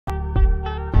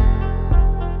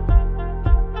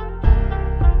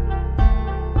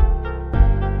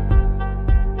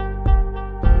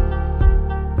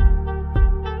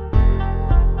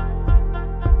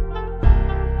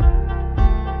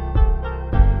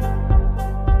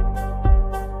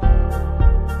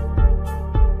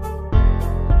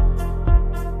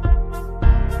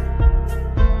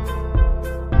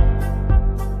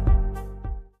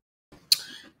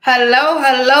Hello,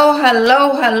 hello,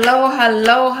 hello, hello,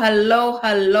 hello, hello,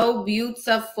 hello,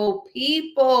 beautiful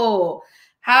people.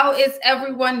 How is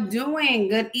everyone doing?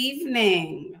 Good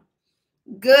evening.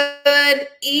 Good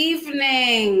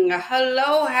evening.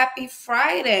 Hello, happy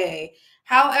Friday.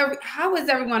 How is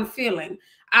everyone feeling?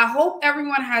 I hope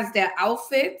everyone has their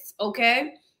outfits,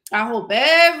 okay? I hope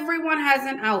everyone has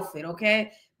an outfit,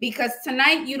 okay? Because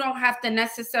tonight you don't have to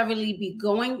necessarily be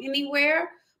going anywhere,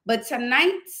 but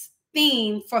tonight's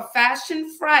theme for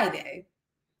Fashion Friday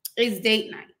is date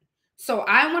night. So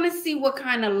I want to see what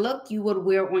kind of look you would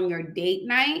wear on your date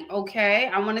night, okay?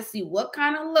 I want to see what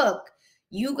kind of look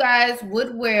you guys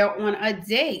would wear on a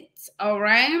date, all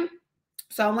right?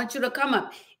 So I want you to come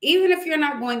up. Even if you're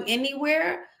not going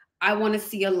anywhere, I want to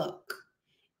see a look.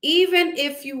 Even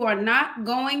if you are not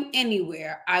going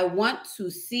anywhere, I want to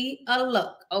see a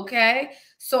look, okay?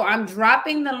 So I'm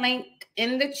dropping the link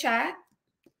in the chat.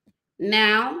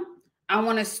 Now, I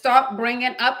want to start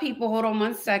bringing up people. Hold on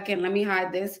 1 second. Let me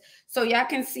hide this. So y'all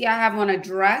can see I have on a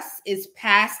dress. It's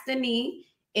past the knee.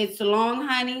 It's long,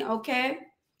 honey, okay?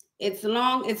 It's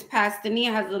long. It's past the knee.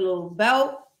 It has a little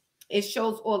belt. It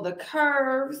shows all the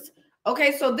curves.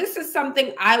 Okay, so this is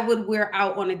something I would wear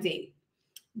out on a date.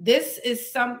 This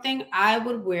is something I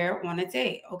would wear on a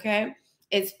date, okay?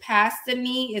 It's past the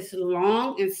knee. It's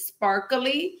long and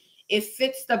sparkly. It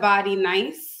fits the body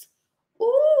nice.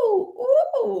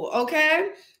 Ooh,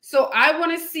 okay. So I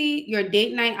want to see your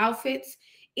date night outfits,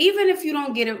 even if you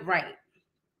don't get it right.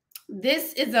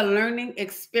 This is a learning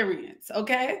experience,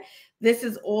 okay? This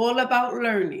is all about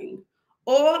learning.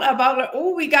 All about,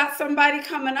 oh, we got somebody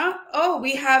coming up. Oh,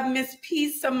 we have Miss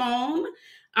P. Simone.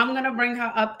 I'm going to bring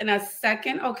her up in a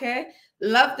second, okay?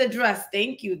 Love the dress.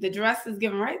 Thank you. The dress is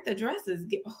given, right? The dress is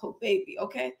given. Oh, baby,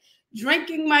 okay?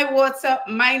 Drinking my water,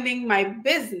 minding my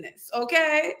business,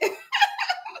 okay?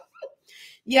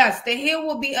 Yes, the hair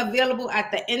will be available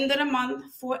at the end of the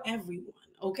month for everyone,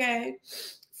 okay?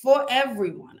 For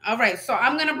everyone. All right, so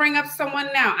I'm going to bring up someone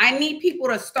now. I need people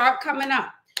to start coming up.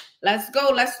 Let's go.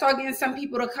 Let's start getting some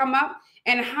people to come up.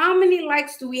 And how many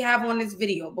likes do we have on this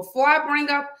video? Before I bring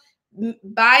up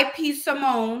by P.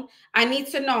 Simone, I need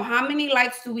to know how many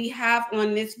likes do we have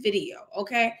on this video,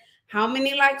 okay? How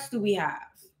many likes do we have?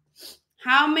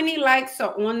 How many likes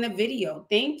are on the video?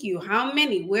 Thank you. How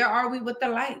many? Where are we with the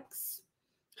likes?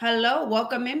 Hello,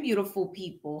 welcome in, beautiful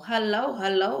people. Hello,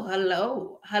 hello,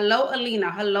 hello. Hello,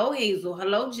 Alina. Hello, Hazel.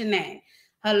 Hello, Janae.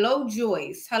 Hello,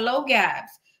 Joyce. Hello,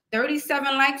 Gabs.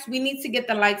 37 likes. We need to get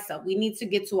the likes up. We need to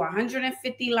get to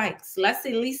 150 likes. Let's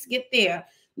at least get there.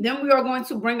 Then we are going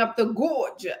to bring up the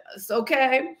gorgeous,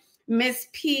 okay? Miss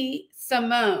P.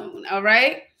 Simone, all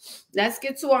right? Let's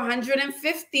get to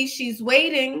 150. She's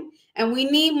waiting, and we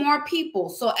need more people.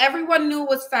 So everyone knew it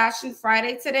was Fashion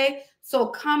Friday today, so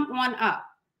come on up.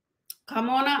 Come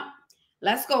on up.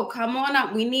 Let's go. Come on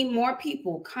up. We need more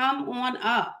people. Come on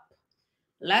up.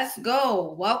 Let's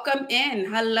go. Welcome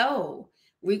in. Hello.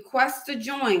 Request to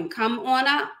join. Come on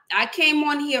up. I came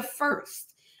on here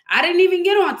first. I didn't even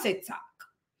get on TikTok.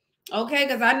 Okay,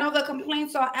 because I know the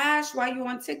complaints are, Ash, why you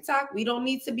on TikTok? We don't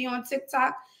need to be on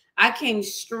TikTok. I came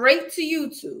straight to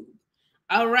YouTube.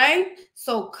 All right.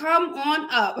 So come on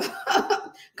up.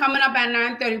 Coming up at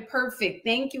 9:30. Perfect.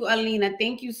 Thank you, Alina.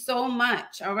 Thank you so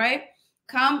much. All right.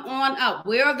 Come on up.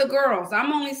 Where are the girls?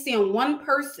 I'm only seeing one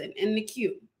person in the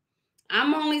queue.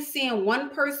 I'm only seeing one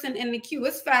person in the queue.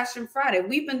 It's Fashion Friday.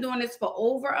 We've been doing this for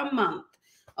over a month.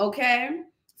 Okay.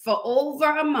 For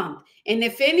over a month. And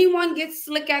if anyone gets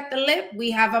slick at the lip,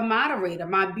 we have a moderator.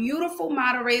 My beautiful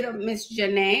moderator, Miss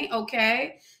Janae.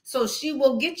 Okay. So she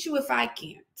will get you if I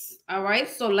can't. All right.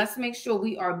 So let's make sure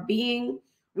we are being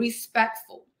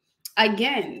respectful.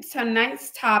 Again,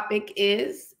 tonight's topic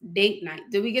is date night.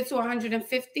 Did we get to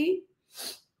 150?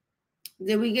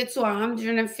 Did we get to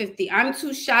 150? I'm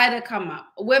too shy to come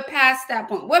up. We're past that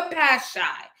point. We're past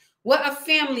shy. We're a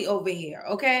family over here,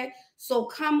 okay? So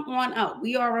come on up.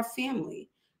 We are a family.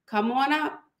 Come on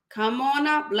up. Come on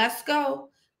up. Let's go.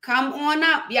 Come on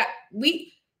up. Yeah, the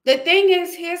thing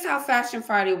is, here's how Fashion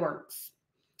Friday works.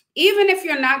 Even if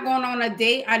you're not going on a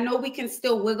date, I know we can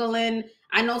still wiggle in.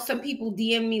 I know some people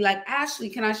DM me like, Ashley,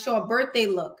 can I show a birthday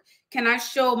look? Can I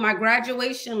show my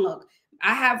graduation look?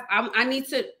 I need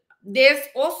to. There's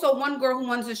also one girl who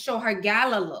wants to show her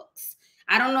gala looks.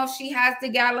 I don't know if she has the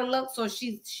gala looks or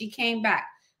she came back.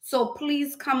 So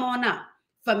please come on up.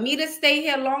 For me to stay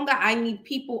here longer, I need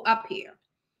people up here.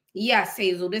 Yes,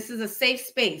 Hazel, this is a safe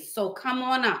space. So come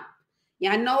on up.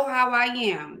 Yeah, I know how I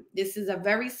am. This is a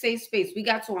very safe space. We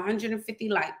got to 150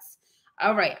 likes.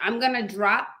 All right, I'm going to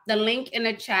drop the link in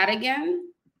the chat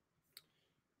again.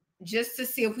 just to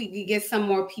see if we can get some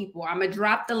more people. I'm gonna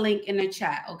drop the link in the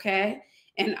chat, okay?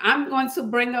 And I'm going to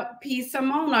bring up P.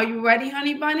 Simone. Are you ready,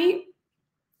 honey bunny?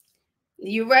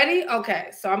 You ready? Okay,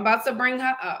 so I'm about to bring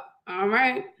her up. All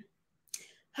right.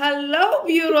 Hello,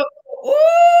 beautiful.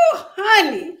 Ooh,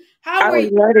 honey. How are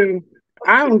you? Ready.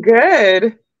 I'm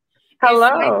good. Hello.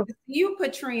 It's nice to see you,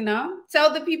 Patrina.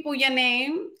 Tell the people your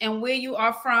name and where you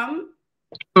are from.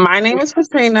 My name is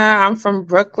Patrina. I'm from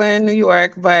Brooklyn, New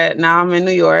York, but now I'm in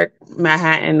New York,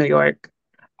 Manhattan, New York.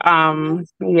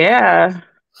 Yeah,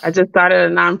 I just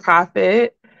started a nonprofit.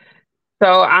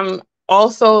 So I'm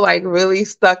also like really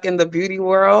stuck in the beauty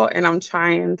world and I'm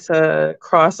trying to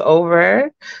cross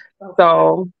over. Okay.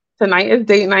 So tonight is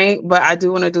date night, but I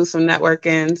do want to do some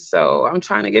networking. So I'm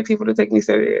trying to get people to take me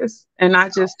serious and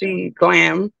not just see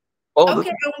glam. Okay,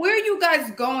 and where are you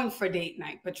guys going for date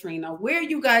night, Patrina? Where are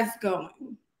you guys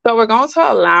going? So we're going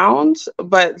to a lounge,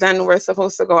 but then we're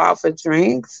supposed to go out for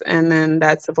drinks, and then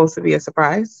that's supposed to be a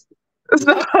surprise.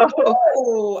 So,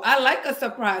 oh, I like a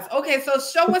surprise. Okay, so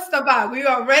show us the vibe. We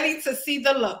are ready to see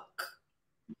the look.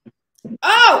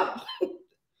 Oh,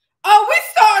 we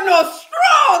starting off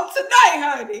strong tonight,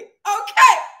 honey.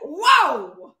 Okay,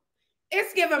 wow.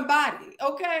 It's giving body,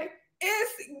 okay?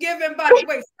 It's giving body.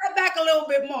 Wait, step back a little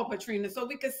bit more, Patrina, so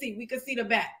we can see. We can see the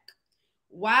back.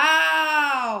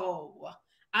 Wow.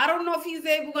 I don't know if he's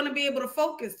going to be able to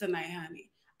focus tonight,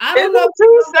 honey. I don't know. Is it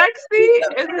too sexy?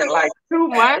 Is it like too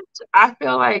much? I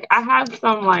feel like I have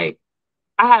some I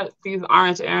have these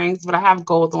orange earrings, but I have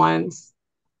gold ones.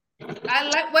 Wait,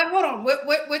 hold on.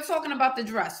 We're talking about the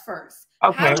dress first.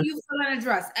 Okay. How do you feel in a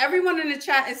dress? Everyone in the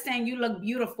chat is saying you look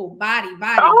beautiful. Body.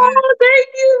 Oh, thank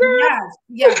you, girl.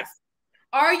 Yes.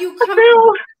 Are you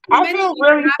comfortable? I feel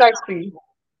really sexy.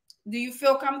 Do you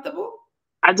feel comfortable?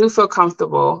 I do feel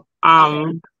comfortable.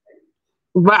 Okay.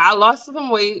 But I lost some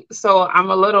weight, so I'm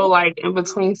a little like in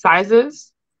between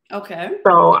sizes. Okay.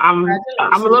 So I'm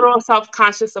a little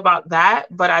self-conscious about that,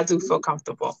 but I do feel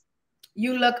comfortable.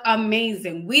 You look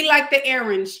amazing. We like the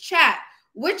earrings. Chat.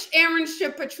 Which earrings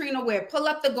should Patrina wear? Pull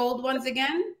up the gold ones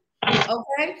again.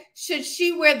 Okay. Should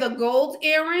she wear the gold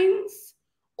earrings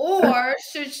or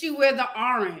should she wear the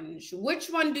orange? Which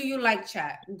one do you like,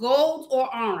 chat? Gold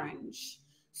or orange?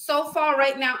 So far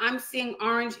right now, I'm seeing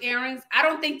orange earrings. I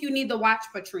don't think you need the watch,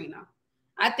 Patrina.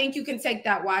 I think you can take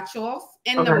that watch off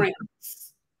and the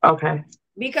rings. Okay.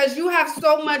 Because you have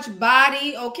so much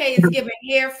body. Okay. It's giving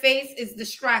hair, face. It's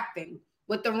distracting.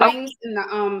 With the rings and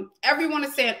the everyone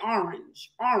is saying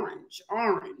orange.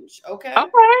 Okay.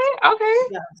 Okay.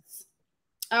 Yes.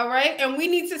 All right. And we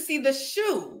need to see the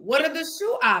shoe. What are the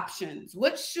shoe options?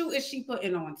 Which shoe is she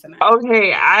putting on tonight?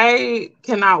 Okay, I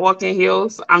cannot walk in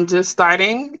heels. I'm just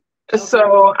starting. Okay.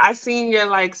 So I seen your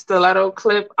like stiletto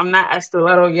clip. I'm not at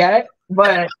stiletto yet,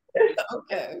 but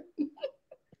okay.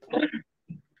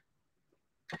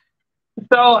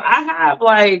 So I have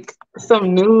like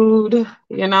some nude,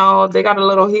 they got a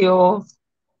little heel.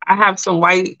 I have some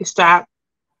white strap,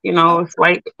 it's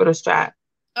white with a strap.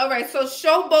 All right, so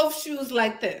show both shoes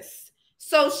like this.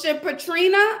 So should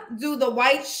Patrina do the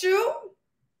white shoe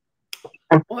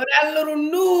or that little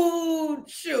nude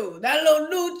shoe, that little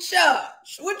nude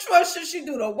church? Which one should she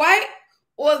do, the white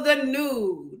or the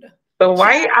nude? The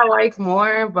white I like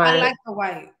more, but I like the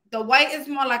white. The white is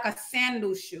more like a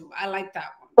sandal shoe. I like that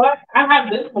one. But I have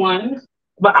this one,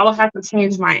 but I will have to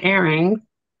change my earrings.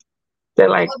 They're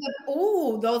like,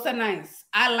 oh, those are nice.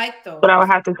 I like those. But I will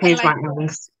have to change my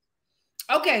earrings.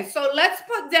 Okay, so let's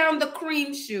put down the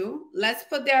cream shoe. Let's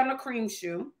put down the cream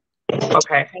shoe.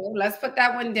 Okay. Let's put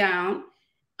that one down.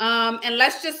 And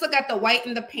let's just look at the white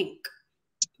and the pink.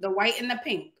 The white and the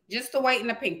pink. Just the white and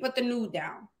the pink. Put the nude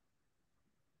down.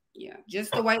 Yeah,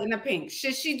 just the white and the pink.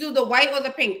 Should she do the white or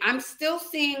the pink? I'm still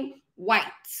seeing white.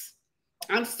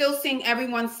 I'm still seeing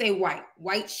everyone say white.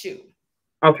 White shoe.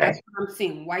 Okay. That's what I'm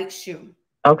seeing. White shoe.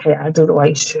 Okay, I do the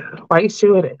white shoe. White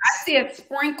shoe it is. I see a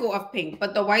sprinkle of pink,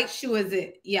 but the white shoe is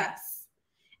it. Yes.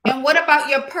 And what about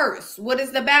your purse? What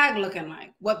is the bag looking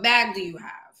like? What bag do you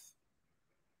have?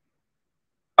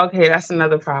 Okay, that's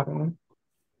another problem.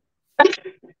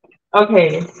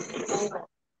 Okay.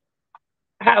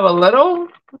 I have a little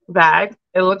bag.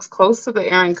 It looks close to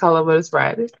the earring color, but it's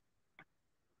red.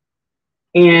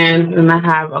 And then I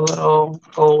have a little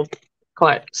gold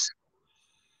clutch.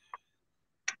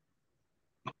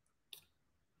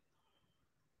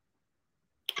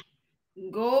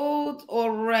 Gold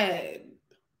or red?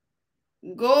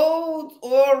 Gold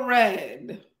or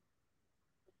red?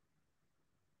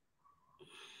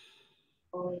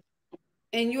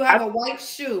 And you have a white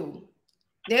shoe.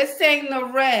 They're saying the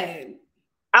red.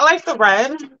 I like the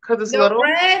red because it's the little.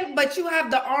 Red, but you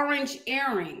have the orange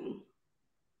earring.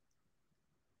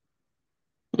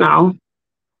 No.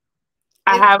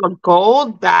 I have a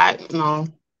gold bag. No.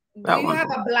 Do you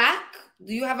have a black?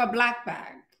 Do you have a black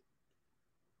bag?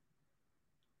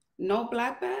 No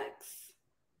black bags?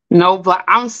 No black.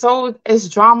 It's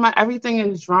drama. Everything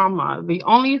is drama. The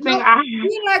only thing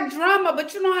you like drama,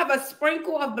 but you don't have a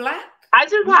sprinkle of black? I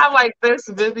just have like this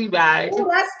busy bag. Oh,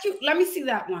 that's cute. Let me see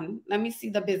that one. Let me see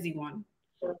the busy one.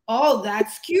 Oh,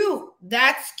 that's cute.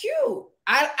 That's cute.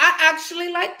 I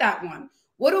actually like that one.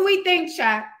 What do we think,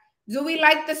 chat? Do we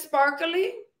like the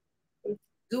sparkly?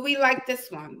 Do we like this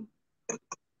one?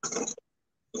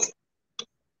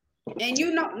 And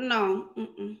you know, no,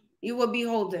 you will be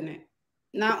holding it.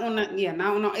 Not on the,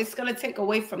 not on. It's gonna take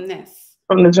away from this.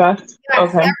 From the dress. Yes,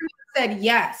 okay. Everyone said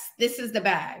yes. This is the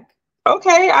bag.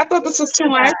 Okay, I thought this was too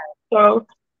much. So,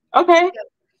 okay.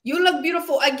 You look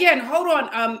beautiful. Again, hold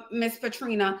on, Miss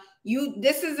Patrina.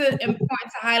 This is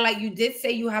important to highlight. You did say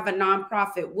you have a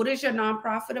nonprofit. What is your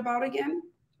nonprofit about again,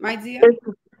 my dear?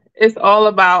 It's all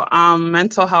about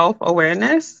mental health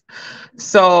awareness.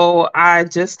 So I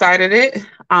just started it,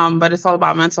 but it's all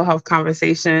about mental health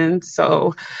conversations.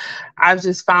 So I've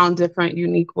just found different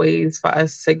unique ways for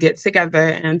us to get together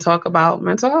and talk about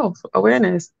mental health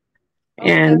awareness.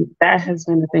 Okay. And that has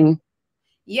been the thing.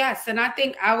 Yes, and I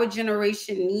think our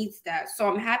generation needs that. So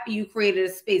I'm happy you created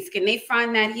a space. Can they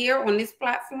find that here on this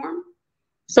platform?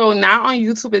 So not on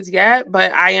YouTube as yet,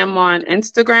 but I am on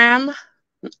Instagram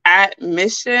at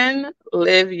Mission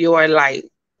Live Your Light.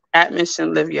 At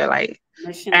Mission Live Your Light.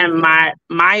 And my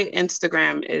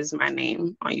Instagram is my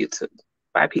name on YouTube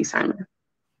by P. Simon.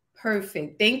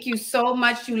 Perfect. Thank you so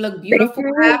much. You look beautiful.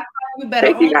 You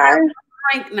better only have one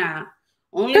drink now.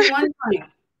 Only one drink.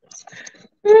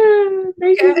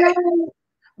 Thank you.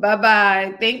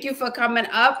 Bye-bye. Thank you for coming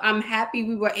up. I'm happy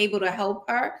we were able to help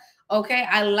her. Okay.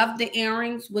 I love the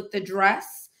earrings with the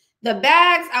dress. The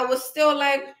bags, I was still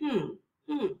like,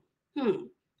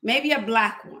 maybe a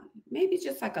black one. Maybe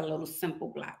just like a little simple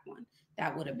black one.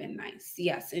 That would have been nice.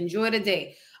 Yes. Enjoy the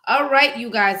day. All right,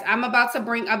 you guys. I'm about to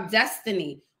bring up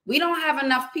Destiny. We don't have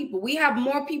enough people. We have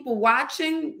more people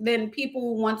watching than people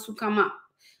who want to come up.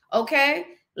 Okay.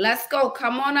 Let's go.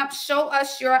 Come on up. Show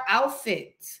us your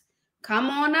outfit. Come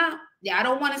on up. Yeah, I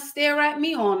don't want to stare at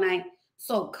me all night.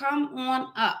 So come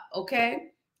on up.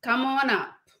 Okay. Come on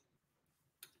up.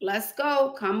 Let's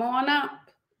go. Come on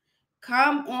up.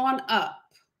 Come on up.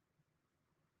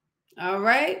 All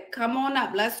right. Come on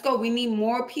up. Let's go. We need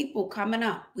more people coming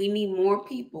up. We need more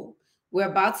people. We're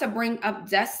about to bring up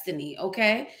Destiny.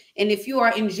 Okay. And if you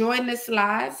are enjoying this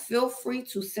live, feel free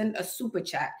to send a super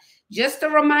chat. Just a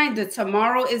reminder,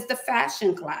 tomorrow is the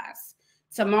fashion class.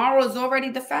 Tomorrow is already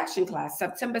the fashion class,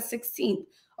 September 16th.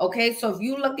 Okay, so if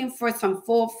you're looking for some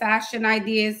full fashion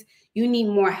ideas, you need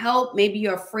more help, maybe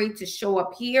you're afraid to show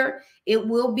up here, it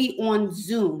will be on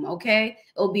Zoom, okay?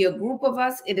 It'll be a group of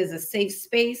us. It is a safe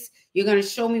space. You're going to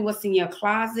show me what's in your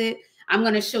closet. I'm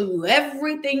going to show you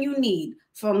everything you need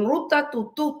from ruta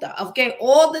to tuta, okay?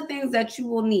 All the things that you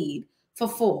will need for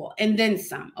fall and then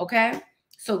some, okay?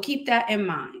 So keep that in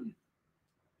mind.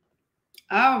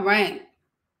 All right.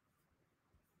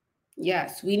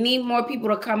 Yes, we need more people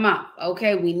to come up.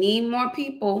 Okay, we need more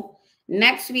people.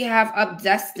 Next, we have up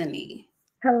Destiny.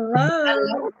 Hello.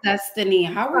 Hello, Destiny.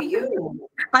 How are you?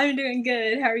 I'm doing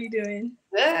good. How are you doing?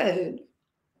 Good.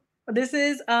 This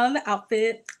is the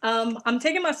outfit. I'm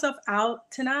taking myself out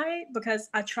tonight because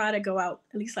I try to go out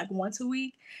at least like once a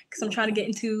week because I'm trying to get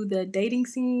into the dating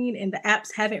scene and the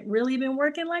apps haven't really been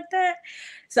working like that.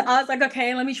 So I was like,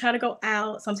 okay, let me try to go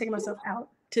out. So I'm taking myself out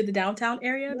to the downtown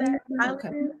area that I live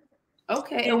in.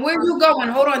 Okay, and where are you going?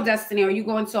 Hold on, Destiny. Are you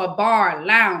going to a bar,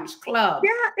 lounge, club?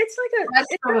 Yeah, it's like a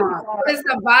restaurant. What is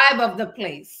the vibe of the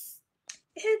place?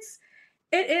 It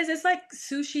is. It's like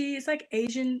sushi. It's like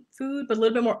Asian food, but a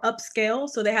little bit more upscale.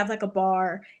 So they have like a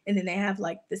bar, and then they have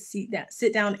like the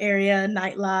sit down area,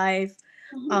 nightlife.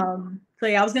 So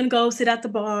yeah, I was gonna go sit at the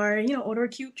bar, you know, order a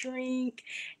cute drink,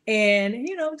 and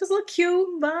you know, just look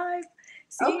cute, vibe,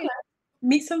 see,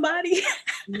 meet somebody.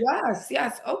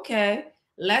 Yes. Okay.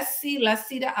 Let's see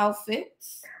the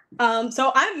outfits.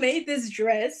 So I made this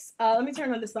dress. Let me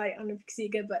turn on this light. I don't know if you can see it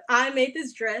good, but I made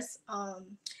this dress.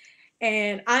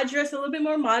 And I dress a little bit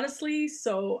more modestly,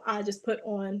 so I just put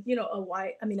on, you know,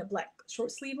 a black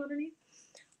short sleeve underneath.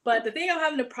 But the thing I'm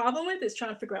having a problem with is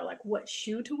trying to figure out like what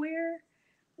shoe to wear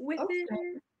with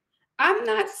it. I'm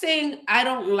not saying I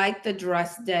don't like the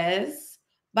dress, Des,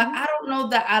 but I don't know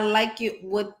that I like it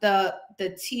with the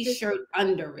t-shirt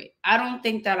under it. I don't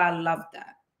think that I love that.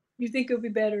 You think it would be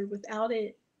better without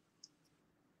it?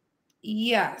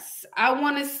 Yes, I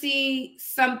want to see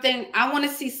something. I want to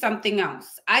see something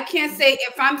else. I can't say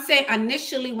if I'm saying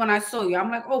initially when I saw you, I'm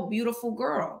like, oh, beautiful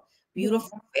girl,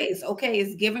 beautiful face. Okay,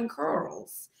 it's giving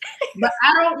curls. But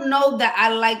I don't know that I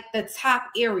like the top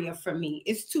area for me.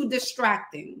 It's too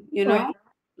distracting, you know? Right.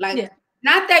 Like, Yeah.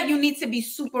 not that you need to be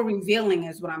super revealing,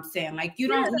 is what I'm saying. Like, you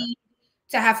don't need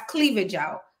to have cleavage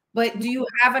out. But do you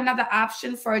have another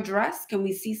option for a dress? Can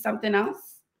we see something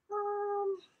else?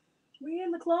 We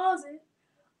in the closet.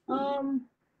 I mean,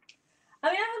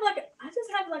 I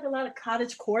just have like a lot of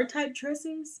cottage core type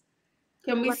dresses.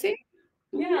 Can we Like, see?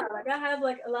 Yeah, like I have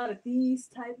like a lot of these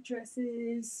type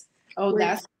dresses. Oh,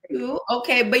 that's cute.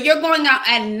 Okay, but you're going out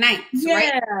at night,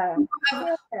 right? Yeah.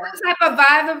 What type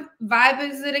of vibe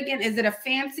is it again? Is it a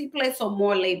fancy place or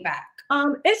more laid back?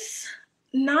 It's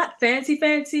not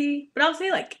fancy, but I'll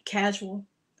say like casual.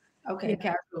 Okay,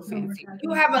 casual fancy.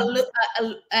 You have a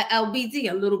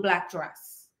LBD, a little black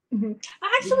dress.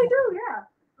 I actually do, yeah.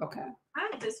 Okay. I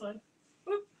have this one.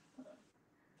 Oop.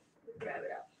 Grab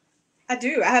it out. I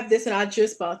do. I have this, and I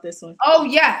just bought this one. Oh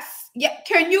yes, yeah.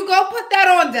 Can you go put that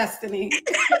on, Destiny?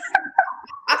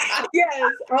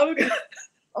 Yes.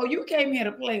 Oh, you came here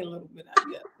to play a little bit,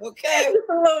 I guess. Okay. Just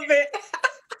a little bit.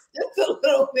 Just a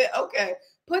little bit. Okay.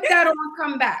 Put that on.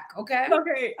 Come back. Okay.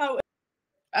 Okay. Oh.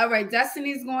 All right.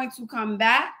 Destiny's going to come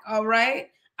back. All right.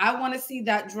 I want to see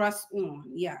that dress on.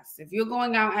 Yes. If you're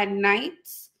going out at night,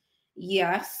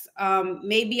 yes.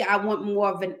 Maybe I want more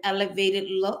of an elevated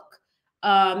look.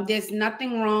 There's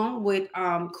nothing wrong with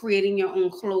creating your own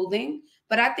clothing,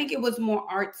 but I think it was more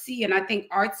artsy, and I think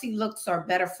artsy looks are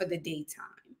better for the daytime.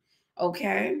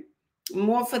 Okay,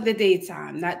 more for the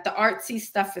daytime. Not the artsy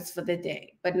stuff is for the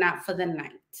day, but not for the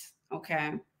night.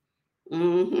 Okay.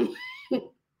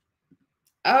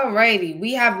 All righty,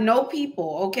 we have no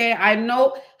people. Okay, I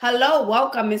know. Hello,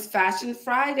 welcome. It's Fashion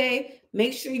Friday.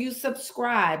 Make sure you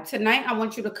subscribe. Tonight, I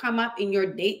want you to come up in your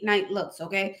date night looks,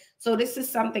 okay? So this is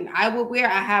something I would wear.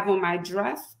 I have on my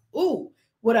dress. Ooh,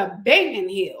 with a banging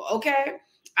heel, okay?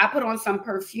 I put on some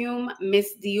perfume,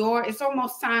 Miss Dior. It's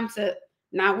almost time to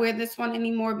not wear this one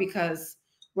anymore because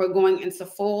we're going into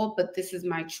fall, but this is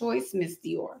my choice, Miss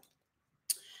Dior.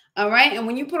 All right, and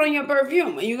when you put on your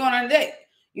perfume and you go on a date,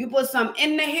 you put some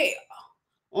in the hair,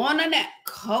 on the neck,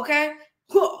 okay?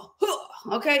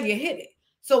 Okay, you hit it.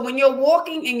 So when you're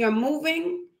walking and you're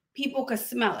moving, people could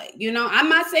smell it. You know, I'm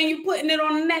not saying you're putting it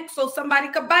on the neck so somebody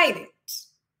could bite it.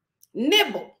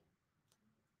 Nibble.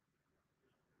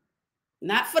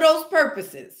 Not for those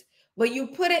purposes. But you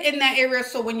put it in that area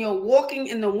so when you're walking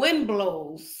and the wind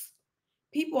blows,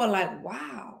 people are like,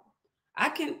 wow,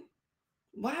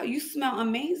 wow, you smell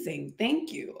amazing.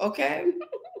 Thank you. Okay.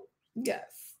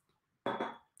 Yes.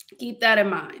 Keep that in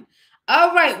mind.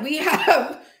 All right. We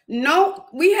have no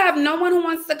one who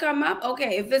wants to come up.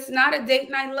 Okay. If it's not a date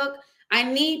night look, I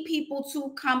need people to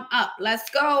come up. Let's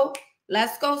go.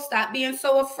 Let's go. Stop being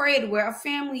so afraid. We're a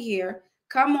family here.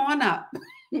 Come on up.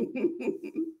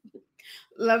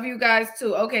 Love you guys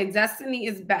too. Okay. Destiny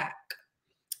is back.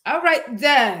 All right,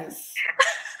 Des.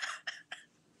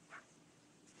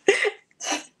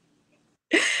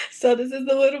 So this is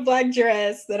the little black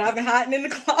dress that I've been hiding in the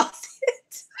closet.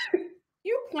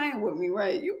 You playing with me,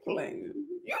 right? You playing.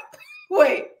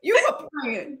 Wait, you were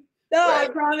playing. No, right?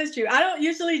 I promise you. I don't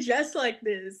usually dress like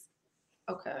this.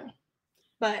 Okay.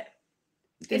 But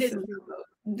this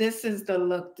is the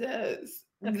look, Des.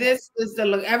 Okay. This is the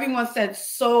look. Everyone said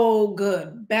so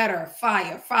good, better,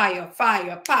 fire, fire,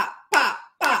 fire, pop, pop,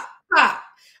 pop, pop.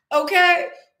 Okay.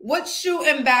 What shoe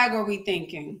and bag are we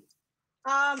thinking?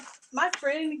 My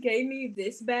friend gave me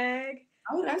this bag.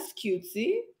 Oh, that's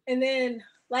cutesy. And then,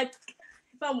 like,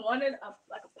 if I wanted a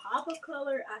pop of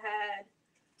color, I had.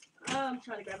 I'm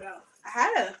trying to grab it out. I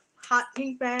had a hot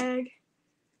pink bag.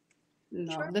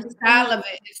 No, the style of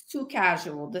it is too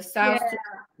casual. The style.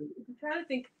 Yeah. I'm trying to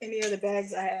think any other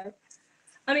bags I have.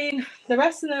 I mean, the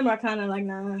rest of them are kind of like,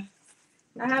 nah.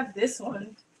 I have this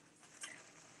one.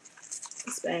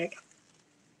 This bag.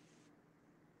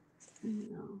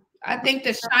 No. I think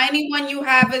the shiny one you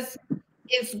have is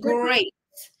great.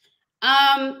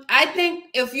 I think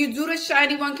if you do the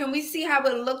shiny one, can we see how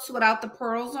it looks without the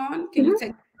pearls on? Can you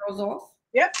take the pearls off?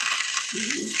 Yep.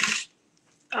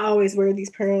 I always wear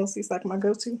these pearls. It's like my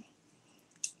go-to.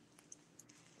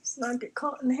 Let's not get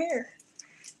caught in the hair.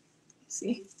 Let's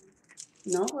see.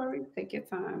 No worries. Take your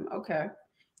time. Okay.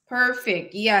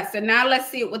 Perfect. Yes. And now let's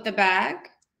see it with the bag.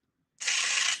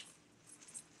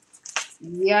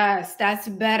 Yes, that's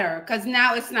better because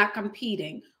now it's not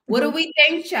competing. What do we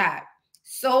think, chat?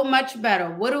 So much better.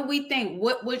 What do we think?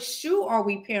 What shoe are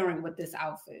we pairing with this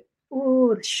outfit?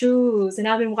 Ooh, the shoes. And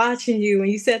I've been watching you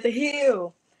and you said the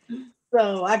heel.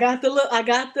 So I got the look. I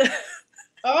got the.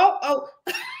 Oh.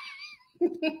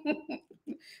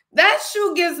 That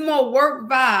shoe gives more work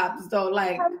vibes though.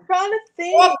 Like I'm trying to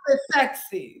think. office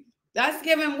sexy. That's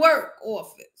giving work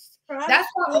office. That's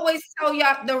what I always tell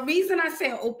y'all. The reason I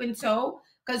say open toe,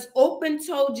 because open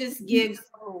toe just gives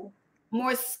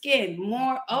more skin,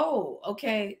 more,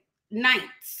 okay,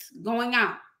 nights going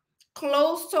out.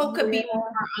 Closed toe could be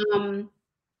more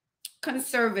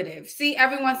conservative. See,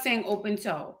 everyone's saying open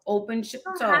toe, open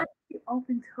toe.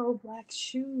 Open toe black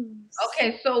shoes.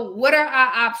 Okay, so what are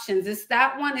our options? Is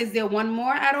that one? Is there one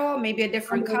more at all? Maybe a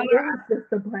different color? Just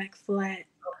the black flat.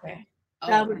 Okay.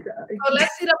 So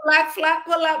let's see the black flat.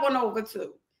 Pull that one over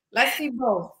too. Let's see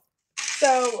both.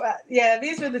 So yeah,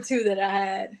 these were the two that I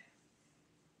had.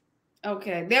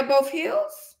 Okay, they're both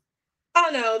heels? Oh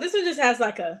no, this one just has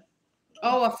like a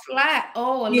flat. A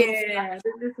little flat.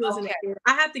 This wasn't okay.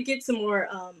 I have to get some more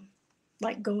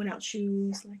like going out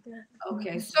shoes like that.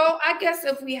 Okay, so I guess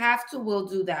if we have to, we'll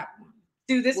do that one.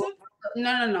 Do this one?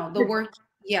 No. The work,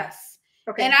 yes.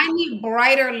 Okay. And I need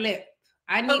brighter lip.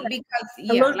 I need because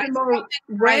a little more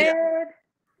red.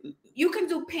 You can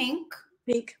do pink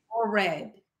or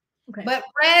red. Okay. But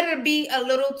red would be a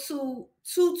little too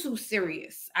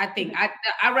serious. I think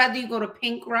I'd rather you go to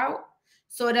pink route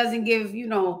so it doesn't give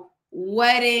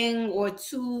wedding or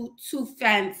too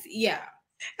fancy. Yeah.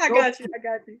 I got you.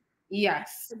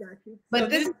 Yes. I got you. But so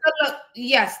this is the look.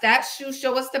 Yes, that shoe.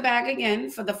 Show us the bag again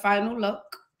for the final look.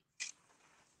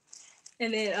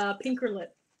 And then pinker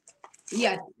lip.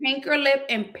 Yes, pinker lip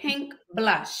and pink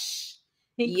blush.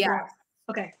 Blush.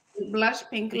 Okay. Blush,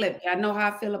 pink lip. I know how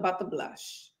I feel about the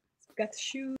blush. Got the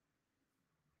shoe.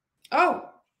 Oh.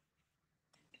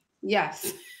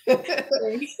 Yes.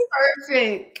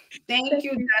 Perfect. Thank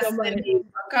you, Destiny,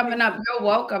 for coming up. You're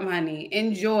welcome, honey.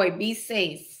 Enjoy. Be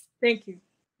safe. Thank you.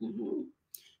 Mm-hmm.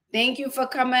 Thank you for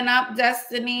coming up,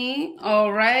 Destiny.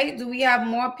 All right. Do we have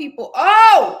more people?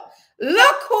 Oh,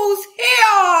 look who's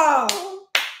here.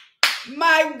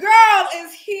 My girl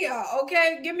is here.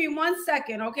 Okay. Give me 1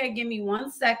 second. Okay. Give me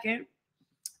 1 second.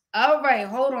 All right.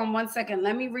 Hold on 1 second.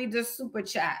 Let me read the super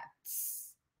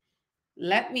chats.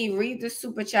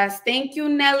 Thank you,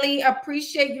 Nelly.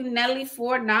 Appreciate you,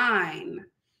 Nelly49.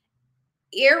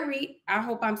 Erie, I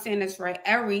hope I'm saying this right.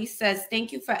 Erie says,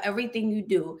 thank you for everything you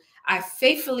do. I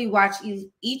faithfully watch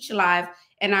each live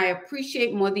and I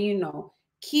appreciate more than you know.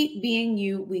 Keep being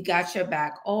you. We got your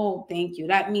back. Oh, thank you.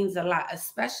 That means a lot,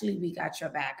 especially we got your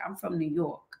back. I'm from New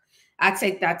York. I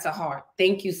take that to heart.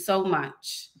 Thank you so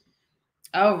much.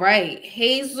 All right.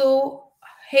 Hazel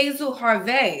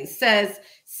Harvey says,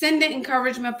 send the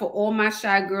encouragement for all my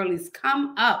shy girlies.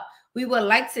 Come up. We would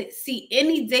like to see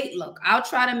any date look. I'll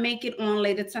try to make it on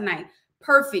later tonight.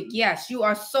 Perfect. Yes, you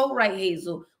are so right,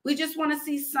 Hazel. We just want to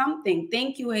see something.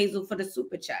 Thank you, Hazel, for the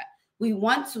super chat. We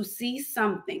want to see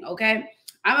something, okay?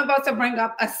 I'm about to bring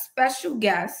up a special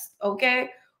guest, okay,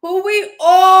 who we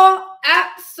all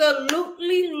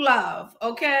absolutely love,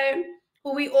 okay?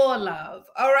 Who we all love,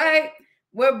 all right?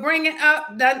 We're bringing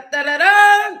up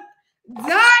Diamond.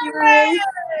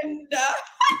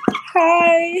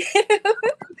 Hi.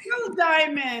 Hello,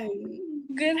 Diamond.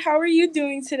 Good. How are you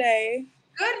doing today?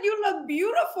 Good. You look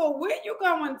beautiful. Where you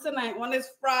going tonight on this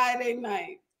Friday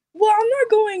night? Well, I'm not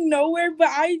going nowhere, but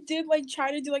I did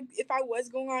try to do if I was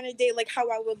going on a date, how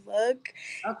I would look.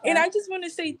 Okay. And I just want to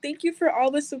say thank you for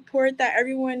all the support that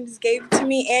everyone's gave to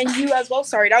me and you as well.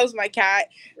 Sorry, that was my cat.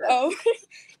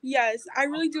 Yes, I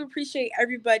really do appreciate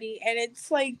everybody. And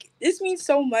it's this means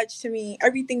so much to me,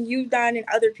 everything you've done and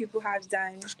other people have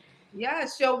done.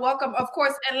 Yes, you're welcome, of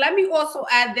course. And let me also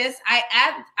add this. I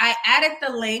added the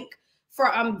link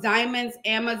for Diamond's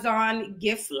Amazon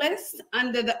gift list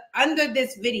under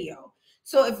this video.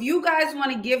 So if you guys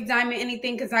want to give Diamond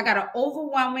anything, because I got an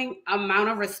overwhelming amount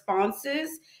of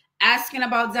responses asking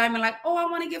about Diamond, I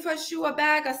want to give her shoe, a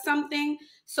bag, or something.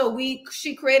 So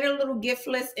she created a little gift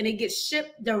list and it gets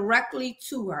shipped directly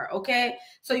to her. Okay,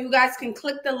 so you guys can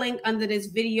click the link under this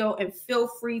video and feel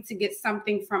free to get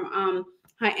something from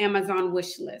her Amazon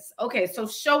wish list. Okay, so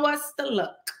show us the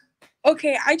look.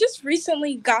 Okay, I just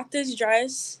recently got this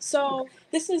dress. So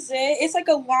this is it. It's a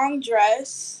long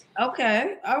dress.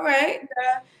 Okay, all right.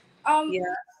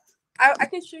 Yeah. I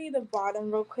can show you the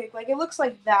bottom real quick. It looks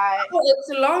like that. Oh, it's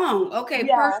long. Okay,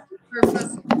 yeah.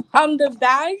 Perfect. The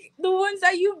bag, the ones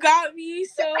that you got me.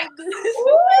 So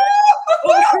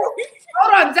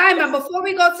hold on, Diamond. Before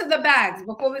we go to the bags,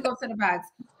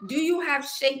 do you have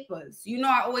shapers?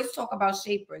 I always talk about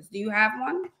shapers. Do you have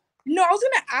one? No, I was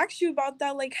gonna ask you about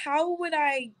that. How would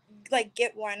I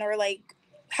get one, or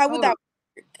how would that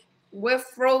work? We're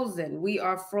frozen. We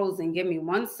are frozen. Give me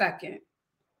 1 second.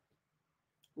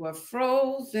 We're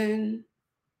frozen.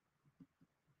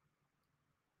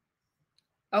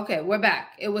 Okay, we're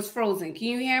back. It was frozen. Can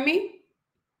you hear me?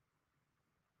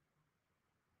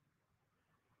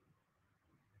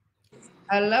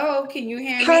 Hello, can you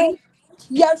hear me?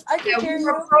 Yes, I can hear we you.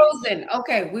 were frozen.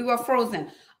 Okay, we were frozen.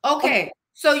 Okay,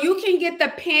 so you can get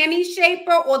the panty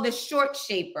shaper or the short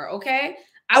shaper, okay?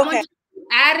 I want you to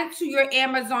add it to your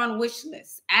Amazon wish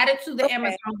list. Add it to the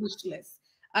Amazon wish list.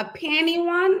 A panty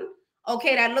one,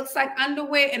 okay, that looks like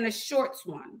underwear, and a shorts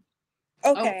one.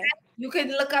 Okay. You can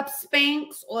look up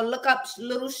Spanx or look up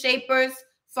little shapers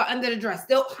for under the dress.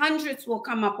 Hundreds will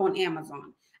come up on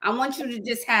Amazon. I want you to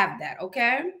just have that,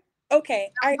 okay?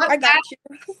 Okay, I got you.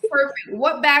 Perfect.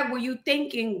 What bag were you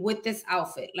thinking with this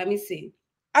outfit? Let me see.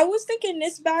 I was thinking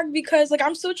this bag because like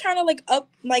I'm still trying to like up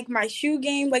like my shoe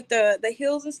game, like the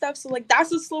heels and stuff. So like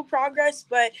that's a slow progress.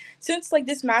 But since like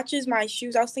this matches my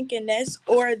shoes, I was thinking this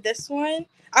or this one.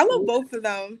 I love both of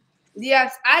them.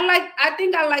 Yes, I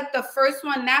think I like the first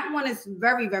one. That one is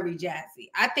very, very jazzy.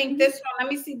 I think this one, let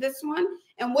me see this one.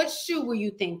 And what shoe were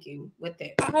you thinking with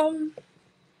it?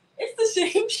 It's the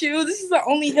same shoe. This is the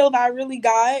only heel that I really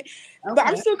got. Okay. But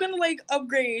I'm still gonna like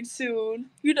upgrade soon,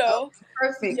 you know. Okay,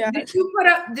 perfect. Yeah.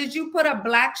 Did you put a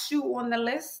black shoe on the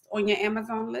list, on your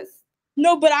Amazon list?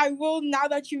 No, but I will now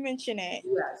that you mention it.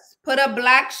 Yes. Put a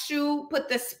black shoe, put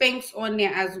the Spanx on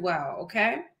there as well,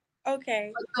 okay?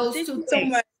 Okay. Those Thank you so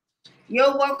much.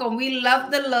 You're welcome. We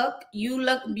love the look. You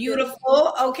look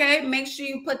beautiful, okay? Make sure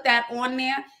you put that on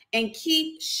there and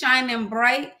keep shining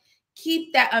bright.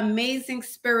 Keep that amazing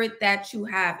spirit that you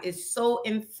have. It's so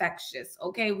infectious,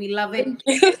 okay? We love it.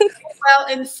 Well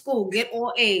in school. Get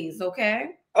all A's,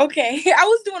 okay? Okay. I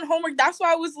was doing homework. That's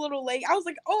why I was a little late. I was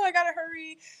like, oh, I gotta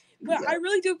hurry. But I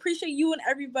really do appreciate you and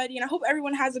everybody, and I hope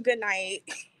everyone has a good night.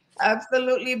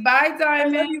 Absolutely. Bye,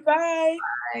 Diamond. I love you. Bye.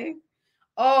 Bye.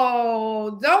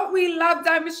 Oh, don't we love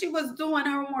Diamond? She was doing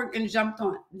her homework and jumped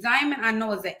on. Diamond, I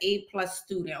know, is an A+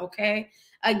 student, okay?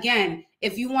 Again,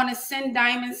 if you want to send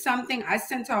Diamond something, I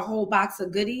sent her a whole box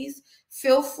of goodies.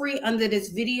 Feel free, under this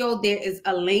video, there is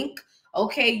a link,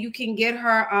 okay? You can get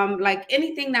her like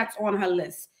anything that's on her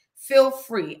list. Feel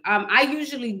free. I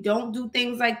usually don't do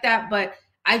things like that, but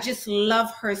I just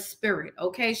love her spirit,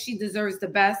 okay? She deserves the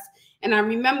best. And I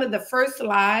remember the first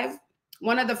live,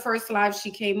 one of the first lives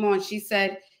she came on, she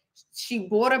said she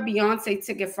bought a Beyonce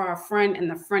ticket for a friend and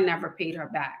the friend never paid her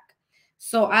back.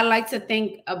 So I like to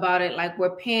think about it like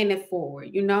we're paying it forward,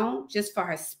 you know, just for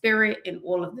her spirit and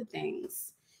all of the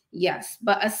things. Yes,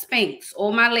 but a Spanx.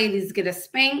 All my ladies, get a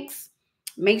Spanx.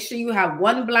 Make sure you have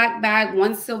one black bag,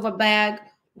 one silver bag,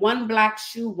 one black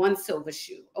shoe, one silver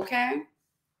shoe, okay?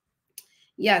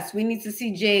 Yes, we need to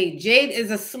see Jade. Jade is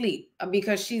asleep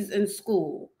because she's in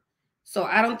school. So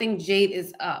I don't think Jade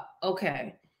is up.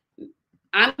 Okay.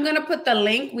 I'm going to put the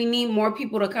link. We need more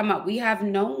people to come up. We have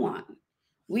no one.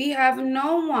 We have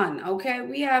no one. Okay.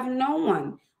 We have no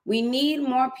one. We need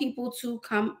more people to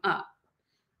come up.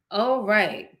 All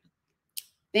right.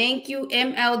 Thank you,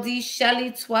 MLD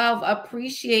Shelly 12.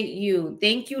 Appreciate you.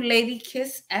 Thank you, Lady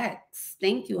Kiss X.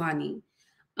 Thank you, honey.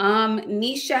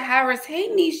 Nisha Harris. Hey,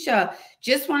 Nisha.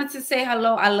 Just wanted to say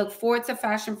hello. I look forward to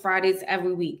Fashion Fridays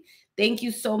every week. Thank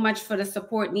you so much for the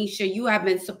support, Nisha. You have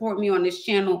been supporting me on this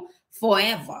channel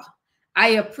forever.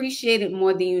 I appreciate it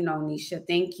more than you know, Nisha.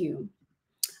 Thank you.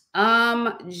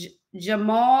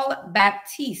 Jamal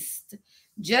Baptiste.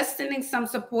 Just sending some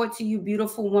support to you,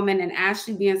 beautiful woman, and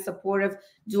Ashley being supportive,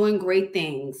 doing great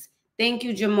things. Thank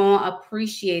you, Jamal.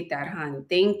 Appreciate that, hon.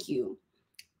 Thank you.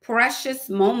 Precious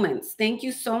Moments. Thank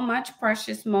you so much,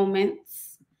 Precious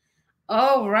Moments.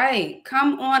 All right.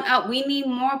 Come on up. We need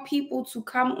more people to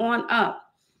come on up.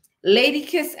 Lady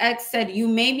Kiss X said, you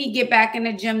made me get back in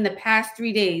the gym the past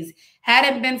 3 days.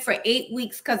 Hadn't been for 8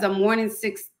 weeks because of morning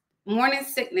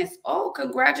sickness. Oh,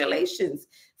 congratulations.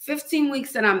 15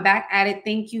 weeks and I'm back at it.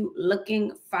 Thank you.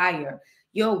 Looking fire.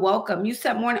 You're welcome. You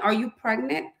said morning. Are you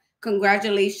pregnant?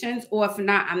 Congratulations. Or if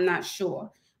not, I'm not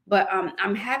sure. But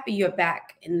I'm happy you're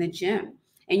back in the gym.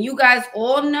 And you guys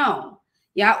all know,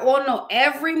 y'all all know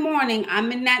every morning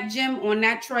I'm in that gym on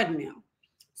that treadmill.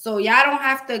 So y'all don't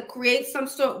have to create some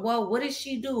sort, well, what does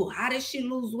she do? How does she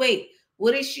lose weight?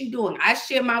 What is she doing? I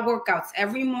share my workouts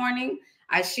every morning.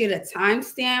 I share the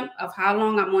timestamp of how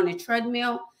long I'm on a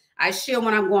treadmill. I share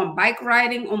when I'm going bike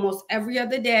riding almost every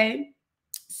other day.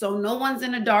 So no one's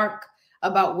in the dark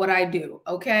about what I do,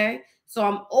 okay? So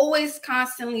I'm always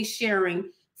constantly sharing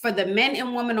for the men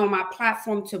and women on my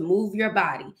platform to move your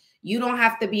body. You don't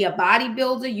have to be a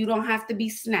bodybuilder. You don't have to be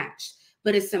snatched.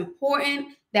 But it's important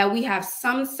that we have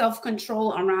some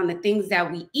self-control around the things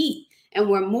that we eat and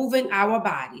we're moving our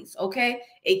bodies, okay?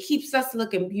 It keeps us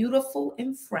looking beautiful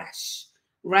and fresh,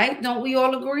 right? Don't we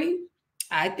all agree?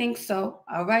 I think so.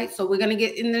 All right. So we're going to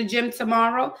get in the gym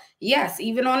tomorrow. Yes,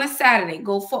 even on a Saturday,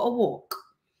 go for a walk.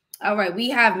 All right. We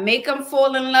have Make Them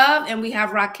Fall in Love and we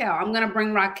have Raquel. I'm going to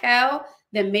bring Raquel,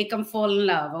 then Make Them Fall in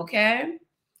Love, okay?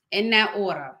 In that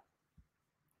order.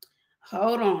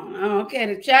 Hold on.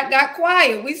 Okay, the chat got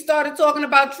quiet. We started talking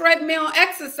about treadmill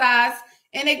exercise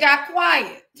and it got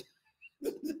quiet.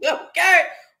 Okay,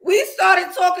 we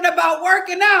started talking about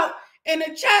working out and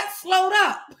the chat slowed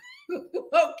up.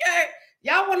 Okay,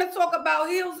 y'all want to talk about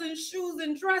heels and shoes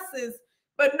and dresses,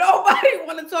 but nobody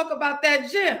want to talk about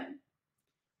that gym.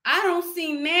 I don't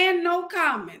see no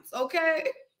comments. Okay,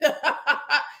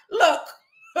 look.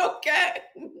 Okay,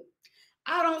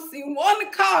 I don't see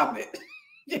one comment.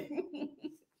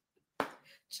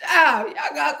 Child,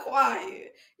 y'all got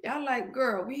quiet. Y'all like,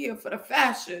 girl, we here for the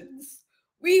fashions.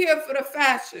 We here for the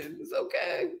fashions,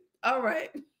 okay? All right.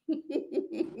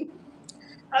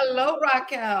 Hello,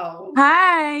 Raquel.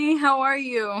 Hi, how are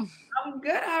you? I'm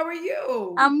good. How are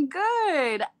you? I'm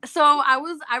good. So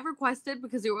I requested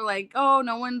because you were like, oh,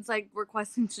 no one's like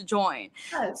requesting to join.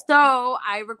 Yes. So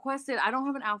I requested, I don't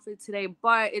have an outfit today,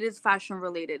 but it is fashion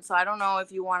related. So I don't know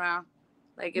if you want to,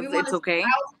 like, if it's okay.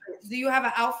 Do you have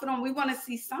an outfit on? We want to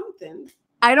see something.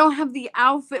 I don't have the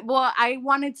outfit. Well, I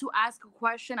wanted to ask a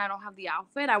question. I don't have the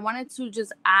outfit. I wanted to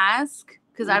just ask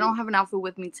because I don't have an outfit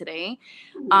with me today.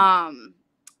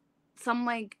 Some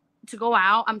like to go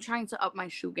out. I'm trying to up my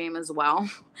shoe game as well.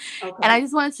 Okay. And I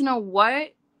just wanted to know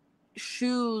what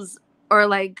shoes or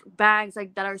like bags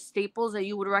like that are staples that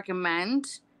you would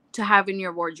recommend to have in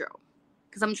your wardrobe.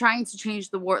 Because I'm trying to change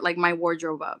my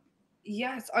wardrobe up.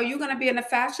 Yes. Are you going to be in a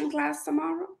fashion class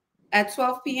tomorrow at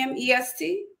 12 p.m.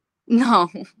 EST? No.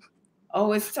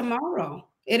 Oh, it's tomorrow.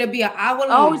 It'll be an hour long.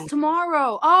 Oh, it's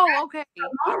tomorrow. Oh, okay.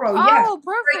 Tomorrow, yes. Oh,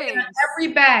 perfect.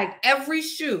 Every bag, every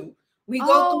shoe. We go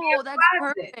through. Oh, that's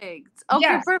perfect. Okay,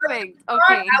 yes. Perfect. Okay.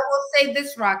 I will say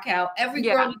this, Raquel. Every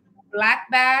girl needs a black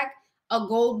bag, a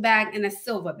gold bag, and a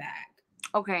silver bag.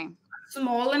 Okay.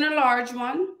 Small and a large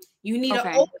one. You need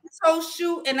an open toe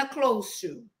shoe and a closed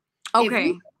shoe. Okay.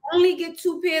 If you only get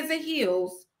 2 pairs of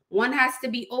heels, one has to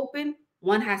be open,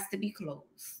 one has to be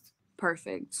closed.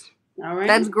 Perfect. All right.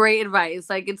 That's great advice.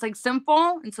 Like it's like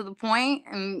simple and to the point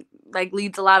and like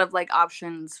leads a lot of like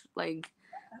options like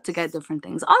to get different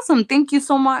things. Awesome. Thank you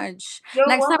so much.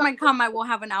 Next time I come, I will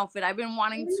have an outfit. I've been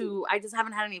wanting to, I just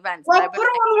haven't had any events. Well, put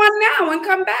on one now and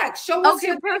come back. Show us.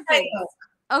 Okay, perfect.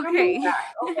 Okay.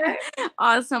 Okay.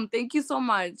 Awesome. Thank you so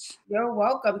much. You're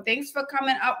welcome. Thanks for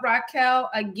coming up, Raquel.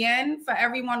 Again, for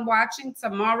everyone watching,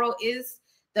 tomorrow is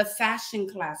the fashion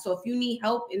class. So if you need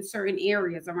help in certain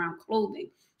areas around clothing,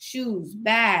 shoes,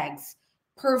 bags,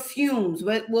 perfumes,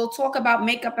 we'll talk about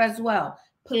makeup as well.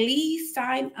 Please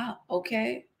sign up,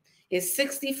 okay? It's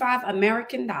 $65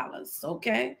 American,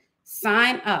 okay?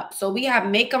 Sign up. So we have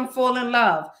Make Them Fall in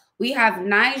Love. We have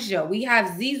Nyjah. We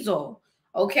have Zizo.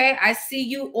 Okay, I see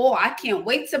you all. I can't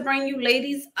wait to bring you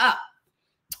ladies up.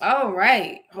 All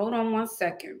right. Hold on one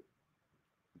second.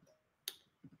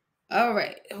 All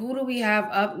right. Who do we have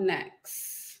up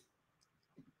next?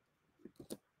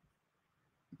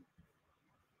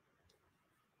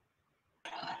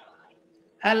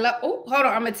 Hello. Oh, hold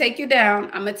on. I'm going to take you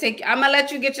down. I'm going to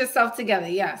let you get yourself together.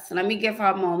 Yes. Let me give her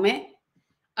a moment.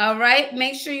 All right.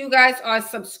 Make sure you guys are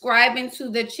subscribing to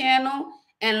the channel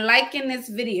and liking this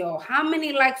video. How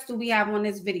many likes do we have on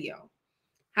this video?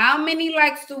 How many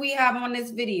likes do we have on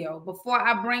this video before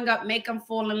I bring up Make Them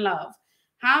Fall in Love?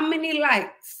 How many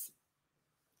likes?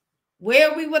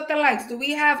 Where are we with the likes? Do we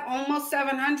have almost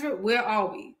 700? Where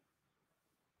are we?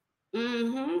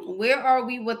 Where are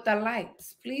we with the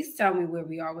likes? Please tell me where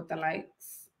we are with the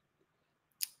likes.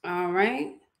 All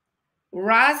right.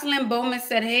 Rosalind Bowman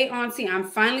said, hey, Auntie, I'm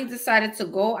finally decided to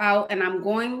go out and I'm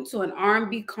going to an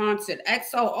R&B concert.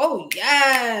 XO. Oh,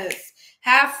 yes.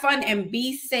 Have fun and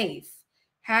be safe.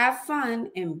 Have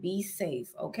fun and be safe.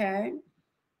 Okay.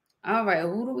 All right.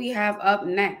 Who do we have up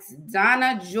next?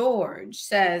 Donna George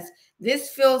says,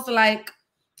 this feels like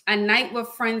a night with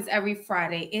friends every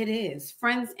Friday. It is.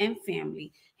 Friends and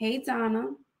family. Hey,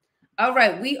 Donna. All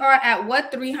right, we are at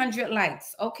what? 300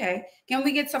 likes. Okay, can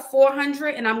we get to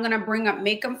 400? And I'm going to bring up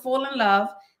Make Them Fall in Love,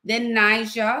 then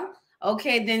Nyjah.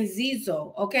 Okay, then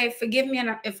Zizo. Okay, forgive me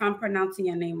if I'm pronouncing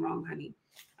your name wrong, honey.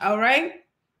 All right,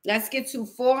 let's get to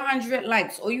 400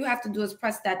 likes. All you have to do is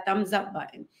press that thumbs up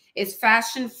button. It's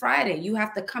Fashion Friday. You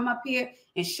have to come up here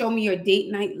and show me your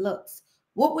date night looks.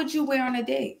 What would you wear on a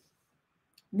date?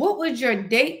 What would your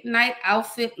date night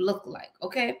outfit look like?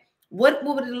 Okay, what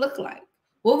would it look like?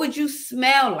 What would you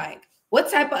smell like? What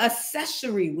type of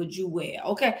accessory would you wear?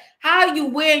 Okay. How are you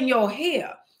wearing your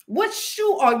hair? What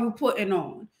shoe are you putting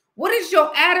on? What is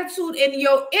your attitude and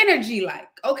your energy like?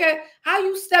 Okay. How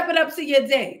you stepping up to your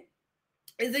day?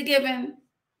 Is it giving,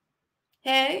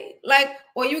 hey, like,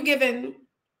 or you giving,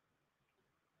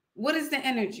 what is the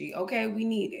energy? Okay. We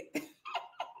need it.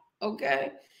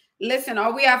 Okay. Listen,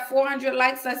 are we at 400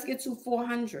 likes? Let's get to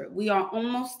 400. We are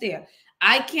almost there.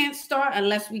 I can't start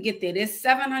unless we get there. There's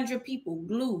 700 people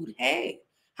glued. Hey,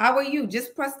 how are you?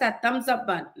 Just press that thumbs up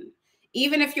button.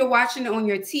 Even if you're watching it on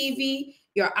your TV,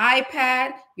 your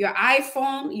iPad, your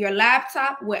iPhone, your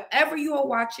laptop, wherever you are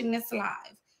watching this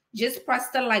live, just press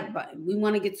the like button. We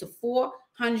want to get to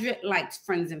 400 likes,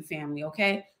 friends and family,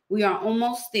 okay? We are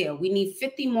almost there. We need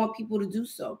 50 more people to do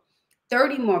so.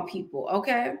 30 more people,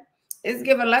 okay? It's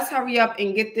given, let's hurry up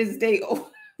and get this day over.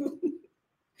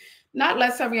 Not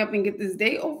let's hurry up and get this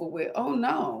day over with. Oh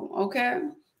no, okay.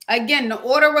 Again, the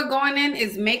order we're going in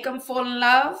is Make 'Em Fall in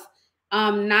Love,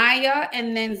 Naya,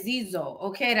 and then Zizo.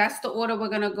 Okay, that's the order we're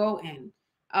gonna go in.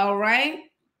 All right.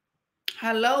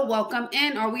 Hello, welcome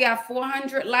in. Are we at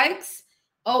 400 likes?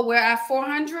 Oh, we're at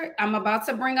 400. I'm about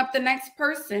to bring up the next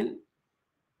person.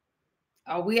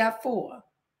 Are we at 4?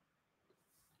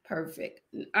 Perfect.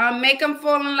 Make 'Em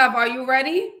Fall in Love. Are you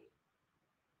ready?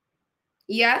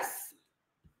 Yes.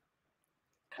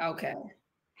 Okay.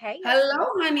 Hey. Hello,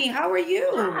 honey. How are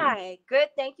you? Hi. Good.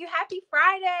 Thank you. Happy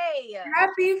Friday.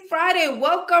 Happy Friday.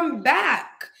 Welcome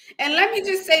back. And let me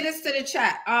just say this to the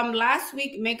chat. Last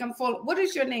week, Make 'Em Fall. What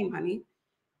is your name, honey?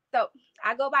 So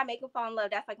I go by Make 'Em Fall in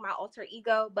Love. That's like my alter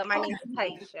ego, but my name is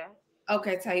Taisha.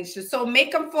 Okay, Taisha. So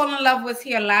Make 'Em Fall in Love was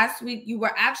here last week. You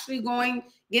were actually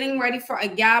getting ready for a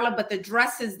gala, but the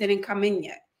dresses didn't come in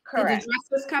yet. Correct. Did the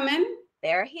dresses come in?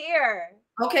 They're here.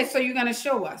 Okay, so you're gonna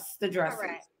show us the dresses.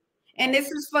 Correct. And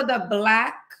this is for the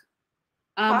Black.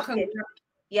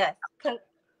 Yes.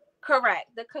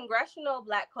 Correct. The Congressional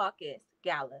Black Caucus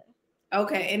Gala.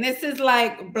 Okay, and this is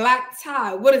like black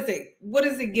tie. What is it? What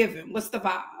is it giving? What's the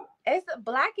vibe? It's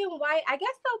black and white. I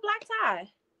guess so. Black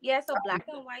tie. Yeah. So black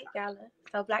and white gala.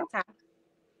 So black tie.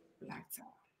 Black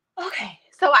tie. Okay.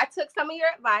 So I took some of your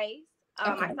advice.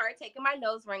 Okay. I started taking my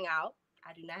nose ring out.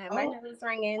 I do not have my nose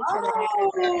ring in today.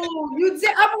 Oh, you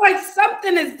did. I'm like,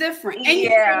 something is different. And you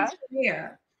changed your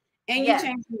hair. And you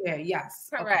changed your hair. Yes.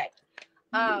 Correct.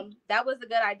 Okay. That was a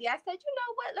good idea. I said, you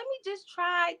know what? Let me just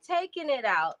try taking it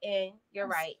out. And you're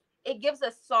right. It gives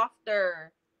a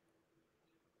softer.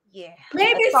 Yeah.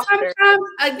 Maybe sometimes,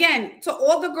 again, to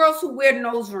all the girls who wear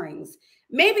nose rings,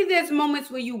 maybe there's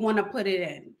moments where you want to put it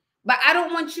in. But I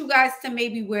don't want you guys to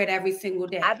maybe wear it every single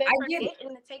day. I've been forgetting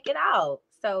to take it out.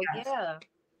 So, yeah.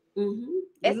 Mm-hmm.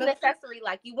 It's an accessory.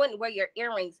 Like, you wouldn't wear your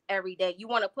earrings every day. You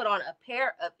want to put on a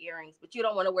pair of earrings, but you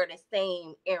don't want to wear the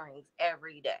same earrings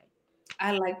every day.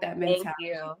 I like that mentality. Thank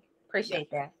you.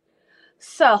 Appreciate that.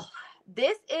 So,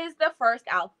 this is the first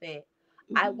outfit.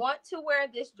 I want to wear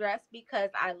this dress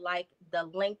because I like the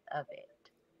length of it.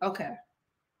 Okay.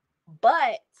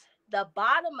 But the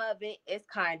bottom of it is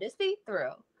kind of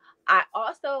see-through. I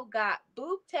also got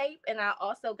boob tape, and I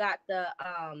also got the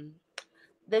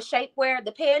shapewear,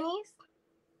 the panties.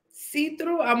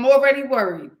 See-through? I'm already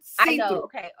worried. I know.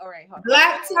 Okay. All right. Hold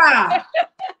Black tie.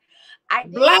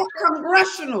 Black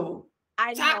congressional.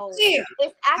 I know. Tier.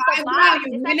 It's at the bottom.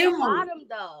 It's at the bottom,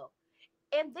 though.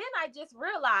 And then I just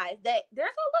realized that there's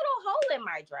a little hole in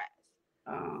my dress.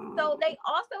 So they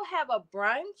also have a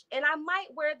brunch, and I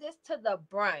might wear this to the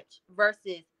brunch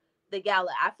versus the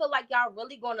gala. I feel like y'all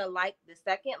really gonna like the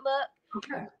second look.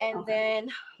 Okay. And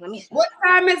then let me see. What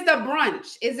time is the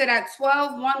brunch? Is it at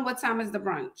 12, 1? What time is the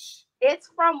brunch? It's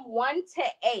from 1 to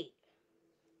 8.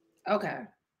 Okay.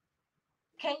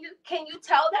 Can you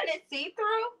tell that it's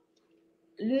see-through?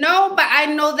 No, but I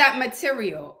know that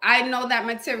material. I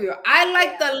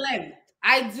like the length.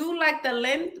 I do like the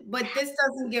length, but this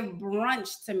doesn't give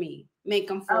brunch to me. Make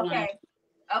 'Em Fall in Love.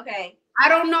 Okay. I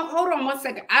don't know. Hold on 1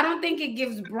 second. I don't think it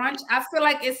gives brunch. I feel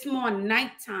like it's more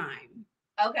nighttime.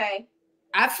 Okay.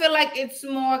 I feel like it's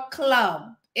more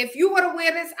club. If you were to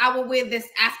wear this, I would wear this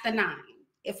after 9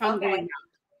 if I'm going out.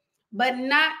 But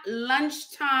not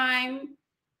lunchtime,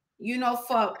 you know,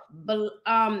 for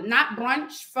not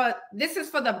brunch. This is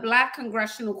for the Black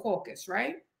Congressional Caucus,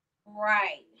 right?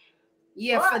 Right.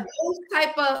 Yeah, for those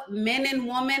type of men and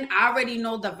women, I already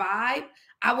know the vibe.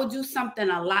 I would do something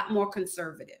a lot more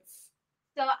conservative.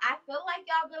 So I feel like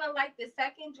y'all gonna like the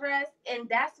second dress, and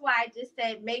that's why I just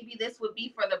said maybe this would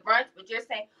be for the brunch. But you're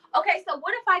saying, okay, so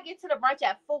what if I get to the brunch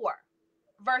at 4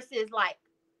 versus like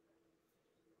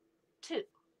 2?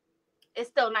 It's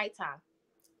still nighttime.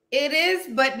 It is,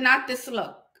 but not this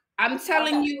look. I'm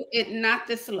telling you, not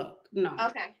this look. No.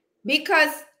 Okay.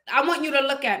 Because I want you to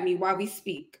look at me while we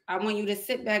speak. I want you to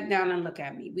sit back down and look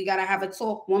at me. We got to have a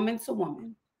talk woman to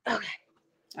woman. Okay.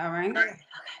 All right? Okay.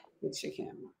 Get your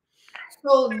camera.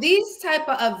 So these type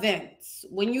of events,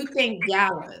 when you think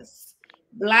galas,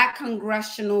 Black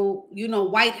congressional,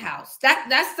 White House,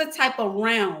 that's the type of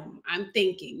realm I'm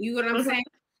thinking. You know what I'm saying?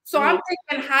 So I'm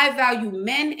thinking high value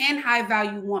men and high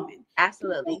value women.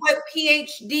 Absolutely. With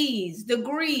PhDs,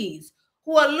 degrees,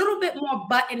 who are a little bit more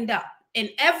buttoned up in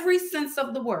every sense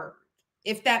of the word,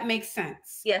 if that makes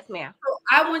sense. Yes, ma'am. So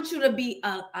I want you to be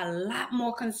a lot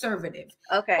more conservative.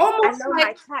 Okay. Almost I know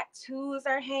my tattoos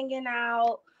are hanging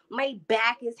out. My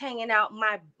back is hanging out.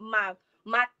 My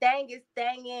thing is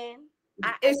thanging.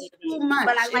 It's too much.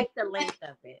 But I like the length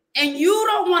of it. And you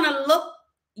don't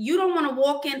want to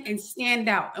walk in and stand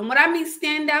out. And what I mean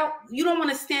stand out, you don't want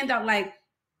to stand out like,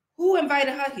 who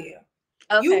invited her here?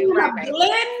 Okay, you want to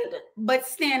blend, but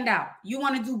stand out. You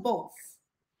want to do both.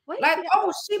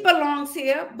 Oh, she belongs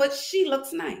here, but she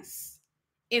looks nice.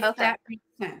 If that makes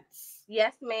sense.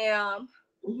 Yes, ma'am.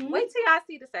 Wait till y'all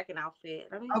see the second outfit.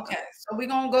 Okay, so we're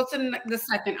going to go to the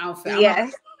second outfit.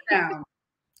 Yes.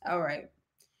 All right.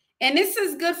 And this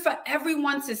is good for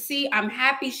everyone to see. I'm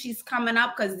happy she's coming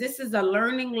up because this is a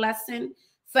learning lesson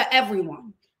for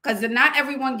everyone because not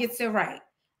everyone gets it right.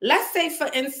 Let's say, for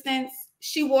instance,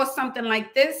 she wore something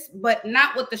like this, but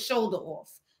not with the shoulder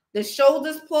off. The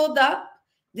shoulders pulled up.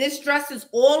 This dress is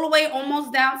all the way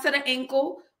almost down to the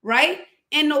ankle, right?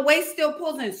 And the waist still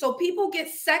pulls in. So people get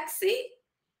sexy,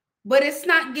 but it's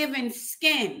not giving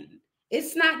skin.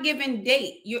 It's not giving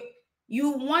date.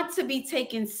 You want to be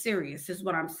taken serious is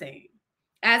what I'm saying.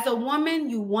 As a woman,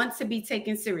 you want to be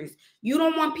taken serious. You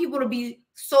don't want people to be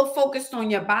so focused on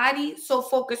your body, so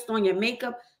focused on your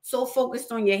makeup, so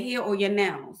focused on your hair or your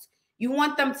nails. You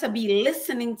want them to be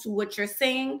listening to what you're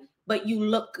saying, but you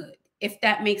look good, if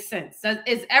that makes sense.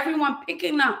 Is everyone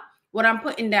picking up what I'm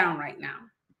putting down right now?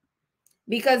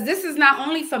 Because this is not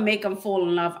only for make them fall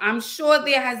in love. I'm sure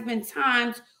there has been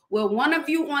times where one of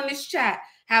you on this chat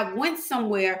have went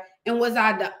somewhere and was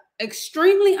either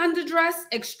extremely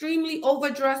underdressed, extremely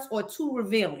overdressed, or too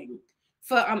revealing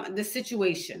for the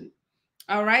situation.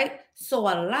 All right. So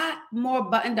a lot more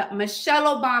buttoned up.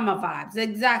 Michelle Obama vibes.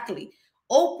 Exactly.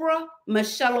 Oprah,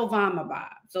 Michelle Obama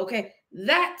vibes. Okay.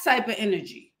 That type of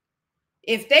energy.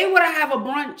 If they were to have a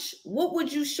brunch, what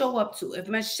would you show up to? If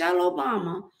Michelle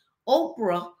Obama,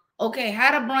 Oprah, okay,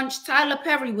 had a brunch, Tyler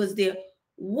Perry was there,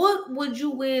 what would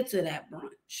you wear to that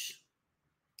brunch?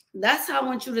 That's how I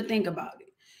want you to think about it.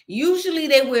 Usually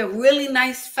they wear really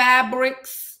nice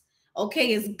fabrics.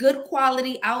 Okay, it's good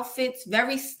quality outfits,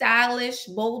 very stylish,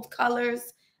 bold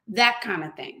colors, that kind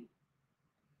of thing.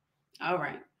 All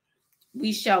right.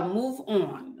 We shall move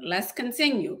on. Let's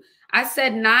continue. I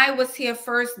said Nye was here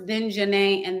first, then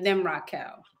Janae, and then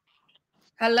Raquel.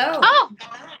 Hello. Oh,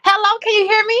 hello. Can you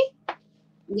hear me?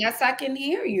 Yes, I can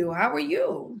hear you. How are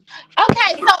you?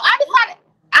 Okay, so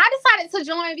I decided to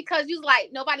join because you was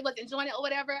like nobody was enjoying it or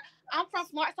whatever. I'm from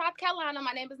Smart, South Carolina.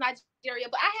 My name is Nigeria,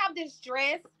 but I have this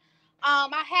dress.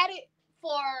 I had it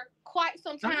for quite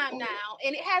some time now,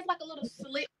 and it has like a little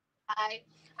slit.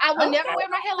 I would never wear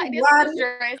my hair like this with this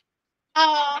dress.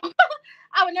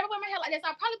 I would never wear my hair like this.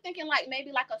 I'm probably thinking like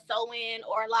maybe like a sew-in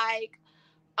or like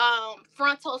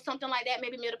frontal, something like that,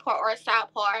 maybe middle part or a side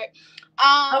part.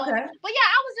 But yeah,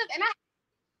 I was just, and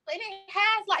it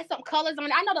has like some colors on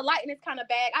it. I know the lighting is kind of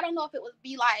bad. I don't know if it would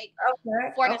be like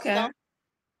for the sun.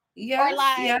 Yeah, or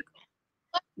like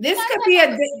this could be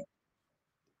a date.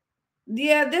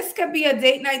 Yeah, this could be a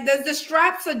date night. Does the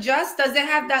straps adjust? Does it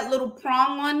have that little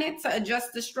prong on it to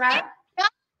adjust the strap?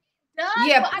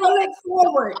 Yeah, pull it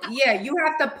forward. Yeah, you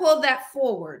have to pull that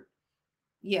forward.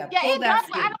 Yeah, pull that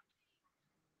forward.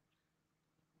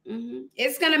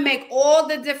 It's gonna make all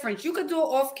the difference. You could do it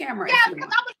off camera. Yeah, because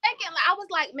I was thinking, I was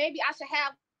like, maybe I should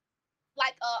have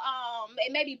like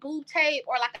a maybe boob tape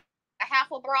or like a half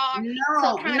a bra to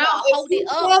kind of hold it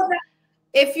up.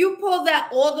 If you pull that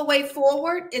all the way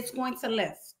forward, it's going to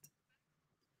lift.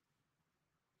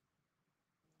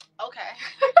 Okay,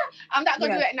 I'm not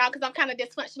gonna do it now because I'm kind of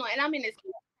dysfunctional and I'm in this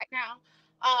right now.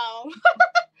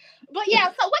 But yeah,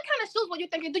 so what kind of shoes were you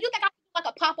thinking? Do you think I should like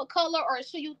a pop of color, or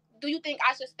do you think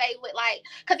I should stay with like?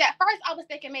 Because at first I was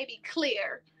thinking maybe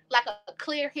clear, like a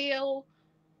clear heel.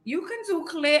 You can do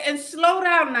clear and slow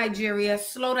down, Nigeria.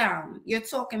 Slow down. You're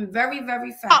talking very,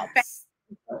 very fast. Fast.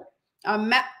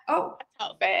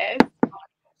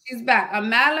 She's back. A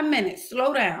mile a minute.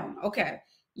 Slow down. Okay.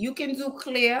 You can do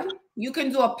clear. You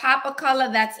can do a pop of color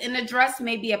that's in a dress,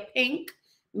 maybe a pink,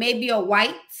 maybe a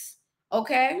white.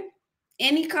 Okay.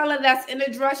 Any color that's in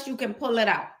a dress, you can pull it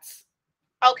out.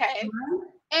 Okay.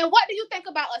 And what do you think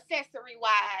about accessory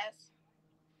wise?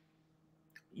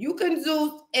 You can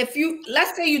do, if you,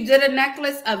 let's say you did a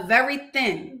necklace, a very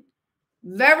thin,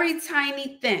 very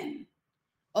tiny thin,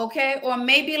 okay? Or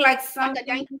maybe like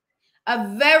something,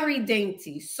 a very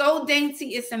dainty, so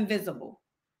dainty it's invisible.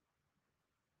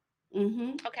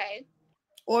 Okay.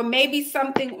 Or maybe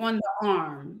something on the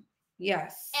arm.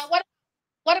 Yes. And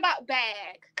what about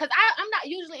bag? Because I'm not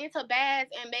usually into bags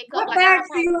and makeup. What bags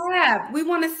do you have? We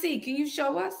want to see. Can you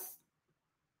show us?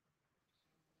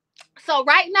 So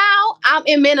right now I'm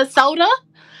in Minnesota.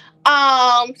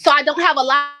 So I don't have a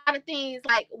lot of things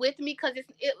like with me because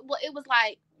it was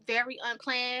like very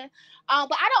unplanned.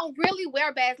 But I don't really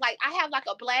wear bags. Like I have like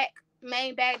a black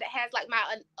main bag that has like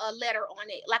a letter on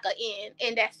it, like an N,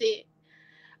 and that's it.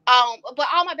 But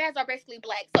all my bags are basically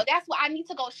black. So that's why I need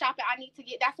to go shopping.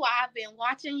 That's why I've been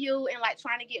watching you and like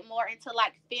trying to get more into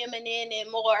like feminine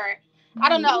and more, I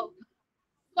don't know.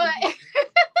 But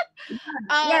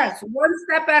yes, one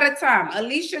step at a time. At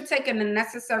least you're taking the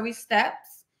necessary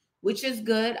steps, which is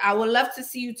good. I would love to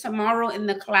see you tomorrow in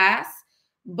the class,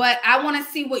 but I want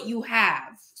to see what you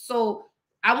have. So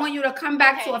I want you to come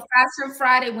back to a Fashion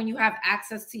Friday when you have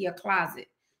access to your closet,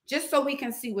 just so we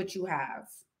can see what you have.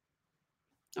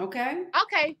 Okay?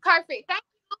 Okay, perfect. Thank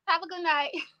you. Have a good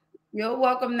night. You're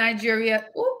welcome, Nigeria.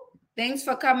 Ooh, thanks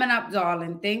for coming up,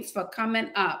 darling. Thanks for coming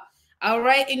up. All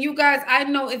right. And you guys, I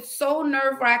know it's so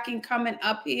nerve-wracking coming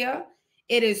up here.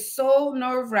 It is so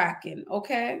nerve-wracking,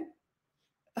 okay?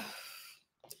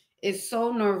 It's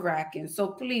so nerve-wracking. So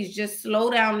please just slow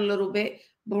down a little bit.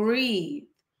 Breathe.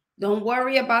 Don't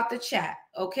worry about the chat,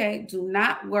 okay? Do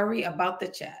not worry about the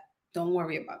chat. Don't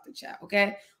worry about the chat,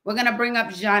 okay? We're going to bring up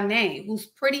Janae, who's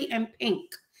pretty in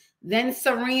pink. Then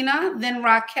Serena, then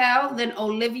Raquel, then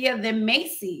Olivia, then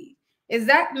Macy. Is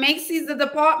that Macy's, the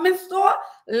department store?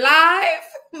 Live?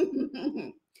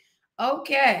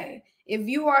 Okay. If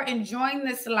you are enjoying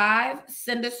this live,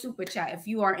 send a super chat. If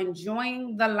you are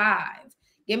enjoying the live,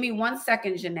 give me 1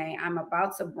 second, Janae. I'm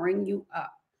about to bring you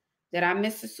up. Did I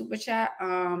miss a super chat?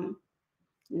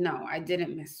 No, I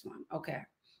didn't miss one. Okay.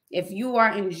 If you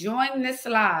are enjoying this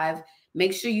live,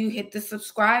 make sure you hit the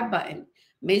subscribe button.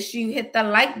 Make sure you hit the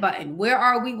like button. Where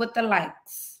are we with the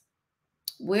likes?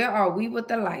 Where are we with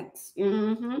the likes?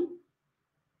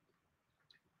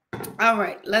 All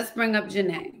right, let's bring up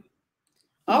Janae.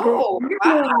 Oh,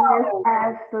 wow.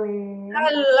 Ashley.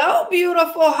 Hello,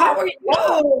 beautiful. How are you?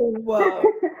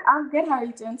 I'm good. How are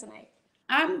you doing tonight?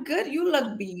 I'm good. You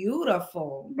look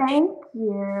beautiful. Thank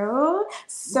you.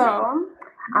 So,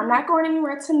 I'm not going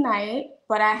anywhere tonight,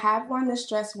 but I have worn this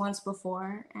dress once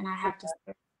before, and I have to say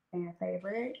it's a fan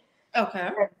favorite. Okay.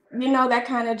 You know that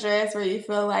kind of dress where you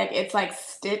feel like it's like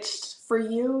stitched for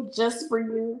you, just for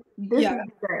you? This is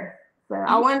the dress. So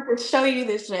I wanted to show you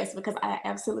this dress because I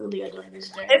absolutely adore this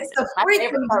dress. It's the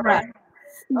freaking dress.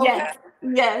 Yes,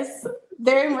 yes,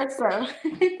 very much so.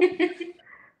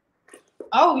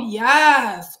 Oh,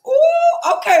 yes.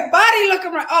 Oh, okay. Body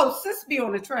looking right. Oh, sis be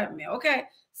on the treadmill. Okay.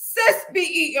 Sis be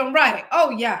eating right.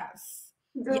 Oh, yes.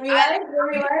 Do we like?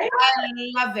 I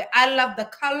love it. I love the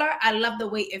color. I love the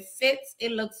way it fits.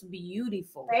 It looks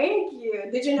beautiful. Thank you.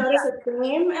 Did you notice a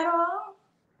theme at all?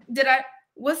 Did I?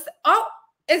 Oh,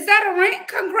 is that a ring?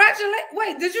 Congratulations.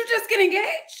 Wait, did you just get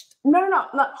engaged? No.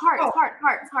 Look, hearts. Oh,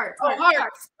 hearts.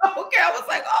 Okay, I was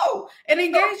like, oh, an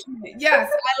engagement.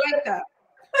 Yes, I like that.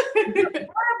 What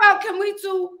about, can we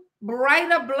do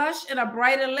brighter blush and a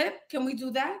brighter lip? Can we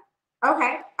do that?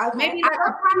 Okay. Maybe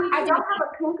I don't have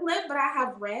a pink lip, but I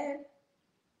have red.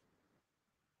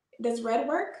 Does red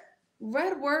work?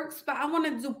 Red works, but I want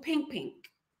to do pink.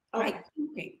 Okay. Like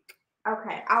pink.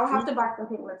 Okay. I'll have to buy some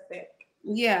pink lipstick.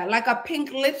 Yeah, like a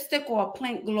pink lipstick or a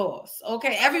pink gloss.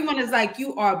 Okay. Everyone is like,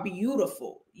 you are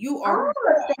beautiful. You are.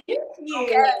 Oh, thank you.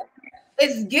 Okay.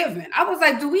 It's given. I was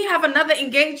like, do we have another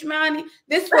engagement, honey?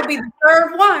 This will be the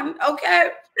third one,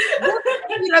 okay? This will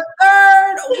be the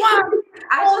third one.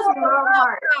 I just love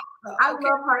hearts. I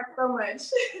love hearts so much.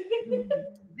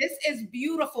 This is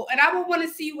beautiful. And I would want to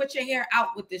see you with your hair out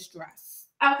with this dress.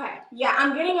 Okay. Yeah,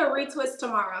 I'm getting a retwist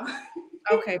tomorrow.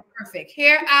 Okay, perfect.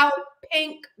 Hair out,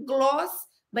 pink gloss,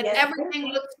 but everything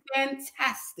looks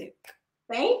fantastic.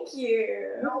 Thank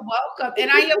you. You're welcome.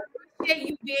 And I appreciate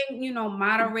you being,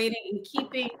 moderating and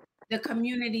keeping the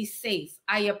community safe.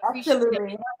 I appreciate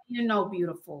it.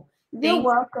 Beautiful. You're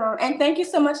welcome. And thank you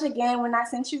so much again. When I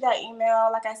sent you that email,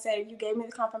 like I said, you gave me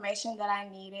the confirmation that I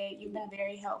needed. You've been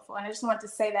very helpful. And I just wanted to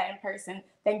say that in person.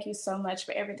 Thank you so much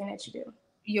for everything that you do.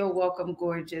 You're welcome,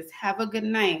 gorgeous. Have a good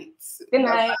night. Good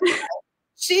night.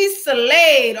 She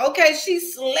slayed. Okay, she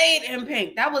slayed in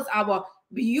pink. That was our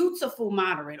beautiful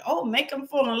moderate. Oh, make him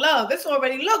fall in love. It's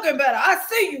already looking better. I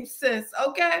see you, sis.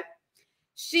 Okay.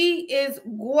 She is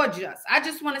gorgeous. I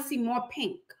just want to see more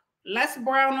pink. Less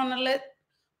brown on the lip,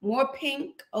 more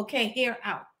pink. Okay, hair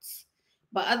out.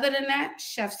 But other than that,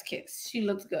 chef's kiss. She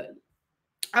looks good.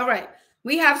 All right.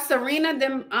 We have Serena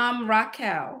then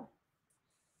Raquel.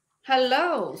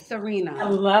 Hello, Serena.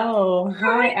 Hello.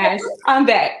 Hi, Ash. I'm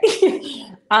back.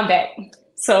 I'm back.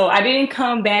 So I didn't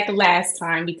come back last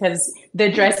time because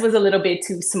the dress was a little bit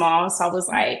too small. So I was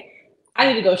like, I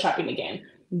need to go shopping again.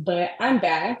 But I'm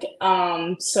back.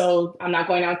 So I'm not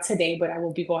going out today, but I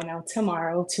will be going out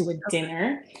tomorrow to a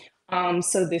dinner.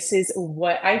 So this is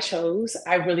what I chose.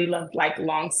 I really love like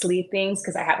long sleeve things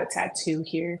because I have a tattoo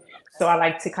here. So I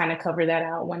like to kind of cover that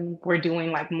out when we're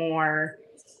doing like more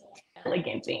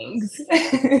elegant things.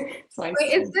 So wait,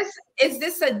 is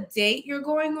this a date you're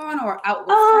going on or out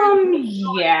with friends?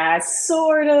 Yeah,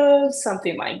 sort of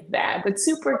something like that, but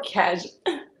super casual.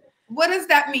 What does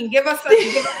that mean? Give us a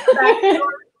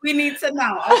we need to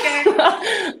know, okay?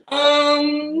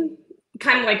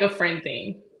 Kind of like a friend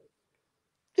thing.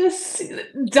 Just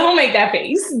don't make that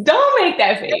face. Don't make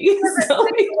that face.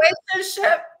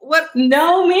 Situationship? What?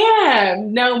 No,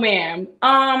 ma'am. No, ma'am.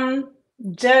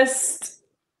 Just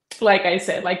like I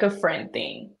said, like a friend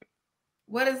thing.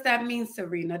 What does that mean,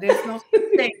 Serena? There's no such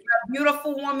thing. You're a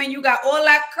beautiful woman. You got all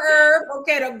that curve.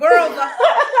 Okay, the girls are.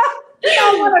 You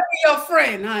don't want to be your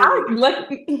friend,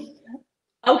 honey.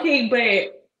 Okay,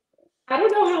 but I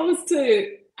don't know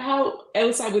how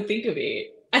else I would think of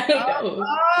it. I don't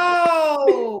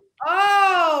know.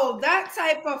 Oh, that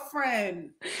type of friend.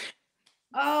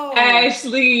 Oh,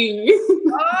 Ashley.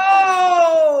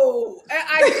 Oh,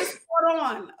 I just put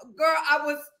on, girl.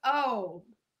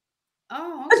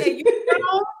 Okay. You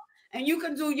grown and you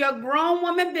can do your grown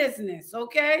woman business.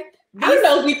 Okay. I don't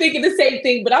know if we thinking the same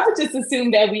thing, but I would just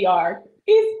assume that we are.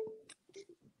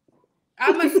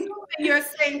 I'm assuming you're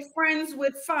saying friends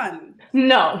with fun.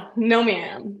 No,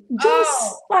 ma'am.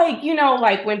 Just like,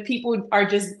 like when people are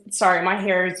just, sorry, my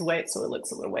hair is wet, so it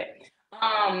looks a little wet.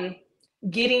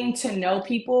 Getting to know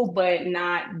people, but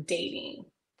not dating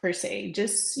per se.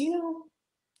 Just, Is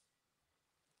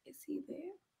he there?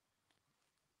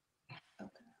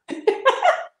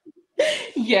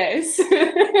 Yes. So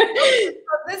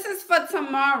this is for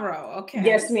tomorrow. Okay.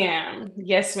 Yes, ma'am.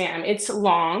 Yes, ma'am. It's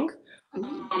long. And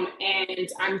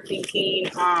I'm thinking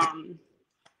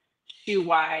shoe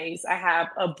wise, I have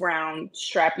a brown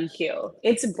strappy heel.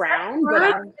 It's brown, but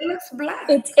it looks black.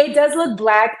 It does look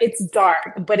black. It's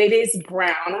dark, but it is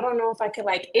brown. I don't know if I could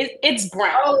it's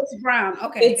brown. Oh, it's brown.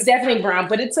 Okay. It's definitely brown,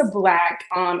 but it's a black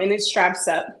and it straps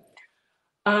up.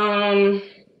 Bag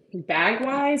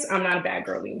wise, I'm not a bag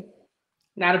girly.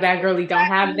 Not a bag girly. Don't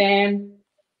have them.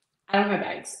 I don't have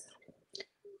bags.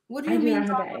 What do you mean?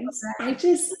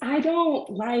 I don't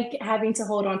like having to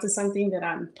hold on to something that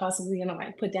I'm possibly gonna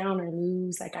like put down or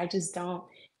lose. Like I just don't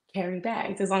carry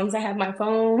bags as long as I have my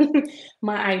phone,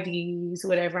 my IDs,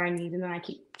 whatever I need, and then I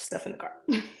keep stuff in the car.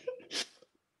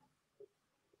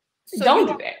 So don't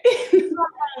do that. You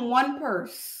don't own one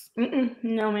purse.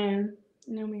 No, ma'am.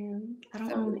 No, ma'am. I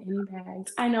don't own any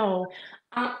bags. I know.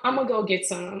 I'm gonna go get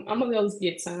some. But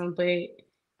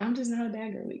I'm just not a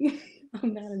bag girly.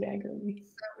 I'm not a bag girly.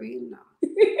 Serena.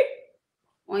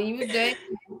 When you date,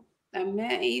 the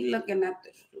man he looking at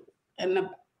the shoe and the.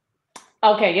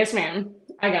 Okay, yes, ma'am.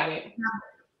 I got it.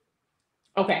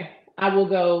 Okay, I will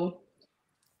go.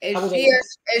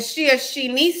 Is she a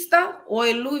Shinista or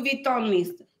a Louis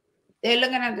Vuittonista? They're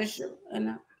looking at the shoe.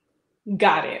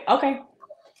 Got it. Okay.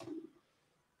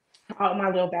 Out my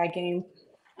little bag game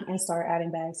and start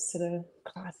adding bags to the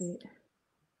closet.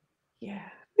 Yeah.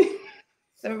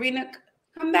 Serena,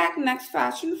 come back next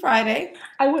Fashion Friday.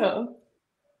 I will.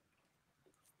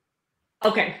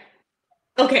 Okay.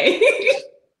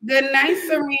 Good night,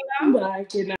 Serena. Bye.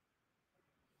 Good night.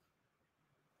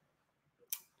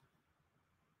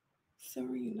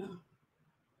 Selena.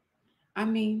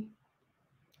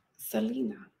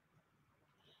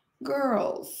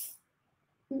 Girls,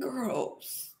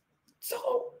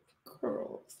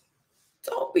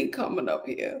 don't be coming up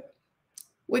here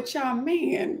with your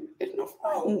man in the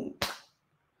room.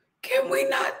 Can we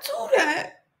not do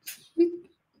that?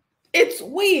 It's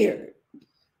weird.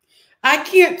 I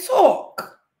can't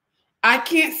talk. I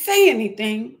can't say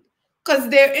anything because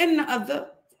they're in the other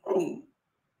room.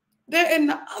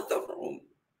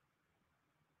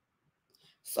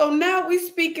 So now we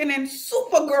speaking in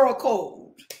Supergirl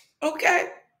code, okay?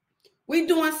 We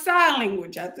doing sign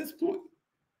language at this point.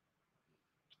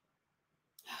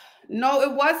 No,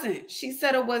 it wasn't. She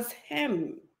said it was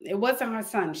him. It wasn't her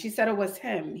son. She said it was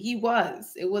him. It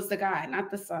was the guy,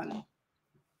 not the son.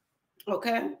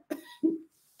 Okay.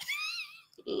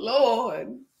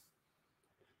 Lord.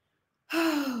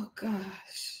 Oh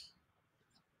gosh.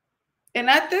 And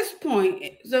at this point,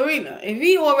 Zarina, if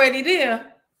he already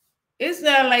there, it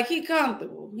sounds like he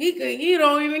comfortable. He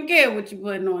don't even care what you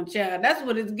putting on, child. That's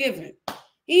what it's giving.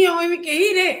 He don't even care.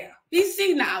 He there. He's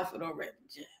seen the outfit already,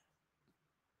 child.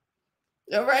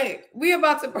 All right. We're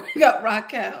about to bring up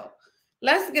Raquel.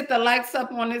 Let's get the likes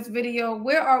up on this video.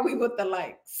 Where are we with the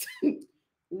likes?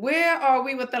 Where are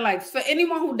we with the likes? For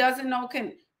anyone who doesn't know,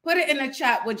 can put it in the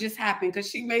chat what just happened, because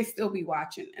she may still be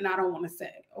watching and I don't want to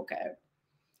say, okay.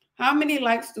 How many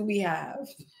likes do we have?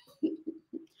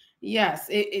 Yes,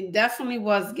 it definitely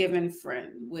was given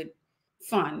friend with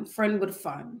fun.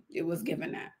 It was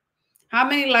given that. How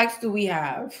many likes do we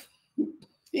have?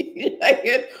 Like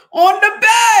it on the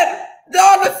bed.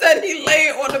 Donna said he lay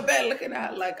on the bed looking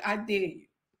at her like, I dare you.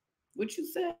 What you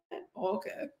said?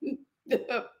 Okay.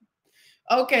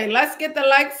 Okay, let's get the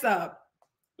likes up.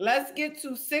 Let's get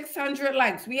to 600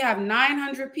 likes. We have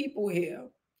 900 people here.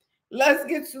 Let's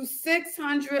get to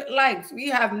 600 likes. We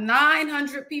have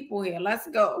 900 people here. Let's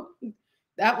go.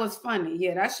 That was funny.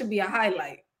 Yeah, that should be a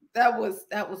highlight. That was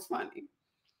funny.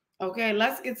 Okay,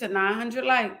 let's get to 900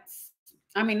 likes.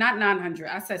 I mean, not 900.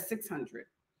 I said 600.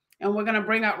 And we're going to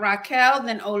bring out Raquel,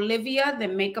 then Olivia,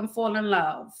 then Make Them Fall in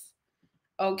Love.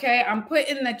 Okay, I'm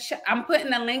putting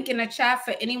the link in the chat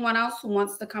for anyone else who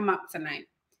wants to come up tonight.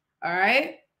 All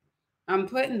right? I'm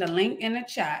putting the link in the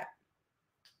chat.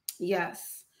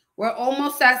 Yes. We're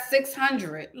almost at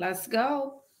 600. Let's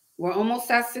go. We're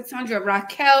almost at 600.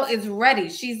 Raquel is ready.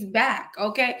 She's back.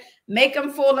 Okay. Make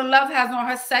Them Fall in Love has on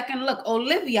her second look.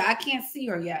 Olivia, I can't see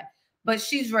her yet, but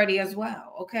she's ready as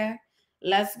well. Okay.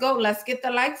 Let's go. Let's get the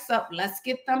likes up. Let's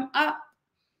get them up.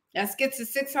 Let's get to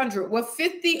 600. We're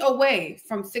 50 away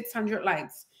from 600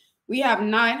 likes. We have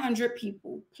 900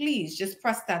 people. Please just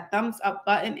press that thumbs up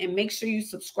button and make sure you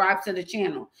subscribe to the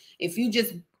channel. If you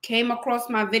just came across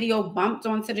my video, bumped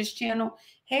onto this channel,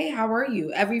 hey, how are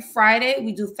you? Every Friday,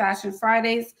 we do Fashion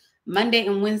Fridays. Monday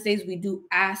and Wednesdays, we do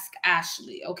Ask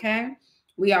Ashley, okay?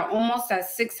 We are almost at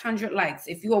 600 likes.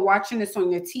 If you are watching this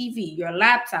on your TV, your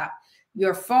laptop,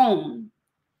 your phone,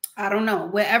 I don't know,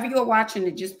 wherever you're watching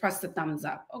it, just press the thumbs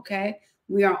up, okay?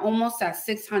 We are almost at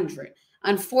 600.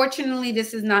 Unfortunately,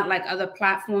 this is not like other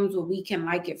platforms where we can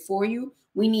like it for you.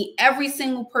 We need every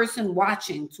single person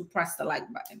watching to press the like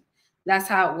button. That's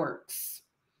how it works.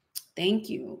 Thank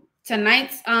you.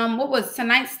 Tonight's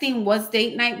theme was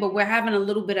date night, but we're having a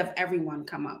little bit of everyone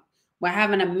come up. We're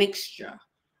having a mixture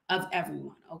of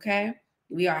everyone, okay?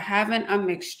 We are having a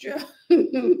mixture.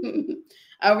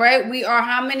 All right, we are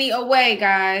how many away,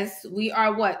 guys? We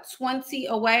are what, 20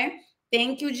 away?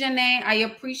 Thank you, Janae. I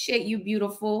appreciate you,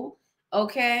 beautiful.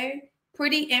 Okay,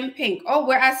 Pretty in Pink. Oh,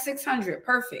 we're at 600.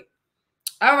 Perfect.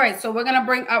 All right, so we're gonna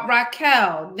bring up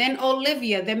Raquel, then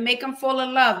Olivia, then Make Them Fall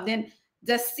in Love, then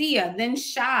Dacia, then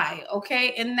Shy.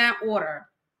 Okay, in that order.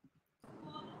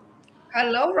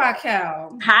 Hello,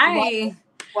 Raquel. Hi.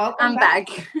 Welcome I'm back.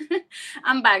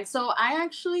 I'm back. So I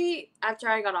actually, after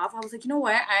I got off, I was like, you know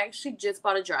what? I actually just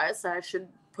bought a dress that I should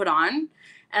put on,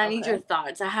 and I need your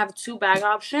thoughts. I have 2 bag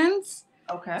options.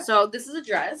 Okay. So this is a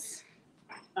dress.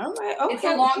 All right. Okay. It's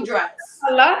a long dress.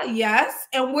 Yes.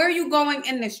 And where are you going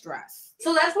in this dress?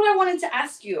 So that's what I wanted to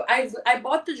ask you. I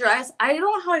bought the dress. I don't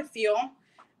know how I feel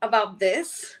about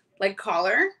this, like,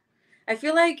 collar. I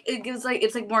feel like it gives, like,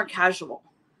 it's like more casual.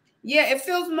 Yeah, it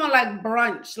feels more like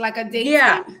brunch, like a date.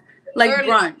 Yeah, like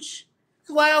brunch.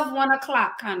 12, 1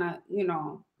 o'clock kind of,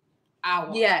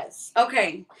 hour. Yes.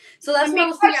 Okay. So that's what I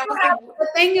was thinking. The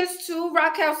thing is, too,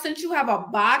 Raquel, since you have a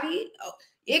body,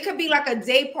 it could be like a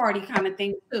day party kind of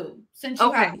thing, too. Since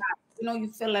you have,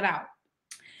 you fill it out.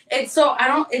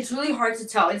 It's really hard to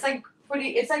tell. It's like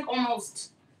it's like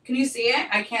almost, can you see it?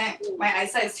 I can't, my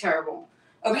eyesight is terrible.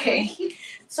 Okay.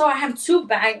 So I have 2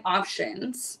 bag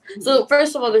options. So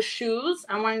first of all, the shoes,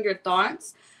 I wanted your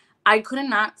thoughts. I could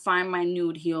not find my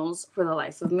nude heels for the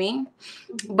life of me,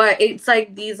 but it's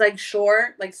like these like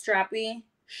short, like strappy,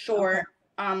 short,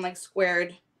 like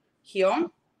squared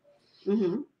heel.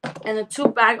 And the 2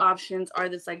 bag options are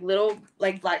this like little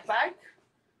like black bag,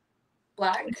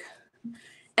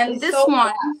 and it's this so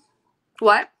one,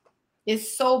 what?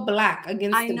 It's so black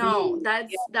against. I know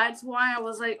that's why I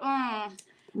was like, oh.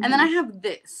 And then I have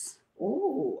this.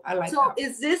 Oh, I like. So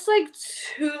is this like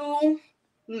too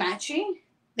matchy?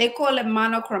 They call it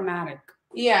monochromatic.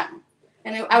 Yeah,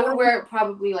 and I would wear it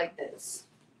probably like this.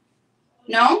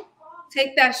 No?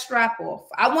 Take that strap off.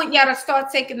 I want y'all to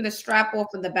start taking the strap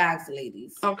off of the bags,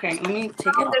 ladies. Okay, let me take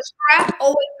it off. The strap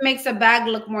always makes a bag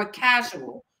look more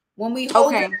casual. When we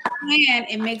hold it in our hand,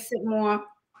 it makes it more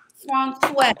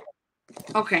sweat.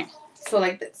 Okay, so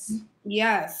like this.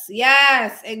 Yes,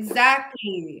 yes,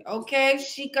 exactly. Okay,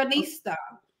 chicanista.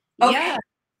 Okay. Yeah.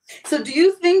 So do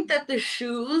you think that the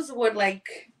shoes would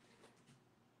like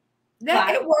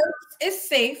that it works? It's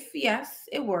safe. Yes,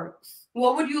 it works.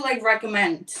 What would you like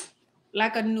recommend?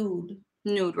 Like a nude.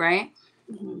 Nude, right?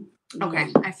 Mm-hmm.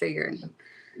 Okay, I figured.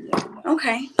 Yeah.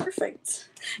 Okay, perfect.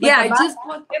 But yeah,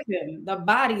 the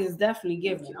body is definitely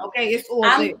given. Okay, it's all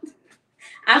there.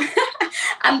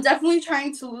 I'm definitely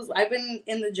trying to lose. I've been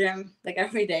in the gym like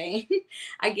every day.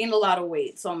 I gained a lot of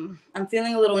weight, so I'm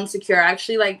feeling a little insecure.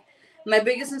 Actually, like my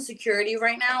biggest insecurity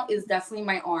right now is definitely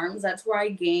my arms. That's where I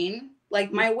gain.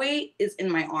 Like my weight is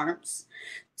in my arms.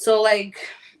 So like,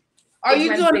 are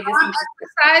you doing arm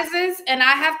exercises? And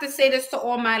I have to say this to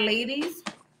all my ladies.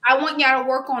 I want y'all to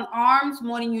work on arms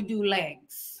more than you do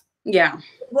legs. Yeah.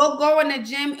 We'll go in the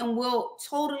gym and we'll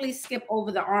totally skip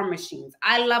over the arm machines.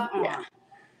 I love arms.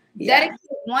 Yeah. Dedicate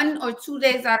 1 or 2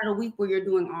 days out of the week where you're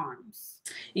doing arms.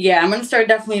 Yeah, I'm gonna start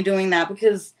definitely doing that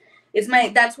because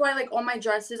that's why like all my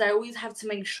dresses, I always have to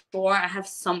make sure I have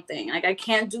something. Like I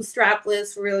can't do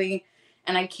strapless really,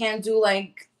 and I can't do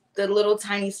like the little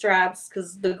tiny straps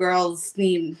because the girls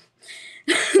need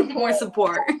more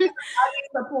support. I need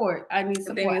support. I need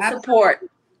support.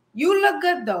 You look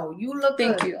good though. You look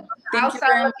good. Thank you. Thank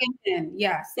outside you looking in.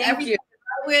 Yes. Thank you.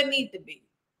 Where it need to be.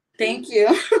 Thank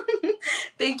you.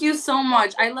 Thank you so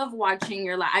much. I love watching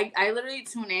your live. I literally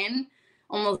tune in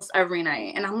almost every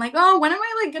night. And I'm like, oh, when am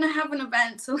I like gonna have an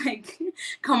event to like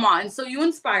come on? So you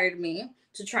inspired me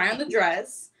to try on the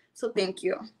dress. So thank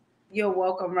you. You're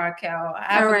welcome, Raquel.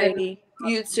 Alrighty.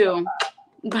 You too.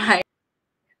 Bye.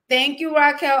 Thank you,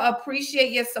 Raquel.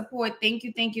 Appreciate your support. Thank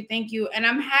you, thank you, thank you. And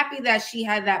I'm happy that she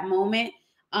had that moment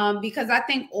because I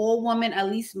think all women, at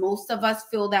least most of us,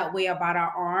 feel that way about our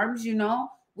arms, you know.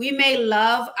 We may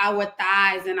love our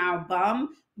thighs and our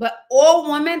bum, but all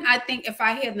women, I think if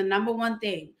I hear the number one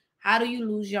thing, how do you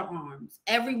lose your arms?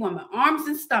 Every woman, arms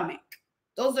and stomach.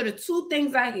 Those are the 2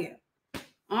 things I hear.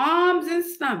 Arms and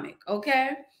stomach,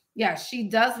 okay? Yeah, she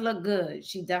does look good.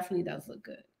 She definitely does look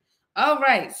good. All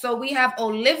right, so we have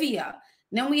Olivia.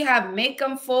 Then we have Make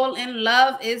 'Em Fall in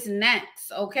Love is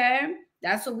next, okay?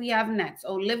 That's what we have next.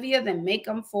 Olivia, then Make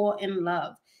 'Em Fall in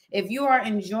Love. If you are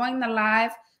enjoying the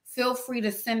live, feel free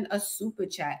to send a super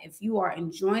chat. If you are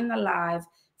enjoying the live,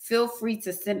 feel free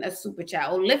to send a super chat.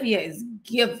 Olivia is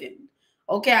giving.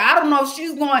 Okay, I don't know if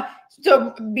she's going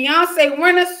to Beyonce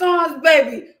Renaissance,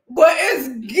 baby, but it's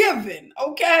giving,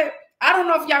 okay? I don't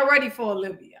know if y'all ready for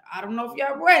Olivia. I don't know if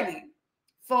y'all ready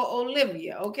for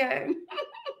Olivia, okay?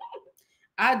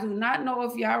 I do not know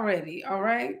if y'all ready, all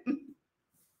right?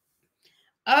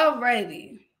 All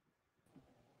righty.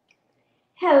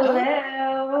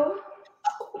 Hello.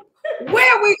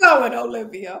 Where are we going,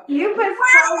 Olivia? You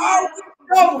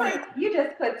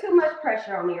just put too much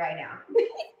pressure on me right now.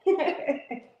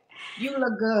 You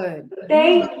look good.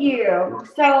 Thank you.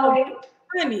 So,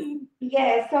 funny.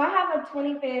 Yeah, so I have a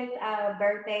 25th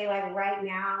birthday, like right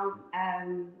now.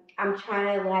 I'm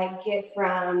trying to like get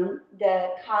from the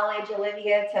college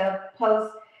Olivia to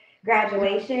post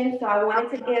graduation. So I wanted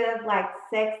to give like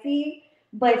sexy,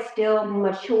 but still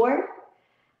mature.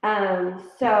 And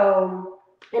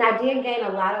I did gain a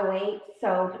lot of weight.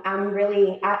 So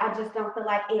I just don't feel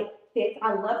like it fits.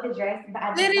 I love the dress,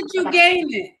 but where did you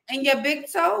gain it? In your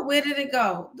big toe? Where did it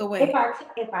go? The weight?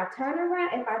 If I turn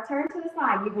around, if I turn to the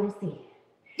side, you're gonna see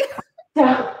it.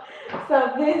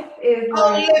 So this is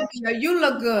Olivia, you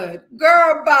look good.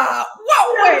 Girl, bye.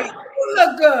 Whoa, wait. You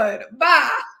look good. Bye.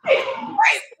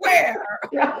 Right where?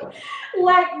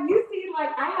 Like you see, like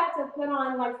I had to put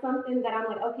on like something that I'm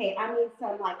like, okay, I need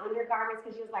some like undergarments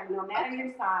because she was like, no matter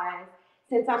your size,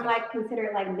 since I'm like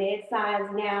considered like mid-size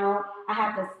now, I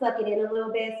have to suck it in a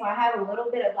little bit. So I have a little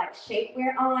bit of like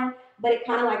shapewear on, but it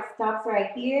kind of like stops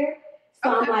right here.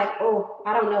 So I'm like, oh,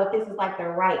 I don't know if this is like the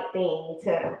right thing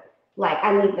to like,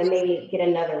 I need to maybe get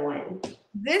another one.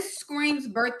 This screams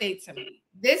birthday to me.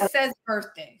 This says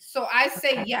birthday. So I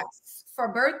say yes. For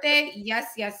birthday,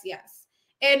 yes, yes, yes.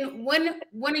 And when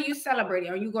are you celebrating?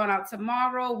 Are you going out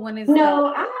tomorrow? When is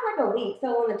No, I have like a week.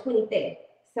 So on the 25th.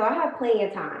 So I have plenty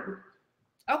of time.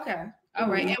 Okay. All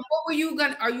right. And are you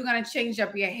gonna change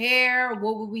up your hair?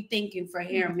 What were we thinking for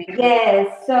hair and makeup?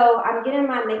 Yes. So I'm getting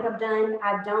my makeup done.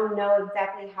 I don't know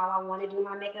exactly how I want to do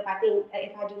my makeup. I think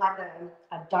if I do like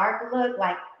a dark look,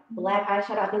 like black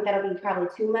eyeshadow, I think that'll be probably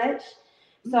too much.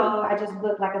 So I just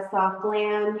booked like a soft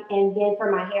glam. And then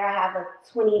for my hair, I have a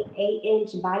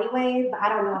 28-inch body wave. But I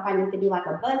don't know if I need to do like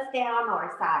a bust down or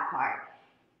a side part.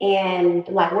 And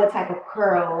like what type of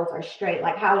curls or straight,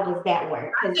 like how does that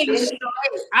work?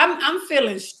 I'm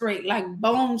feeling straight, like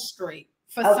bone straight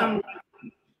for some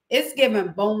reason. It's giving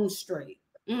bone straight.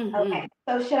 Okay,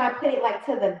 so should I put it like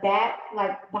to the back,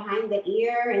 like behind the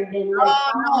ear, and then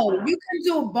no, you can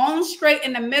do bone straight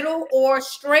in the middle or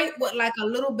straight with like a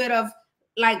little bit of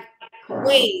like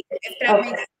wave, if that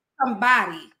makes some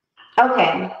body.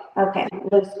 Okay,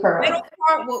 loose curl. Middle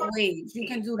part with waves, you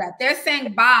can do that. They're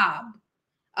saying bob.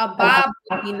 A bob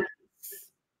would be nice.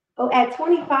 Oh, at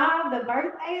 25, the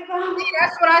birthday is on? See,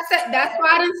 that's what I said. That's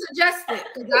why I didn't suggest it,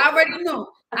 because I already knew.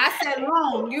 I said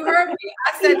long. You heard me?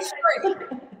 I said straight.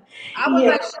 I was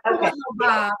like, she don't want no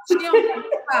bob. She don't want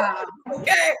no bob.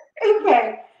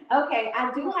 Okay. Okay.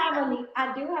 I do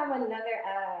have another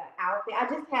outfit. I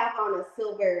just have on a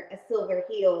silver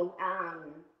heel.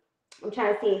 I'm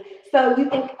trying to see. So you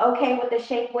think okay with the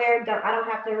shapewear? I don't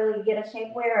have to really get a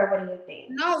shapewear, or what do you think?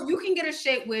 No, you can get a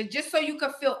shapewear just so you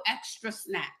can feel extra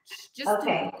snatched.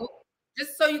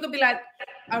 Just so you could be like,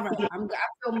 all right, I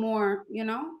feel more, you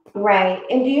know? Right.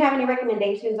 And do you have any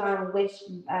recommendations on which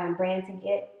brand to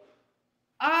get?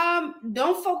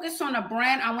 Don't focus on a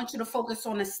brand. I want you to focus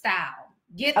on a style.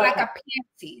 Get like a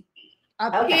panty.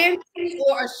 Panty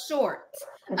or a short.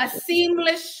 A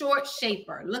seamless short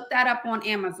shaper. Look that up on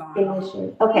Amazon. Seamless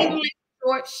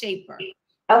short shaper.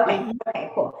 Okay,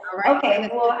 cool. Right. Okay,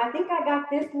 well, I think I got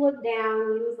this look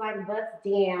down. It was like bust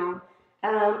down.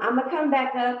 I'm gonna come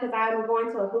back up because I'm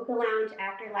going to a hookah lounge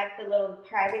after like the little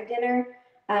private dinner.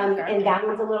 And that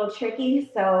one's a little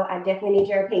tricky, so I definitely need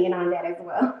your opinion on that as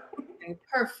well. Okay,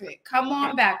 perfect. Come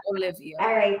on back, Olivia.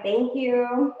 All right, thank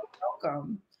you.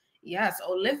 Welcome. Yes,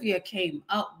 Olivia came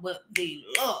up with the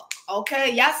look.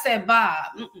 Okay, y'all said Bob.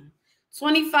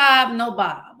 25, no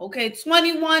Bob. Okay,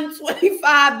 21,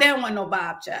 25, they don't want no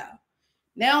Bob, child.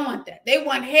 They don't want that. They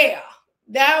want hair.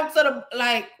 Down to the,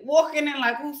 like, walking in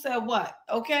like, who said what?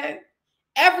 Okay?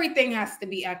 Everything has to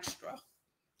be extra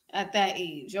at that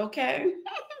age, okay?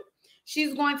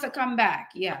 She's going to come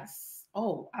back, yes.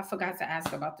 Oh, I forgot to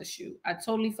ask about the shoe. I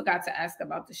totally forgot to ask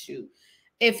about the shoe.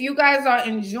 If you guys are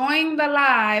enjoying the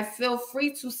live, feel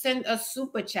free to send a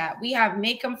super chat. We have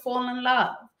Make 'Em Fall in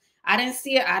Love. I didn't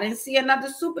see it. I didn't see another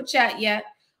super chat yet.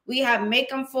 We have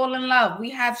Make 'Em Fall in Love. We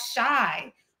have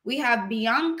Shy. We have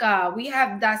Bianca. We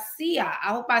have Dacia. I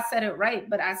hope I said it right,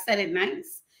 but I said it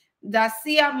nice.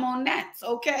 Dacia Monette,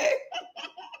 okay?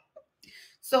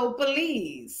 So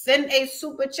please send a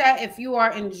super chat if you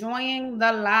are enjoying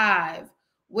the live.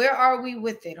 Where are we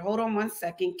with it? Hold on one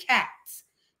second. Kat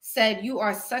said, you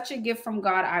are such a gift from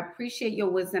God. I appreciate your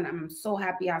wisdom. I'm so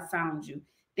happy I found you.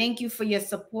 Thank you for your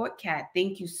support, Kat.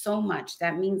 Thank you so much.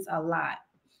 That means a lot.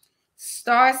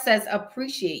 Star says,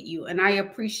 appreciate you. And I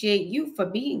appreciate you for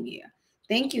being here.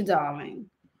 Thank you, darling.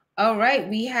 All right.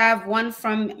 We have one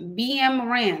from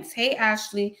BM Rants. Hey,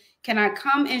 Ashley, can I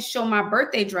come and show my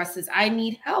birthday dresses? I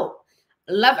need help.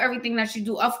 Love everything that you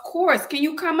do. Of course. Can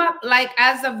you come up like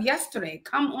as of yesterday?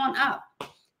 Come on up.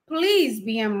 Please,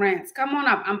 BM Rants, come on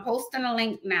up. I'm posting a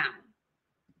link now.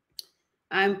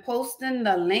 I'm posting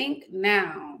the link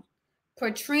now.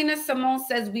 Patrina Simone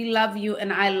says, we love you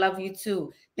and I love you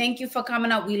too. Thank you for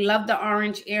coming up. We love the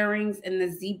orange earrings and the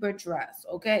zebra dress.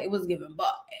 Okay, it was given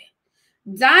by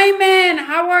Diamond.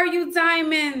 How are you,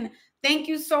 Diamond? Thank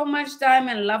you so much,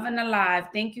 Diamond. Loving the live.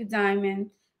 Thank you, Diamond.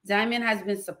 Diamond has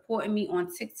been supporting me on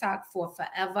TikTok for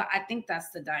forever. I think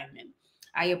that's the Diamond.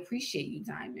 I appreciate you,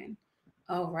 Diamond.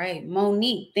 All right,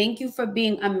 Monique, thank you for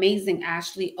being amazing,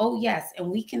 Ashley. Oh, yes,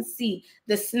 and we can see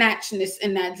the snatchness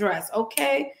in that dress,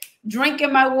 okay?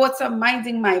 Drinking my water,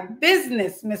 minding my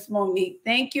business, Miss Monique.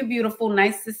 Thank you, beautiful.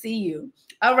 Nice to see you.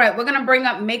 All right, we're going to bring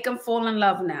up Make 'Em Fall in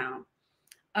Love now.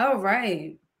 All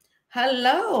right.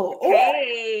 Hello.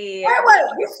 Hey. Wait,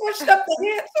 you switched up the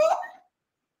hair too?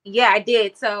 Yeah, I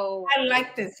did. So I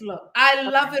like this look. I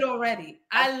love it already.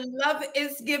 I love it.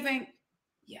 It's giving.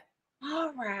 Yeah.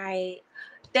 All right.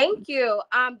 Thank you.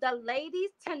 The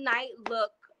ladies tonight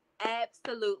look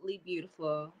absolutely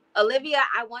beautiful. Olivia,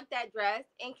 I want that dress.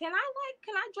 And can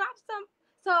I drop some?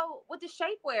 So with the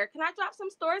shapewear, can I drop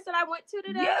some stores that I went to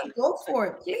today? Yeah, go for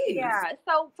it, please. Yeah.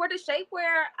 So for the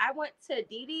shapewear, I went to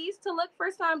DD's to look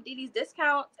for some DD's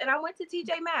discounts, and I went to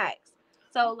TJ Maxx.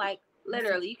 So like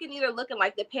literally, you can either look in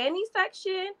like the panty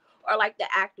section or like the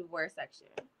activewear section.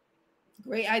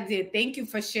 Great idea. Thank you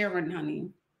for sharing, honey.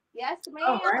 Yes,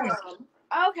 ma'am. Right.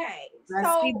 Okay.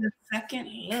 Let's see the second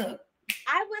look.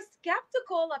 I was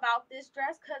skeptical about this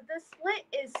dress because the slit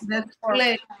is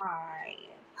high.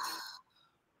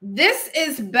 This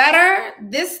is better.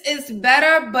 This is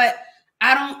better, but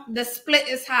the split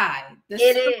is high.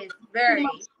 It is very too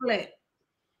much split.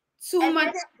 Too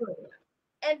much split.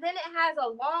 And then it has a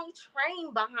long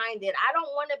train behind it. I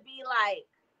don't want to be like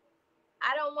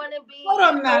I don't want to be. Hold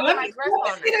on now. Let me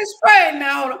see this straight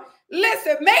now. Hold on.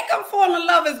 Listen, Make Them Fall in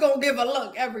Love is going to give a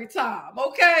look every time,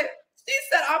 okay? She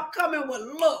said, I'm coming with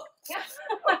looks.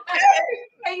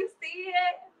 Can you see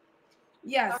it?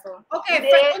 Yes. Okay,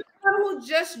 for anyone who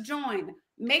just joined,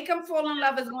 Make Them Fall in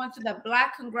Love is going to the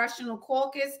Black Congressional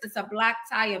Caucus. It's a black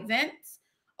tie event,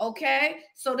 okay?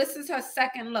 So this is her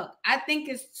second look. I think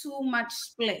it's too much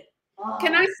split.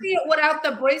 Can I see it without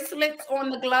the bracelets on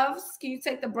the gloves? Can you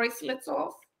take the bracelets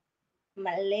off?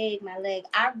 My leg.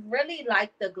 I really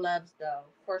like the gloves though,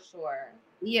 for sure.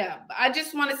 Yeah, but I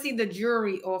just want to see the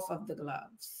jewelry off of the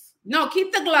gloves. No,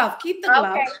 keep the glove. Keep the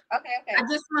glove. Okay. I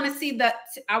just want to see that.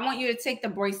 I want you to take the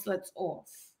bracelets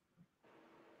off.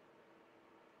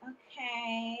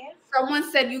 Okay.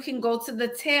 Someone said you can go to the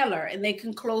tailor and they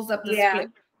can close up the split.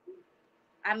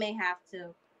 I may have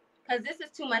to, because this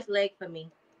is too much leg for me.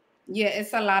 Yeah,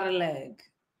 it's a lot of leg.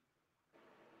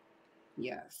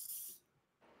 Yes.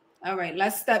 All right,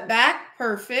 let's step back.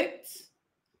 Perfect.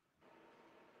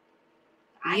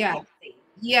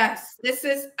 Yes. This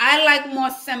is, I like more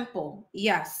simple.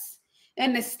 Yes.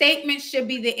 And the statement should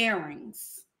be the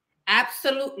earrings.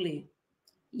 Absolutely.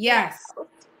 Yes.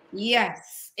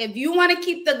 Yes. If you want to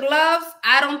keep the gloves,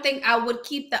 I don't think I would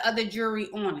keep the other jewelry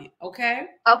on it. Okay?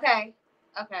 Okay.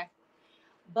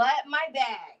 But my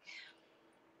bag.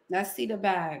 Let's see the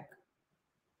bag.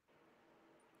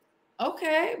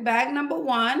 Okay, bag number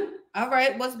 1. All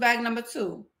right, what's bag number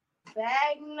 2?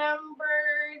 Bag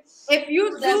number 2. If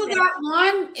you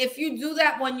do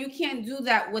that one, you can't do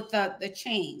that with the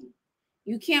chain.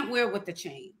 You can't wear it with the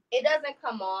chain. It doesn't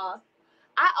come off.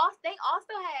 They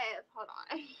also have, hold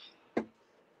on.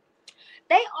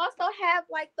 They also have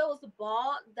like those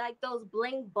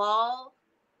bling ball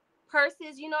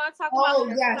purses, you know what I'm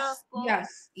talking about?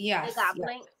 Yes. They got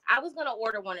bling. I was gonna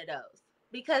order one of those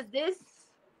because this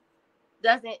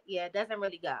doesn't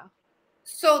really go.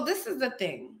 So this is the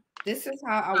thing. This is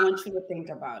how I want you to think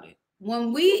about it.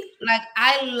 When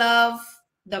I love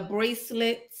the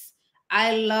bracelets,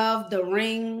 I love the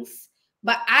rings,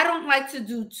 but I don't like to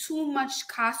do too much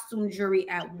costume jewelry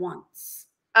at once.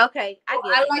 Okay,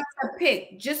 I like to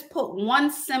pick. Just put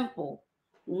one simple.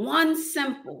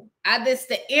 Either it's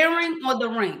the earring or the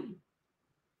ring.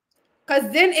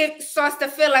 Because then it starts to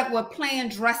feel like we're playing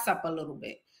dress up a little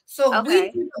bit. So if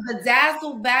we do the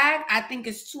dazzle bag, I think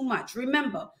it's too much.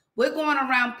 Remember, we're going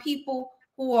around people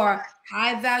who are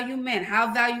high value men,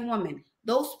 high value women.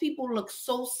 Those people look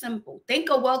so simple. Think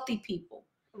of wealthy people.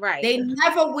 Right. They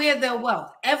never wear their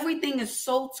wealth. Everything is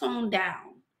so toned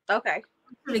down. Okay.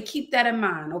 To keep that in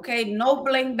mind, okay? No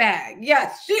bling bag.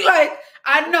 Yes, she like,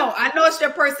 I know it's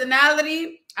your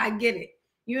personality. I get it,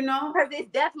 you know? Because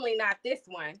it's definitely not this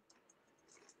one.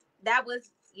 That was,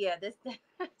 this.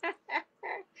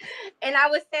 And I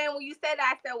was saying, when you said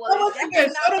that, I said, well, show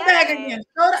the bag again.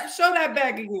 Show that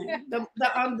bag again.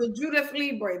 The Judith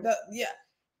Libre,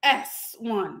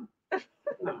 S1.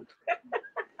 No.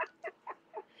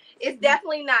 It's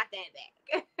definitely not that bag.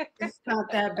 It's not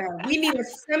that bad. We need a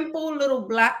simple little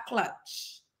black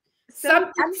clutch.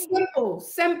 Something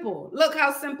simple. Look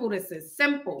how simple this is.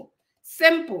 Simple.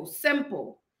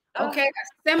 Okay,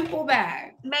 a simple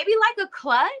bag. Maybe like a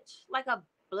clutch, like a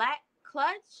black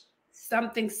clutch.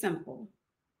 Something simple.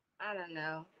 I don't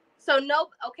know. So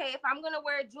if I'm gonna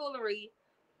wear jewelry,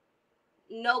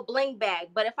 no bling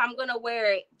bag. But if I'm gonna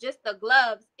wear it, just the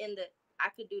gloves I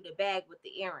could do the bag with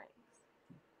the earrings.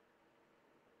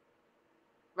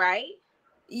 Right?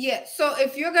 Yeah. So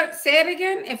if you're gonna say it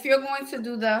again, if you're going to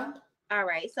do all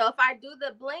right. So if I do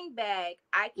the bling bag,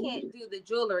 I can't do the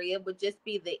jewelry. It would just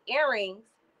be the earrings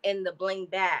in the bling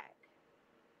bag.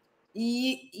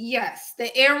 Yes,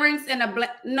 the earrings and a bling.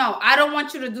 No, I don't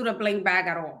want you to do the bling bag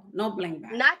at all. No bling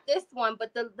bag. Not this one,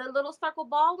 but the little circle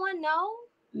ball one. No.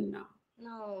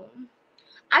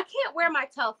 I can't wear my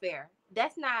Telfair.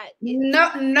 That's not.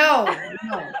 No.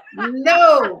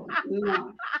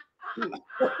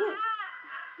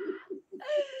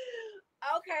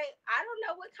 Okay, I don't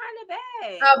know what kind of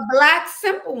bag. A black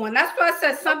simple one. That's why I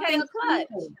said something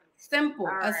simple.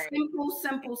 All a right. simple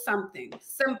something.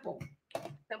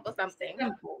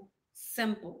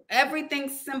 Simple. Everything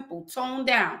simple, toned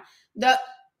down.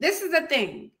 This is the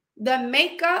thing.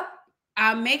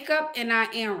 Our makeup and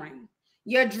our earring.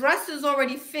 Your dress is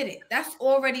already fitted. That's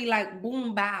already like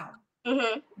boom bow.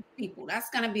 People. That's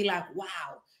gonna be like,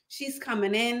 wow, she's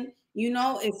coming in. You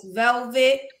know, it's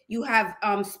velvet. You have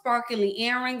sparkly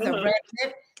earrings, a red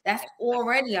lip. That's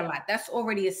already a lot. That's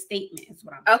already a statement, is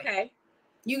what I'm saying. Okay.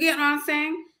 You get what I'm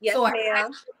saying? Yes,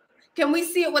 ma'am. Can we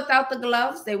see it without the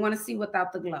gloves? They want to see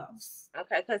without the gloves.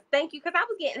 Okay, thank you, because I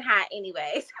was getting hot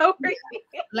anyway. So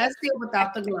let's see it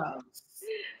without the gloves.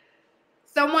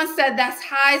 Someone said that's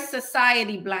high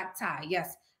society black tie.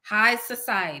 Yes, high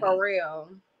society. For real.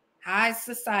 High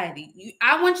society.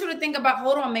 I want you to think about,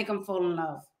 hold on, make them fall in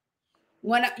love.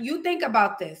 When you think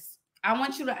about this, I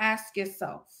want you to ask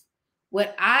yourself,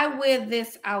 would I wear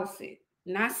this outfit?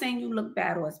 Not saying you look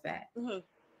bad or it's bad.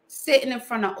 Sitting in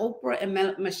front of Oprah and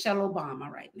Michelle Obama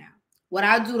right now. Would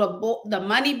I do the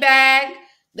money bag,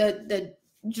 the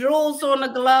jewels on the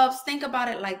gloves? Think about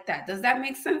it like that. Does that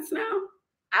make sense now?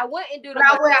 I wouldn't do the money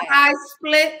bag. I wear bag. a high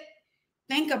split.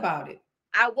 Think about it.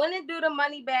 I wouldn't do the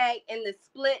money bag, and the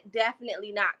split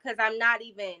definitely not, because I'm not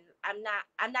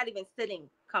even sitting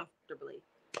comfortably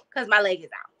because my leg is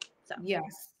out. So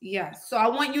yes. So I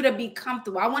want you to be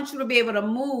comfortable. I want you to be able to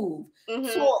move.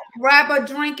 So grab a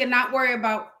drink and not worry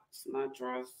about my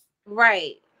dress.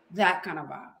 Right. That kind of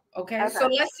vibe. Okay. So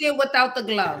let's see it without the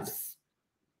gloves.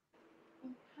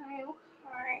 Okay.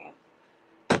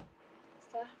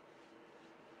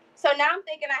 So now I'm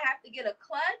thinking I have to get a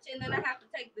clutch, and then I have to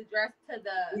take the dress to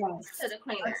the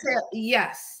cleaner.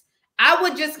 Yes. I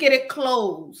would just get it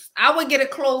closed. I would get it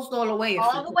closed all the way.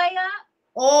 All the way up?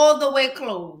 All the way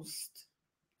closed.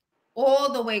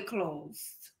 All the way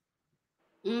closed.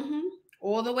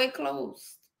 All the way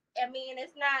closed. I mean,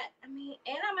 it's not, and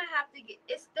I'm going to have to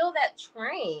it's still that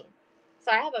train.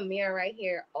 So I have a mirror right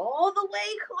here. All the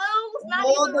way closed? Not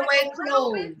all even the way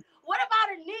closed. What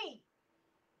about a knee?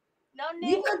 No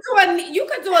knee? You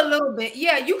could do a little bit.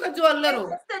 Yeah, you could do a little.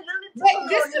 This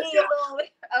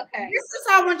is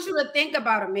how I want you to think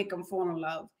about it, make them fall in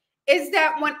love. Is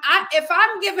that if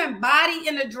I'm giving body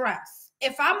in a dress,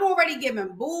 if I'm already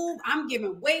giving boob, I'm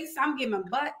giving waist, I'm giving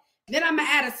butt, then I'm gonna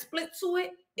add a split to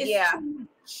it. It's too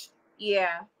much.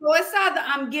 Yeah. So it's either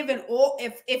I'm giving all,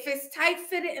 if it's tight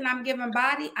fitted and I'm giving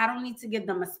body, I don't need to give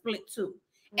them a split too.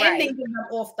 Right. And then give them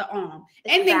off the arm.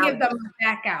 And then give them a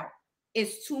back out.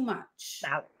 It's too much.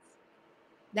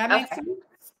 That makes sense?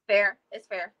 Fair. It's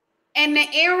fair. And the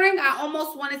earring, I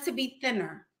almost want it to be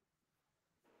thinner.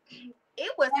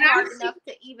 It was hard enough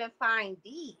to even find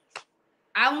these.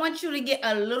 I want you to get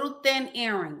a little thin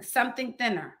earring, something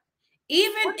thinner.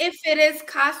 Even if it is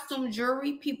costume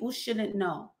jewelry, people shouldn't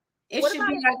know. It should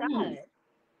be like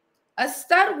a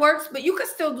stud works, but you could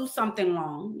still do something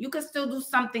long. You could still do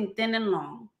something thin and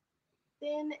long.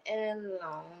 Thin and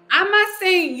long. I'm not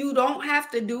saying you don't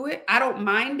have to do it. I don't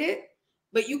mind it,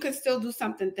 but you can still do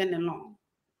something thin and long.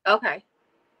 Okay.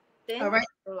 Thin all right.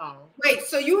 And long. Wait,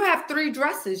 so you have 3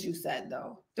 dresses, you said,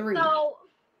 though. 3. So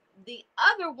the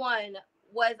other one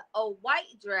was a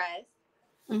white dress,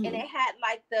 and it had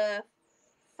like the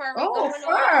fur going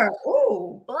on.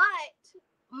 Oh, but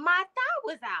my thigh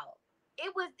was out.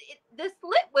 The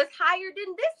slit was higher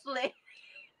than this slit.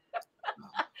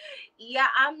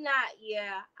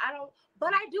 I don't,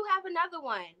 but I do have another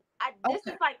one.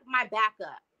 This is like my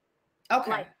backup.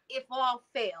 Okay. Like if all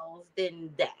fails,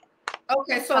 then that.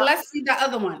 Okay, so let's see the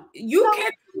other one. You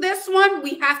can do this one.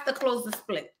 We have to close the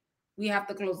split.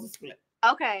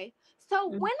 Okay. So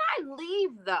when I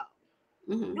leave though,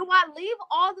 do I leave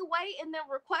all the way and then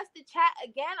request the chat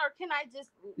again, or can I just?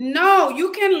 No,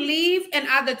 you can leave and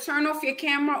either turn off your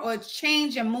camera or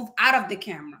change and move out of the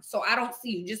camera. So I don't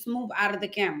see you. Just move out of the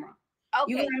camera.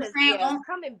 Okay, you know what I'm saying? I'm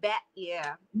coming back.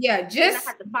 Yeah. Yeah, just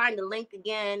I have to find the link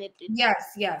again.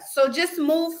 Yes. So just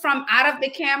move from out of the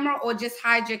camera or just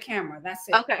hide your camera. That's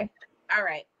it. Okay. All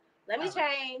right. Let me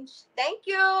change. Thank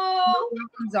you. You're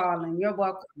welcome, darling. You're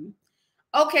welcome.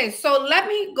 Okay, so let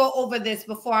me go over this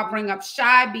before I bring up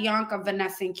Shy, Bianca,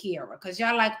 Vanessa, and Kiara, because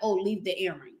y'all like, oh, leave the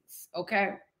earrings,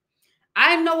 okay?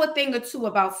 I know a thing or two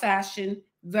about fashion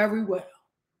very well,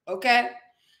 okay?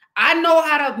 I know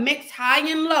how to mix high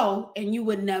and low, and you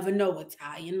would never know it's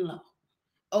high and low,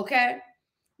 okay?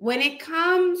 When it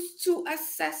comes to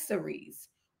accessories,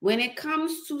 when it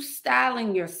comes to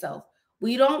styling yourself,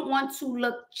 we don't want to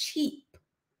look cheap.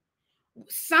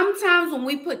 Sometimes when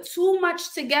we put too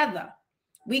much together,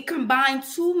 we combine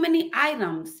too many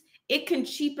items, it can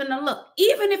cheapen the look,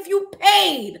 even if you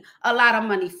paid a lot of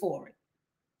money for it.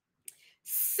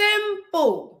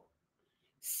 Simple.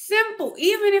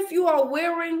 Even if you are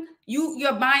wearing,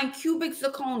 you're buying cubic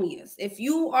zirconias. If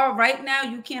you are right now,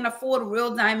 you can't afford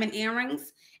real diamond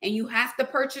earrings and you have to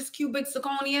purchase cubic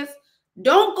zirconias,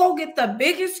 don't go get the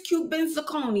biggest cubic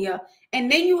zirconia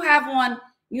and then you have on,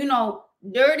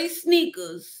 dirty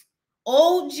sneakers,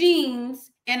 old jeans,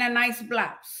 and a nice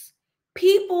blouse.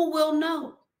 People will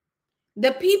know.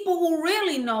 The people who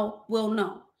really know will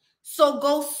know. So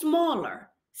go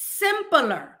smaller,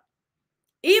 simpler.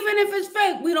 Even if it's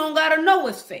fake, we don't got to know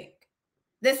it's fake.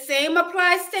 The same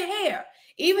applies to hair.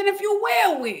 Even if you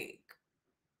wear a wig,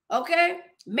 okay?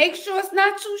 Make sure it's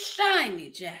not too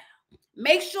shiny, Jack.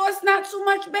 Make sure it's not too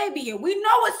much baby hair. We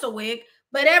know it's a wig,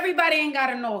 but everybody ain't got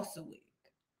to know it's a wig.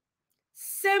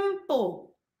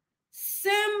 Simple.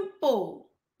 Simple.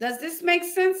 Does this make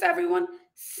sense, everyone?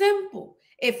 Simple.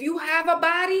 If you have a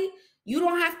body, you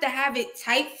don't have to have it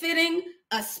tight fitting,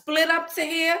 a split up to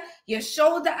here, your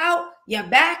shoulder out, your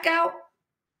back out.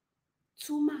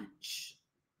 Too much.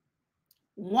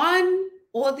 One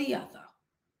or the other.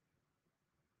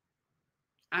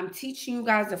 I'm teaching you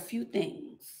guys a few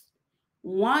things.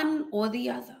 One or the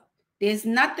other. There's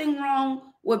nothing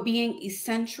wrong with being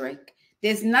eccentric.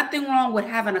 There's nothing wrong with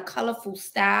having a colorful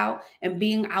style and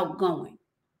being outgoing.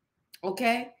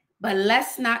 Okay? But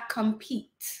let's not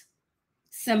compete.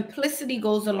 Simplicity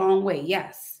goes a long way.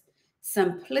 Yes.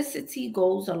 Simplicity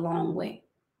goes a long way.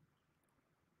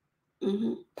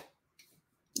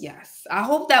 Yes. I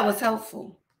hope that was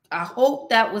helpful. I hope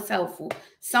that was helpful.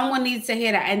 Someone needs to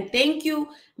hear that. And thank you,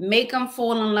 Make Them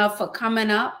Fall in Love, for coming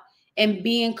up and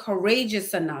being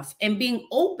courageous enough and being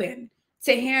open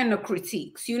to hearing the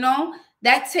critiques. You know,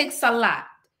 that takes a lot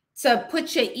to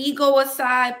put your ego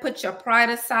aside, put your pride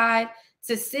aside,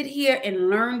 to sit here and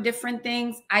learn different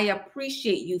things. I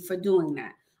appreciate you for doing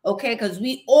that. Okay, because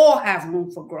we all have room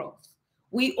for growth.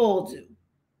 We all do.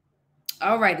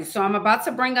 All righty. So I'm about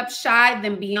to bring up Shy,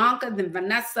 then Bianca, then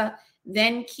Vanessa,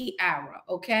 then Kiara.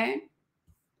 Okay.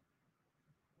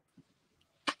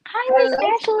 Hi, Miss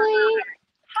Ashley.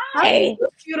 Hi.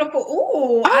 Beautiful.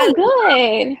 Ooh, I'm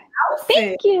good.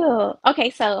 Thank you. Okay,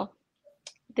 so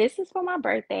this is for my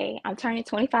birthday. I'm turning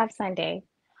 25 Sunday.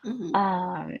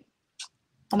 My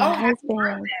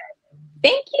husband.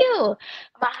 Thank you.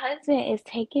 My husband is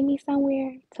taking me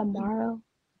somewhere tomorrow.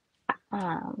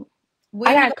 I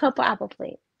got a couple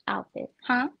outfits.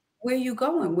 Huh? Where are you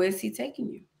going? Where is he taking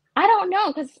you? I don't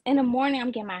know, because in the morning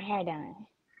I'm getting my hair done.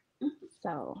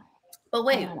 So. But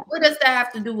wait, what does that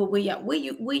have to do with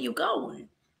where you going,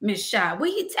 Miss Shy? Where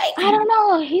you taking? I don't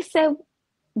know. He said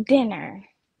dinner.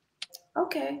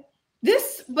 Okay.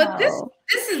 This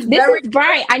is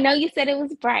bright. I know you said it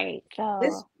was bright. So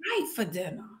it's bright for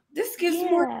dinner. This gives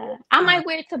more. I might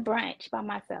wear it to brunch by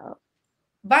myself.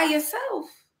 By yourself?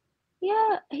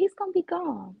 Yeah, he's gonna be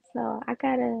gone. So I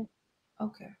gotta.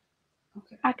 Okay.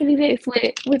 I can do this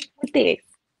with this.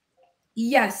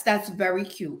 Yes, that's very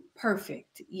cute.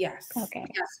 Perfect. Yes. Okay.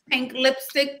 Yes. Pink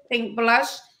lipstick, pink blush,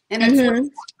 and a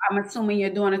twist. I'm assuming you're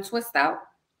doing a twist out?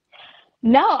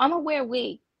 No, I'm gonna wear a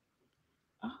wig.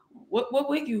 Oh, what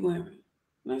wig you wearing?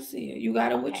 Let's see. You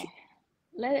got it with you.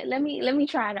 Let me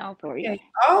try it on for you. Okay.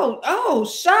 Oh,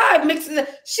 Shy mixes it.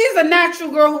 She's a natural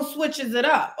girl who switches it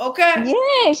up. Okay.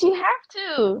 Yes, you have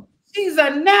to. She's a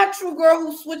natural girl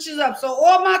who switches up. So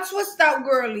all my twist out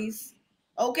girlies.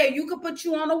 Okay, you could put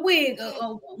you on a wig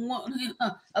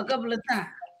a couple of times.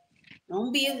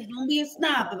 Don't be a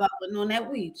snob about putting on that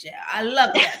wig, child. I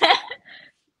love that.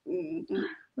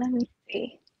 Let me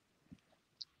see.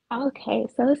 Okay,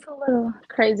 so it's a little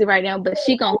crazy right now, but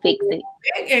she gonna fix it.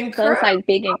 Big and curly. So it's like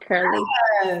big and curly.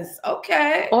 Yes.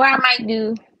 Okay. Or I might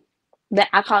do that.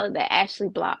 I call it the Ashley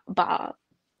Bob, a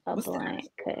blunt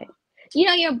cut. You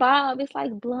know your bob, it's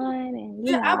like blunt, and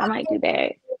I might do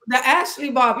that. The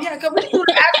Ashley Bob. Yeah, can we do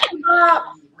the Ashley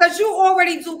Bob? Because you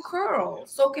already do curls.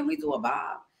 So can we do a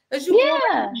bob? Because you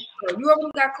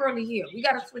already got curly hair. We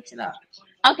got to switch it up.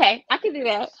 Okay, I can do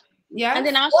that. Yeah. And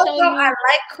then I'll show you. I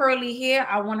like curly hair.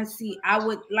 I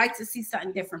would like to see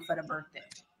something different for the birthday.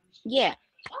 Yeah.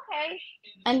 Okay.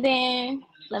 And then,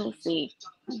 let me see.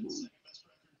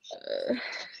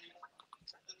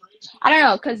 I don't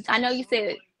know, because I know you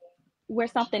said wear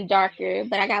something darker,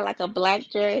 but I got like a black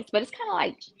dress, but it's kind of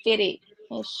like fitted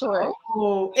and short.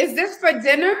 Oh, is this for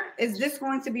dinner? Is this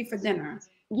going to be for dinner?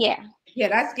 Yeah. Yeah,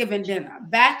 that's giving dinner.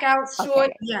 Back out short.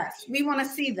 Okay. Yes, we want to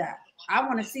see that. I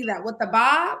want to see that with the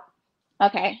bob.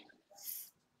 Okay.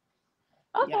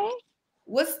 Okay. Yeah.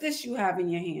 What's this you have in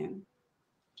your hand?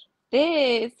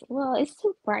 Well, it's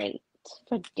too bright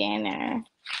for dinner.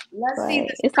 Let's see.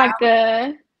 It's like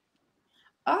a.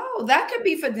 Oh, that could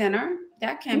be for dinner.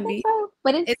 That can be. So?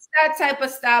 But it's that type of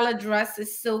style of dress.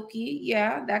 It's silky.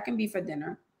 Yeah, that can be for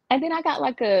dinner. And then I got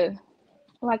like a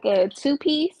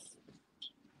 2-piece.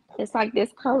 It's like this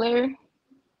color.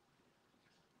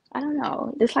 I don't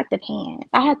know. It's like the pants.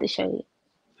 I have to show you.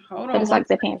 Hold on. But it's like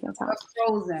the pants on top. We're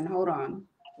frozen. Hold on.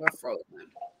 We're frozen.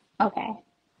 Okay.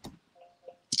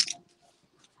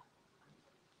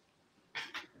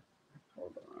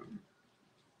 Hold on.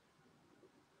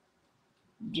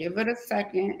 Give it a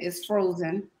second. It's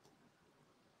frozen.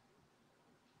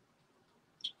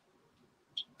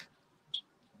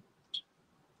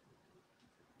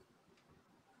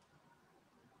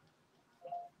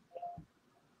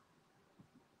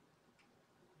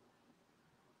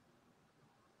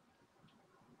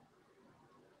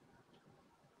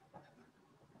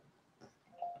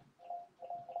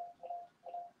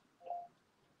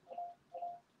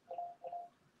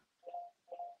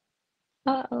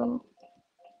 Uh-oh.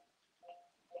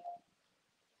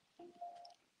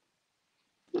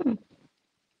 Hmm.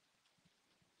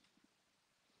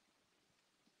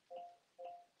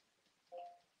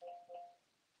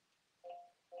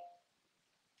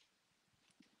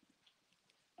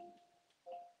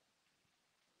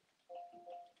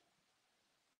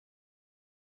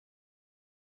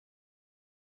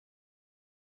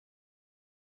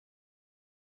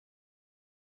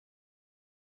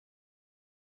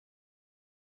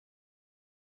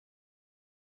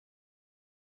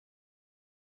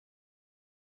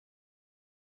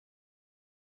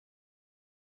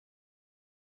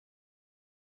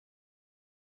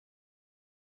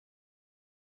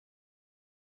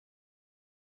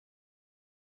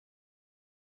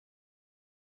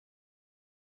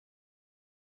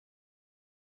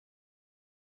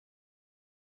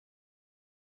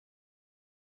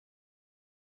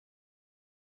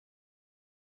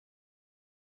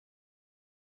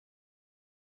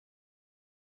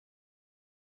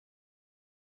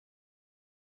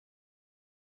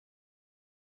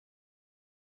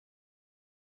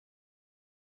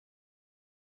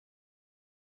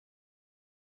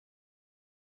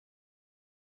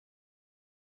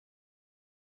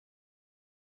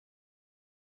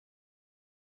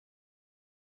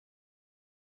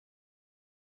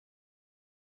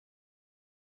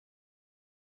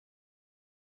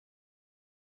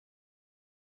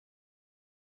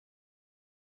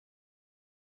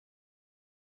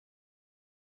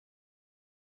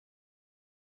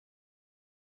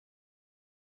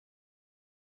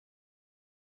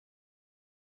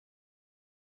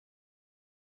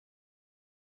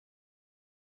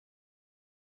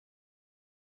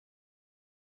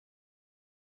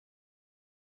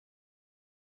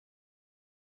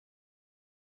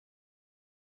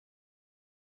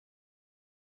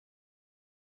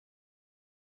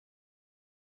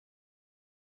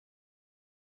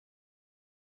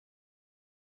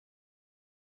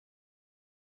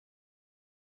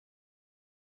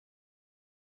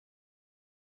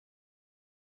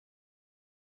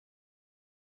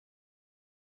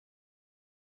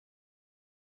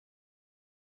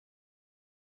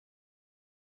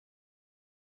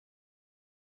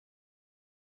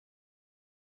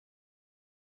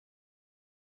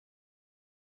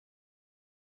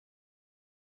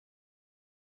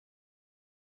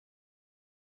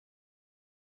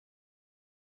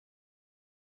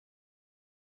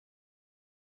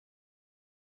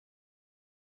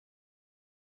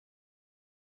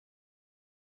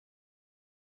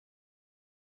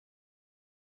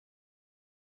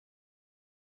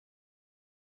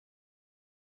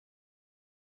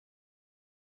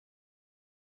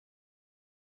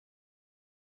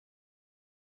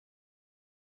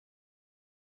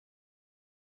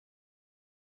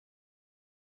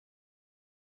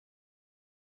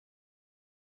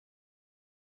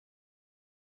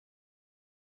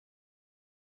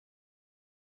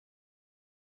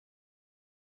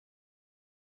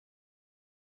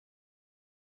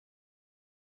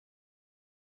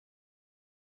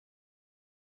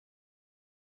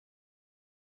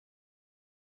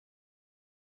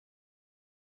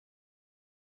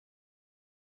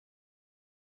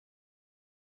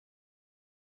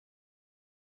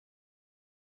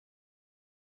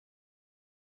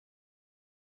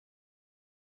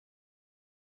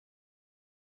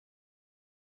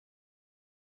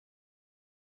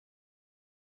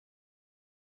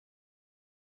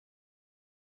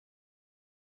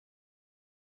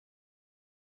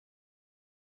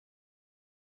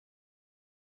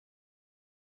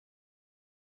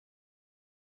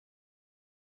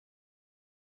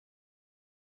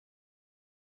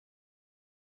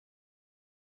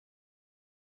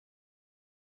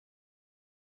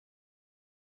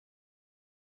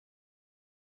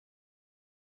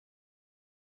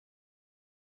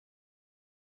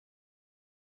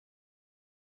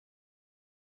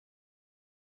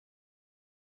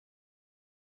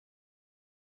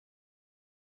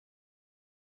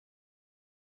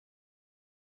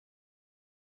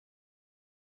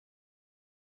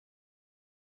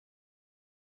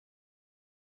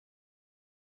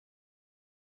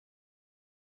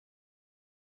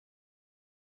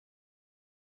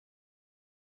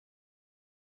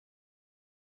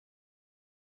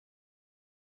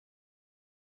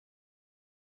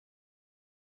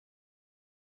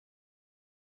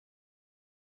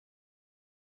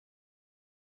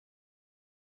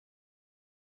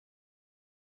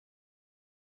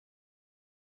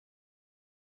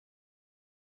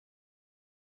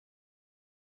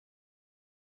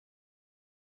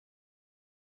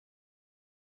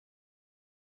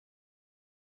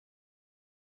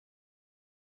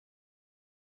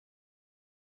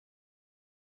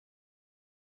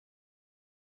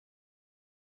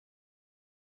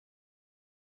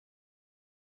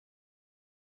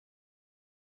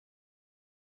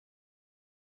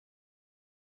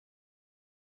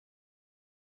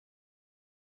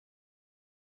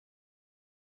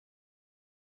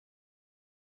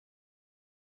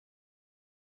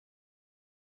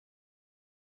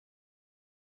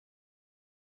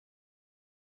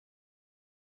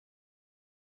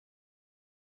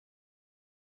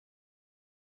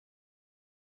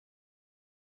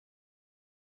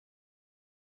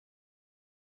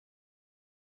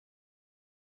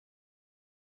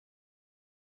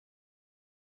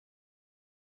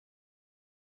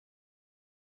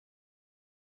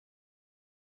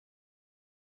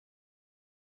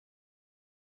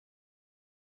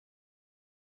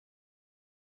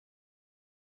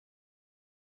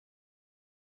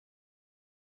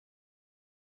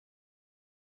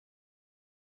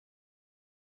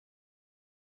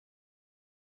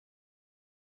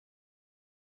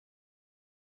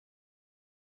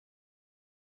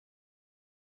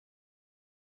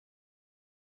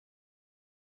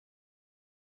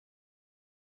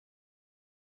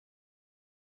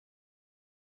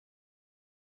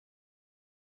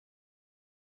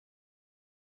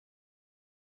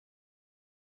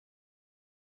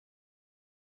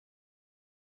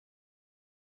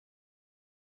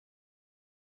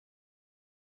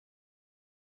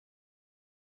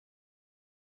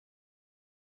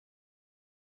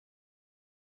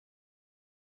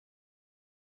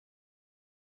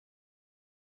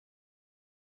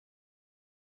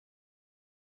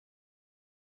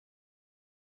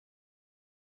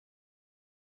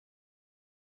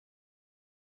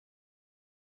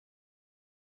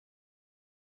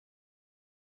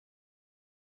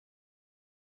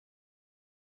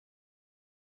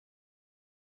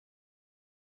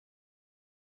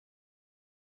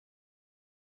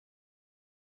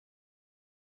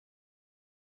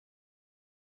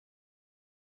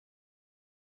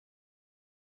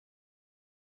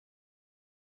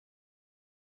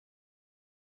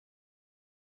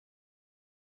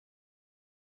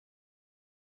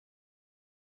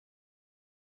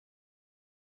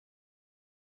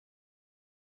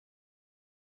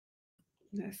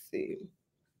 Let's see.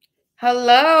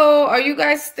 Hello, are you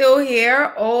guys still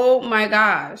here? Oh my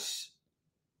gosh.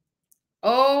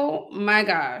 Oh my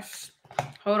gosh.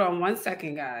 Hold on one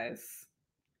second, guys.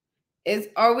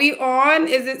 Are we on?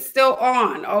 Is it still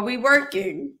on? Are we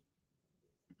working?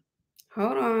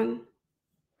 Hold on.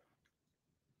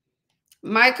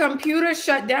 My computer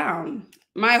shut down.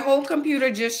 My whole computer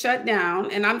just shut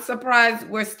down, and I'm surprised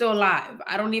we're still live.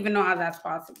 I don't even know how that's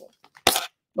possible,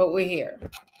 but we're here.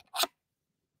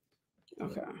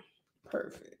 Okay,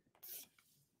 perfect.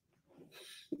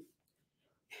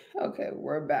 Okay,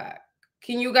 we're back.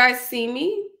 Can you guys see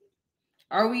me?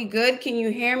 Are we good? Can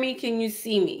you hear me? Can you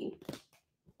see me?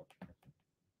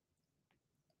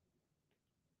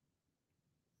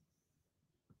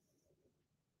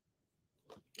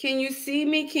 Can you see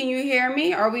me? Can you hear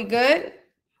me? Are we good?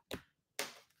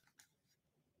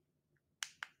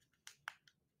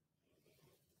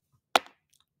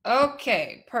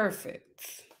 Okay, perfect.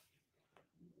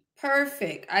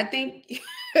 Perfect. I think,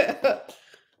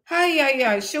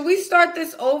 hi. Should we start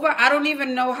this over? I don't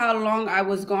even know how long I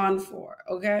was gone for,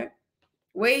 okay?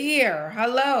 We're here.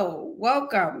 Hello,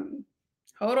 welcome.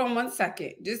 Hold on one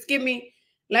second. Just let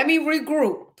me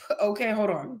regroup. Okay,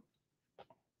 hold on.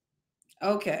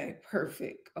 Okay,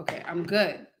 perfect. Okay, I'm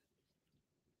good.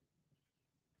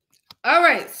 All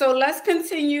right, so let's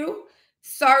continue.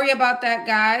 Sorry about that,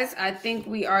 guys. I think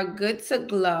we are good to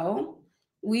glow.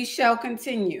 We shall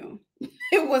continue.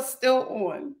 It was still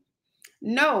on.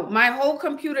 No, my whole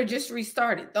computer just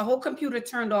restarted. The whole computer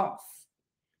turned off.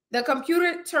 The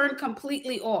computer turned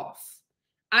completely off.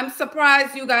 I'm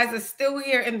surprised you guys are still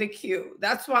here in the queue.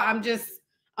 That's why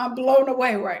I'm blown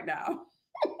away right now.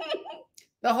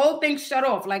 The whole thing shut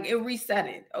off, like it reset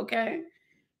it, okay?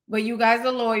 But you guys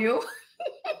are loyal.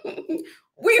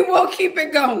 We will keep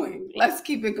it going. Let's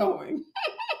keep it going.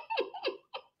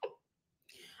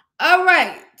 All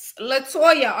right,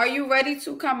 Latoya, are you ready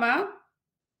to come up?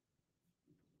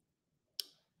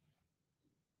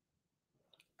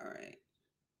 All right.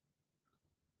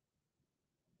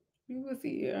 You was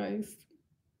the eyes.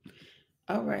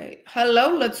 All right.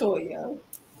 Hello, Latoya.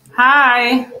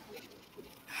 Hi.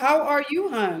 How are you,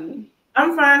 hon?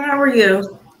 I'm fine. How are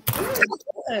you?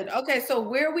 Good. Okay, so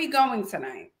where are we going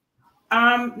tonight?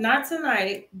 Not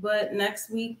tonight, but next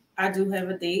week I do have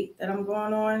a date that I'm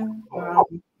going on.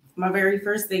 My very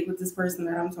first date with this person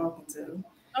that I'm talking to.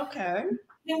 Okay.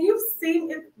 Can you see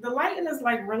it? The lighting is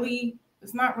like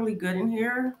it's not really good in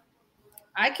here.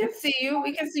 I can see you.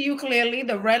 We can see you clearly.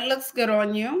 The red looks good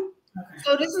on you. Okay.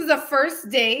 So this is the first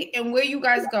date, and where you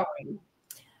guys going?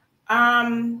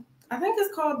 I think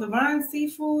it's called Divine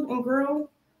Seafood and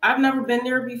Grill. I've never been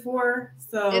there before,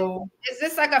 so is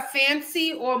this like a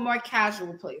fancy or more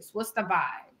casual place? What's the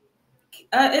vibe?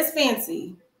 It's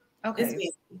fancy. Okay. It's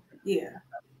fancy. Yeah.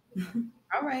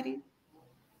 All righty.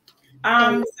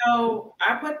 So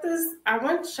I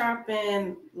went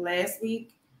shopping last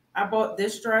week. I bought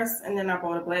this dress and then I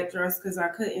bought a black dress because I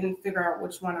couldn't figure out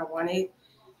which one I wanted.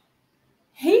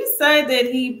 He said that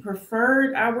he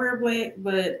preferred I wear black,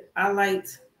 but I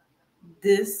liked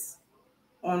this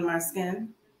on my skin.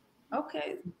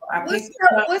 Okay.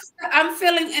 I'm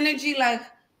feeling energy like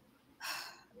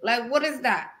what is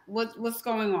that? What's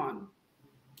going on?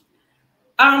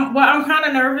 Well, I'm kind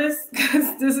of nervous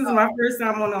because this is my first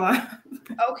time on the line.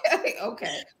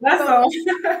 Okay. That's all.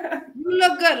 You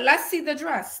look good. Let's see the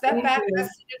dress. Step back. Let's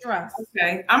see the dress.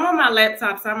 Okay. I'm on my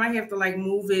laptop, so I might have to like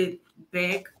move it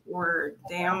back or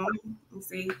down. Let me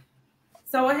see.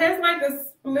 So it has like a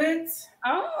split.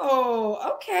 Oh,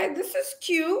 okay. This is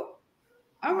cute.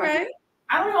 All right.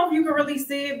 I don't know if you can really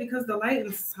see it because the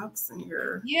lighting sucks in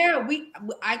here. Yeah,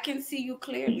 I can see you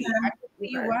clearly. Yeah. I can see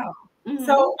you well. Mm-hmm.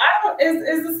 So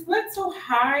is the split too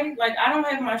high? Like I don't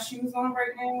have my shoes on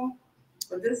right now,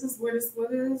 but this is where the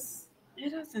split is. It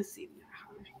doesn't seem that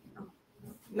high.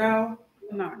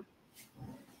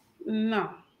 No.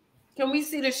 Can we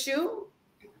see the shoe?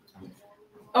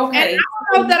 Okay. And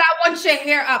I don't know that I want your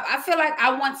hair up. I feel like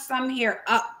I want some hair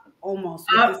up almost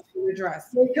with this dress.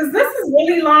 Because this is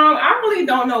really long. I really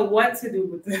don't know what to do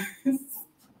with this.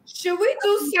 Should we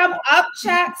do some up,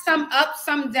 chat? Some up,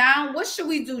 some down? What should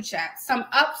we do, chat? Some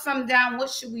up, some down? What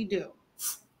should we do?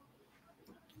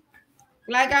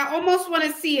 Like, I almost want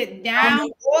to see it down,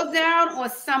 all down, or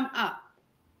some up.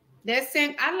 They're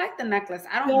saying, I like the necklace.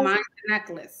 I don't mind the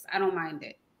necklace. I don't mind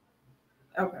it.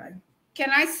 Okay. Can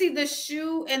I see the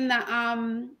shoe in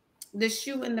the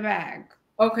shoe in the bag?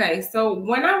 Okay, so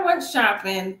when I went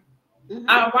shopping,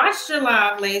 I watched your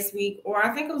live last week, or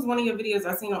I think it was one of your videos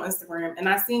I seen on Instagram, and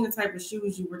I seen the type of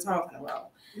shoes you were talking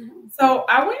about. So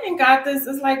I went and got this.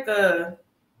 It's like a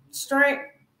strap.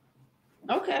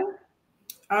 Okay.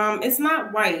 It's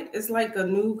not white. It's like a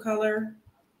nude color.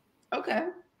 Okay.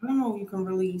 I don't know if you can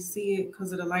really see it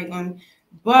because of the lighting,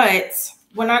 but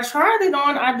when I tried it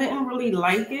on, I didn't really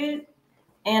like it.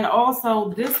 And also,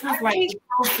 this was like the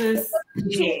closest.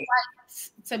 Yeah.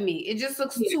 To me, it just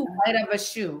looks too white of a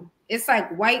shoe. It's like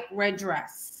white red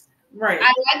dress. Right.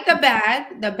 I like the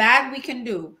bag. The bag we can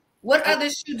do. What other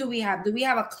shoe do we have? Do we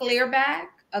have a clear bag?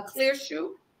 A clear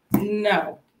shoe?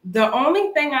 No. The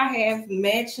only thing I have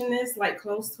matching this, like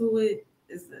close to it,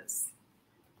 is this.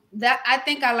 That I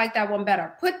think I like that one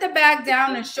better. Put the bag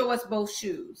down and show us both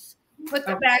shoes. Put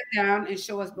the bag down and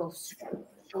show us both shoes.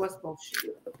 Show us both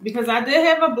shoes. Because I did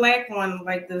have a black one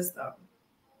like this though,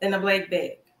 in a black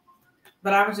bag.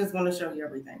 But I was just going to show you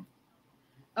everything.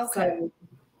 Okay. So,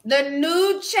 the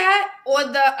nude chat or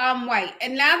the white.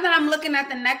 And now that I'm looking at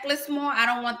the necklace more, I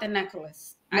don't want the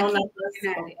necklace. No necklace.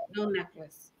 Looking at it. No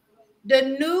necklace. The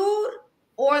nude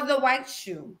or the white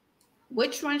shoe?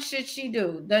 Which one should she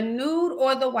do? The nude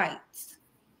or the white?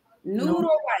 Nude or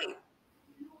white?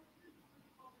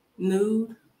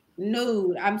 Nude.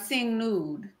 Nude. I'm seeing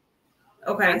nude.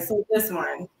 Okay, so this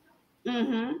one.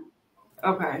 Mm-hmm.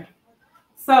 Okay.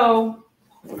 So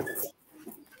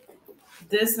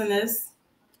this and this.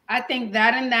 I think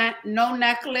that and that. No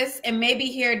necklace and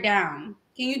maybe hair down.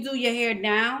 Can you do your hair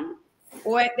down?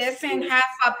 Or they're saying half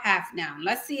up, half down.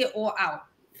 Let's see it all out.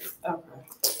 Okay.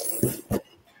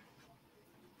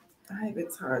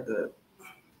 It's hard to.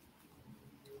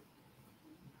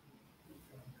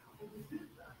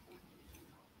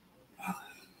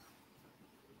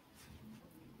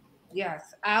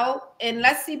 Yes, out. And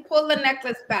let's see, pull the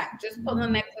necklace back. Just pull the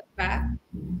necklace back.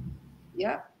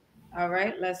 Yep. All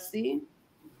right, let's see.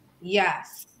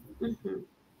 Yes. Mm-hmm.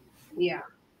 Yeah.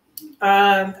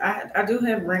 I do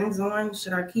have rings on.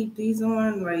 Should I keep these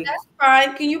on? Like that's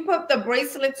fine. Can you put the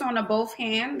bracelets on both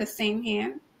hand, the same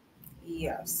hand?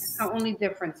 Yes. That's the only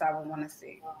difference I would want to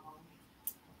see.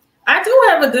 I do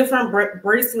have a different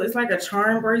bracelet. It's like a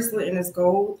charm bracelet and it's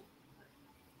gold.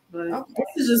 But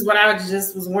this is just what I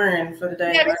just was wearing for the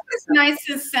day. Yeah, this is nice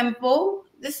and simple.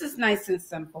 This is nice and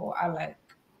simple. I like.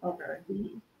 Okay.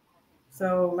 Mm-hmm.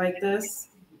 So like this?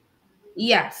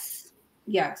 Yes.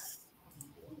 Yes.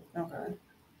 Okay.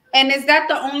 And is that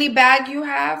the only bag you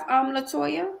have,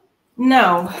 LaToya?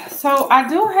 No. So I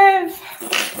do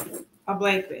have a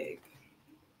black bag.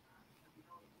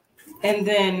 And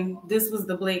then this was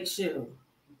the black shoe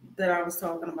that I was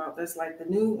talking about. That's like the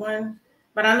new one.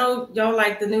 But I know y'all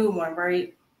like the new one,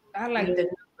 right? I like the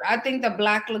new. I think the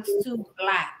black looks too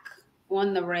black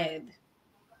on the red.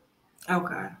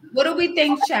 Okay. What do we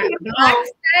think, Chad? Black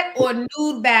set or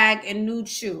nude bag and nude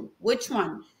shoe? Which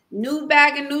one? Nude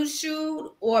bag and nude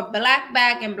shoe or black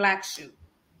bag and black shoe?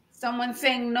 Someone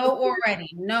saying no already.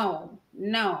 No,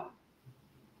 no.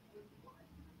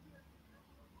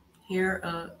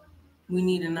 Here, we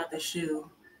need another shoe.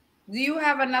 Do you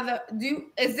have another?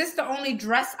 Is this the only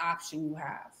dress option you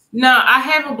have? No, I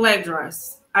have a black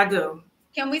dress. I do.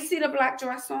 Can we see the black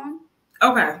dress on?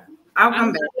 Okay. I'll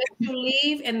come back. Let you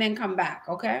leave and then come back,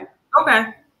 okay? Okay.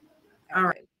 All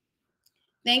right.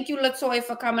 Thank you, LaToya,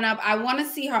 for coming up. I want to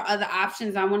see her other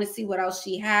options. I want to see what else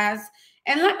she has.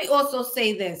 And let me also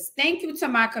say this. Thank you to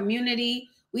my community.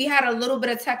 We had a little bit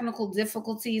of technical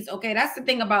difficulties, okay? That's the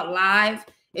thing about live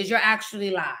is you're actually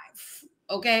live,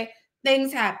 okay?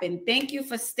 Things happen. Thank you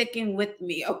for sticking with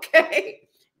me, okay?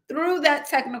 Through that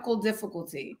technical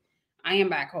difficulty. I am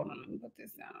back. Hold on. Let me put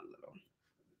this down a little.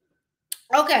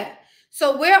 Okay.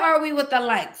 So where are we with the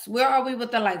likes? Where are we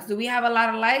with the likes? Do we have a lot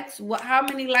of likes? How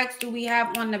many likes do we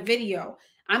have on the video?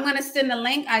 I'm going to send a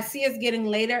link. I see it's getting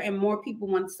later and more people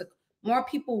want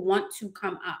to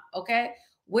come up, okay?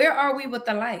 Where are we with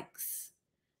the likes?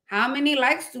 How many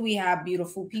likes do we have,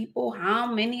 beautiful people?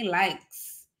 How many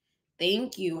likes?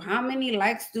 Thank you. How many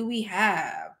likes do we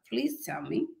have? Please tell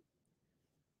me.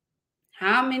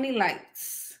 How many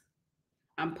likes?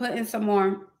 I'm putting some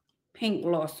more pink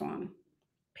gloss on.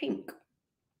 Pink.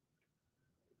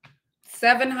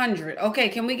 700. Okay,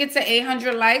 can we get to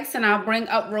 800 likes? And I'll bring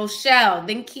up Rochelle,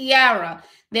 then Kiara,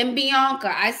 then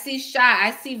Bianca. I see Shy.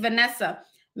 I see Vanessa.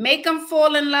 Make them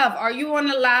fall in love. Are you on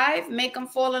the live? Make them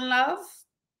fall in love.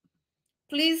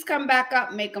 Please come back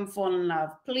up. Make them fall in love.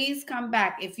 Please come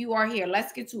back if you are here.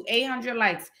 Let's get to 800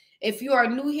 likes. If you are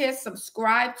new here,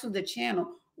 subscribe to the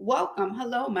channel. Welcome.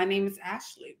 Hello, my name is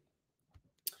Ashley.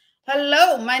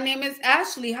 Hello, my name is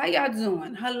Ashley. How y'all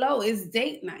doing? Hello, it's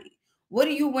date night. What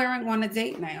are you wearing on a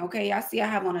date night? Okay, I see I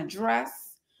have on a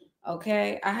dress.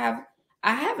 Okay, I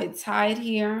have it tied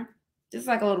here. Just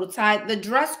like a little tie. The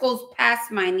dress goes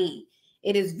past my knee.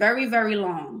 It is very, very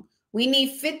long. We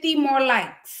need 50 more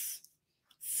likes.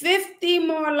 50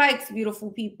 more likes, beautiful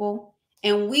people,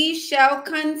 and we shall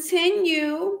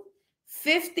continue.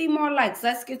 50 more likes.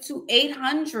 Let's get to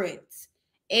 800.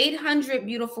 800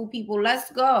 beautiful people.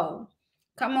 Let's go.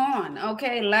 Come on.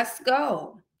 Okay, let's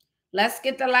go. Let's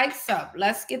get the likes up.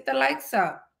 Let's get the likes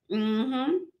up.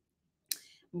 Bring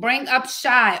up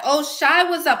Shy. Oh, Shy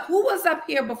was up. Who was up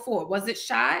here before? Was it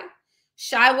Shy?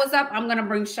 Shy was up. I'm going to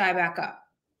bring Shy back up.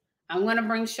 I'm going to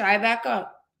bring Shy back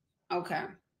up. Okay.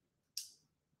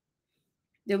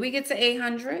 Did we get to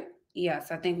 800?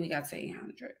 Yes, I think we got to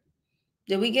 800.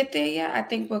 Did we get there yet? I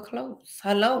think we're close.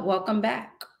 Hello, welcome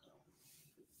back.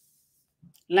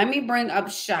 Let me bring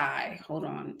up Shy. Hold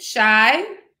on. Shy?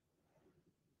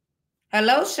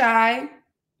 Hello, Shy.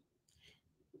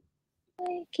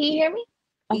 Can you hear me?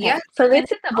 Okay. Yes. So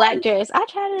this is the black dress. I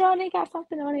tried it on. It got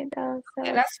something on it though. So.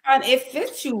 Yeah, that's fine. It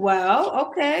fits you well.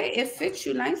 Okay. It fits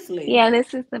you nicely. Yeah,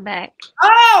 this is the back.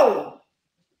 Oh!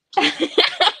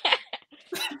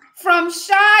 From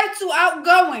shy to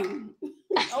outgoing.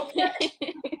 Okay.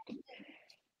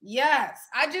 Yes.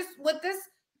 I just, with this,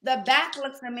 the back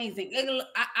looks amazing.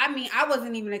 I mean, I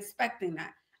wasn't even expecting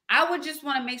that. I would just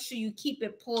want to make sure you keep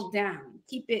it pulled down.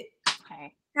 Keep it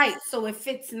tight so it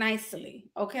fits nicely.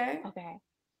 Okay? Okay.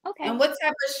 Okay. And what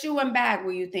type of shoe and bag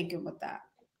were you thinking with that?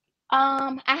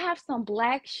 I have some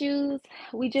black shoes.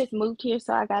 We just moved here,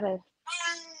 so I gotta,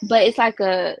 but it's like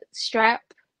a strap,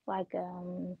 like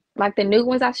the new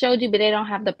ones I showed you, but they don't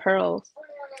have the pearls.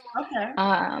 Okay.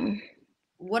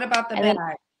 What about the bag?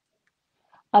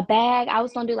 A bag. I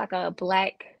was gonna do like a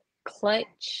black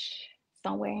clutch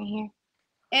somewhere in here.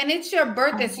 And it's your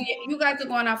birthday, so you guys are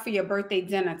going out for your birthday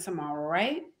dinner tomorrow,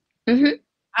 right? Mm-hmm.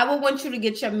 I would want you to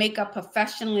get your makeup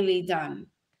professionally done.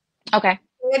 Okay.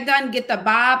 When you're done, get the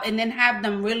bob, and then have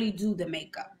them really do the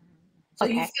makeup, so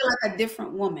Okay. you feel like a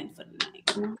different woman for the night.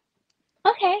 You know?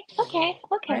 Okay. Okay.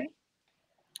 Okay. Right?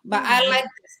 But I like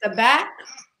this. The back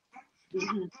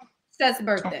says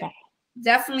birthday. Okay.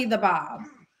 Definitely the bob.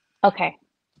 Okay.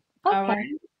 All right.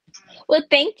 Well,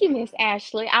 thank you, Miss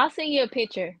Ashley. I'll send you a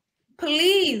picture.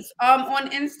 Please, on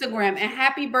Instagram. And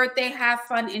happy birthday. Have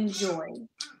fun. Enjoy.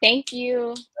 Thank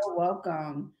you. You're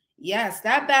welcome. Yes,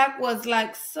 that back was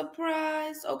like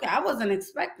surprise. Okay, I wasn't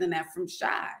expecting that from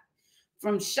Shy.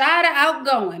 From shy to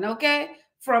outgoing, okay?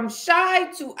 From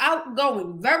shy to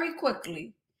outgoing very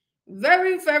quickly.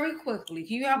 Very, very quickly.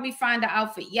 Can you help me find the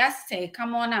outfit? Yes, Tay,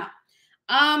 come on up.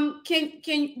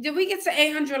 Did we get to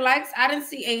 800 likes? I didn't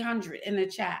see 800 in the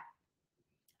chat.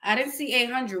 I didn't see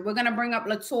 800. We're gonna bring up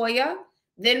Latoya,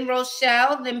 then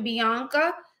Rochelle, then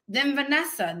Bianca, then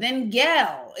Vanessa, then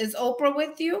Gail. Is Oprah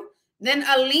with you? Then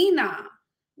Alina,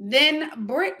 then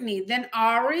Brittany, then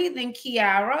Ari, then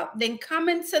Kiara, then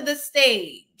coming to the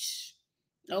stage.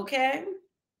 Okay?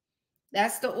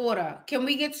 That's the order. Can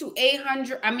we get to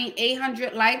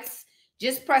 800 likes?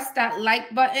 Just press that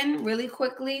like button really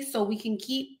quickly so we can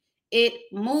keep it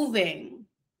moving.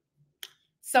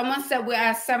 Someone said we're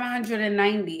at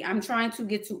 790. I'm trying to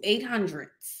get to 800.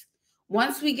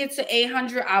 Once we get to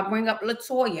 800, I'll bring up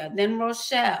Latoya, then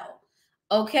Rochelle.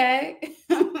 Okay?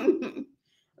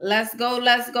 Let's go,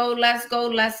 let's go, let's go.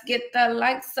 Let's get the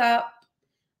likes up.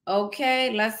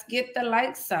 Okay, let's get the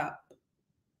likes up.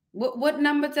 What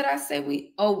number did I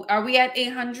say are we at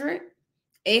 800?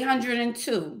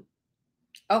 802.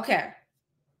 Okay.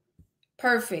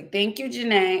 Perfect. Thank you,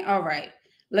 Janae. All right.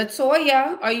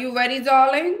 Latoya, are you ready,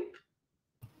 darling?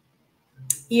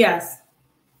 Yes.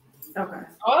 Okay.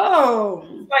 Oh.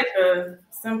 It's like a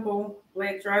simple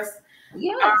black dress.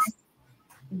 Yes.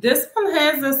 This one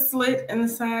has a slit in the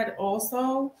side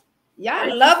also.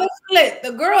 Y'all love a slit.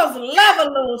 The girls love a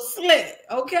little slit.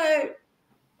 Okay.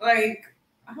 Like,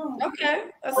 okay.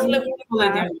 A slit. Pull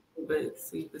it down a little bit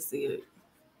so you can see it.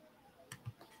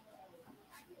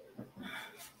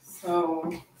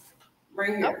 So,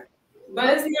 right here.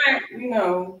 But it's not,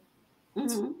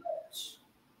 too much.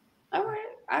 All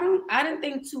right. I didn't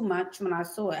think too much when I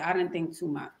saw it. I didn't think too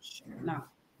much. No.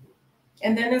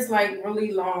 And then it's like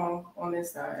really long on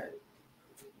this side.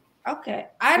 Okay.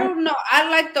 I don't know. I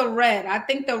like the red. I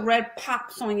think the red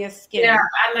pops on your skin. Yeah,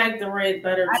 I like the red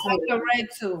better too. I like the red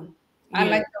too. Yeah. I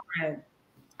like the red.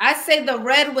 I say the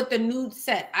red with the nude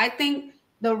set. I think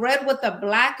the red with the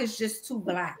black is just too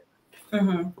black.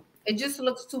 Mm-hmm. It just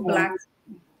looks too black.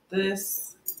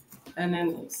 This and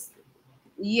then this.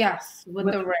 Yes, with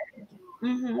the red.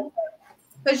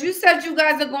 Because you said you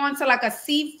guys are going to like a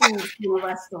seafood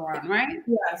restaurant, right?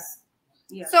 Yes.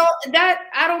 Yeah. So that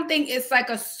I don't think it's like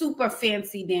a super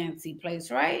fancy dancy place,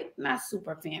 right? Not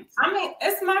super fancy. I mean,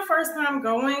 it's my first time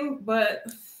going, but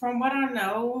from what I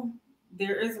know,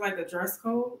 there is like a dress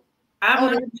code. I've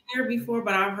never been there before,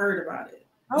 but I've heard about it.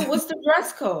 Oh, what's the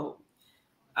dress code?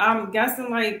 I'm guessing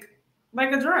like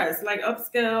a dress, like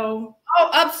upscale. Oh,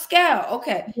 upscale.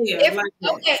 Okay. Yeah.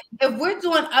 If we're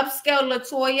doing upscale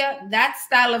Latoya, that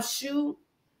style of shoe.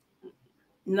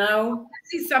 No. I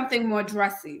see something more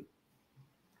dressy.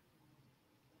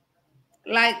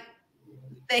 Like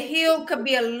the heel could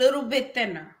be a little bit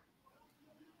thinner.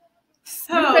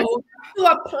 So to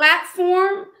a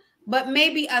platform, but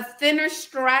maybe a thinner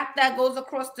strap that goes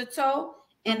across the toe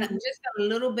and just a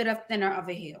little bit of thinner of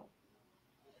a heel.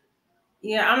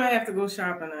 Yeah, I'm gonna have to go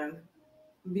shopping then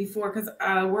before, because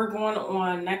we're going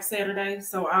on next Saturday,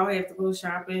 so I'll have to go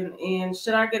shopping. And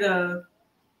should I get a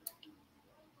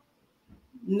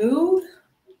nude?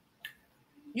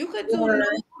 You could do nude,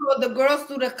 or the girls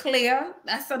do the clear.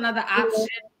 That's another option.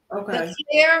 Okay. The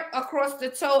clear across the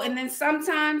toe, and then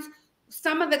sometimes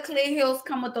some of the clear heels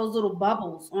come with those little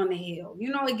bubbles on the heel. You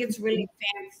know, it gets really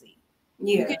fancy.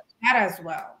 Yeah. You can do that as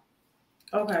well.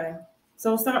 Okay.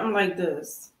 So something like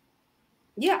this.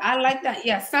 Yeah, I like that.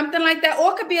 Yeah, something like that.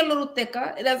 Or it could be a little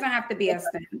thicker. It doesn't have to be as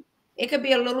thin. It could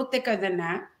be a little thicker than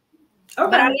that. Okay.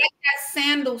 But I like that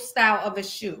sandal style of a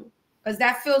shoe because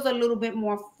that feels a little bit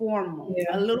more formal,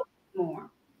 a little bit more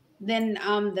than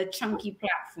the chunky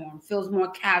platform. Feels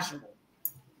more casual.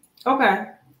 Okay.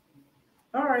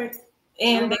 All right.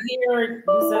 And the hair,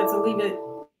 you said to leave it.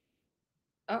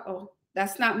 Uh-oh.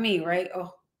 That's not me, right?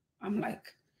 Oh, I'm like,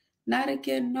 not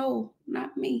again. No,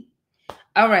 not me.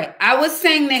 All right. I was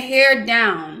saying the hair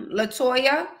down.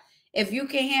 Latoya, if you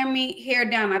can hear me, hair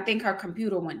down. I think her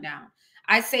computer went down.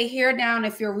 I say hair down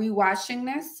if you're rewatching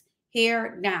this.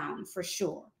 Hair down for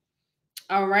sure.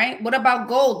 All right. What about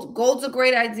gold? Gold's a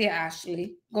great idea,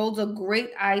 Ashley. Gold's a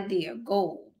great idea.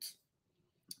 Gold.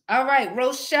 All right.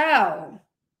 Rochelle.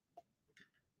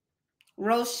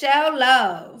 Rochelle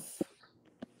Love.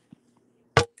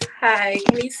 Hi.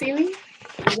 Can you see me?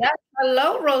 Yes.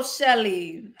 Hello,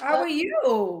 Rochelle. How are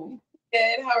you?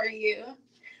 Good. How are you?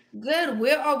 Good.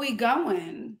 Where are we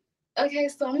going? Okay,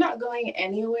 so I'm not going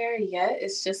anywhere yet.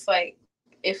 It's just like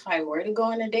if I were to go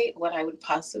on a date, what I would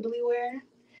possibly wear.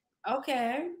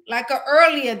 Okay. Like an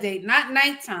earlier date, not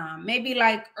nighttime. Maybe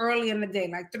like early in the day,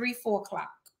 like 3-4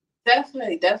 o'clock.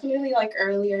 Definitely like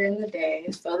earlier in the day.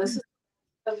 So this is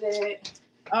of it.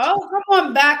 Oh, come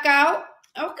on, back out.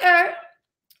 Okay.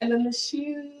 And then the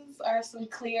shoes are some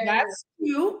clear. That's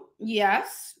cute.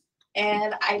 Yes.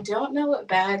 And I don't know what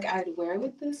bag I'd wear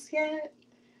with this yet.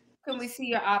 Can we see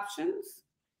your options?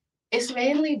 It's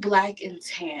mainly black and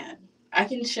tan. I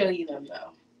can show you them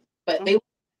though. But they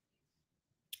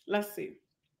let's see.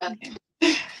 Okay.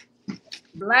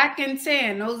 Black and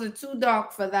tan. Those are too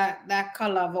dark for that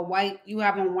color of a white. You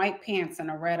have on white pants and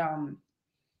a red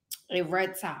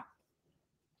top.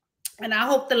 And I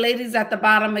hope the ladies at the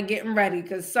bottom are getting ready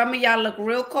because some of y'all look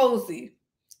real cozy.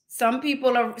 Some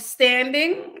people are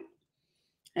standing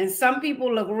and some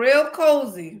people look real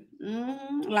cozy.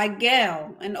 Like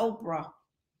Gail and Oprah.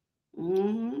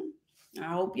 I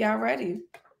hope y'all ready.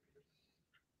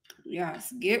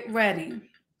 Yes, get ready.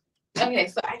 Okay,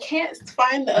 so I can't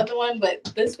find the other one, but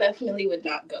this definitely would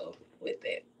not go with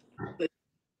it.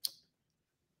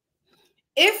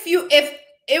 If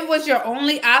it was your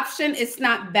only option, it's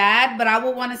not bad, but I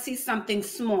would want to see something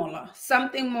smaller,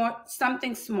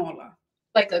 something smaller.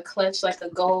 Like a clutch, like a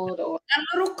gold or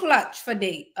a little clutch for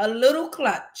date. A little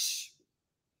clutch.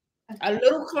 Okay. A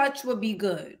little clutch would be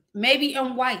good. Maybe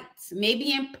in white,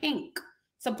 maybe in pink.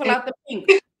 So pull out the pink.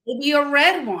 Maybe a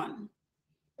red one.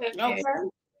 Okay.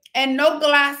 And no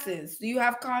glasses. Do you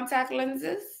have contact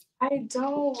lenses? I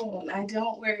don't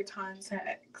wear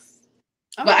contacts.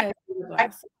 Okay. But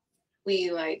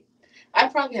I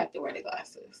probably have to wear the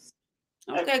glasses.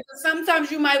 Okay, because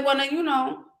sometimes you might want to,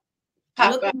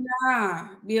 look in the eye,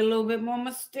 be a little bit more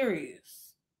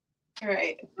mysterious.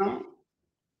 Right.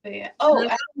 Yeah. Oh,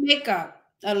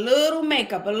 a little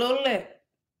makeup, a little lip.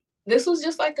 This was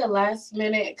just like a last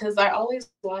minute because I always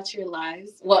watch your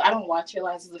lives. Well, I don't watch your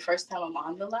lives. It's the first time I'm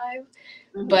on the live,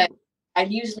 but I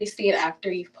usually see it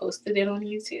after you've posted it on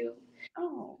YouTube.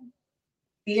 Oh.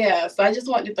 Yeah, so I just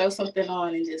wanted to throw something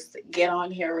on and just get on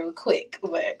here real quick.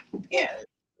 But yeah.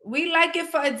 We like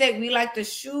it for a date. We like the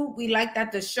shoe. We like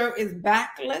that the shirt is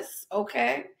backless.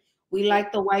 Okay. We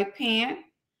like the white pant.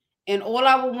 And all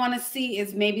I would want to see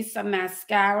is maybe some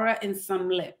mascara and some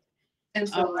lip. And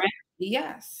so, all right.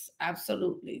 Yes,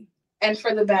 absolutely. And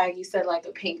for the bag, you said like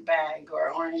a pink bag or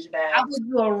an orange bag. I would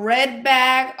do a red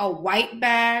bag, a white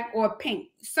bag, or pink.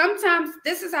 Sometimes,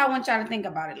 this is how I want y'all to think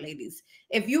about it, ladies.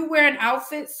 If you wear an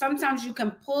outfit, sometimes you can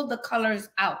pull the colors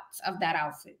out of that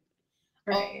outfit.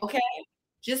 Right. Okay?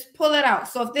 Just pull it out.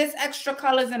 So if there's extra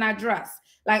colors in our dress,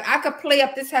 like I could play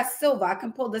up, this has silver. I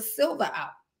can pull the silver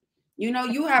out. You know,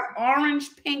 you have orange,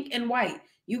 pink, and white.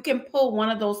 You can pull one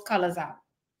of those colors out.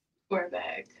 For a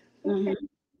bag. Mm-hmm.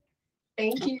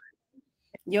 Thank you.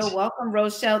 You're welcome,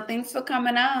 Rochelle. Thanks for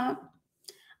coming out.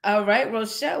 All right,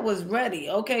 Rochelle was ready.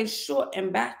 Okay, short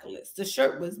and backless. The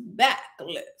shirt was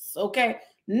backless. Okay,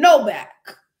 no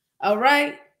back. All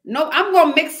right. No, I'm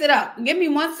gonna mix it up. Give me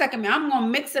 1 second, man. I'm gonna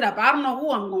mix it up. I don't know who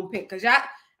I'm gonna pick because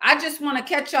I just want to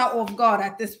catch y'all off guard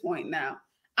at this point now.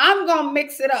 I'm gonna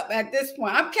mix it up at this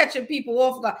point. I'm catching people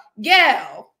off guard.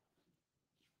 Gail.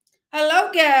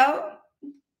 Hello, Gail.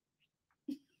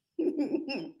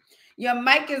 Your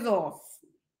mic is off.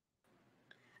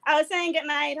 I was saying good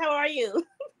night. How are you?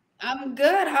 I'm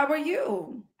good. How are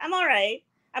you? I'm all right.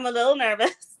 I'm a little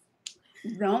nervous.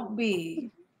 Don't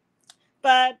be.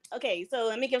 But okay, so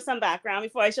let me give some background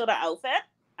before I show the outfit.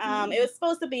 It was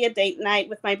supposed to be a date night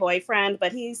with my boyfriend,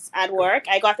 but he's at work.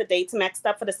 I got the dates mixed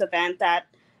up for this event at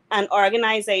an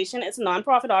organization. It's a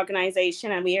nonprofit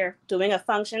organization, and we are doing a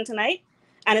function tonight,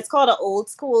 and it's called an old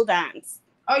school dance.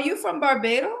 Are you from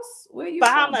Barbados? Where are you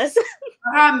Bahamas. From?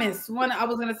 Bahamas. I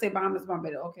was gonna say Bahamas,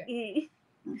 Barbados. Okay.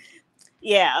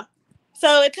 Yeah.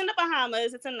 So it's in the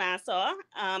Bahamas. It's in Nassau,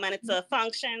 and it's a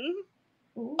function.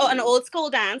 An old school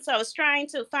dance. So I was trying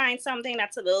to find something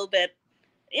that's a little bit,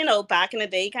 you know, back in the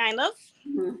day, kind of.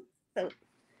 So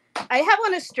I have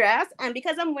on a dress, and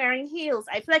because I'm wearing heels,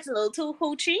 I feel like it's a little too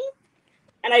hoochie,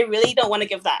 and I really don't want to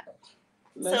give that.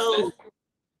 So,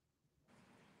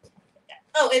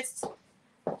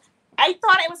 I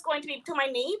thought it was going to be to my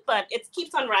knee, but it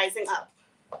keeps on rising up.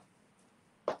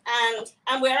 And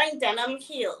I'm wearing denim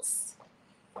heels.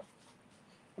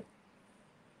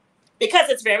 Because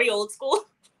it's very old school.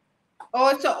 Oh,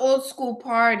 it's an old school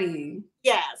party.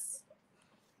 Yes.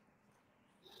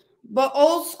 But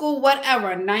old school, what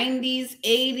era? 90s,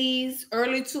 80s,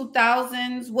 early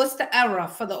 2000s? What's the era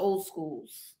for the old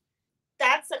schools?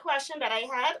 That's a question that I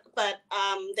had, but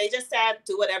they just said,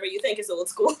 do whatever you think is old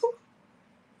school.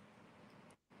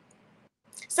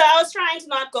 So I was trying to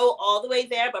not go all the way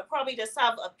there, but probably just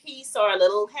have a piece or a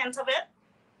little hint of it.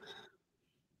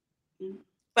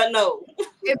 But no.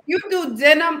 If you do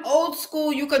denim old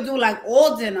school, you could do like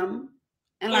all denim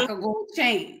and like a gold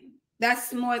chain.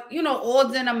 That's more, you know, all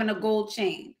denim and a gold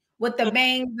chain with the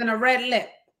bangs and a red lip.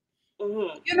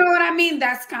 You know what I mean?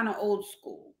 That's kind of old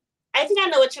school. I think I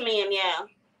know what you mean, yeah.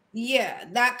 Yeah,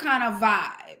 that kind of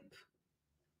vibe.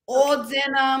 All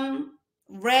denim,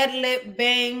 red lip,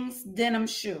 bangs, denim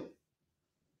shoe.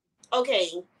 Okay.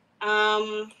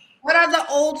 What other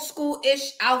old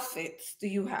school-ish outfits do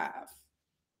you have?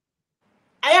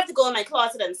 I have to go in my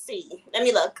closet and see. Let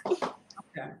me look.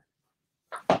 Okay.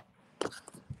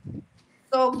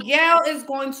 So Gail is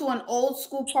going to an old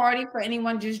school party for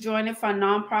anyone just joining for a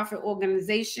nonprofit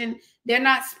organization. They're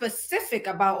not specific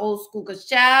about old school because,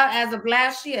 child, as of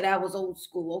last year, that was old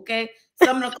school, okay?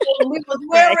 Some of the clothes we was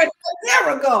wearing a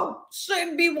year ago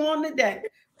shouldn't be worn today.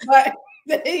 But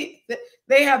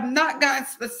they have not gotten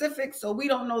specific, so we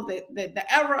don't know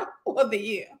the era or the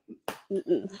year.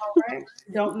 All right?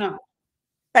 Don't know.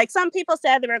 Like some people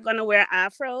said they were going to wear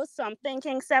afros, so I'm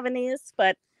thinking 70s,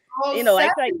 but you know, 70s. I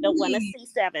feel like don't want to see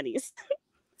 70s.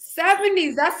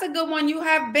 70s, that's a good one. You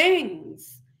have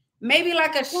bangs. Maybe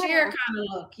like a sheer kind of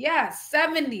look. Yeah,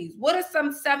 70s. What are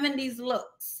some 70s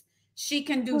looks she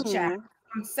can do, chat?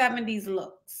 Some 70s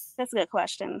looks. That's a good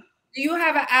question. Do you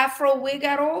have an afro wig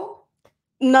at all?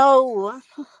 No.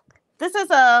 This is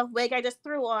a wig I just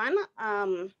threw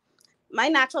on. My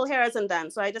natural hair isn't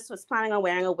done, so I just was planning on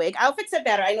wearing a wig. I'll fix it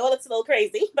better. I know it's a little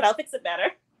crazy, but I'll fix it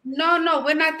better. No,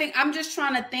 we're not thinking. I'm just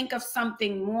trying to think of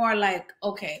something more like,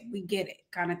 okay, we get it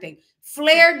kind of thing.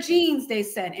 Flare jeans, they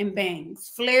said, in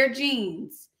bangs. Flare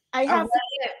jeans. I have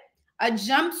a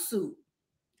jumpsuit,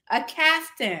 a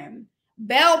caftan,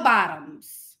 bell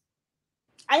bottoms.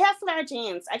 I have flare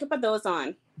jeans. I could put those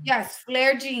on. Yes,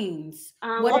 flare jeans.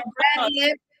 With a red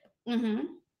lip.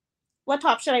 What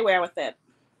top should I wear with it?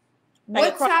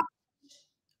 What top?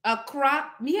 A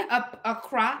crop, yeah, a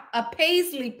crop, a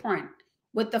paisley print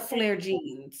with the flare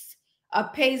jeans. A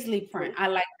paisley print. I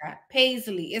like that.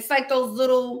 Paisley. It's like those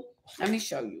little, let me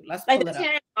show you. Let's pull like it the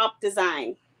teardrop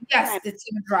design. Yes, the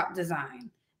teardrop design.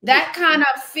 That kind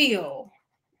of feel.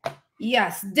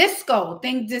 Yes, disco.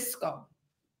 Think disco.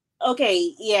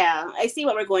 Okay, yeah. I see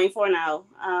what we're going for now.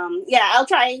 Yeah, I'll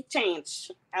try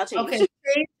change. I'll change. Okay,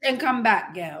 change and come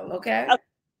back, Gail. Okay?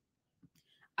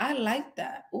 I like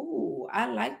that. Ooh, I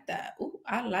like that. Ooh,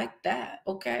 I like that.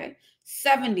 Okay.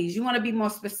 70s. You want to be more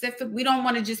specific. We don't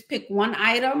want to just pick one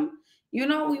item. You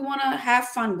know, we want to have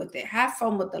fun with it. Have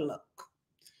fun with the look.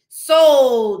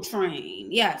 Soul Train.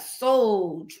 Yes,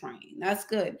 Soul Train. That's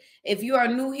good. If you are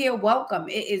new here, welcome.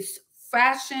 It is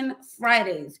Fashion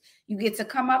Fridays. You get to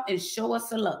come up and show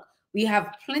us a look. We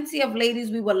have plenty of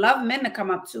ladies. We would love men to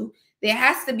come up too. There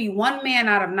has to be one man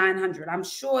out of 900. I'm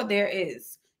sure there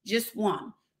is. Just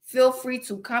one. Feel free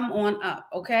to come on up,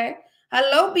 okay?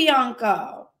 Hello,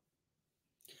 Bianca.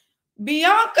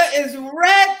 Bianca is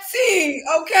ready.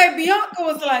 Okay, Bianca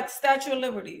was like Statue of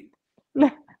Liberty. No,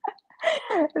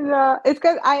 it's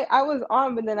because I was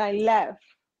on, but then I left.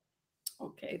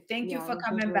 Okay, thank you for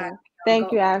coming back.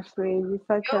 Thank you, Ashley. You're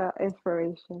such an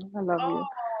inspiration. I love you.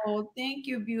 Oh, thank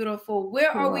you, beautiful. Where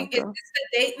are we? Is this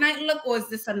a date night look or is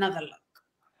this another look?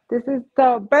 This is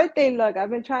the birthday look.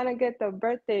 I've been trying to get the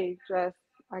birthday dress.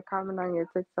 I commented on your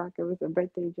TikTok. It was a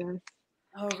birthday dress.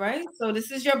 All right. So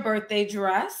this is your birthday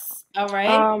dress. All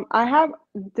right. I have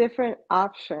different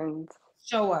options.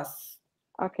 Show us.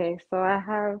 Okay, so I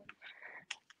have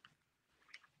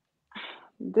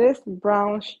this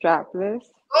brown strapless.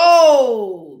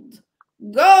 Gold.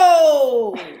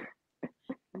 Oh, no.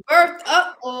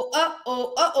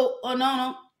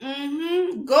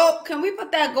 Gold. Can we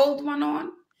put that gold one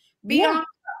on? Bianca,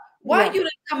 why you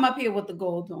didn't come up here with the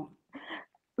gold on?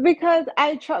 Because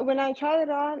when I tried it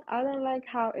on, I don't like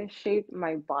how it shaped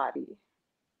my body.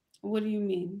 What do you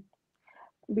mean?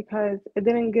 Because it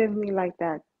didn't give me like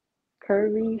that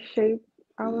curvy shape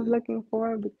I was looking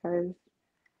for, because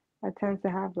I tend to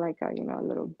have like a a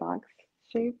little box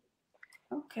shape.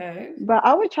 Okay. But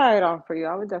I would try it on for you.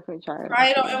 I would definitely try it. Try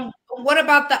it on. And what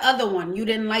about the other one? You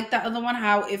didn't like the other one,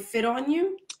 how it fit on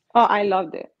you? Oh, I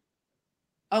loved it.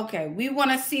 Okay, we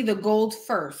want to see the gold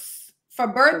first. For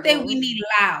birthday, we need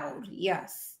loud.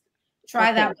 Yes.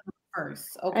 Try that one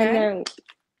first. Okay. And then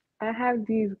I have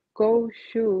these gold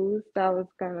shoes that I was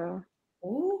gonna.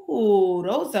 Ooh,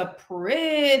 those are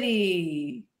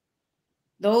pretty.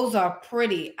 Those are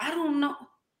pretty. I don't know.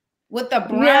 With the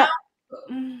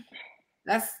brown,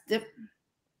 that's different.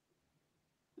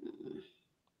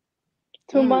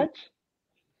 Too much?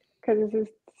 Because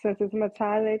since it's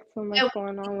metallic, so much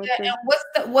going on with it.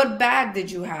 And what bag did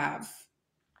you have?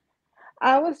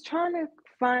 I was trying to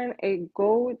find a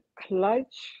gold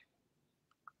clutch,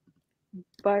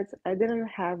 but I didn't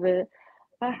have it.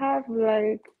 I have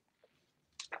like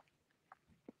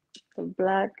the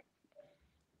black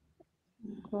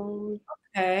gold.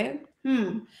 Okay.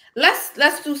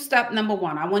 Let's do step number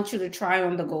 1. I want you to try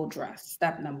on the gold dress.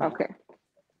 Step number 1.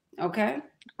 Okay.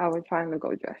 I will try on the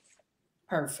gold dress.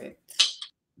 Perfect.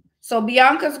 So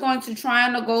Bianca's going to try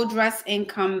on the gold dress and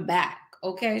come back.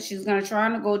 Okay. She's going to try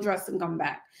on the gold dress and come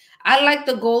back. I like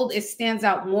the gold. It stands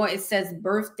out more. It says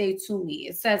birthday to me.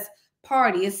 It says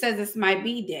party. It says it's my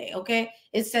B-day. Okay.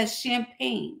 It says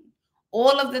champagne.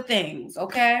 All of the things.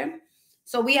 Okay.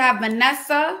 So we have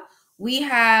Vanessa. We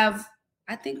have,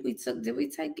 I think did we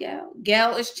take Gail?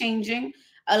 Gail is changing.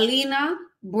 Alina,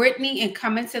 Brittany, and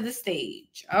coming to the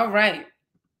stage. All right.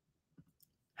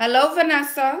 Hello,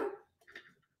 Vanessa.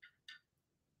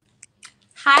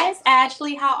 Hi, it's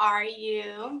Ashley. How are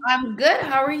you? I'm good.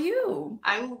 How are you?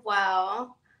 I'm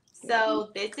well. So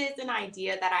this is an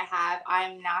idea that I have.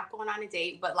 I'm not going on a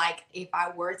date, but like if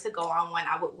I were to go on one,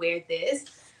 I would wear this.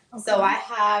 Okay. So I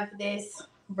have this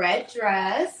red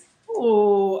dress.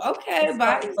 Oh, okay.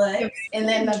 And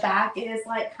then the back is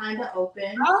like kind of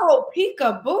open. Oh,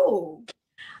 peekaboo.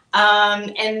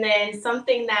 And then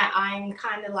something that I'm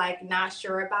kind of like not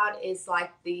sure about is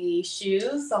like the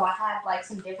shoes. So I have like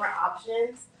some different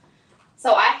options.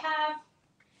 So I have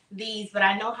these, but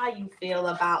I know how you feel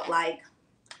about like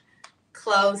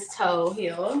closed toe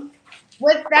heel.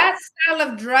 With that style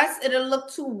of dress, it'll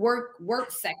look too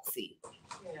work sexy.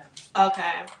 Yeah.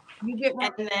 Okay. You get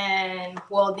one. And then,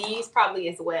 well, these probably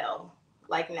as well,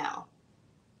 like now.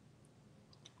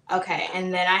 Okay,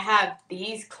 and then I have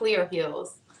these clear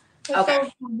heels. Okay.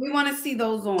 So we want to see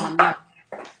those on. Yeah.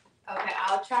 Okay,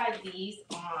 I'll try these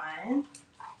on.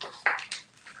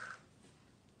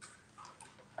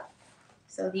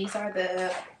 So these are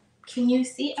can you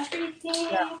see everything?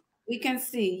 Yeah, we can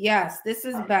see. Yes, this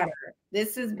is better.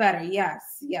 This is better.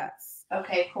 Yes, yes.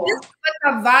 Okay, cool. The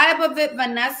vibe of it,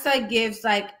 Vanessa gives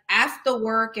like after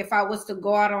work, if I was to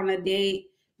go out on a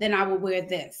date, then I would wear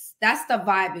this. That's the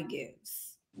vibe it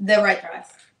gives. The red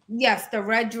dress. Yes, the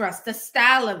red dress. The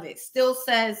style of it still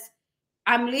says,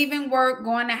 I'm leaving work,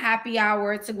 going to happy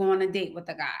hour to go on a date with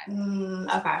a guy.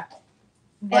 Okay.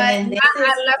 But I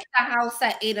left the house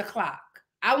at 8 o'clock.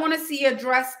 I want to see a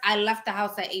dress. I left the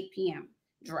house at 8 p.m.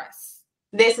 dress.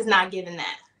 This is not giving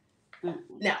that.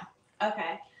 No.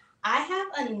 Okay. I have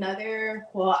another,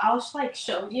 well, I'll just like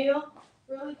show you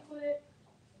really quick.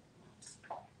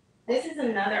 This is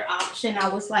another option I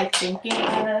was like thinking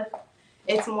of.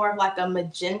 It's more of like a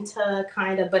magenta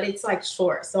kind of, but it's like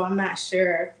short, so I'm not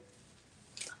sure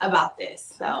about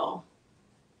this. So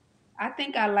I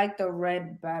think I like the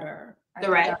red better.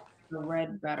 The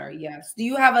red better, yes. Do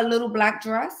you have a little black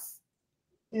dress?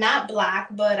 Not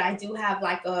black, but I do have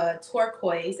like a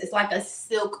turquoise. It's like a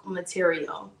silk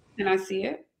material. Can I see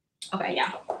it? Okay,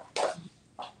 yeah.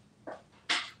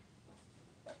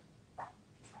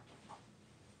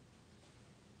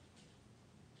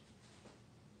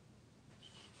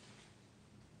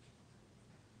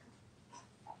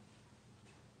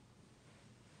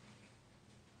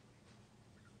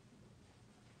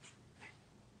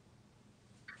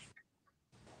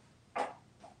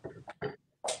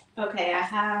 Okay, I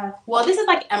have, well, this is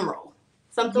like emerald,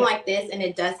 something like this, and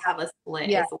it does have a split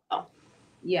as well.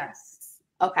 Yes.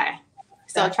 Okay,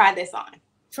 so try this on.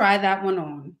 Try that one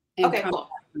on. And okay, cool.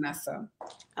 Vanessa.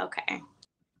 Okay.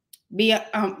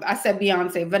 I said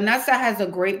Beyonce. Vanessa has a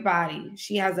great body.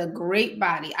 She has a great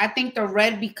body. I think the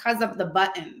red because of the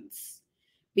buttons.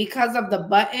 Because of the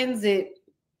buttons, it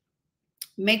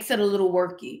makes it a little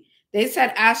worky. They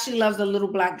said Ashley loves a little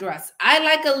black dress. I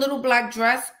like a little black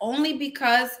dress only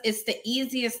because it's the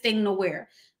easiest thing to wear.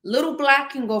 Little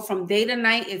black can go from day to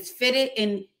night. It's fitted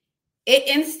and it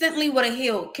instantly with a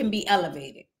heel can be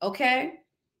elevated. Okay.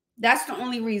 That's the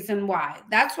only reason why.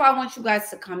 That's why I want you guys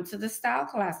to come to the style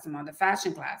class tomorrow, the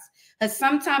fashion class. Because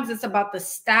sometimes it's about the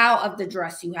style of the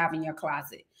dress you have in your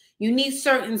closet. You need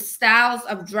certain styles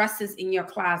of dresses in your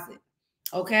closet.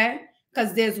 Okay.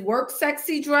 Because there's work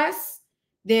sexy dress.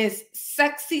 There's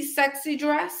sexy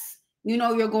dress, you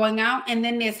know, you're going out, and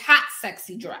then there's hot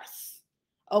sexy dress.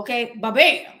 Okay,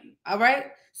 ba-bam. All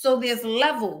right. So there's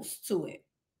levels to it.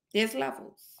 There's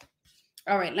levels.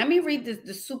 All right, let me read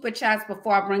the super chats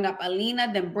before I bring up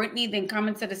Alina, then Brittany, then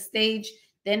coming to the stage,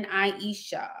 then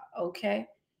Aisha. Okay.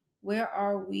 Where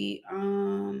are we?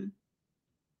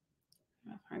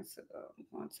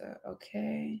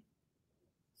 Okay.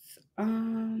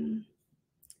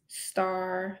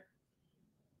 Star.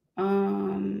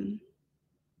 Oh,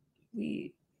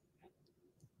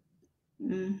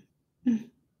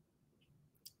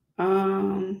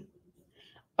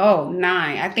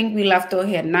 9. I think we left over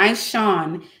here. Nice,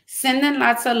 Sean. Sending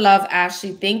lots of love,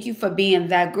 Ashley. Thank you for being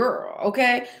that girl.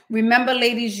 Okay. Remember,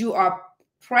 ladies, you are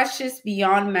precious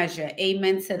beyond measure.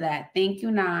 Amen to that. Thank you,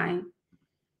 9.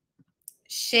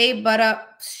 Shea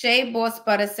Boss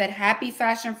Butter said, Happy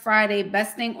Fashion Friday.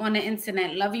 Best thing on the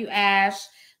internet. Love you, Ash.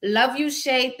 Love you,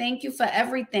 Shay. Thank you for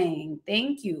everything.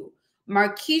 Thank you.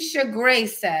 Markeisha Gray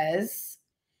says,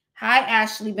 Hi,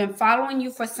 Ashley. Been following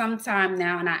you for some time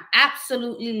now, and I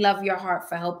absolutely love your heart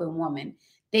for helping women.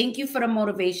 Thank you for the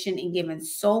motivation and giving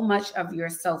so much of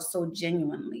yourself so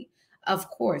genuinely. Of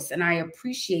course, and I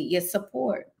appreciate your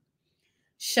support.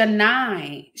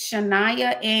 Shania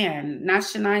Ann, not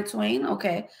Shania Twain.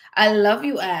 Okay. I love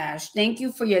you, Ash. Thank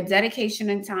you for your dedication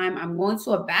and time. I'm going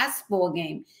to a basketball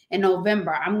game in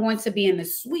November. I'm going to be in the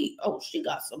suite. Oh, she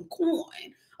got some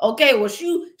coin. Okay, well,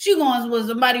 she going with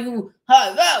somebody who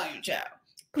high value, child.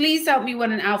 Please help me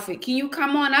with an outfit. Can you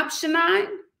come on up, Shania?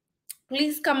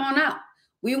 Please come on up.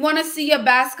 We want to see your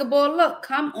basketball look.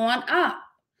 Come on up.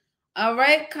 All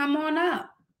right, come on up.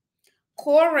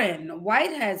 Corin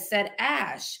Whitehead said,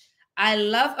 Ash, I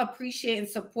love, appreciate, and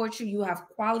support you. You have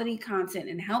quality content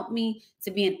and help me to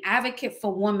be an advocate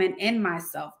for women and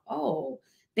myself. Oh,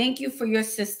 thank you for your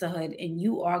sisterhood, and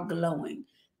you are glowing.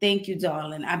 Thank you,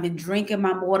 darling. I've been drinking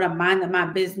my water, minding my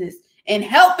business, and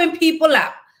helping people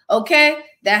out. Okay?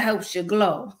 That helps you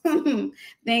glow.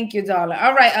 Thank you, darling.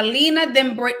 All right, Alina,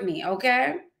 then Brittany.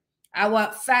 Okay? Our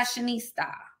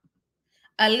fashionista.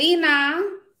 Alina.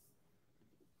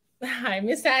 Hi,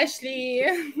 Miss Ashley.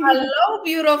 Hello,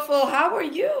 beautiful. How are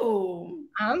you?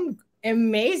 I'm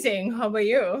amazing. How about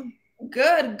you?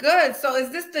 Good, good. So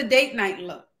is this the date night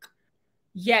look?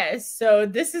 Yes. So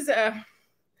this is a,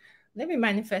 let me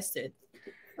manifest it.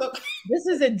 Okay. This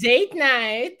is a date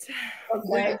night. Okay.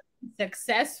 With a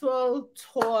successful,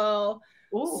 tall,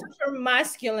 super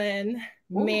masculine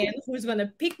man who's going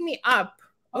to pick me up,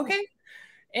 okay,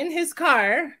 in his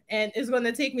car and is going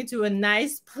to take me to a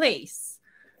nice place.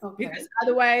 Okay. Because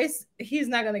otherwise, he's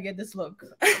not gonna get this look.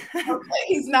 Okay,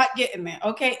 he's not getting it.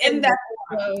 Okay, and that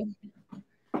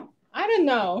I don't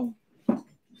know. Hold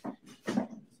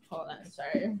on,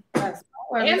 sorry. I'm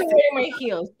wearing my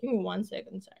heels. Give me 1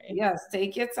 second. Sorry. Yes,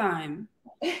 take your time.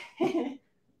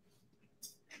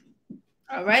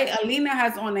 All right, Alina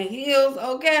has on the heels.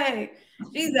 Okay,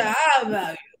 she's a high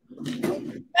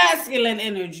value, masculine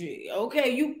energy.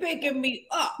 Okay, you picking me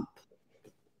up.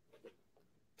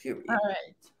 Period. All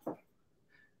right.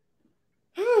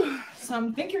 So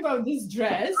I'm thinking about this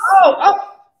dress.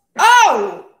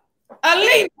 Oh, Alina,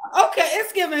 Alina, okay,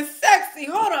 it's giving sexy.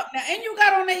 Hold up now. And you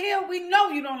got on the heel. We know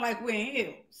you don't like wearing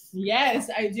heels. Yes,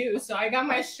 I do. So I got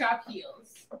my strap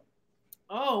heels.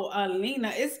 Oh,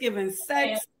 Alina, it's giving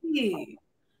sexy.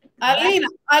 Alina.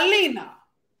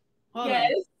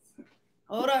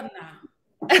 Hold up now.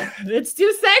 It's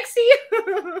too sexy.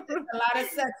 It's a lot of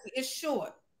sexy. It's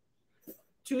short.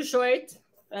 Too short?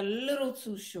 A little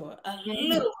too short. A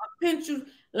little. A pinch you.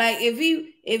 Like if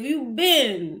you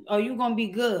bend, are you gonna be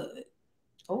good?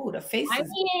 Oh, the face. I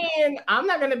mean, I'm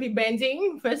not gonna be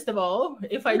bending. First of all,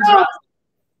 if I no. drop.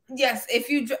 Yes, if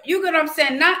you get what I'm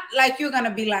saying, not like you're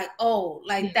gonna be like, oh,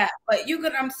 like that, but you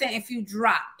get what I'm saying. If you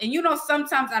drop, and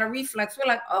sometimes out of reflex, we're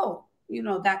like, oh,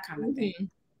 that kind of thing.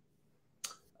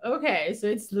 Okay, so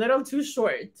it's a little too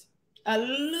short. A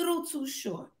little too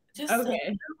short. Just okay. A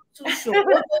little too short.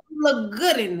 Look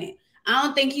good in it. I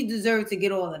don't think you deserve to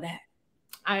get all of that.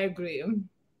 I agree.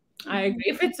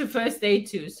 If it's a first date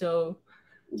too, so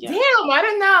damn, I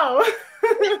don't know.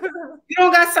 You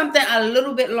don't got something a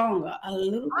little bit longer, a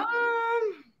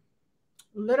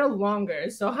little longer.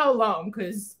 So how long?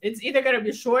 Because it's either gonna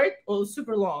be short or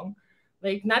super long,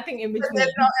 like nothing in between.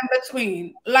 There's no in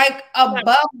between, like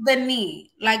above the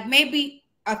knee, like maybe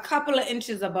a couple of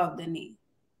inches above the knee.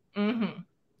 This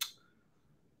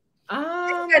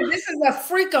is a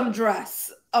freakum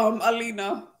dress,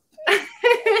 Alina.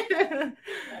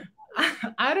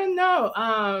 I don't know.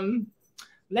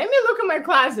 Let me look at my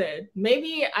closet.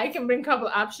 Maybe I can bring a couple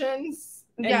options.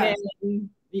 Yes.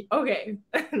 Okay,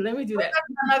 let me do that.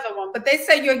 Another one, but they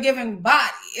say you're giving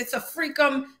body. It's a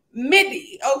freakum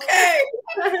midi. Okay.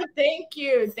 Thank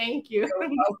you.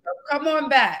 Come on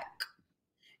back.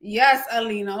 Yes,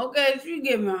 Alina. Okay, you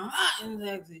give me a hot and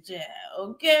sexy chat.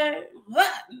 Okay,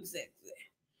 hot and sexy.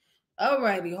 All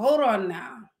righty, hold on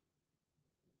now.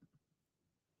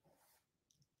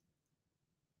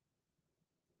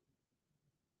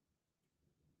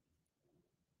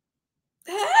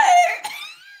 Hey,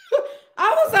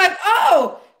 I was like,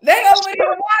 oh, they over here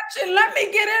watching. Let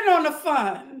me get in on the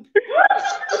fun.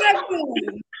 What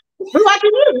doing? We're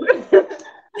watching you.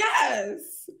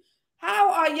 Yes.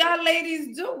 How are y'all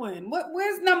ladies doing?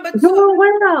 Where's number 2?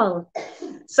 Doing well.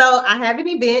 So I have an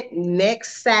event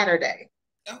next Saturday.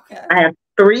 Okay. I have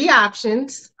 3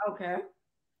 options. Okay.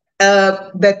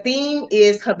 The theme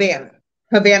is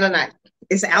Havana night.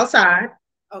 It's outside.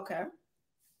 Okay.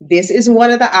 This is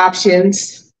one of the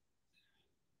options.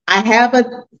 I have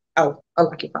I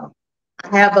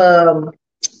have a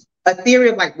theory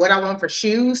of like what I want for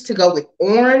shoes to go with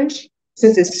orange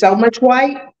since it's so much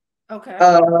white. Okay.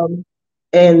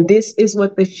 And this is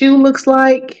what the shoe looks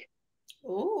like.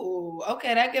 Ooh,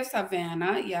 okay, that gives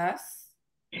Havana, yes.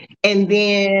 And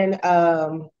then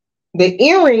the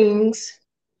earrings.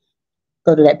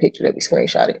 Go to that picture that we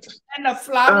screenshotted. And the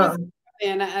flowers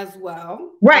Havana as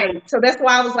well. Right. So that's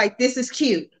why I was like, this is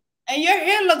cute. And your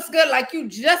hair looks good, like you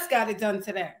just got it done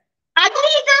today. I did,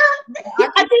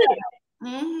 girl. I did.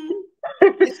 Mm-hmm.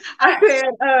 I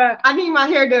said, I need my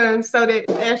hair done so that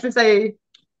Ashley say,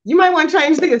 you might want to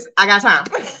change this. I got time.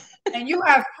 And you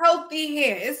have healthy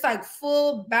hair. It's like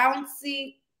full,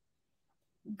 bouncy,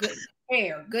 good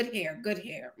hair.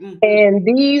 Mm-hmm. And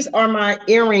these are my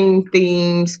earring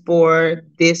themes for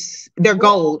this. They're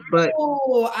gold, but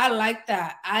oh, I like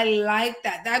that.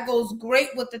 That goes great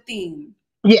with the theme.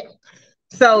 Yeah.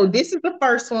 So this is the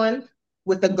first one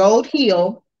with the gold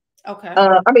heel. Okay.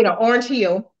 An orange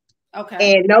heel.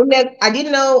 Okay. And no neck. I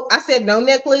didn't know. I said no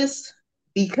necklace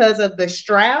because of the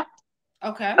strap.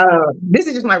 Okay. This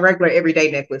is just my regular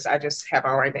everyday necklace I just have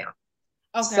on right now.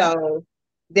 Okay. So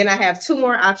then I have 2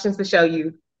 more options to show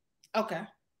you. Okay.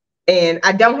 And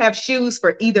I don't have shoes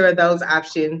for either of those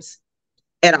options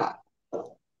at all.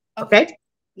 Okay?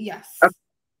 Yes. Okay.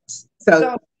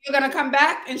 So you're going to come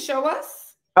back and show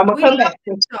us? I'm going to come back.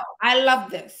 I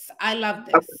love this.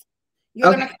 Okay.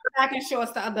 You're going to come back and show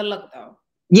us the other look though.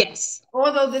 Yes.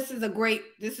 Although this is a great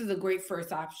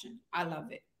first option. I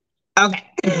love it.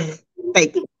 Okay.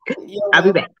 Thank you. I'll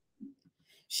be back.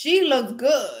 She looks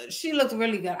good. She looks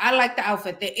really good. I like the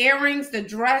outfit. The earrings, the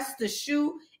dress, the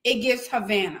shoe, it gives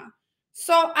Havana.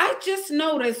 So I just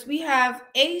noticed we have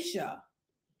Asia.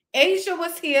 Asia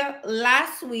was here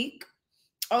last week.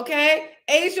 Okay.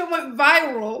 Asia went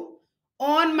viral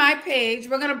on my page.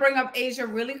 We're going to bring up Asia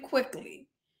really quickly.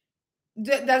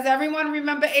 Does everyone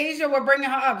remember Asia? We're bringing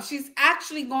her up. She's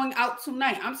actually going out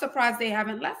tonight. I'm surprised they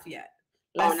haven't left yet.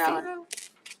 Let's see.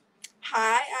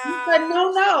 Hi. But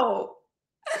no.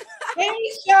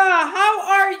 Asia, how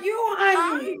are you,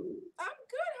 honey? I'm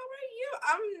good. How are you?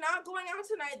 I'm not going out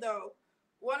tonight though.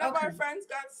 One of our friends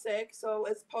got sick, so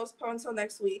it's postponed till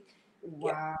next week.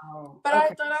 Wow. But okay.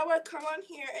 I thought I would come on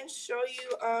here and show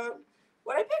you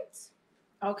what I picked.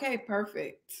 Okay,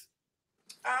 perfect.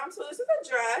 So this is a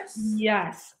dress.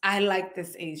 Yes, I like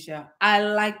this, Asia. I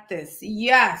like this.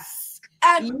 Yes.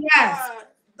 And yes.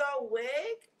 The wig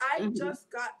I just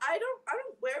got. I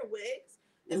don't wear wigs.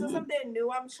 This is something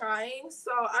new I'm trying.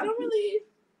 So I'm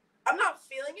not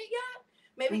feeling it yet.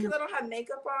 Maybe because I don't have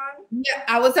makeup on. Yeah,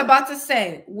 I was about to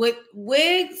say, with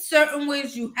wigs, certain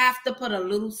wigs, you have to put a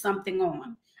little something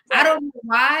on. Right. I don't know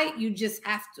why, you just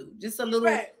have to. Just a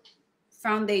little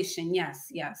foundation. Yes,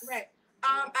 yes. Right.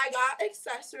 I got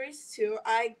accessories too.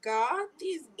 I got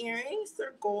these earrings.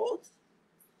 They're gold.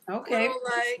 Okay. Little,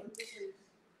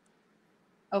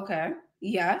 okay.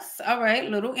 Yes. All right.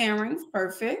 Little earrings.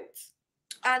 Perfect.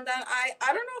 And then I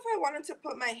don't know if I wanted to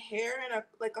put my hair in a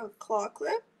claw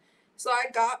clip. So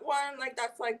I got one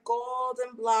that's gold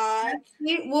and black.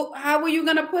 Well, how were you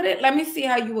gonna put it? Let me see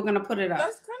how you were gonna put it up.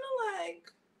 That's kind of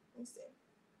let me see.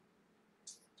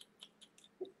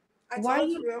 Why told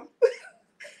you.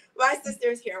 My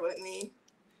sister's here with me.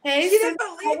 Hey, she sis, didn't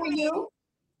believe me.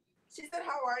 She said,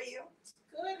 "How are you?"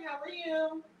 Good. How are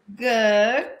you?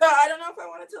 Good. So I don't know if I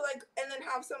wanted to and then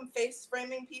have some face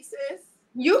framing pieces.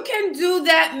 You can do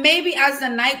that maybe as the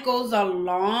night goes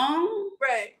along.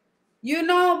 Right. You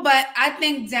know, but I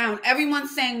think down.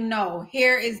 Everyone's saying no.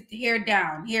 Hair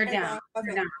down. Hair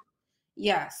Okay. down.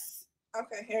 Yes.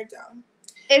 Okay, hair down.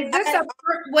 Is this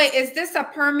is this a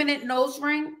permanent nose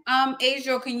ring?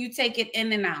 Asia, or can you take it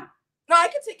in and out? No, I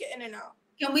can take it in and out.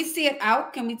 Can we see it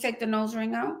out? Can we take the nose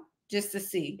ring out? Just to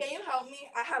see. Can you help me?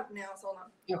 I have nails. Hold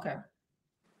on. Okay.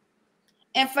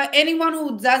 And for anyone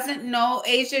who doesn't know,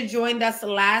 Asia joined us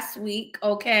last week,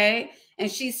 okay? And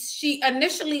she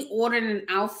initially ordered an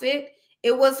outfit.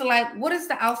 It was what is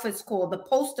the outfit's called? The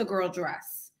poster girl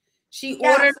dress. She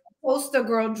ordered a poster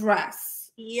girl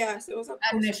dress. Yes, it was a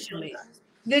poster initially. Girl dress.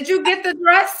 Did you get the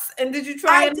dress? And did you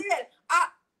try it? I did. I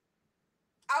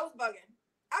was bugging.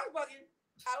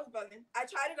 I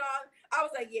tried it on. I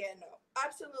was like, yeah, no,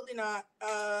 absolutely not.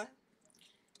 I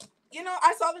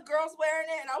saw the girls wearing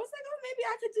it, and I was like, oh, maybe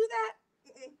I could do that.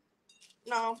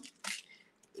 No.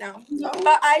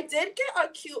 But I did get a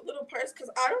cute little purse because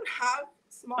I don't have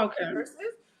small purses.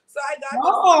 So I got.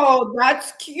 Oh,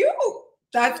 that's cute.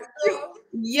 That's cute.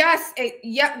 Yes.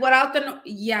 Without the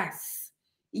yes.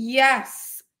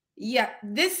 Yes. Yeah.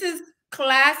 This is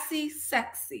classy,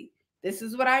 sexy. This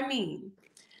is what I mean.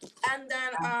 And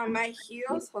then my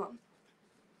heels. Hold on.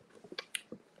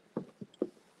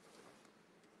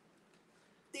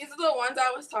 These are the ones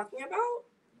I was talking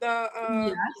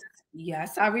about.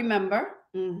 Yes, I remember.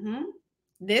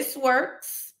 This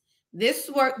works. This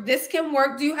can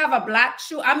work. Do you have a black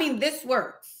shoe? I mean, this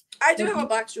works. I do have a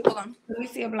black shoe. Hold on. Let me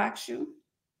see a black shoe.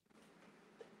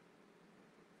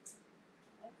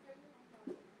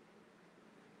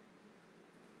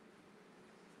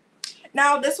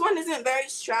 Now, this one isn't very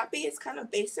strappy. It's kind of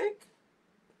basic.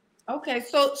 Okay,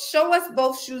 so show us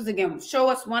both shoes again. Show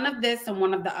us one of this and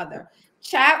one of the other.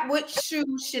 Chat, which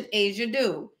shoe should Asia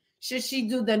do? Should she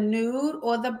do the nude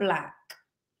or the black?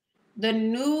 The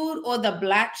nude or the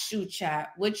black shoe,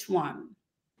 chat? Which one?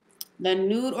 The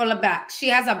nude or the black? She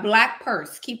has a black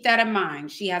purse. Keep that in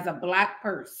mind. She has a black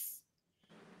purse.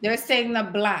 They're saying the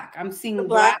black. I'm seeing the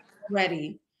black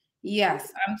already.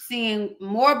 Yes, I'm seeing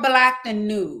more black than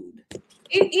nude.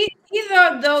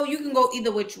 Either though, you can go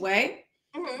either which way,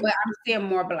 but I'm seeing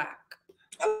more black.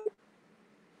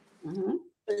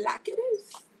 Black it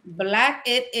is. Black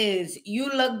it is. You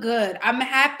look good. I'm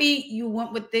happy you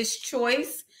went with this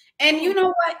choice. And you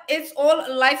know what?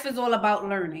 Life is all about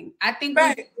learning. I think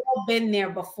we've all been there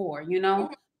before,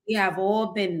 We have all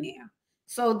been there.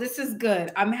 So this is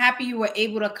good. I'm happy you were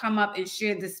able to come up and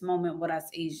share this moment with us,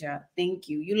 Asia. Thank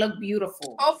you. You look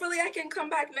beautiful. Hopefully I can come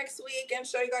back next week and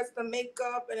show you guys the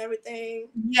makeup and everything.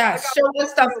 Yeah, show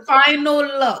us the final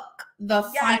look. The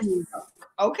final look.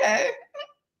 Okay.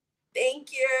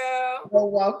 Thank you. You're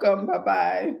welcome.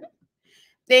 Bye-bye.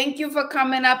 Thank you for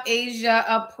coming up, Asia.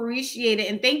 Appreciate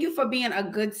it. And thank you for being a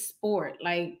good sport.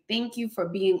 Thank you for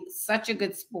being such a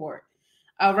good sport.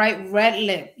 All right. Red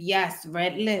lip. Yes,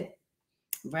 red lip.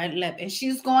 Red lip. And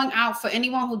she's going out, for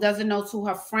anyone who doesn't know, to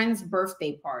her friend's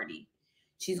birthday party.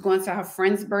 She's going to her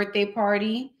friend's birthday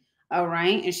party. All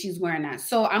right. And she's wearing that.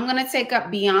 So I'm going to take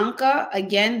up Bianca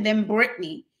again, then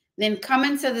Brittany, then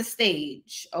coming to the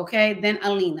stage. Okay. Then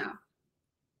Alina.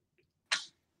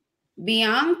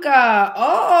 Bianca.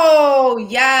 Oh,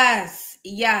 yes.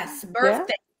 Yes.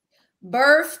 Birthday. Yeah.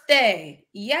 Birthday.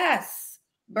 Yes.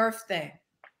 Birthday.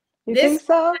 You think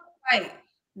so? White.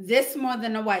 This more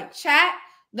than the white. Chat,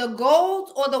 the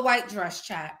gold or the white dress,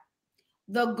 chat?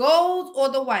 The gold or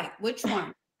the white? Which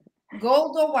one?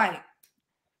 Gold or white?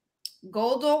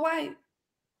 Gold or white?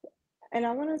 And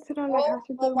I wanted to know like how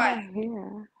should I do my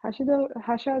hair?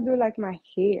 How should I do like my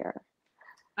hair?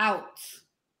 Out.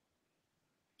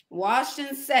 Wash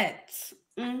and set.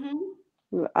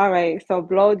 All right, so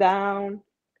blow down.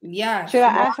 Yeah. Should I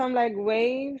add some like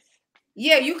waves?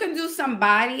 Yeah, you can do some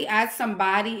body, add some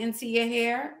body into your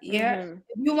hair. Yeah.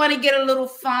 If you want to get a little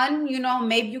fun, you know,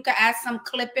 maybe you could add some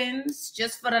clip-ins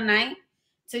just for the night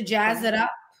to jazz it up.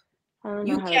 I don't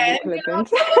know how to do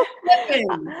clip-ins.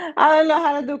 I don't know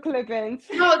how to do clip-ins.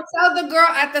 No, tell the girl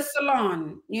at the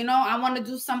salon, you know, I want to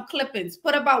do some clip-ins.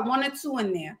 Put about 1 or 2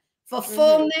 in there for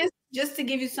fullness, just to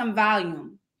give you some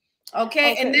volume.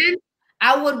 Okay. And then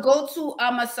I would go to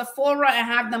a Sephora and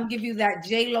have them give you that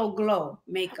J-Lo glow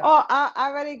makeup. Oh, I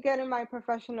already getting my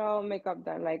professional makeup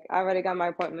done. Like I already got my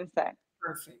appointment set.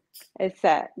 Perfect. It's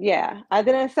set. Yeah. I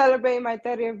didn't celebrate my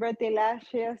 30th birthday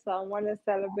last year, so I want to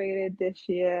celebrate it this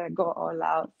year. Go all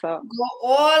out. So go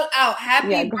all out.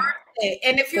 Happy birthday.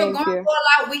 And if you're going all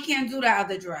out, we can't do that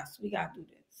other dress. We gotta do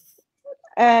this.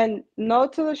 And no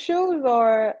to the shoes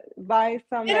or buy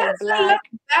some like black.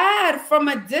 Look bad from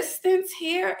a distance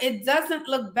here. It doesn't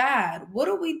look bad. What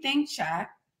do we think, chat?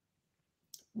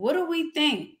 What do we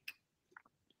think?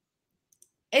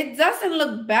 It doesn't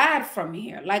look bad from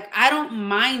here. Like I don't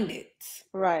mind it.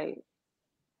 Right.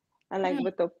 And like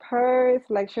with the purse,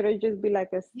 like should it just be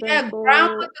like a simple? Yeah,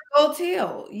 brown with the gold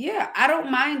tail. Yeah, I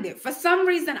don't mind it. For some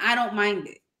reason, I don't mind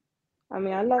it. I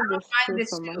mean, I love this shoe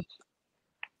so much.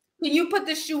 Can you put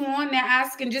the shoe on there,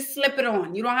 Ask, and just slip it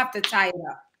on? You don't have to tie it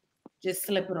up. Just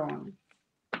slip it on.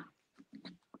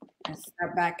 And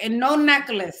step back. And no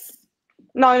necklace.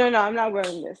 No, I'm not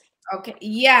wearing this. Okay.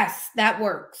 Yes, that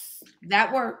works.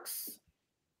 That works.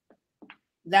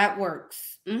 That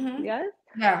works. Yes?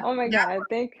 Yeah. Oh my God.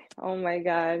 Oh my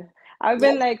God. I've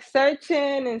been like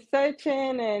searching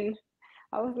and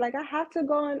I was like, I have to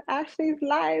go on Ashley's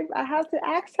live. I have to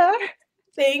ask her.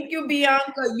 Thank you,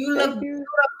 Bianca. You look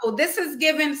beautiful. This is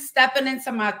giving stepping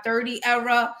into my 30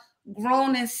 era,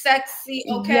 grown and sexy.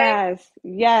 Okay.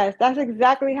 Yes. That's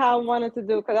exactly how I wanted to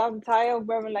do because I'm tired of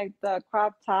wearing like the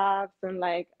crop tops and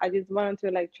like I just wanted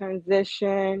to like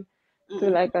transition to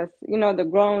like a the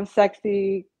grown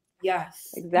sexy.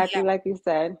 Yes. Exactly like you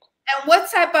said. And what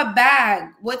type of bag?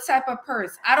 What type of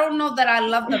purse? I don't know that I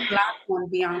love the black one,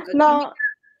 Bianca. No.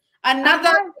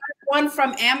 Another one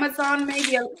from Amazon,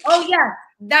 maybe. Oh yeah,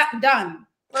 that done.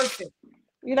 Perfect.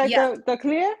 You like the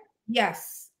clear?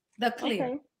 Yes, the clear.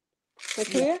 Okay. The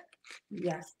clear?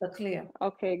 Yes, the clear.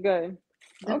 Okay, good.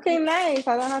 Okay, nice.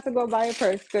 I don't have to go buy a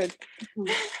purse. Good.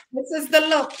 This is the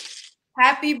look.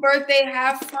 Happy birthday.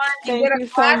 Have fun. Thank you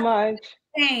so much.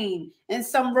 And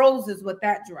some roses with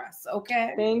that dress.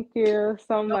 Okay. Thank you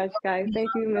so much, guys. Thank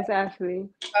you, Miss Ashley.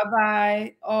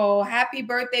 Bye-bye. Oh, happy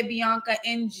birthday, Bianca.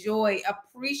 Enjoy.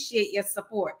 Appreciate your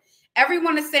support.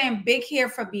 Everyone is saying big hair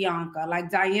for Bianca,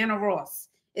 like Diana Ross.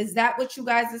 Is that what you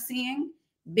guys are seeing?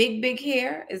 Big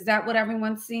hair? Is that what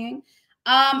everyone's seeing?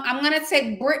 I'm going to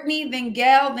take Brittany, then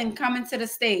Gail, then coming to the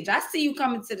stage. I see you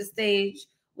coming to the stage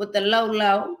with the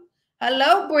low.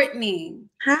 Hello, Brittany.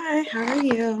 Hi, how are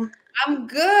you? I'm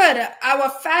good. Our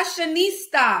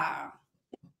fashionista.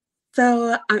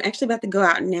 So I'm actually about to go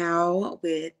out now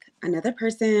with another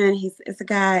person. It's a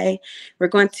guy. We're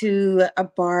going to a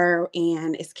bar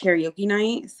and it's karaoke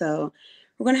night. So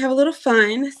we're going to have a little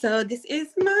fun. So this is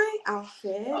my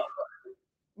outfit.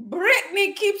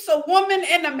 Brittany keeps a woman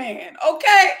and a man,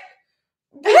 okay?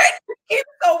 Brittany keeps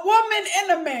a woman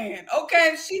and a man,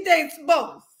 okay? She dates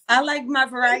both. I like my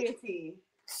variety.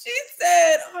 She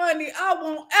said, honey, I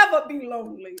won't ever be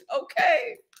lonely,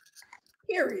 okay?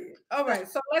 Period. All right,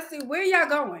 so let's see. Where y'all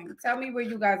going? Tell me where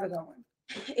you guys are going.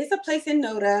 It's a place in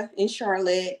Noda in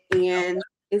Charlotte, and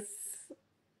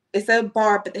it's a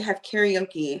bar, but they have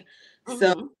karaoke.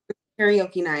 So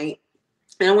karaoke night.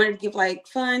 And I wanted to give like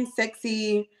fun,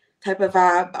 sexy type of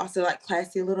vibe, also like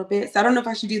classy a little bit. So I don't know if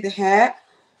I should do the hat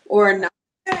or not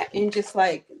and just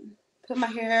like put my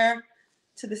hair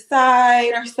to the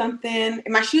side or something. And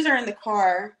my shoes are in the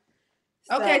car.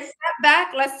 So. Okay, step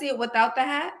back. Let's see it without the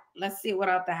hat. Let's see it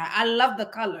without the hat. I love the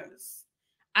colors.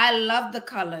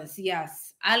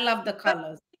 Yes, I love the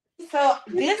colors. So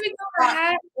this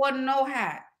hat or no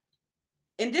hat?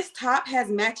 And this top has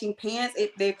matching pants.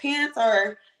 Their pants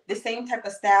are the same type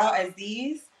of style as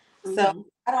these. So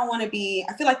I don't want to be,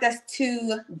 I feel like that's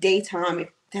too daytime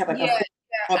to have like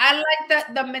I like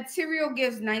that the material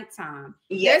gives nighttime.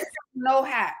 Yes. There's no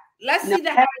hat. Let's see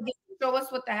the hat again. Show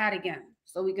us with the hat again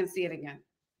so we can see it again.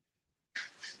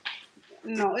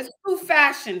 No, it's too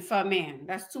fashion for a man.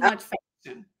 That's too much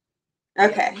fashion.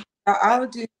 Okay. I'll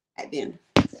do that then.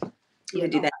 Yeah,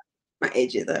 do that. My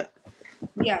edges up.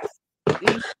 Yes.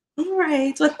 All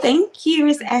right. Well, thank you,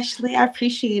 Miss Ashley. I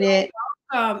appreciate it.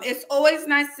 It's always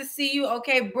nice to see you.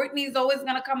 Okay, Brittany's always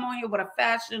gonna come on here with a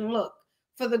fashion look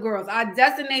for the girls. Our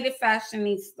designated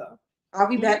fashionista. I'll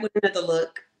be back with another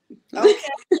look. Okay.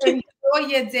 Enjoy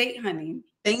your date, honey.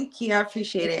 Thank you. I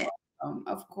appreciate it.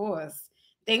 Of course.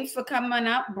 Thanks for coming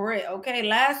up, Britt. Okay,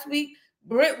 last week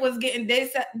Britt was getting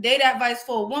date advice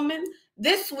for a woman.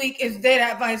 This week is date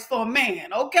advice for a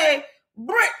man. Okay,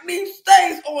 Brittany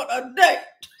stays on a date.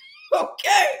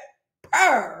 Okay,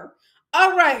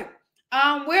 all right.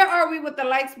 Where are we with the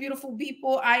likes, beautiful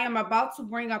people? I am about to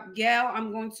bring up Gail.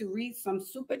 I'm going to read some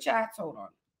super chats. Hold on.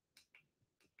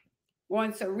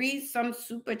 Going to read some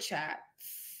super chats.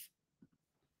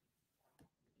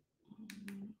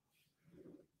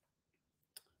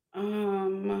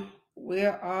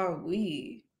 Where are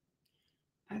we?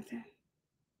 I think.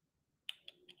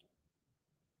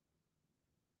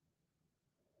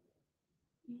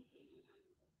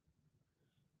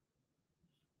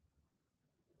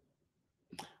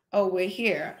 Oh, we're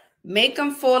here. Make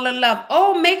them fall in love.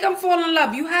 Oh, make them fall in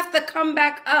love. You have to come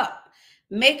back up.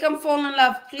 Make them fall in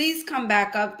love. Please come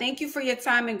back up. Thank you for your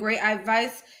time and great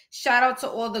advice. Shout out to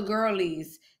all the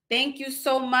girlies. Thank you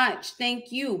so much.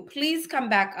 Thank you. Please come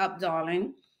back up,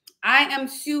 darling. I am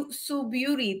Sue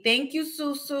Beauty. Thank you,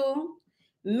 Sue.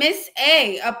 Miss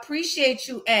A. Appreciate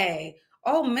you, A.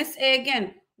 Oh, Miss A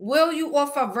again. Will you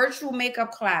offer virtual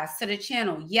makeup class to the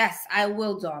channel? Yes, I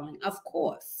will, darling. Of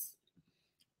course.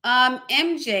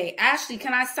 MJ, Ashley,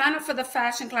 can I sign up for the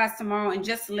fashion class tomorrow and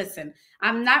just listen?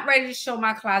 I'm not ready to show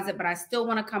my closet, but I still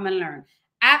want to come and learn.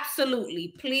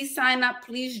 Absolutely. Please sign up.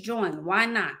 Please join. Why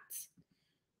not?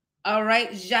 All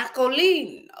right.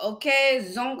 Jacqueline, okay.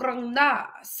 Zongranda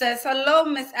says, hello,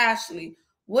 Miss Ashley.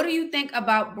 What do you think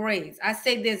about braids? I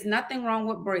say there's nothing wrong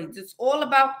with braids. It's all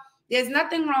about, there's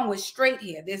nothing wrong with straight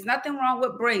hair. There's nothing wrong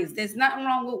with braids. There's nothing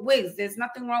wrong with wigs. There's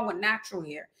nothing wrong with natural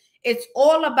hair. It's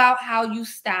all about how you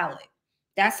style it.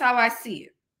 That's how I see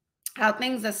it. How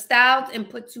things are styled and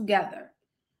put together.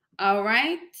 All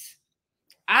right.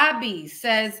 Abby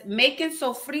says, making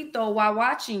sofrito while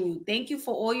watching you. Thank you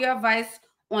for all your advice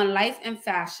on life and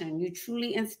fashion. You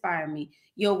truly inspire me.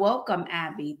 You're welcome,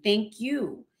 Abby. Thank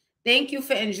you. Thank you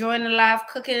for enjoying the live,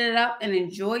 cooking it up, and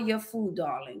enjoy your food,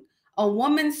 darling. A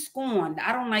woman scorned.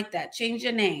 I don't like that. Change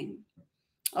your name.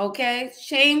 Okay,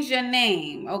 change your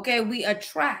name. Okay, we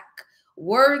attract.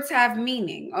 Words have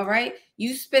meaning. All right,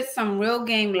 you spit some real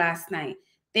game last night.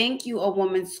 Thank you, a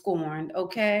woman scorned.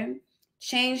 Okay,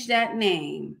 change that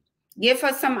name. Give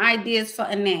her some ideas for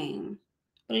a name,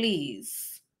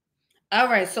 please. All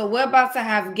right, so we're about to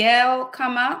have Gail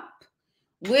come up.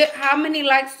 How many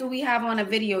likes do we have on a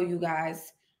video, you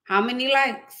guys? How many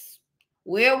likes?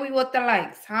 Where are we with the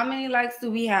likes? How many likes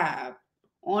do we have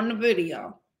on the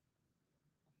video?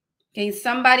 Can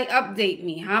somebody update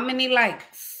me? How many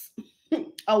likes?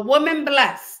 A woman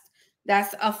blessed.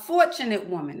 That's a fortunate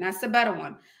woman. That's a better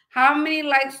one. How many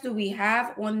likes do we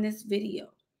have on this video?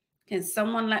 Can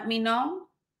someone let me know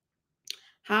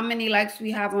how many likes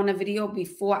we have on the video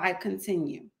before I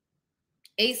continue?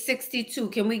 862.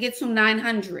 Can we get to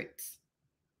 900?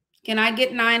 Can I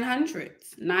get 900?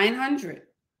 900.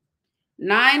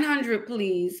 900,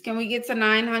 please. Can we get to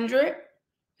 900?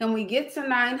 Can we get to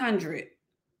 900?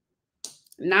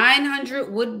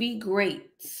 900 would be great.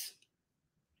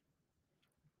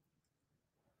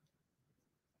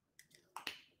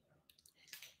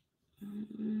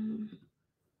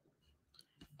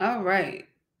 All right.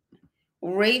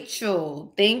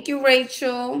 Rachel. Thank you,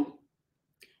 Rachel.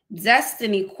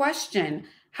 Destiny, question.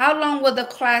 How long will the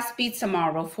class be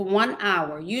tomorrow? For 1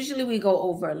 hour. Usually we go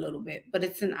over a little bit, but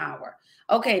it's an hour.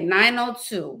 Okay,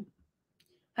 902.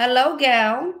 Hello,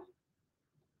 Gal.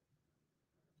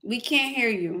 We can't hear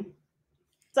you.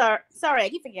 Sorry, I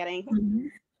keep forgetting.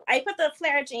 I put the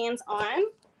flare jeans on,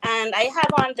 and I have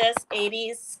on this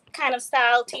 80s kind of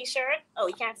style t-shirt. Oh,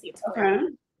 you can't see it. Okay.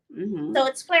 So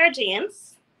it's flare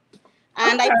jeans.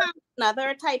 And I found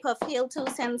another type of heel too,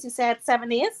 since you said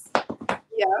 70s.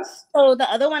 Yes. So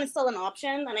the other one is still an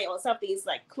option, and I also have these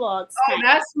like clogs. Oh,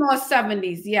 that's more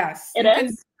 70s. Yes. It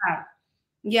is?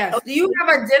 Yes. Okay. Do you have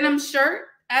a denim shirt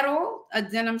at all? A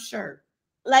denim shirt?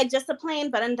 Like just a plain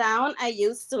button down? I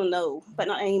used to, no, but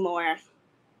not anymore.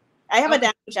 I have a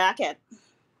denim jacket.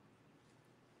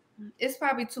 It's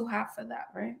probably too hot for that,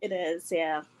 right? It is,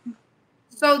 yeah.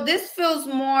 So this feels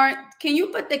more, can you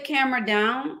put the camera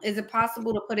down? Is it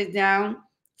possible to put it down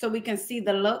so we can see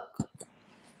the look?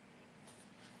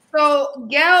 So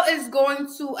Gail is going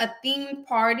to a themed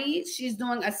party. She's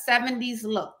doing a 70s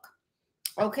look.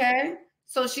 Okay.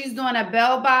 So she's doing a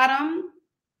bell bottom,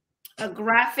 a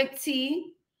graphic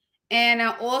tee, and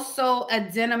also a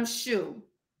denim shoe.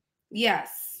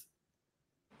 Yes.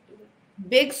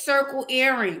 Big circle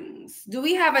earrings. Do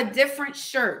we have a different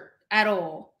shirt at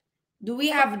all? Do we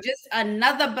have just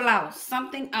another blouse,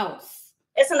 something else?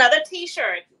 It's another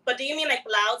t-shirt, but do you mean like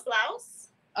blouse?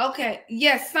 Okay,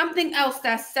 yes, something else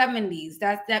that's 70s.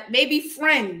 That maybe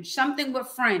fringe, something with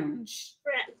fringe.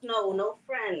 No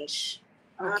fringe.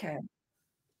 Okay.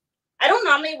 I don't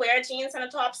normally wear jeans and a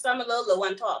top, so I'm a little low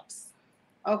on tops.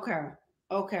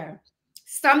 Okay.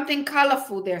 Something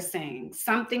colorful, they're saying.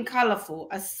 Something colorful.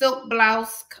 A silk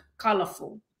blouse,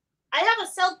 colorful. I have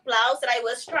a silk blouse that I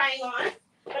was trying on.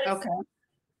 But it's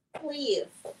sleeve.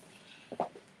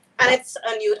 And it's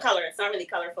a nude color. It's not really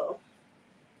colorful.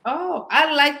 Oh,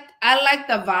 I like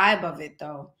the vibe of it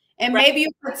though. And maybe you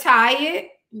could tie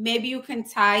it. Maybe you can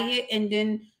tie it and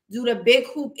then do the big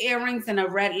hoop earrings and a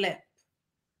red lip.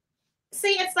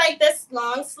 See, it's like this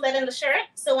long slit in the shirt.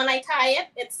 So when I tie it,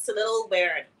 it's a little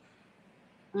weird.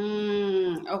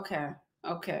 Okay.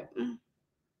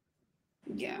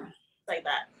 Yeah. Like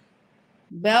that.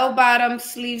 Bell bottom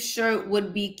sleeve shirt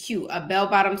would be cute. A bell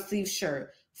bottom sleeve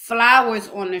shirt. Flowers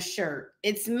on the shirt.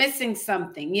 It's missing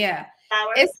something. Yeah.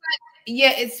 Flowers? It's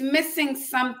like, it's missing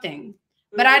something.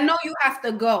 But I know you have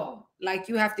to go. Like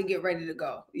you have to get ready to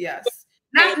go. Yes.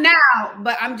 Not now,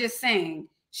 but I'm just saying.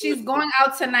 She's going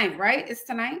out tonight, right? It's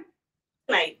tonight?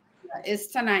 Tonight. It's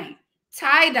tonight.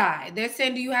 Tie-dye. They're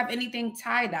saying, do you have anything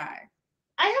tie-dye?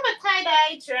 I have a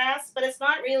tie-dye dress, but it's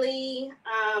not really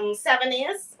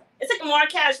 70s. It's like a more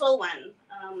casual one.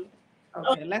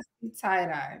 Okay, let's do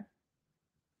tie-dye.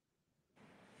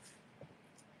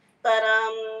 But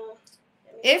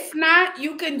if not,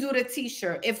 you can do the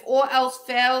t-shirt. If all else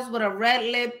fails with a red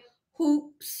lip,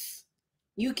 hoops,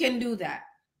 you can do that.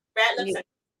 Red lips.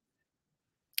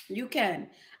 You can.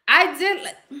 I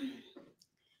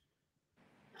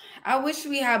wish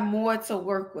we had more to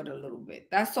work with a little bit.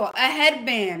 That's all. A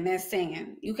headband, they're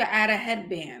saying. You can add a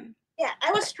headband. Yeah,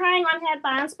 I was trying on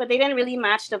headbands, but they didn't really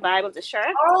match the vibe of the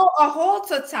shirt. Oh, a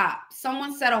halter top.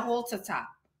 Someone said a halter top.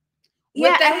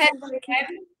 With the headband.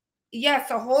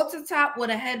 Yes, a halter top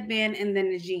with a headband and then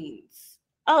the jeans.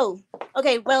 Oh,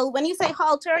 okay. Well, when you say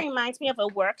halter, it reminds me of a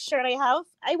work shirt I have.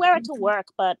 I wear it to work,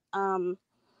 but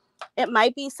it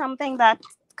might be something that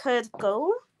could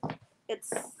go.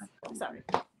 It's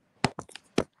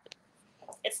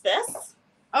this.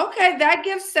 Okay, that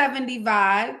gives 70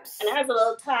 vibes. And it has a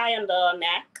little tie on the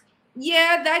neck.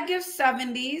 Yeah, that gives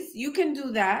 70s. You can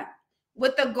do that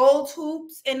with the gold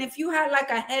hoops. And if you had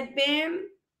like a headband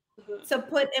to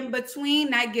put in between,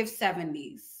 that gives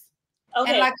 70s.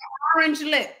 Okay. And like an orange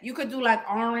lip. You could do like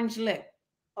orange lip.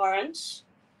 Orange?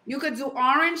 You could do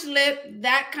orange lip,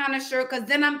 that kind of shirt. Because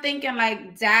then I'm thinking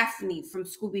like Daphne from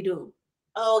Scooby-Doo.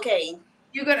 Okay.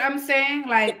 You get what I'm saying?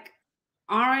 Like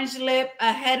orange lip,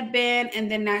 a headband,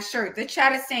 and then that shirt. The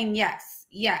chat is saying yes.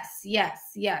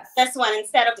 This one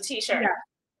instead of the t-shirt. Yeah.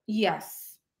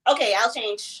 Yes. Okay, I'll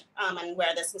change and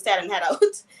wear this instead and head out.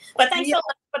 But thanks so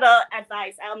much for the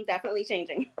advice. I'm definitely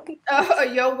changing. Oh,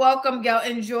 you're welcome, Gail.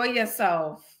 Enjoy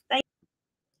yourself.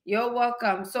 You're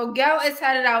welcome. So Gail is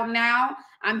headed out now.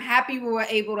 I'm happy we were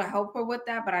able to help her with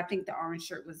that, but I think the orange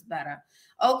shirt was better.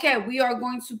 Okay, we are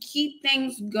going to keep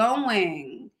things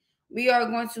going. We are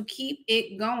going to keep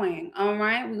it going. All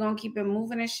right, we're going to keep it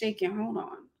moving and shaking. Hold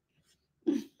on.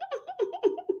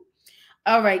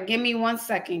 All right, give me 1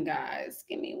 second, guys.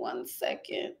 Give me 1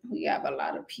 second. We have a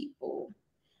lot of people.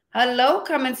 Hello,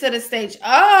 coming to the stage.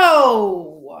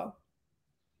 Oh,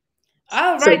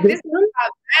 all right. So this is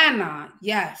Havana.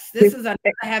 Yes, this is another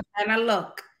Havana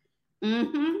look.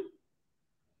 Yes.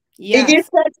 It gets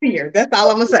sexier. That's all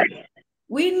I'm gonna say.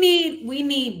 We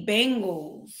need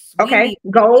bangles. Okay,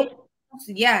 gold.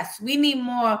 Yes, we need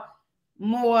more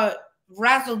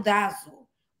razzle dazzle.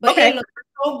 But it looks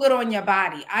so good on your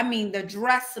body. I mean, the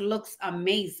dress looks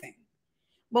amazing.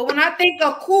 But when I think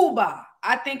of Cuba,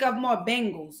 I think of more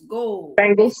bangles, gold.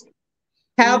 Bangles.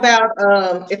 How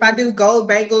about if I do gold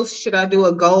bangles, should I do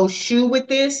a gold shoe with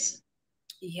this?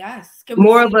 Yes.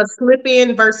 More of a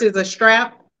slip-in versus a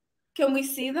strap. Can we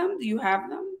see them? Do you have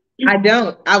them? I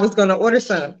don't. I was gonna order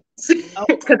some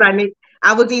because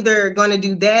I was either gonna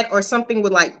do that or something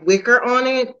with like wicker on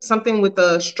it, something with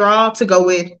a straw to go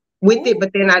with it,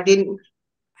 but then I didn't.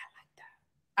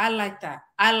 I like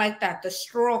that. The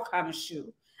straw kind of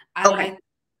shoe. I like.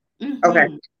 Okay.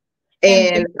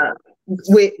 And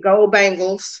with gold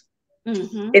bangles,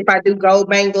 if I do gold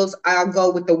bangles, I'll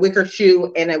go with the wicker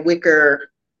shoe and a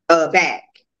wicker bag.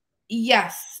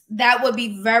 Yes, that would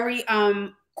be very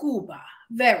Cuba.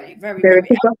 Very, very, very.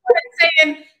 I'm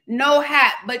saying no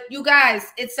hat, but you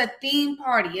guys, it's a theme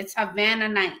party. It's Havana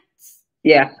Nights.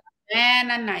 Yeah.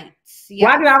 Havana Nights. Yes.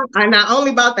 Why did I not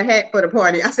only bought the hat for the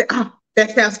party? I said, oh,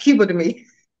 that sounds cuter to me.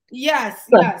 Yes,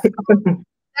 yes.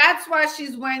 That's why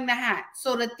she's wearing the hat.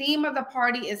 So the theme of the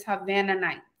party is Havana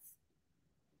Nights.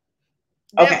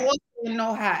 They're all saying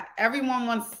no hat. Everyone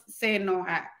wants to say no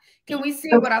hat. Can we see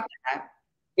it without the hat?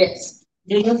 Yes.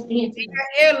 Your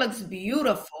hair looks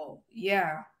beautiful.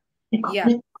 Yeah. Yeah.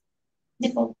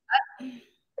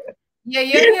 Yeah,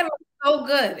 your hair looks so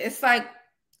good. It's like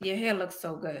your hair looks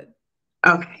so good.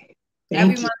 Okay.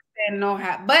 Everyone's saying no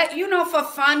hat. But you know, for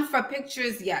fun, for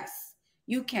pictures, yes,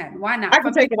 you can. Why not? I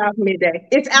can take it off midday.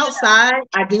 It's outside.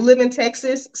 I do live in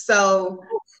Texas, so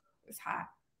it's hot.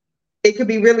 It could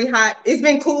be really hot. It's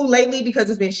been cool lately because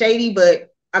it's been shady,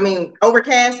 but I mean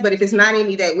overcast. But if it's not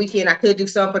any that weekend, I could do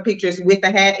some for pictures with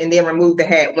the hat and then remove the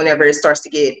hat whenever it starts to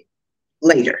get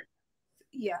later.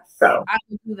 Yes. So I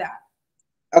can do that.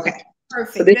 Okay.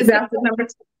 Perfect. So this is number 2.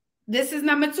 This is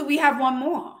number 2. We have one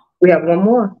more. We have one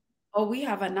more. Oh, we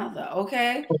have another.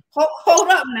 Okay. Hold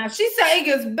up now. She said it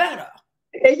gets better.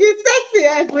 It gets sexy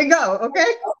as we go. Okay.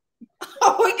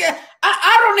 Oh, we get.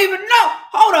 I don't even know.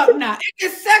 Hold up now. It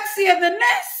gets sexier than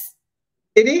this.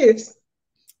 It is.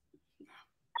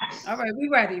 All right, we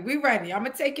ready. We ready. I'm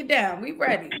gonna take it down. We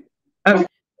ready. Okay.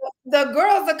 The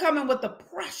girls are coming with the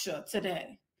pressure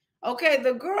today. Okay,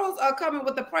 the girls are coming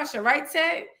with the pressure, right,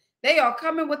 Tay? They are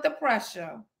coming with the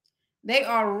pressure. They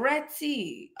are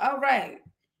ready. All right.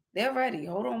 They're ready.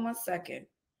 Hold on one second.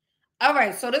 All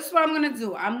right. So this is what I'm going to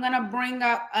do. I'm going to bring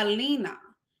up Alina,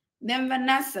 then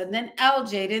Vanessa, then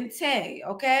LJ, then Tay.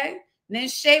 Okay. Then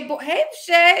Shay. Hey,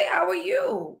 Shay. How are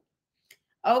you?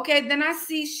 Okay. Then I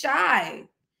see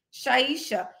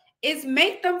Shaisha. Is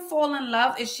Make Them Fall in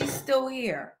Love? Is she still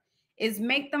here? Is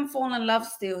Make Them Fall in Love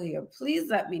still here? Please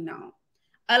let me know.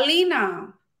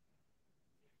 Alina.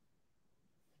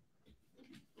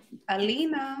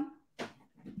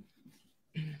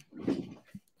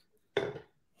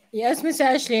 Yes, Miss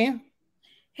Ashley.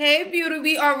 Hey, beauty,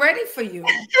 we are ready for you.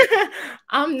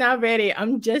 I'm not ready.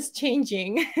 I'm just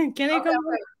changing. Can I come?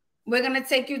 We're going to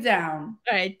take you down.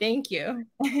 All right. Thank you.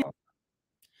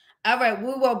 All right.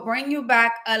 We will bring you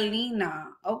back, Alina.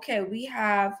 Okay. We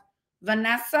have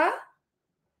Vanessa.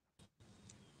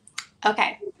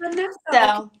 Okay. Vanessa.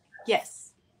 So,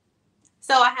 yes.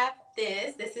 So I have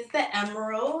this. This is the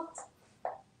emerald.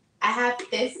 I have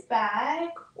this bag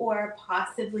or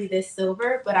possibly this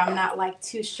silver, but I'm not like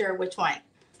too sure which one.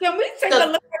 Can we take a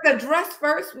look at the dress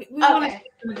first? We want to see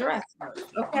the dress first.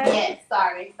 Okay. Yes.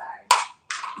 Sorry.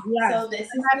 Yes. So this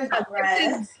is the dress.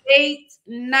 This is date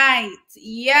night.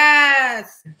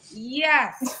 Yes.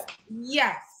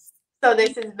 So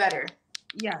this is better.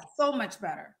 Yes. So much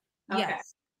better. Okay.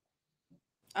 Yes.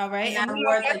 All right. And I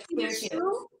wore the clear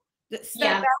shoes.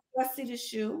 Step back. Let's see the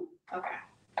shoe. Okay.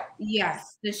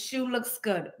 Yes, the shoe looks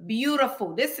good.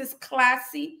 Beautiful. This is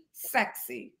classy,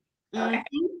 sexy. Okay.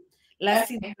 Let's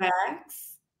see the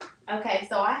bags. Okay,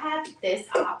 so I have this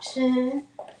option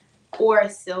or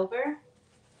silver.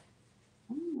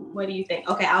 What do you think?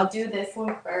 Okay, I'll do this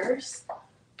one first.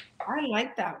 I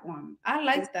like that one. I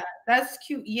like that. That's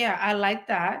cute. Yeah, I like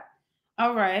that.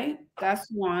 All right,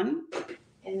 that's one.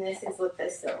 And this is with the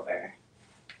silver.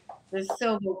 The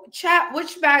silver. Chat,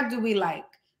 which bag do we like?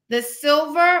 The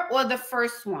silver or the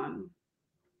first one?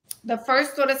 The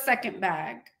first or the second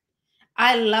bag?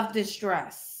 I love this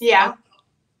dress. Yeah.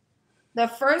 The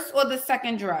first or the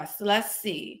second dress? Let's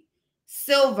see.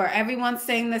 Silver. Everyone's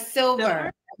saying the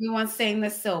silver. Everyone's saying the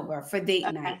silver for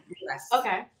date night. Yes.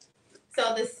 Okay.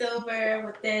 So the silver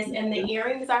with this and the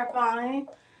earrings are fine.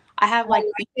 I have like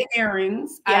the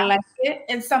earrings. Yeah. I like it.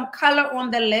 And some color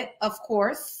on the lip, of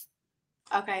course.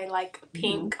 Okay, like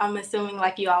pink. I'm assuming,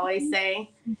 like you always say.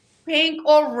 Pink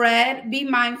or red. Be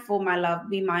mindful, my love.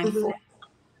 Be mindful.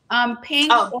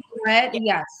 Pink or red.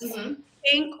 Yes.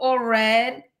 Pink or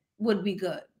red would be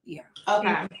good. Yeah.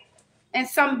 Okay. And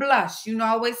some blush. You know,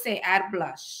 I always say add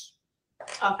blush.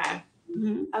 Okay.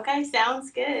 Okay,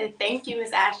 sounds good. Thank you,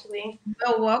 Miss Ashley.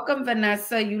 You're welcome,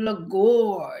 Vanessa. You look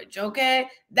gorge. Okay.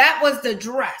 That was the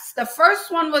dress. The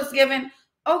first one was given,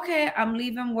 okay, I'm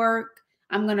leaving work.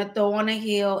 I'm going to throw on a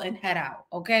heel and head out,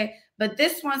 okay? But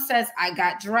this one says, I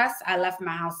got dressed. I left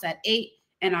my house at 8,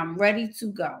 and I'm ready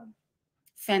to go.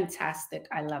 Fantastic.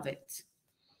 I love it.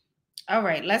 All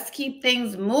right, let's keep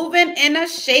things moving and a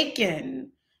shaking.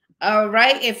 All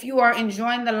right, if you are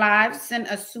enjoying the live, send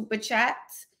a super chat.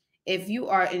 If you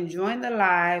are enjoying the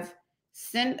live,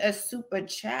 send a super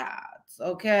chat,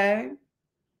 okay?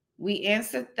 We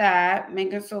answered that.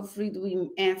 Megan So Free,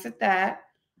 we answered that.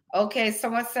 Okay,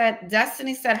 someone said,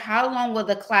 Destiny said, how long will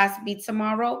the class be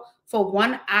tomorrow? For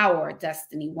 1 hour,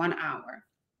 Destiny, 1 hour.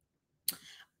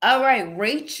 All right,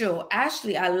 Rachel,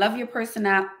 Ashley, I love your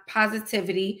personality,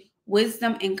 positivity,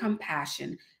 wisdom, and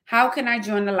compassion. How can I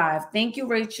join the live? Thank you,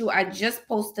 Rachel. I just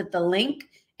posted the link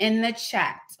in the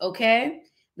chat, okay?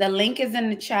 The link is in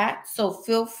the chat, so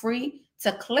feel free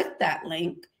to click that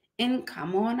link and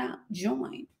come on out,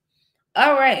 join.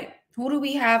 All right, who do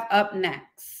we have up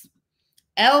next?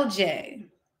 LJ.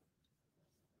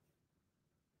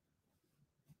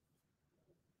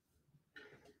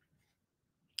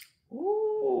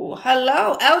 Ooh,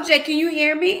 hello, LJ, can you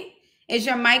hear me? Is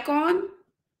your mic on?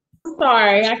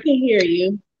 Sorry, I can hear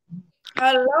you.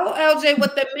 Hello, LJ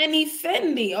with the mini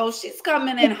Fendi. Oh, she's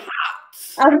coming in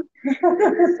hot.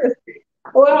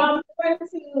 Well, I'm going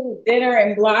to dinner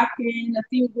in Block in a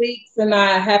few weeks, and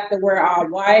I have to wear all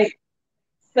white.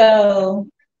 So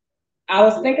I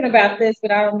was thinking about this,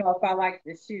 but I don't know if I like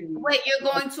the shoes. Wait,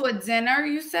 you're going to a dinner,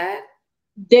 you said?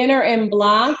 Dinner in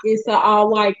Blanc. It's an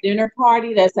all-white dinner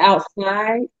party that's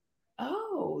outside.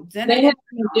 Oh, dinner. They have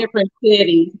it in different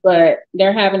cities, but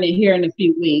they're having it here in a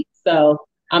few weeks. So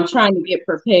I'm trying to get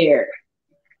prepared.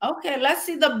 Okay, let's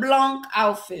see the Blanc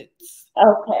outfits.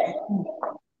 Okay.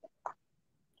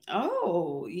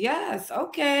 Oh, yes.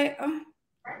 Okay.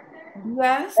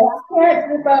 Yes. I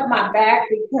can't zip up my back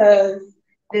because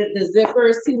the zipper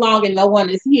is too long and no one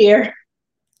is here.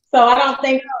 So I don't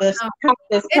think the top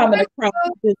is coming across.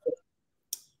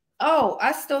 Oh,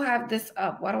 I still have this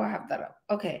up. Why do I have that up?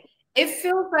 Okay. It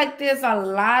feels like there's a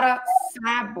lot of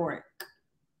fabric.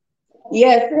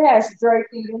 Yes, it has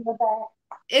draping in the back.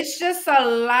 It's just a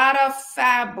lot of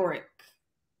fabric.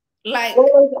 Like, well,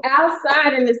 it's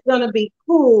outside and it's gonna be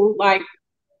cool, like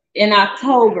in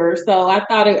October. So I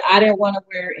thought I didn't want to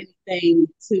wear anything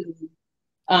too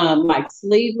like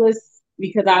sleeveless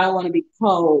because I don't want to be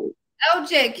cold.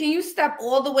 LJ, can you step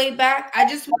all the way back? I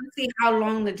just want to see how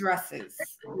long the dress is.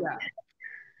 Yeah.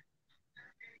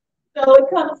 So it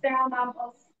comes down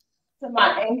almost to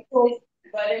my ankles,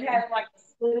 but it has like a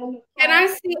split in the front. Can I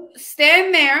see?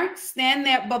 Stand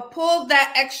there, but pull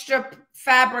that extra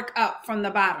fabric up from the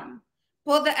bottom.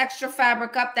 Pull the extra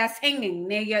fabric up that's hanging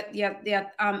near your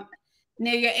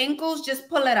ankles. Just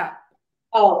pull it up.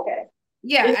 Oh, okay.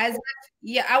 Yeah,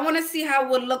 I want to see how it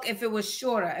would look if it was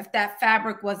shorter, if that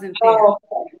fabric wasn't there. Oh,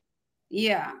 okay.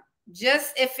 Yeah,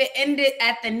 just if it ended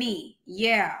at the knee.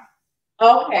 Yeah.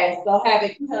 Okay, so have it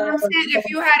cut. You know what I'm saying? If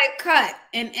you had it cut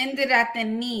and ended at the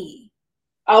knee.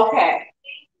 Okay.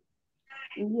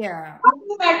 Yeah. I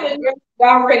feel like we're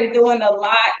already doing a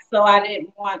lot, so I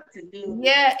didn't want to do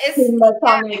too much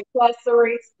on the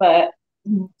accessories, but.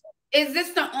 Is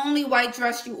this the only white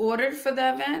dress you ordered for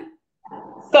the event?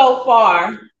 So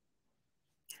far.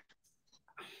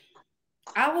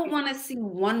 I would want to see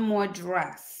one more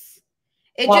dress.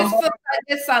 It just feels like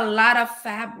it's a lot of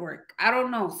fabric. I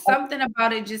don't know. Something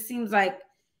about it just seems like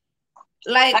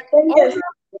I think it's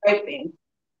draping.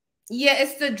 Yeah,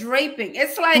 it's the draping.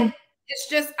 It's like it's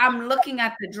just I'm looking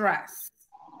at the dress.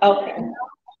 Okay.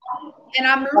 And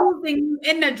I'm losing you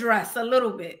in the dress a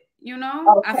little bit, you know?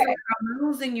 Okay. I feel like I'm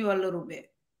losing you a little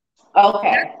bit.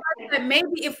 Okay. That's why I said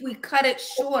maybe if we cut it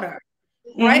shorter,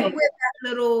 right where that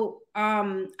little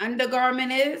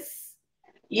undergarment is.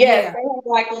 Yes, they have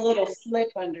like a little slip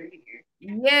under here.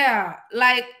 Yeah,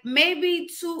 like maybe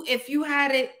too, if you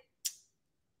had it,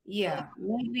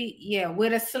 maybe, where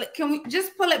the slit, can we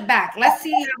just pull it back? Let's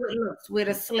see how it looks where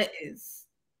the slit is.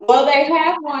 Well, they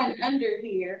have one under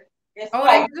here. It's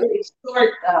like really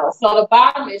short though. So the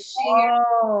bottom is sheer.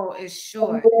 Oh, it's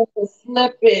short. And the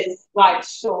slip is like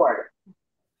short.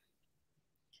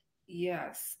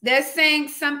 Yes. They're saying,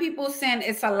 some people saying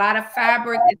it's a lot of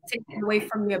fabric, it's taken away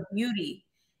from your beauty.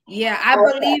 Yeah, I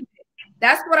believe it.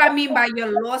 That's what I mean by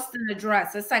you're lost in the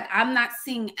dress. It's like I'm not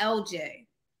seeing LJ.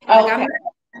 Like I'm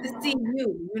not to see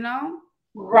you, you know?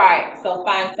 Right. So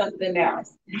find something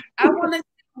else. I want to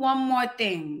see one more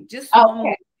thing. Just one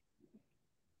more.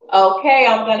 Okay,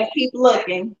 I'm gonna keep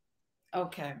looking.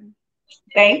 Okay.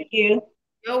 Thank you.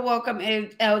 You're welcome,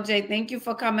 LJ. Thank you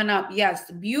for coming up.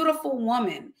 Yes, beautiful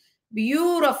woman.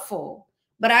 Beautiful.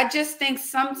 But I just think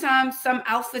sometimes some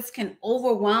outfits can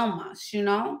overwhelm us, you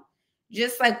know?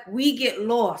 Just like we get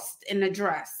lost in the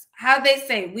dress. How they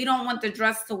say, we don't want the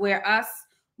dress to wear us.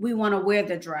 We want to wear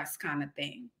the dress kind of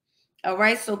thing. All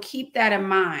right. So keep that in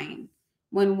mind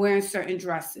when wearing certain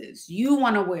dresses. You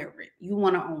want to wear it. You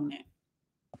want to own it.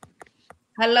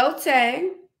 Hello,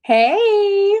 Tay.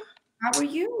 Hey. How are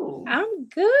you? I'm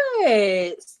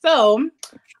good. So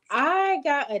I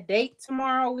got a date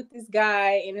tomorrow with this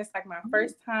guy, and it's like my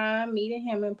first time meeting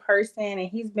him in person, and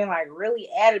he's been like really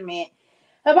adamant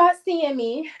about seeing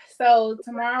me. So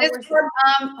tomorrow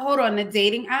hold on, the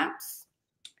dating apps.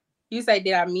 You say,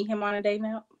 did I meet him on a dating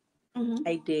app?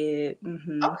 I did.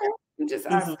 Okay, I'm just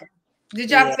asking. Did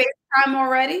y'all FaceTime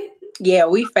already? Yeah,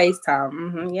 we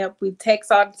FaceTime. Yep, we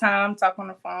text all the time, talk on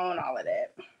the phone, all of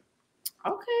that.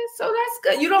 Okay, so that's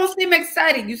good. You don't seem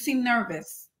excited. You seem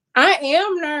nervous. I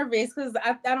am nervous because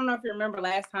I don't know if you remember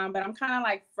last time, but I'm kind of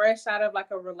like fresh out of like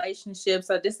a relationship.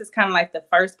 So this is kind of like the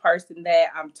first person that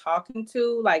I'm talking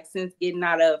to, like since getting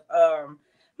out of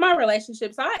my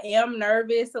relationship. So I am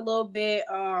nervous a little bit.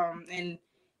 And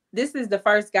this is the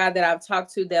first guy that I've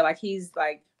talked to that like he's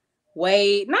like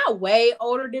not way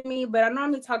older than me, but I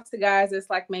normally talk to guys that's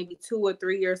like maybe 2 or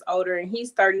 3 years older, and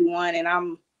he's 31 and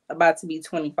I'm about to be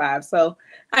 25. So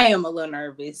I am a little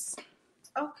nervous.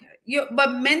 Okay.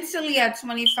 But mentally at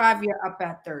 25, you're up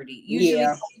at 30. Usually,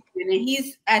 and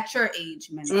he's at your age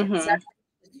mentally. That's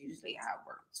usually how it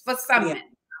works for some men.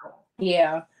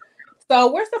 Yeah.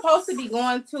 So we're supposed to be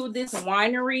going to this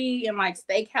winery and like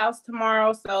steakhouse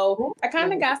tomorrow. So I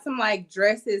kind of got some like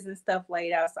dresses and stuff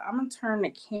laid out. So I'm gonna turn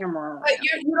the camera around. But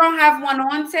you don't have one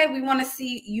on today. We want to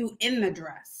see you in the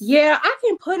dress. Yeah, I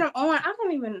can put them on. I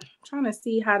don't even trying to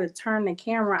see how to turn the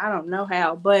camera. I don't know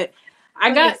how, but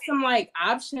I got some like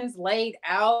options laid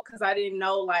out because I didn't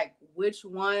know like which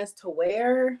ones to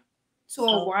wear to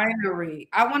a winery.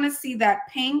 I want to see that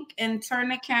pink and turn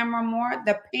the camera more.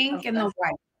 The pink and the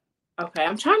white. Okay,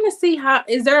 I'm trying to see how.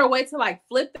 Is there a way to like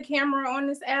flip the camera on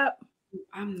this app?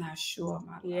 I'm not sure.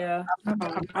 Yeah,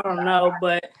 I don't know,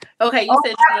 but okay. You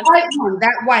said that white one.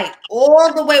 That white,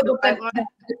 all the way with the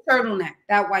turtleneck.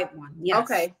 That white one. Yes.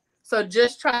 Okay, so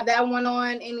just try that one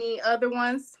on. Any other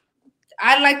ones?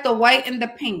 I like the white and the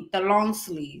pink, the long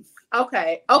sleeve.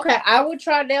 Okay. I will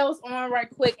try those on right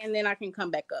quick, and then I can come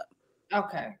back up.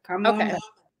 Okay, come on. Back.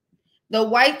 The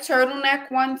white turtleneck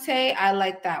one, Tay, I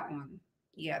like that one.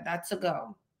 Yeah, that's a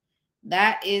go.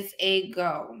 That is a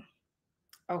go.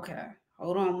 Okay,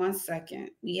 hold on 1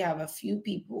 second. We have a few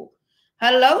people.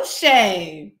 Hello,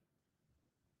 Shay.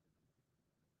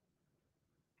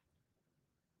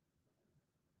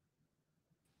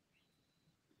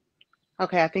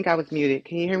 Okay, I think I was muted.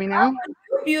 Can you hear me now? Oh,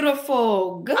 you're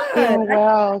beautiful. Good. Oh,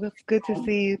 well, that's good to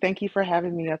see you. Thank you for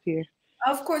having me up here.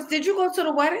 Of course. Did you go to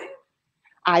the wedding?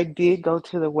 I did go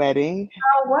to the wedding.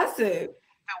 How was it?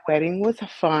 The wedding was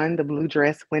fun. The blue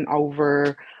dress went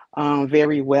over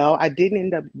very well. I didn't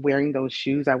end up wearing those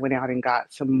shoes. I went out and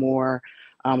got some more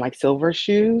like silver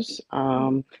shoes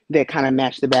that kind of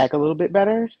matched the bag a little bit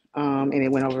better. And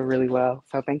it went over really well.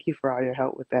 So thank you for all your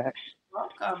help with that.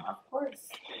 Welcome, of course.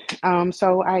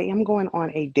 So I am going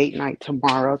on a date night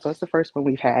tomorrow. So it's the first one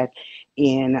we've had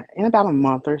in about a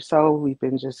month or so. We've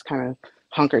been just kind of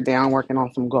hunkered down working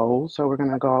on some goals. So we're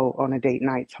gonna go on a date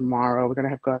night tomorrow. We're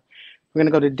gonna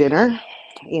go to dinner,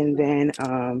 and then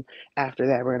after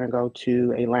that we're gonna go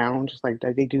to a lounge, like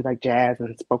they do like jazz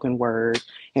and spoken word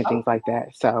and things like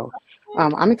that. So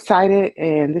I'm excited,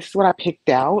 and this is what I picked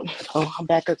out. So I'll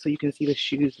back up so you can see the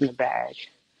shoes in the bag.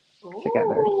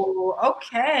 Together. Ooh,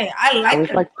 okay. I like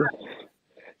it.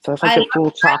 So it's like the full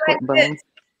chocolate brown.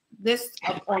 This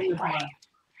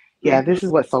yeah, this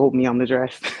is what sold me on the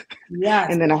dress. Yeah.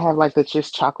 And then I have like the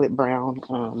just chocolate brown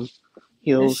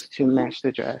heels to match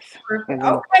the dress. And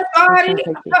then okay, buddy.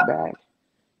 Take this bag.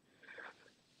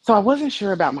 So I wasn't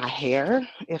sure about my hair,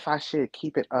 if I should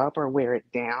keep it up or wear it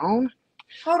down.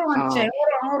 Hold on, Shay.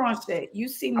 Hold on, Shay. You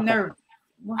seem nervous.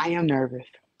 I am nervous.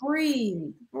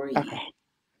 Breathe. Okay.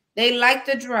 They like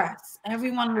the dress.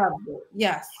 Everyone loves it.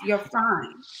 Yes, you're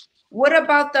fine. What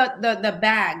about the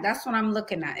bag? That's what I'm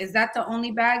looking at. Is that the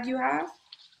only bag you have?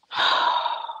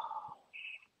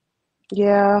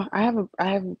 Yeah, I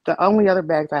have the only other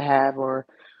bags I have are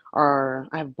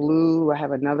I have blue, I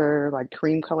have another like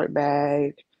cream colored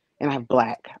bag, and I have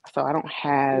black. So I don't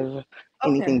have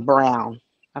anything brown.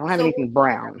 I don't have anything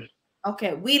brown.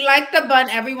 Okay, we like the bun.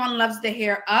 Everyone loves the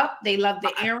hair up. They love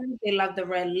the earrings. They love the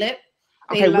red lip.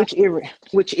 Okay,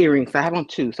 which earrings? I have on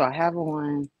two. So I have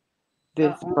on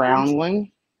this brown one,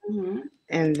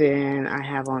 and then I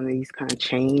have on these kind of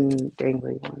chain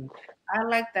dangly ones. I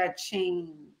like that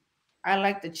chain. I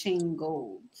like the chain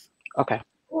gold. Okay.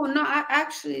 Oh no, I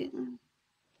actually,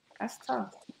 that's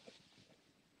tough.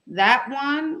 That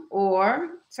one or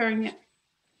turn it.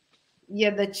 Yeah,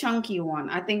 the chunky one.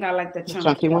 I think I like the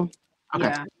chunky one. Okay.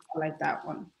 Yeah, I like that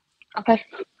one. Okay.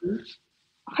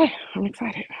 Okay, I'm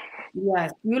excited.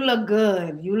 Yes, you look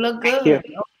good. You look good. Thank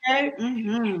you.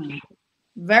 Okay.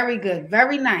 Very good.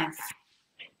 Very nice.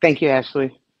 Thank you,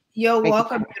 Ashley. You're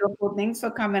welcome, beautiful. Thanks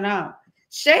for coming up.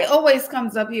 Shay always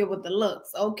comes up here with the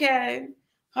looks, okay?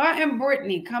 Her and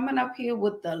Brittany coming up here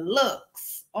with the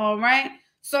looks, all right?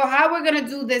 So how we're gonna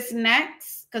do this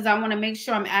next, because I want to make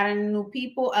sure I'm adding new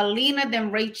people. Alina,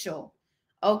 then Rachel.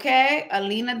 Okay,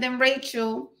 Alina, then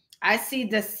Rachel. I see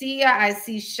Dacia, I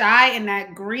see Shy in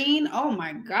that green. Oh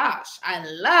my gosh, I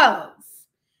love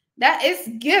that. It's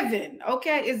given.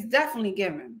 Okay, it's definitely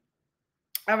given.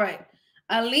 All right,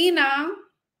 Alina.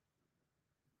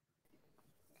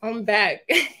 I'm back.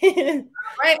 All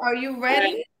right, are you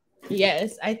ready?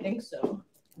 Yes, I think so.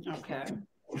 Okay.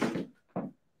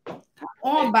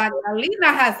 On body.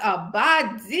 Alina has a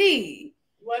body.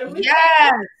 What are we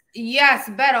Yes, yes,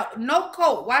 better. No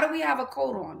coat. Why do we have a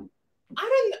coat on?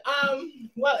 I don't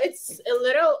well, it's a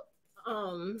little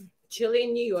chilly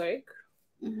in New York.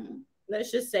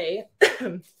 Let's just say.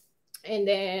 And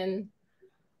then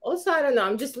also, I don't know,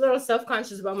 I'm just a little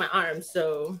self-conscious about my arms.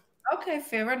 So okay,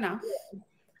 fair enough.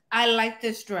 I like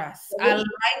this dress. I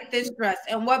like this dress.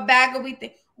 And what bag are we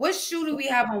think? What shoe do we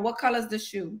have on? What color is the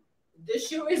shoe? The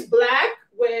shoe is black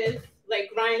with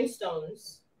like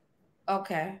rhinestones.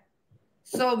 Okay.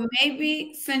 So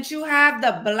maybe since you have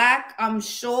the black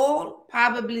shawl,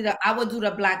 probably I would do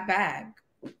the black bag.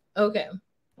 Okay.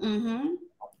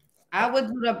 I would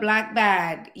do the black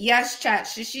bag. Yes, chat.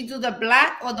 Should she do the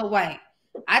black or the white?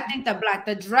 I think the black.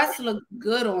 The dress looks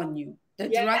good on you. The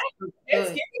dress looks good. It's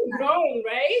giving grown,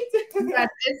 right? Yes,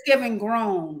 it's giving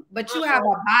grown. But you have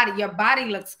a body. Your body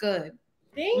looks good.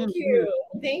 Thank you.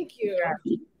 Thank you.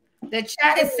 The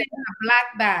chat is saying the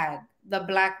black bag. The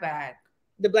black bag.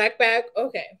 The black bag?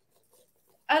 Okay.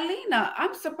 Alina,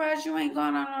 I'm surprised you ain't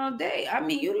gone on a date. I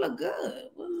mean, you look good.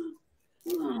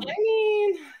 I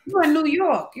mean, you're in New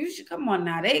York. You should come on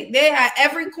now. They at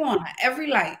every corner, every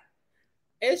light.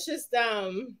 It's just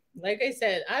like I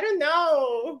said, I don't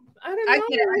know. I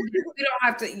get it. We don't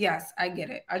have to. Yes, I get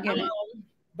it. I get it.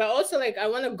 But also, like, I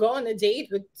want to go on a date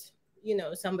with,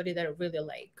 somebody that I really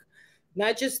like,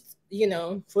 not just,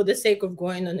 for the sake of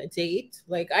going on a date.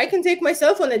 Like, I can take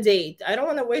myself on a date. I don't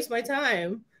want to waste my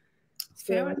time.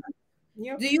 Fair enough.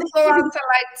 Yep. Do you go out to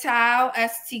like Tao,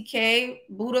 STK,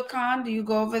 Budokan? Do you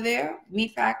go over there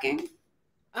meat packing?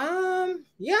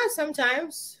 Yeah,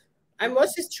 sometimes. I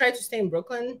mostly try to stay in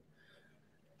Brooklyn.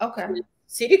 Okay.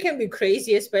 City can be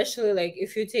crazy, especially like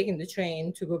if you're taking the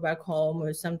train to go back home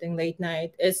or something late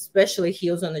night, especially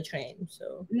heels on the train.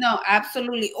 So no,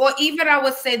 absolutely. Or even I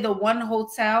would say the one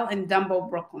hotel in Dumbo,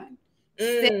 Brooklyn.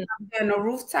 Sitting up there on the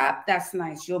rooftop, that's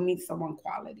nice. You'll meet someone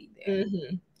quality there.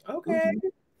 Okay.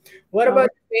 What about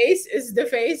the face? Is the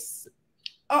face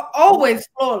always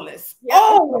flawless? Yeah.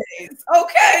 Always.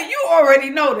 Okay, you already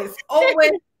know this.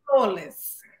 Always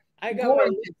flawless. I got my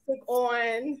lipstick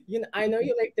on. I know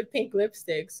you like the pink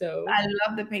lipstick, so I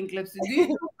love the pink lipstick. Do you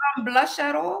do blush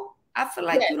at all? I feel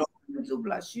like you don't do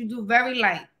blush. You do very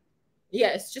light.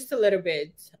 Yes, just a little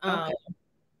bit. Okay.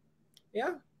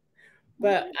 Yeah.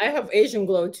 But I have Asian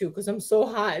glow too because I'm so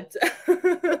hot.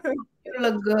 You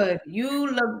look good.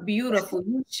 You look beautiful.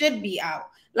 You should be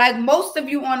out. Like most of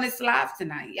you on this live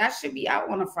tonight. Y'all should be out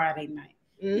on a Friday night.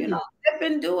 Dip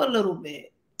and do a little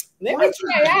bit. Let me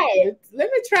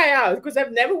try out because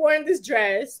I've never worn this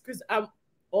dress because I'm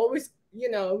always,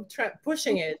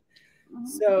 pushing it.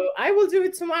 So I will do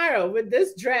it tomorrow with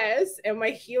this dress and my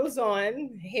heels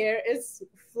on. Hair is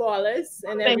flawless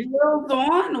and everything. Heels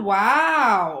on.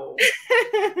 Wow.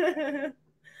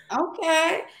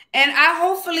 Okay. And I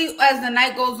hopefully as the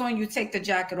night goes on, you take the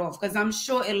jacket off because I'm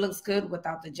sure it looks good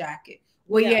without the jacket.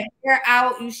 With your hair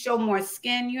out, you show more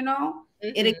skin, it'll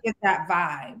get that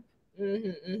vibe.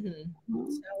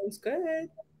 Sounds good.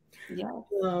 Yeah.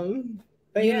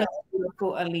 But you look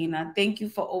beautiful, Alina. Thank you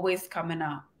for always coming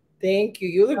out. Thank you.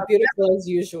 You look beautiful as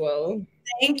usual.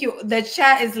 Thank you. The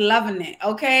chat is loving it.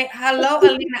 Okay. Hello,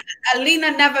 Alina.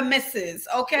 Alina never misses.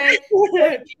 Okay.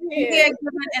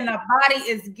 And the body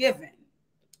is given.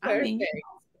 Perfect. I mean,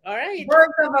 all right.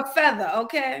 Birds of a feather.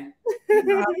 Okay.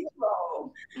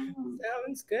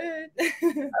 Sounds good.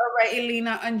 All right,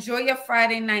 Alina. Enjoy your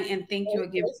Friday night and thank you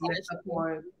again for your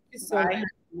support. Bye.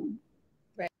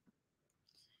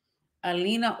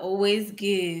 Alina always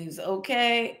gives,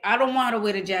 okay? I don't want her to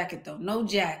wear the jacket, though. No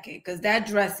jacket, because that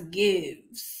dress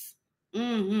gives.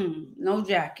 No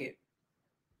jacket.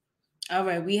 All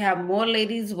right, we have more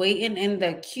ladies waiting in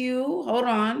the queue. Hold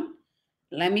on.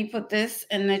 Let me put this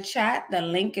in the chat. The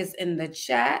link is in the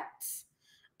chat.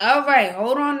 All right,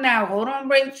 hold on now. Hold on,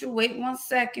 Rachel. Wait 1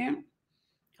 second.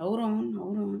 Hold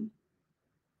on.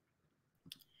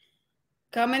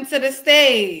 Coming to the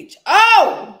stage.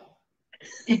 Oh!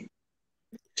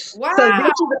 Wow. So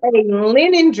this is a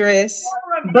linen dress,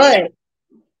 but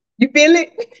you feel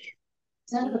it?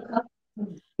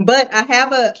 But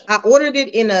I ordered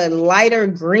it in a lighter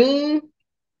green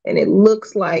and it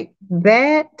looks like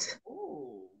that.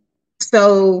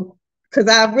 So, because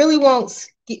I really want,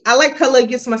 I like color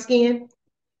against my skin.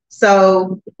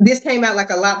 So this came out like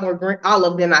a lot more green,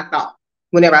 olive than I thought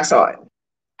whenever I saw it.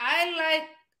 I like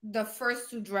the first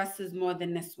two dresses more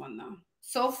than this one though.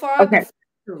 So far, okay.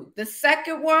 The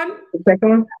second one. The second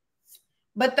one.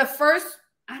 But the first,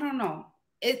 I don't know.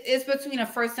 It's between the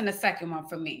first and the second one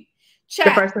for me.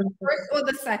 Chat, the first or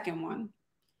the second one.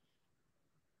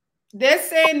 They're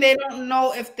saying they don't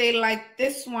know if they like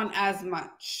this one as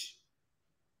much.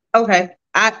 Okay.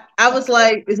 I was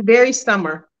like, it's very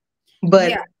summer,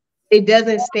 but it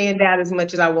doesn't stand out as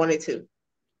much as I wanted to.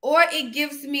 Or it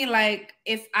gives me like,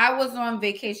 if I was on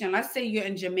vacation, let's say you're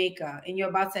in Jamaica and you're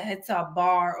about to head to a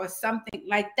bar or something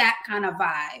like that kind of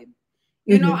vibe.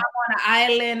 You know, I'm on an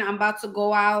island, I'm about to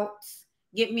go out,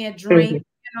 get me a drink,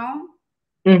 you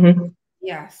know?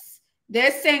 Yes.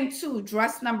 They're saying 2,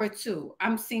 dress number 2.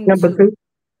 I'm seeing number 2.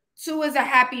 2 is a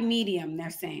happy medium, they're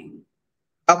saying.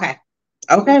 Okay.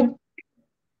 Okay.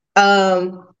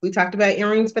 We talked about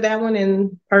earrings for that one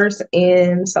and purse,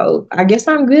 and so I guess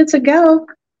I'm good to go.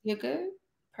 You're good?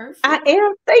 Perfect. I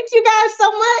am. Thank you guys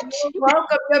so much. You're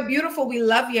welcome. You're beautiful. We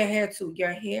love your hair too.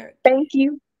 Your hair. Thank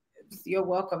you. You're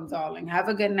welcome, darling. Have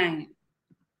a good night.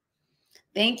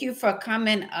 Thank you for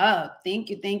coming up. Thank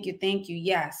you, thank you, thank you.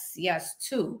 Yes, yes,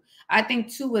 2. I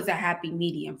think 2 is a happy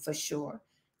medium for sure.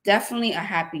 Definitely a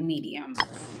happy medium.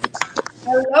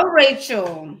 Hello,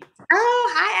 Rachel.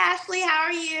 Oh, hi, Ashley. How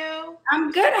are you?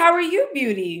 I'm good. How are you,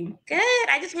 beauty? Good.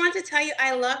 I just wanted to tell you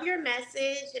I love your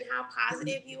message and how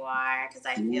positive you are, because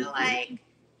I feel like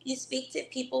you speak to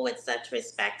people with such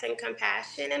respect and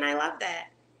compassion, and I love that.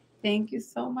 Thank you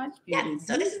so much, beauty. Yeah,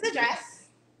 so this is the dress.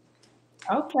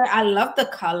 Okay, I love the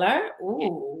color.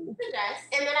 Ooh. The dress.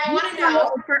 And then I want to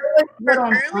know, for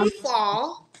early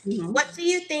fall, what do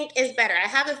you think is better? I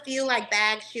have a few like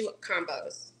bag shoe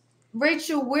combos.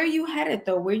 Rachel, where are you headed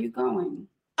though? Where are you going?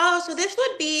 Oh, so this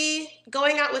would be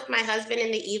going out with my husband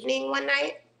in the evening one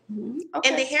night. Okay.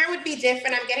 And the hair would be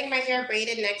different. I'm getting my hair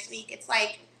braided next week. It's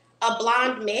like a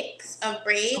blonde mix of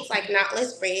braids, like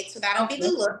knotless braids. So that'll be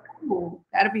the look. Ooh,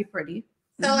 that'll be pretty.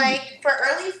 So like for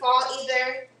early fall,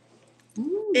 either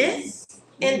this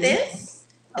and this.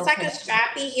 It's like a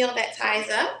strappy heel that ties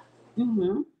up.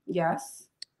 Yes.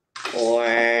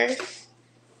 Or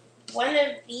one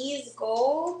of these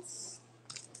golds,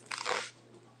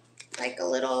 like a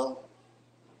little,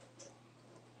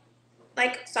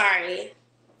 sorry.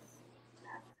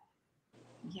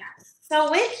 Yes. So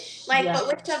which, but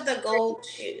which of the gold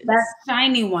shoes? That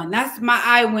shiny one. That's my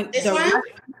eye went this directly one?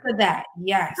 to that.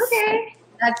 Yes. Okay.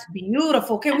 That's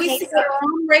beautiful. Can we see it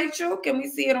on, Rachel? Can we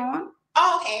see it on?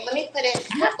 Oh, okay. Let me put it.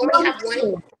 We have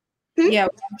one. Yeah,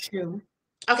 one shoe.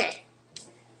 Okay.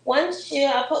 One shoe.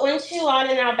 I'll put one shoe on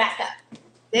and I'll back up.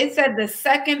 They said the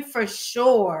second for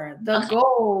sure. The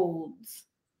golds.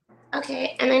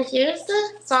 Okay, and then here's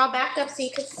so I'll back up so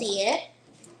you can see it.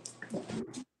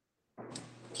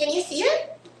 Can you see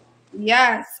it?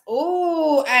 Yes.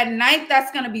 Oh, at night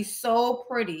that's gonna be so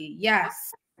pretty.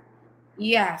 Yes.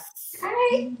 Yes. All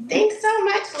right. Thanks so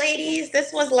much, ladies.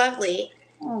 This was lovely.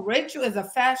 Oh, Rachel is a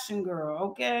fashion girl,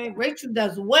 okay? Rachel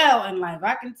does well in life.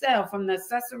 I can tell from the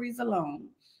accessories alone.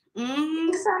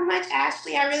 Thanks so much,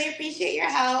 Ashley. I really appreciate your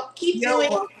help. Keep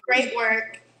doing great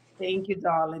work. Thank you,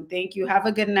 darling. Thank you. Have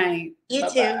a good night. You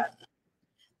too.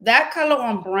 That color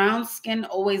on brown skin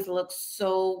always looks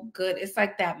so good. It's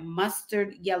like that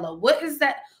mustard yellow. What is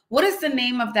that? What is the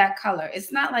name of that color?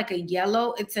 It's not like a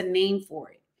yellow. It's a name for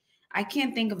it. I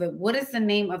can't think of it. What is the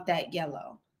name of that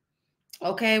yellow?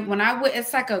 Okay, when I wear,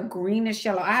 it's like a greenish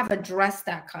yellow. I have a dress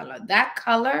that color. That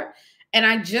color, and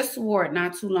I just wore it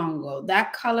not too long ago.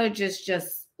 That color just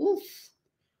oof,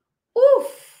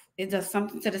 oof. It does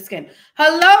something to the skin.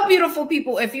 Hello, beautiful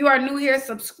people. If you are new here,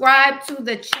 subscribe to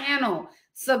the channel.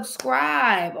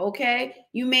 Subscribe, okay?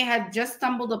 You may have just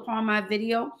stumbled upon my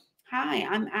video. Hi,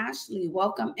 I'm Ashley.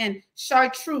 Welcome in.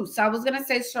 Chartreuse. I was going to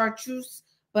say chartreuse,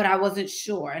 but I wasn't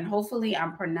sure. And hopefully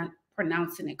I'm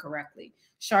pronouncing it correctly.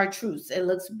 Chartreuse. It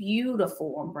looks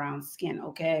beautiful on brown skin,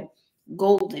 okay?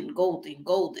 Golden, golden,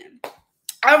 golden.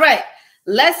 All right.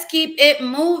 Let's keep it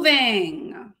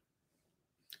moving.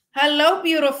 Hello,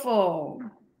 beautiful.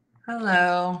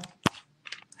 Hello.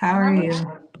 How are you?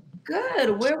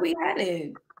 Good. Where we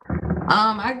headed?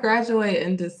 I graduate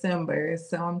in December,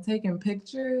 so I'm taking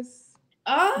pictures.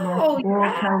 Oh,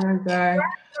 yeah.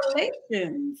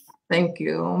 Congratulations. Thank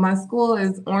you. My school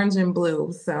is orange and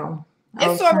blue, so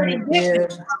it's already given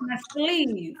from the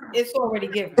sleeve. It's already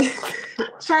given.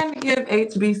 Trying to give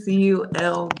HBCU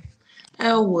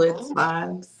Elwoods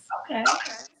vibes. Okay.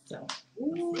 So.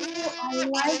 Ooh, I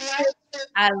like it.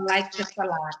 I like this a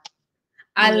lot.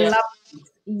 I love it.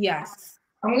 Yes.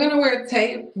 I'm gonna wear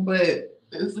tape, but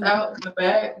it's out in the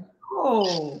back.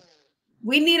 Oh,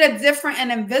 we need a different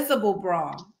and invisible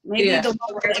bra. Maybe the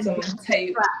one with some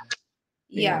tape.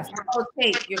 Yes. Oh,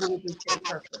 tape. You're gonna do tape.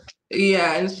 Perfect.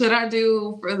 Yeah, and should I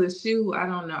do for the shoe? I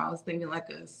don't know. I was thinking like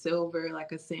a silver,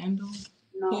 like a sandal.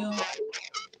 No. Heel.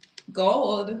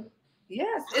 Gold.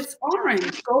 Yes, it's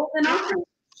orange, gold and orange.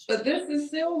 But this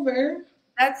is silver.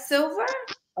 That's silver?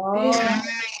 Oh. Yeah.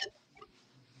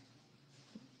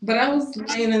 But I was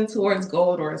leaning towards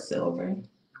gold or silver.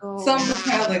 Gold. Some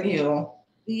metallic heel.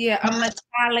 Yeah, a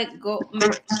metallic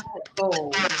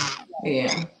gold.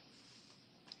 Yeah.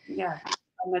 Yeah,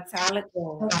 a metallic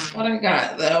gold. That's what I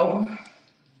got though.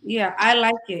 Yeah, I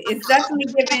like it. It's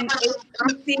definitely giving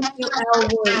HBCQL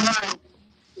wood.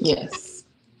 Yes.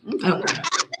 Okay.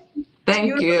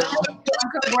 Thank you.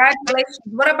 Congratulations.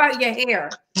 What about your hair?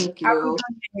 Thank How you. you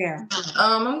doing your hair?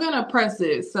 I'm gonna press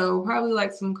it, so probably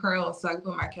like some curls so I can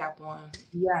put my cap on.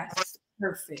 Yes,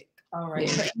 perfect. All right.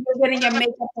 Yeah. So you're getting your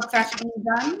makeup professionally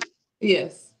done?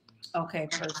 Yes. Okay,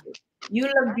 perfect. You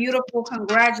look beautiful.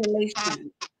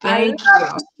 Congratulations. Thank I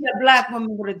love you. to see a Black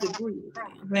woman with a degree.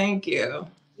 Thank you.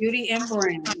 Beauty and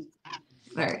brand.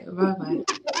 All right. Bye-bye.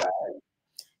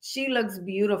 She looks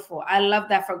beautiful. I love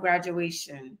that for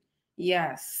graduation.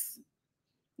 Yes.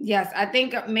 Yes, I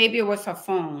think maybe it was her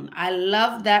phone. I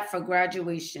love that for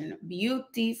graduation.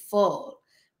 Beautiful.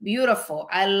 Beautiful.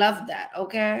 I love that.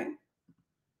 Okay.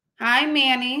 Hi,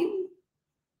 Manny.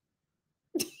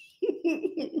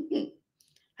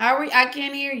 How are you? I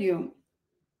can't hear you.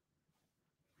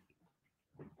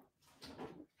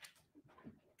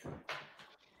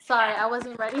 Sorry, I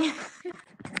wasn't ready.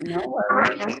 No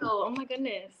worries. Oh my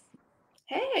goodness.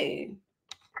 Hey.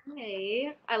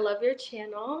 Hey, I love your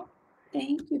channel.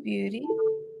 Thank you, beauty.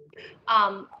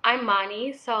 I'm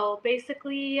Mani. So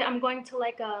basically, I'm going to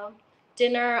like a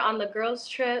dinner on the girls'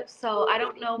 trip. So I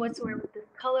don't know what to wear with this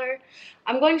color.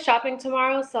 I'm going shopping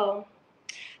tomorrow, so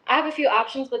I have a few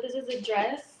options, but this is a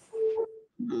dress.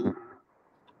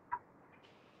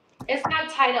 It's not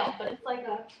tied up, but it's like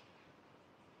a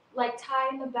tie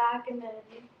in the back, and then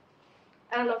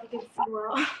I don't know if you can see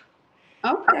well.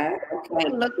 Okay. Okay.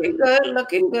 Looking good.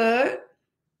 Looking good.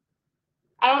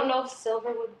 I don't know if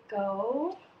silver would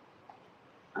go.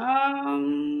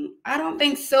 I don't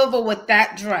think silver with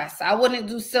that dress. I wouldn't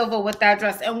do silver with that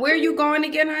dress. And where are you going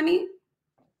again, honey?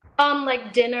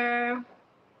 Like dinner.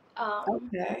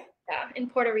 Okay. Yeah, in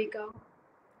Puerto Rico.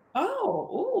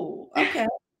 Oh, ooh, okay.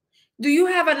 Do you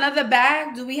have another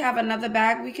bag? Do we have another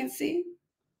bag we can see?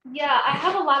 Yeah, I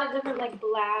have a lot of different like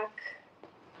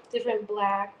different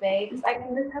black bags. I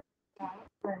can just have that,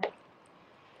 but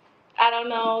I don't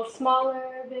know,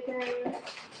 smaller, bigger.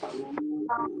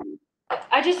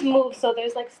 I just moved, so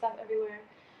there's like stuff everywhere.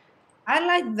 I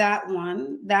like that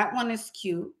one. That one is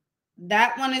cute.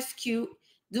 That one is cute.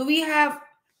 Do we have,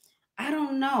 I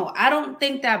don't know. I don't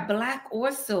think that black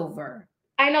or silver.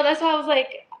 I know, that's why I was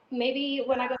like, maybe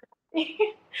when I go,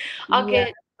 I'll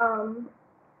get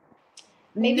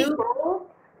maybe gold.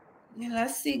 Yeah,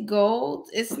 let's see gold.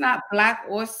 It's not black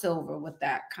or silver with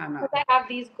that kind of. I have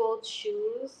these gold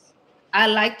shoes. I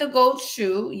like the gold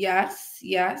shoe. Yes,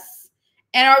 yes.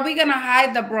 And are we gonna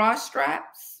hide the bra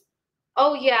straps?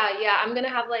 Oh yeah. I'm gonna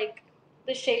have like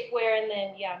the shapewear and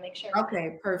then make sure.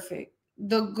 Okay, perfect.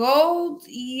 The gold,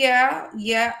 yeah.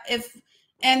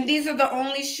 And these are the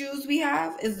only shoes we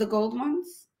have. Is the gold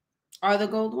ones? Are the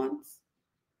gold ones?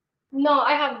 No,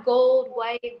 I have gold,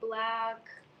 white, black,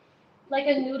 like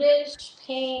a nudish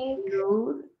pink.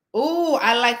 Nude. Oh,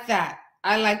 I like that.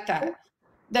 I like that.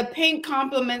 The pink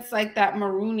complements like that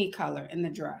maroony color in the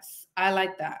dress. I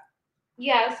like that.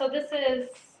 Yeah, so this is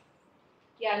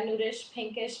nudish,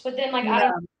 pinkish, but then like I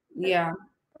don't. Yeah.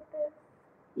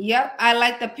 Yep, I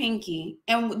like the pinky.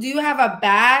 And do you have a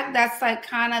bag that's like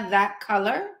kind of that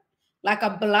color, like a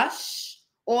blush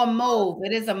or mauve?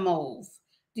 It is a mauve.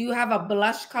 Do you have a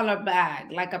blush color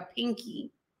bag, like a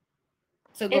pinky,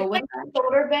 to go with like that? A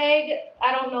shoulder bag.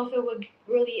 I don't know if it would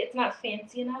really. It's not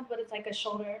fancy enough, but it's like a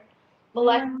shoulder.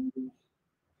 Blush.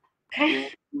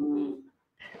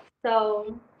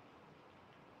 So,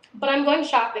 but I'm going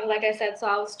shopping, like I said. So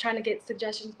I was trying to get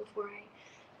suggestions before I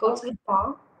go to the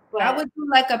mall. But I would do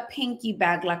like a pinky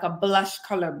bag, like a blush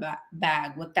color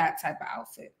bag with that type of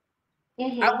outfit.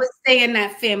 I would stay in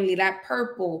that family, that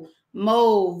purple,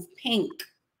 mauve, pink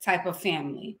type of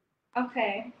family.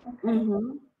 Okay.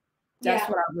 That's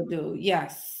what I would do.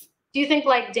 Yes. Do you think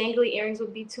like dangly earrings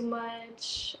would be too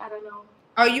much? I don't know.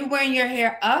 Are you wearing your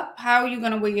hair up? How are you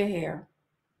gonna wear your hair?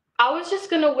 I was just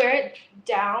gonna wear it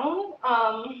down.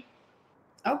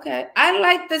 Okay. I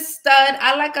like the stud.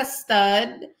 I like a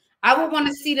stud. I would want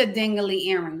to see the dangly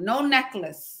earring. No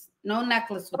necklace. No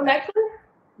necklace with No that. necklace?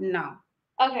 No.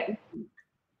 Okay.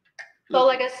 So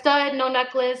like a stud, no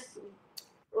necklace,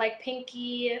 like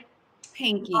pinky.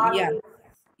 Pinky, body, yes.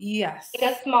 Yes.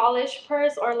 Like a smallish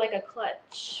purse or like a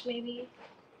clutch, maybe.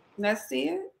 Let's see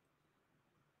it.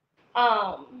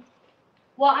 Well,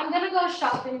 I'm gonna go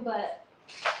shopping, but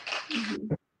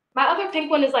my other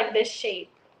pink one is like this shape.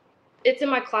 It's in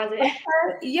my closet.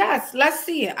 Yes, let's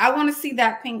see it. I want to see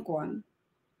that pink one.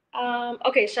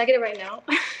 Okay, should I get it right now?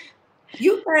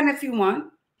 You can if you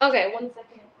want. Okay, 1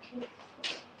 second.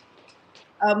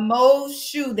 A mauve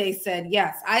shoe, they said.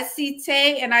 Yes. I see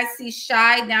Tay and I see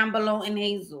Shy down below in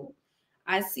Hazel.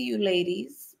 I see you,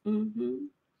 ladies.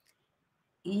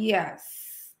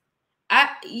 Yes.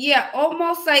 Yeah,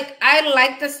 almost like I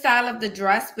like the style of the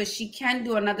dress, but she can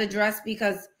do another dress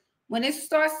because when it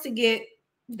starts to get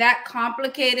that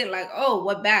complicated, like, oh,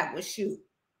 what bag, what shoe?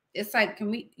 It's like,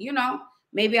 can we,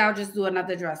 maybe I'll just do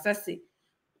another dress. Let's see.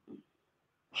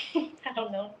 I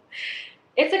don't know.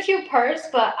 It's a cute purse,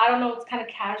 but I don't know. It's kind of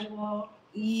casual.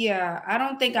 Yeah, I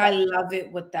don't think I love it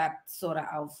with that sort of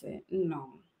outfit.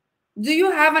 No. Do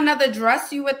you have another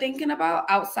dress you were thinking about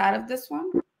outside of this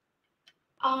one?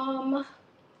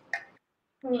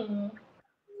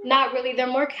 Not really. They're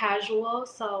more casual,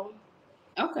 so.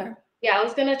 Okay. Yeah, I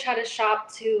was gonna try to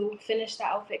shop to finish the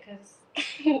outfit because,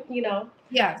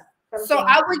 Yeah. So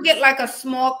I would get like a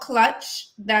small clutch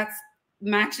that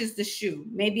matches the shoe.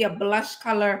 Maybe a blush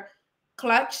color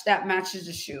clutch that matches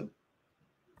the shoe.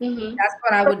 That's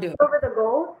what I would do. Over the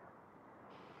gold?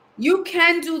 You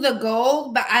can do the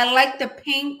gold, but I like the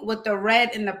pink with the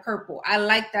red and the purple. I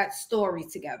like that story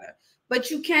together. But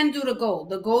you can do the gold.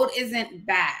 The gold isn't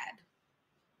bad.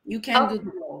 You can do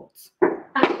the gold.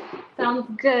 Sounds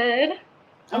good.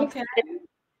 Okay.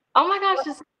 Oh my gosh,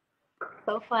 this is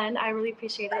so fun. I really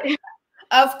appreciate it.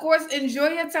 Of course, enjoy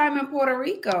your time in Puerto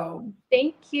Rico.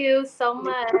 Thank you so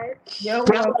much. You're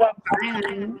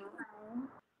welcome.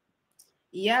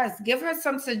 Yes, give her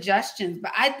some suggestions.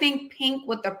 But I think pink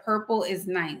with the purple is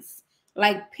nice.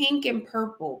 Like pink and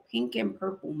purple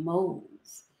mauve.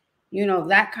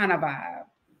 That kind of vibe.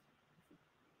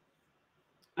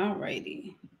 All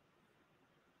righty.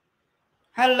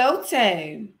 Hello,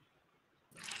 Tay.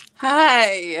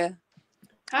 Hi.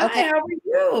 Hi, Okay. how are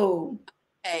you?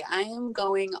 Hey, I am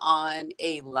going on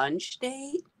a lunch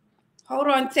date. Hold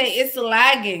on, Tay. It's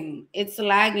lagging. It's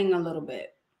lagging a little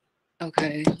bit.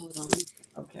 Okay, hold on.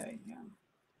 Okay, yeah.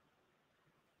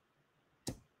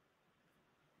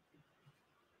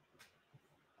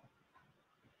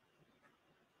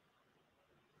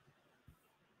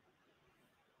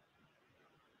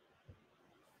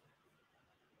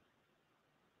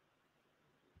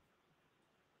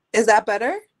 Is that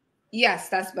better? Yes,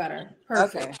 that's better.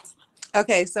 Perfect.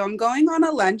 Okay, so I'm going on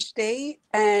a lunch date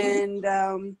and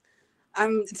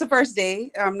it's a first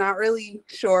date. I'm not really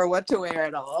sure what to wear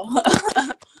at all.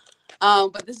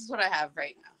 But this is what I have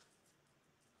right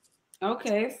now.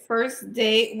 Okay, first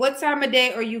date. What time of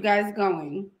day are you guys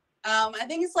going? I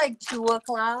think it's like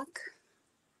 2:00.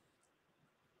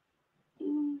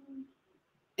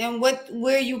 And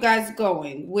where are you guys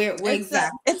going? Where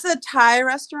exactly? It's a Thai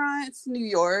restaurant. It's New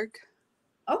York.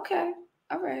 Okay.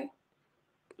 All right.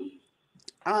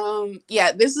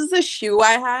 Yeah, this is the shoe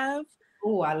I have.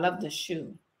 Oh, I love the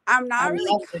shoe. I'm not I really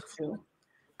love the shoe.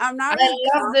 I'm not I really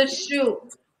love the shoe.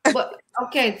 But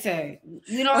okay, Tay.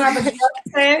 You don't have a dress,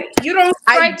 Tay? You don't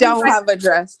I don't have a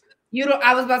dress. You don't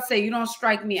I was about to say you don't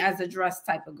strike me as a dress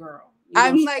type of girl.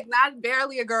 I'm like not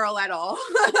barely a girl at all.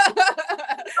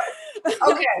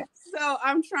 Okay. So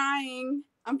I'm trying.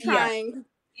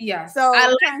 Yes. So I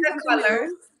like trying the something colors.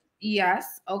 new.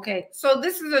 Yes. Okay. So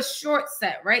this is a short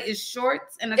set, right? It's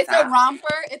shorts and It's top. a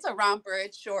romper. It's a romper.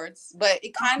 It's shorts, but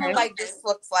it kind of Okay. like just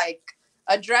looks like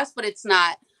a dress, but it's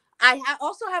not. I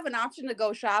also have an option to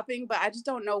go shopping, but I just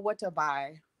don't know what to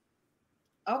buy.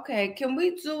 Okay. Can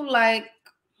we do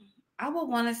I would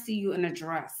want to see you in a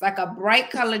dress, like a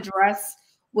bright color dress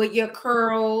with your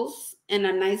curls and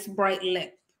a nice bright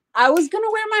lip. I was gonna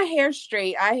wear my hair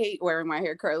straight. I hate wearing my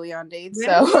hair curly on dates,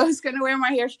 Really? so I was gonna wear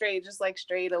my hair straight, just like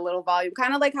straight, a little volume,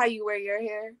 kind of like how you wear your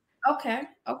hair. Okay.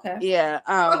 Okay. Yeah.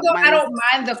 Although I mine- don't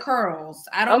mind the curls.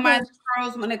 I don't Okay. mind the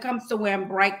curls when it comes to wearing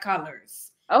bright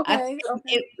colors. Okay, I think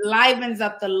it livens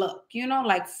up the look,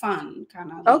 like fun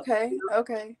kind of. Okay.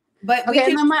 Okay. But we Okay. can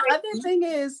And then my other thing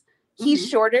is he's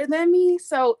shorter than me,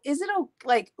 so is it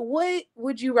what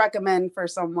would you recommend for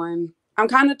someone? I'm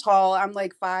kind of tall. I'm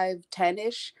like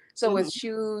 5'10" So with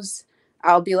shoes,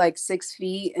 I'll be like 6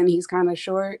 feet, and he's kind of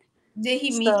short. Did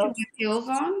he meet you with heels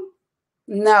on?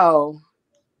 No.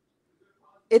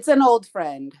 It's an old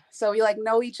friend. So we like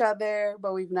know each other,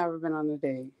 but we've never been on a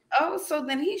date. Oh, so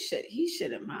then he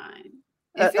shouldn't mind.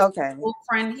 If it's Okay. an old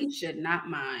friend, he should not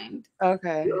mind.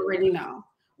 Okay. You already know.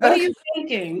 What are you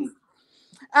thinking?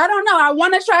 I don't know. I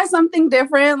want to try something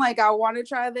different. Like I want to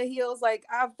try the heels. Like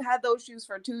I've had those shoes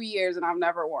for 2 years and I've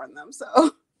never worn them.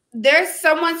 So there's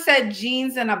someone said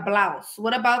jeans and a blouse.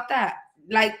 What about that?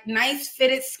 Like nice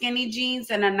fitted skinny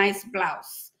jeans and a nice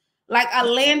blouse. Like a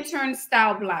lantern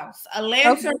style blouse. A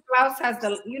lantern blouse has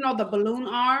the the balloon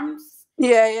arms.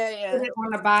 Yeah. Put it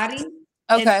on the body.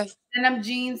 Okay. And them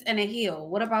jeans and a heel.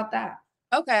 What about that?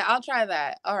 Okay, I'll try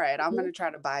that. All right, I'm gonna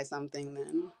try to buy something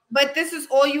then. But this is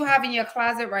all you have in your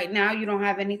closet right now? You don't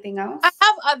have anything else? I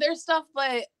have other stuff,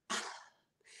 but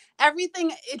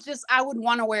everything, I would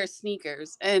want to wear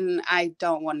sneakers and I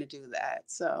don't want to do that.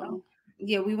 So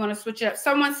yeah, we want to switch it up.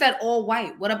 Someone said all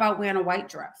white. What about wearing a white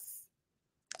dress?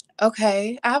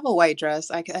 Okay, I have a white dress.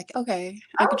 I can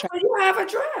try. You have a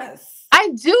dress. I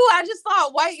do. I just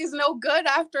thought white is no good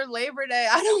after Labor Day.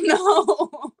 I don't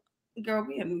know. Girl,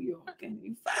 we in New York and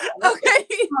you okay.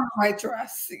 White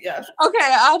dress. Yes. Okay,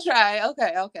 I'll try.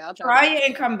 Okay, I'll try. Try it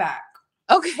and come back.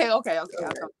 Okay. I'll come.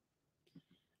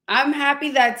 I'm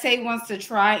happy that Tay wants to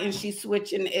try and she's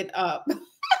switching it up.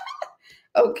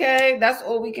 Okay, that's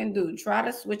all we can do. Try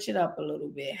to switch it up a little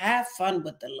bit. Have fun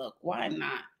with the look. Why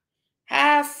not?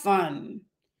 Have fun.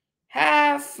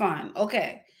 Have fun.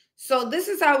 Okay. So this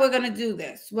is how we're gonna do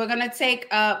this. We're gonna take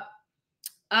up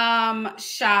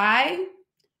Shy,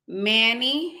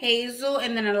 Manny, Hazel,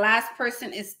 and then the last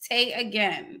person is Tay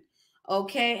again.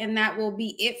 Okay, and that will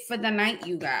be it for the night,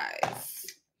 you guys.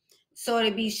 So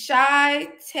it'll be Shy,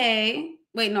 Tay.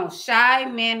 Wait, no, Shy,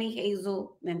 Manny,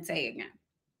 Hazel, then Tay again.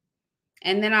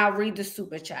 And then I'll read the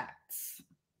super chats.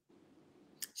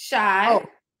 Shy. Oh.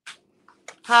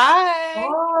 Hi.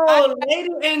 Oh, lady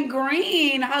in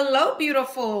green. Hello,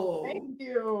 beautiful. Thank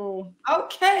you.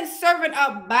 Okay, serving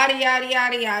up body yaddy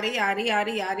yaddy yaddy yaddy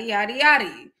yaddy yaddy yaddy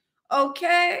yaddy.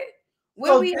 Okay,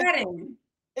 where we heading?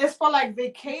 It's for like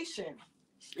vacation.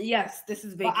 Yes, this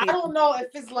is vacation. But I don't know if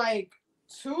it's like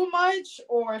too much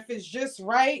or if it's just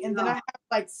right. And then I have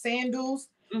like sandals.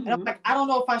 And I'm like, I don't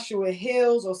know if I should wear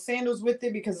heels or sandals with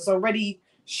it because it's already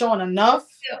showing enough.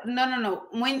 No.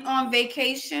 When on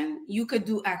vacation, you could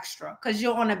do extra because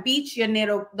you're on a beach, you're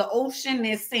near the ocean,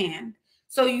 there's sand.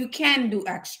 So you can do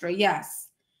extra, yes.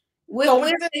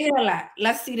 Where's the heel at?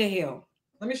 Let's see the heel.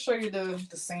 Let me show you the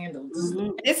sandals.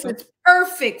 This is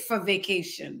perfect for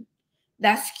vacation.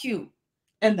 That's cute.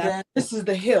 And then this is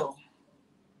the heel.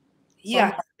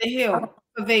 Yeah, the heel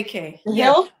for vacay. The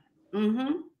heel?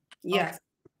 Yes.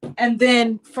 And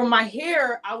then for my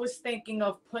hair, I was thinking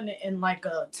of putting it in like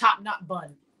a top knot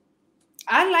bun.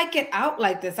 I like it out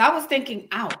like this. I was thinking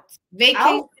out.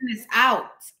 Vacation is out,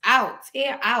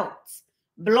 hair out,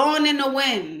 blowing in the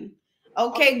wind.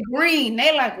 Okay, green.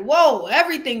 They like, whoa,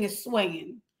 everything is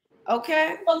swinging.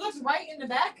 Okay. Well, it looks right in the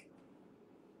back.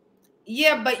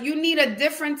 Yeah, but you need a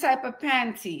different type of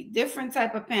panty.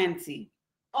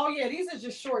 Oh yeah, these are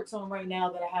just shorts on right now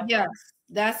that I have. Yes,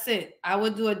 that's it. I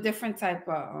would do a different type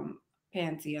of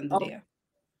panty under there.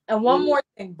 And one more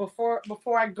thing before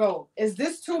I go, is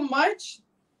this too much?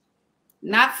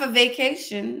 Not for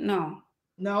vacation, no.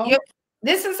 No.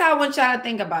 This is how I want y'all to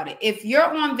think about it. If you're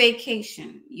on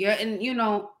vacation, you're in,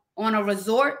 on a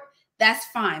resort, that's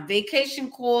fine. Vacation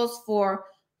calls for,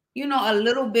 a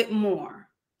little bit more.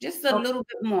 Just a little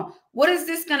bit more. What is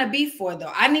this going to be for,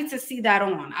 though? I need to see that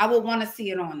on. I would want to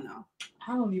see it on, though.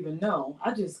 I don't even know.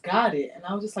 I just got it. And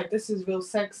I was just like, this is real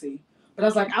sexy. But I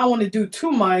was like, I don't want to do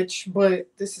too much, but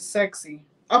this is sexy.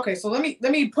 Okay, so let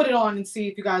me put it on and see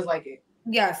if you guys like it.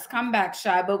 Yes, come back,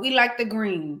 Shy. But we like the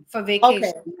green for vacation.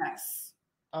 Okay. Yes.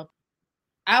 Okay.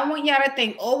 I want y'all to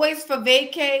think, always for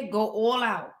vacay, go all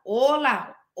out. All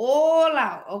out. All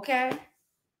out, okay?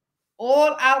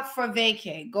 All out for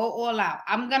vacay. Go all out.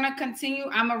 I'm going to continue.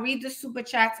 I'm going to read the super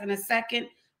chats in a second.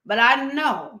 But I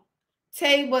know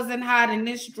Tay wasn't hiding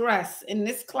this dress in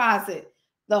this closet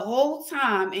the whole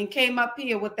time and came up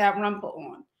here with that romper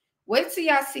on. Wait till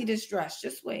y'all see this dress.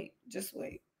 Just wait. Just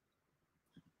wait.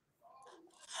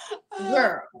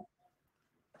 Girl.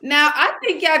 Now, I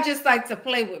think y'all just like to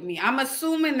play with me. I'm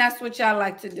assuming that's what y'all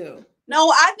like to do. No,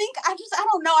 I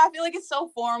don't know. I feel like it's so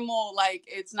formal. Like,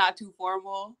 it's not too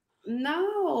formal.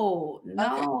 No.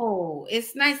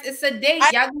 It's nice. It's a date.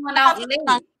 Y'all going out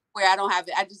late. Where I don't have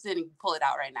it. I just didn't pull it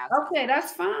out right now. Okay,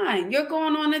 that's fine. You're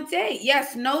going on a date.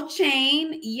 Yes, no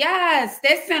chain. Yes.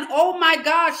 They sent, oh my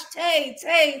gosh, Tay,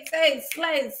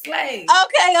 slay.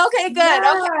 Okay, good.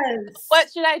 Yes. Okay. What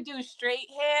should I do? Straight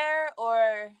hair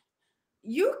or?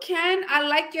 You can. I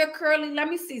like your curly. Let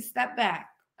me see. Step back.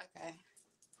 Okay.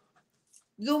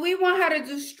 Do we want her to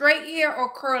do straight hair or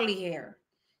curly hair?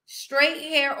 Straight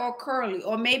hair or curly,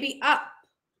 or maybe up?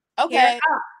 Okay. Hair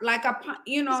up, like a,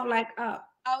 like up.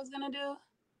 I was gonna do.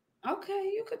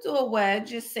 Okay, you could do a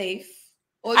wedge. It's safe.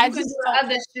 Or you can do the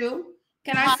other shoe.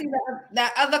 Can I see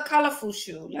that other colorful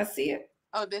shoe? Let's see it.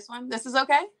 Oh, this one? This is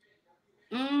okay?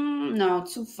 No,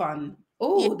 too fun.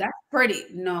 Oh, that's pretty.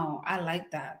 No, I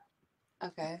like that.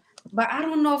 Okay. But I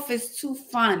don't know if it's too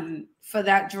fun for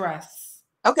that dress.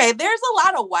 Okay, there's a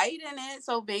lot of white in it,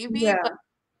 so maybe. Yeah.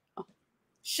 But...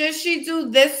 Should she do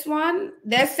this one?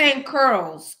 They're saying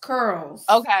curls.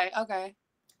 Okay.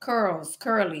 Curls,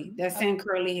 curly. They're saying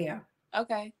curly hair.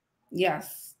 Okay.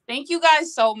 Yes. Thank you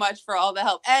guys so much for all the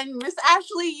help. And Miss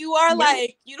Ashley, you are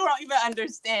like, you don't even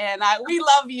understand. We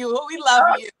love you. We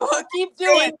love you. Keep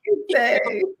doing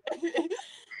it.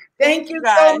 Thank you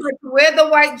so much. Wear the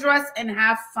white dress and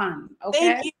have fun. Okay.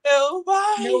 Thank you.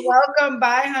 Bye. You're welcome.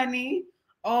 Bye, honey.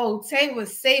 Oh, Tay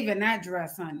was saving that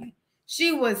dress, honey.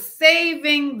 She was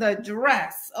saving the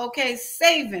dress. Okay,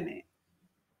 saving it.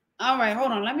 All right,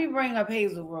 hold on. Let me bring up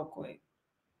Hazel real quick.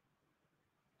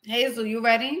 Hazel, you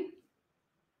ready?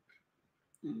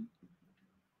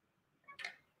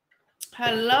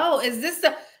 Hello, is this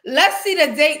let's see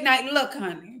the date night look,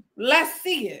 honey. Let's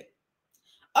see it.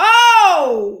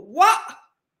 Oh, what?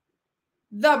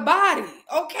 The body,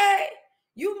 okay?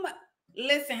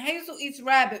 Listen, Hazel eats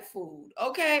rabbit food,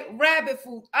 okay? Rabbit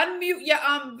food. Unmute your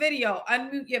video.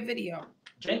 Unmute your video.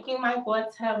 Drinking my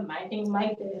water, minding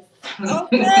my business.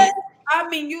 Okay. I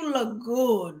mean, you look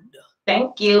good.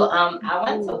 Thank you. I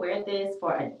want to wear this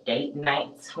for a date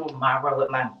night tomorrow with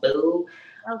my boo.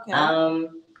 Okay.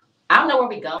 I don't know where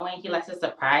we're going. He likes to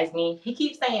surprise me. He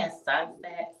keeps saying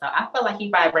sunset, so I feel like he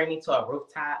might bring me to a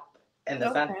rooftop in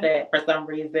the sunset for some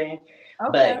reason.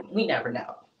 But we never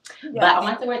know. Yes. But I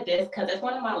want to wear this because it's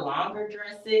one of my longer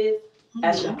dresses,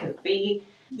 as you can see.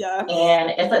 Yeah.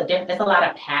 And it's a lot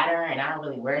of pattern, and I don't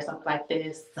really wear something like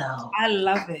this. So I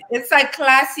love it. It's like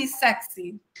classy,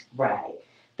 sexy. Right.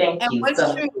 Thank you. What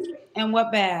shoes and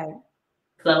what bag?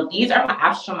 So these are my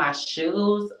options for my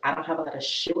shoes. I don't have a lot of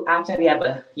shoe options. We have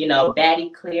a,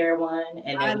 baddie clear one,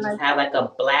 and then we just have like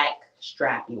a black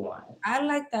strappy one. I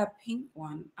like that pink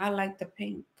one. I like the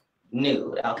pink.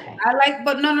 Nude, okay.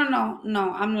 But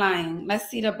no, I'm lying. Let's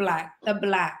see the black. The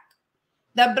black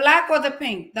or the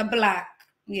pink? The black.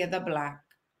 Yeah, the black.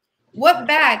 What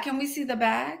bag? Can we see the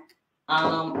bag?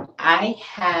 I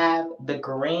have the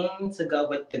green to go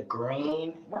with the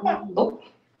green. Oh.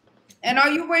 And are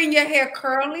you wearing your hair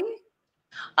curly?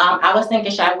 I was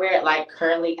thinking, should I wear it like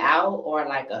curly out or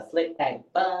like a slick back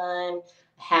bun,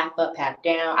 half up, half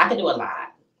down? I could do a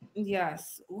lot.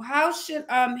 Yes. How should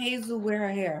Hazel wear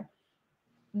her hair?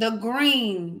 The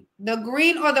green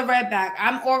or the red bag?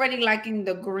 I'm already liking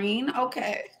the green.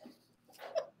 Okay.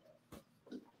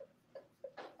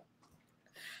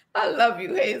 I love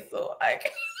you, Hazel. I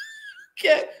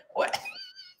can't wait.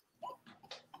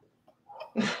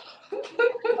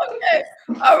 Okay.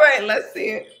 All right, let's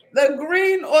see it. The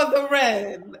green or the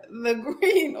red? The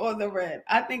green or the red?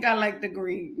 I think I like the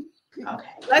green.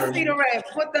 Okay. Let's see the red.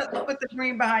 Put the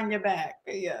green behind your back.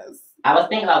 Yes. I was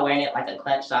thinking about wearing it like a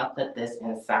clutch, so I'll put this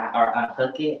inside or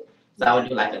unhook it. So I would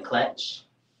do like a clutch.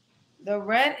 The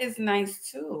red is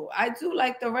nice too. I do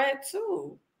like the red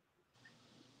too.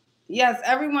 Yes,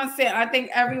 everyone said, I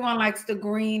think everyone likes the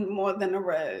green more than the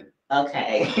red.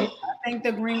 Okay. I think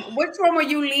the green. Which one were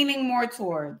you leaning more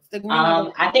towards? The green.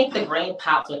 I think the green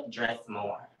pops with the dress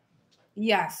more.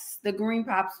 Yes, the green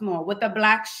pops more with the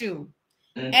black shoe.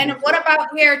 Mm-hmm. And what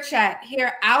about hair, chat?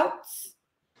 Hair out?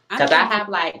 Because I have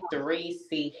like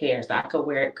 3C hair, so I could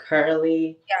wear it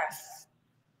curly. Yes.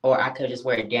 Or I could just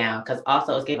wear it down. Because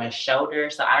also it's giving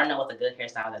shoulders, so I don't know what's a good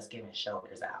hairstyle that's giving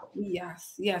shoulders out.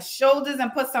 Yes, shoulders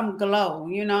and put some glow,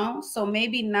 So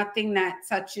maybe nothing that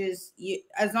touches you,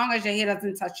 as long as your hair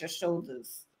doesn't touch your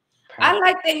shoulders. Perfect. I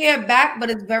like the hair back, but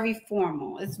it's very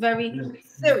formal. It's very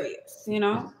serious,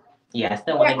 Yeah, I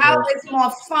still want to. How it's more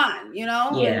fun,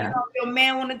 Yeah. If your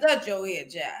man want to touch your hair,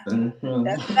 Jack. Mm-hmm.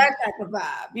 That's that type of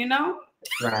vibe,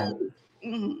 Right.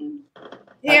 Mm-hmm.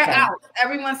 Hair out.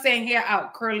 Everyone's saying hair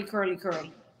out. Curly, curly,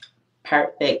 curly.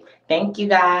 Perfect. Thank you,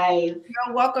 guys.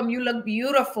 You're welcome. You look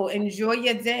beautiful. Enjoy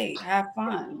your day. Have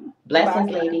fun.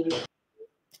 Blessings, ladies.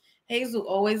 Hazel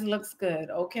always looks good,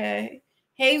 okay?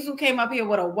 Hazel came up here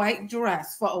with a white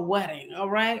dress for a wedding, all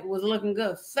right? It was looking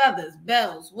good. Feathers,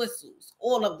 bells, whistles,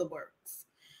 all of the works.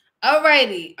 All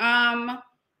righty.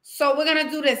 So we're going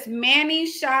to do this. Manny,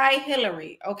 Shy,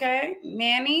 Hillary, okay?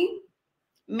 Manny.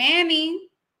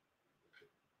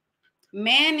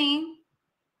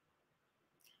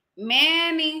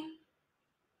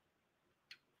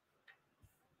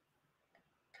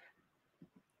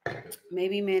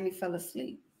 Maybe Manny fell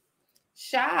asleep.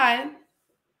 Shy.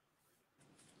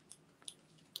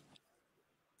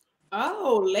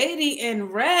 Oh, lady in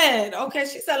red. Okay,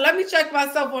 she said, let me check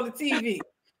myself on the TV.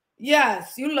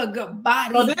 Yes, you look good.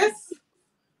 Body. Oh, this?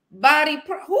 Body.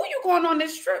 Who you going on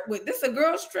this trip with? This a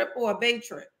girl's trip or a bae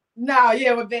trip? No,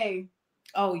 yeah, with bae.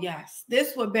 Oh, yes.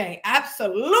 This with bae.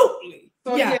 Absolutely.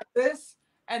 So yeah, this.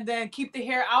 And then keep the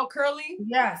hair out curly?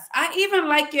 Yes. I even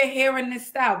like your hair in this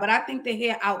style, but I think the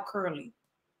hair out curly.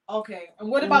 Okay. And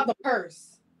what about the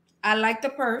purse? I like the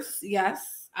purse.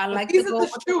 Yes. I like these the are gold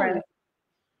the shoes. red.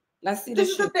 Let's see This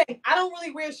the is shoe. the thing. I don't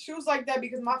really wear shoes like that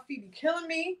because my feet be killing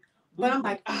me. But I'm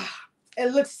like,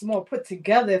 it looks more put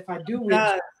together if I do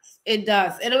wear shoes. It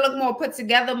does. It'll look more put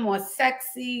together, more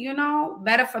sexy, you know,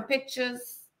 better for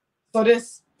pictures. So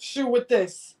this shoe with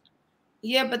this.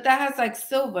 Yeah, but that has like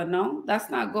silver, no? That's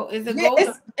not gold. Is it gold?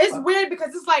 It's weird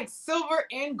because it's like silver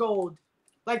and gold.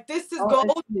 Like this is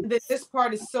gold, and then this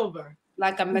part is silver.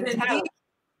 Like a metallic.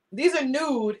 These are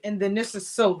nude, and then this is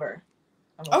silver.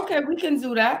 Okay, we can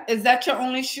do that. Is that your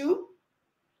only shoe?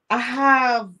 I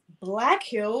have black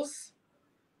heels.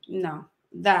 No,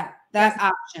 that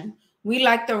option. We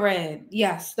like the red.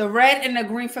 Yes, the red and the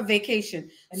green for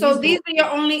vacation. And so are these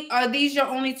your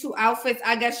only two outfits?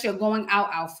 I guess your going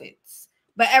out outfits.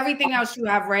 But everything else you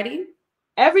have ready?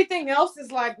 Everything else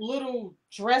is like little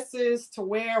dresses to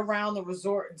wear around the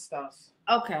resort and stuff.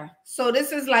 Okay. So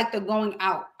this is like the going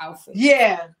out outfit.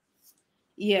 Yeah.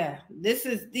 Yeah.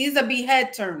 These are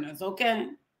behead turners, okay?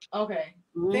 Okay.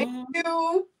 Thank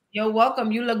you. You're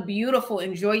welcome. You look beautiful.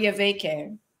 Enjoy your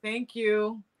vacay. Thank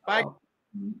you. Bye.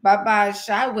 Bye-bye.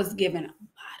 Shy was giving a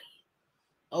body.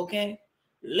 Okay.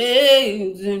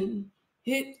 Legs and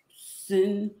hips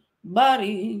and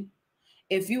body.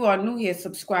 If you are new here,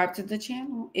 subscribe to the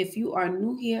channel. If you are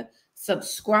new here,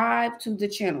 subscribe to the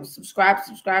channel. Subscribe.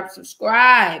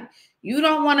 You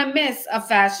don't want to miss a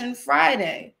Fashion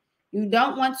Friday. You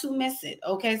don't want to miss it.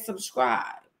 Okay,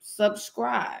 subscribe.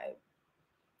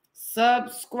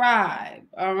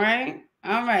 All right.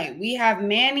 We have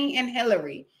Manny and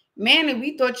Hillary. Manny,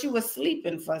 we thought you were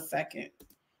sleeping for a second.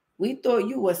 We thought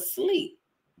you were asleep.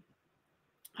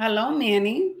 Hello,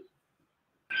 Manny.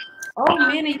 Oh,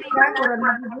 Manny, you got with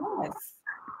another dress.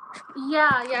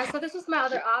 Yeah. So this was my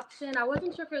other option. I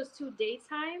wasn't sure if it was too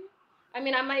daytime. I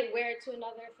mean, I might wear it to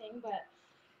another thing, but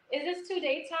is this too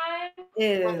daytime?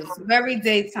 It is very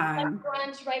daytime. Like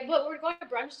brunch, right? But we're going to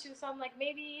brunch too, so I'm like,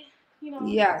 maybe, you know.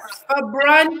 Yes, for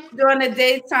brunch during the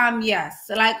daytime, yes.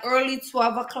 So like early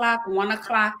 12 o'clock, 1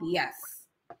 o'clock, yes.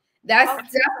 That's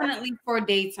definitely for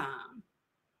daytime.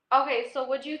 Okay, so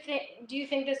do you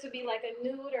think this would be like a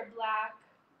nude or black?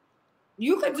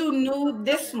 You could do nude.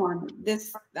 This one.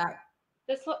 This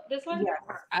one?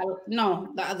 Yeah.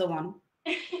 No, the other one.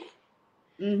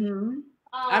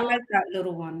 I like that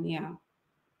little one. Yeah.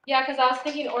 Yeah, because I was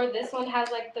thinking, or this one has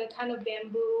like the kind of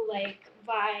bamboo like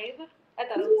vibe. I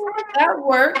thought it was that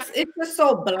works. It's just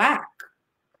so black.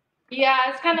 Yeah,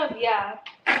 it's kind of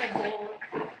gold.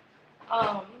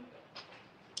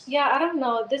 Yeah, I don't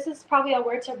know. This is probably I'll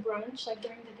wear to brunch like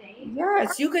during the day.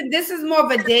 Yes, you could. This is more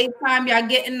of a daytime. You're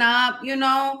getting up, you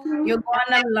know, you're going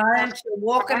to lunch, you're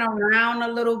walking around a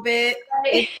little bit.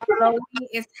 It's flowy,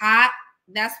 it's hot.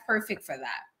 That's perfect for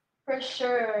that. For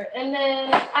sure. And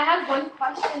then I have one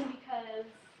question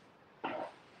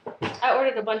because I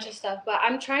ordered a bunch of stuff, but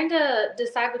I'm trying to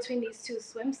decide between these two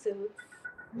swimsuits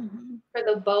for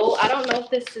the boat. I don't know if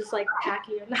this is like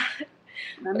tacky or not.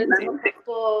 But it's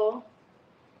purple.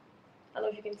 I don't know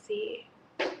if you can see.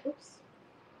 Oops.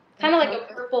 Kind of like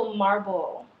a purple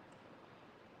marble.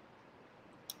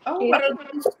 Oh, what a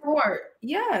good sport.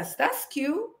 Yes, that's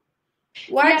cute.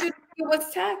 Why did you think it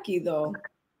was tacky though?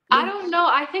 I don't know.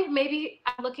 I think maybe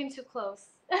I'm looking too close.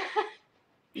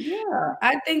 Yeah,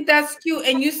 I think that's cute.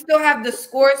 And you still have the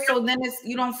score, so then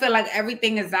you don't feel like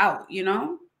everything is out, you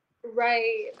know?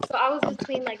 Right. So I was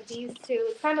between like these two.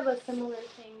 It's kind of a similar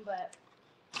thing, but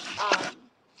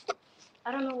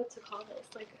I don't know what to call this.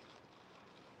 Like,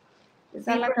 is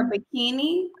that like a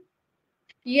bikini?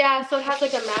 Yeah, so it has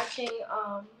like a matching,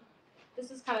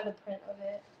 this is kind of the print of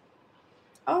it.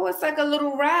 Oh, it's like a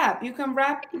little wrap. You can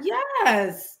wrap.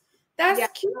 Yes, that's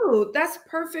cute. That's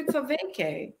perfect for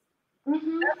vacay.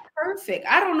 That's perfect.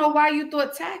 I don't know why you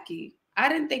thought tacky. I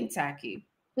didn't think tacky.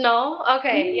 No?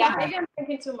 Okay. Yeah, maybe I'm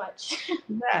thinking too much.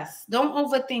 Yes, don't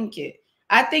overthink it.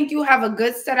 I think you have a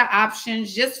good set of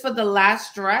options. Just for the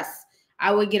last dress,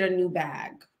 I would get a new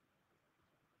bag.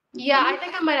 Yeah, I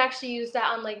think I might actually use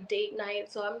that on like date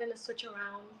night. So I'm going to switch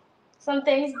around some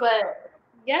things, but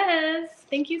yes,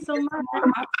 thank you so much.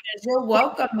 You're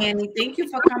welcome, Manny. Thank you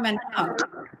for coming up.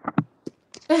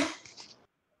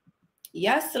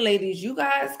 Yes, ladies, you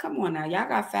guys, come on now. Y'all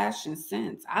got fashion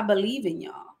sense. I believe in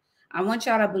y'all. I want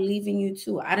y'all to believe in you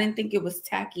too. I didn't think it was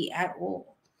tacky at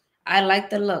all. I like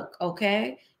the look,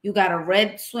 okay? You got a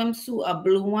red swimsuit, a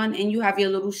blue one, and you have your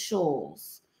little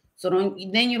shawls. So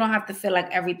then you don't have to feel like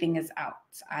everything is out.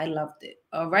 I loved it.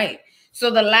 All right.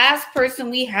 So the last person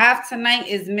we have tonight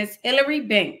is Miss Hillary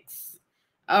Banks.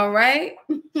 All right.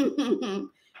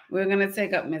 We're going to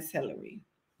take up Miss Hillary.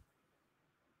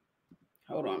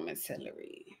 Hold on, Miss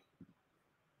Hillary.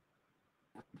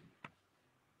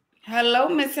 Hello,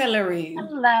 Miss Hillary.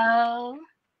 Hello.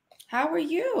 How are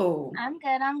you? I'm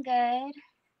good. I'm good.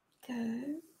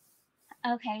 Good.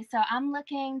 Okay, so I'm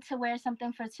looking to wear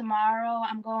something for tomorrow.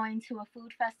 I'm going to a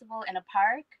food festival in a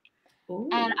park. Ooh.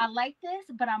 And I like this,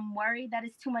 but I'm worried that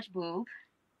it's too much boob.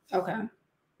 Okay.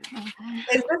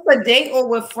 Is this a date or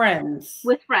with friends?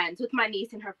 With friends, with my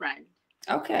niece and her friend.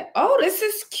 Okay. Oh, this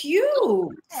is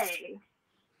cute. Hey.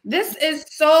 This is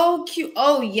so cute.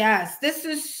 Oh, yes. This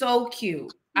is so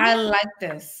cute. I like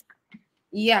this.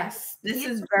 Yes, this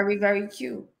is very, very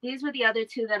cute. These were the other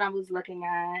two that I was looking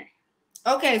at.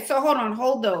 Okay, so hold on.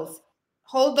 Hold those.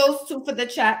 Hold those two for the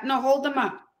chat. No, hold them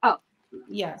up. Oh.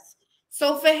 Yes.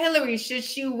 So for Hillary, should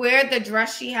she wear the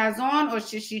dress she has on, or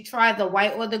should she try the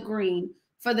white or the green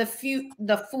for the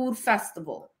food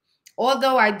festival?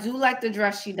 Although I do like the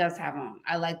dress she does have on.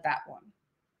 I like that one.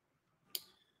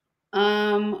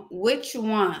 Which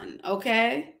one?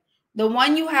 Okay. The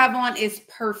one you have on is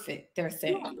perfect, they're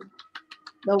saying.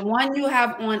 The one you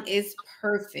have on is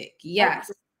perfect. Yes.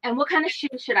 Okay. And what kind of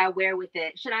shoes should I wear with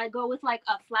it? Should I go with like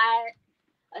a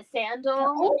sandal?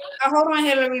 Oh, hold on,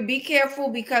 Hillary. Be careful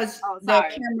because the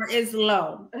camera is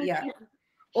low. Yeah.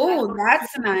 Oh,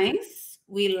 that's nice.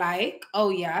 We like. Oh,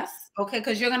 yes. Okay,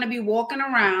 because you're going to be walking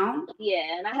around.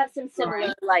 Yeah, and I have some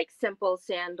similar, like, simple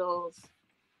sandals.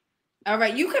 All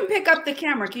right. You can pick up the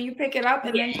camera. Can you pick it up?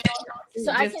 And then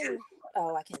so I can.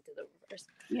 Oh, I can't do the reverse.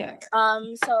 Yeah.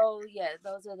 So yeah,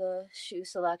 those are the shoe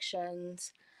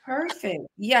selections. Perfect.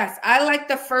 Yes, I like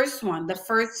the first one. The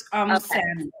first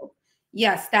sandal.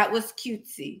 Yes, that was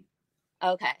cutesy.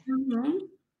 Okay.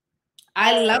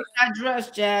 I love that dress,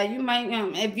 Jad. You might,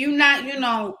 if you're not,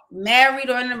 married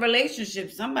or in a relationship,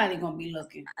 somebody gonna be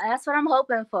looking. That's what I'm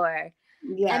hoping for.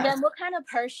 Yeah. And then, what kind of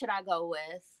purse should I go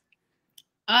with?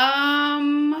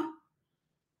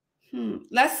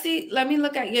 Let's see. Let me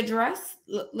look at your dress.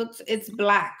 Looks, it's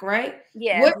black, right?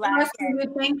 Yeah. What dress were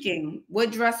you thinking?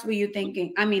 What dress were you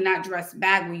thinking? I mean, not dress,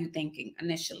 bag were you thinking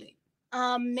initially?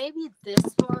 Maybe this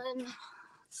one.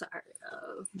 Sorry,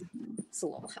 it's a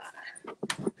little high.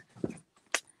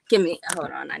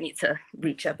 Hold on. I need to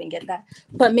reach up and get that.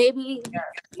 But maybe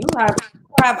you have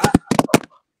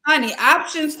honey,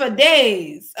 options for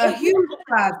days. A huge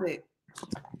closet.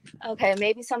 Okay,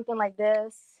 maybe something like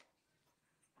this.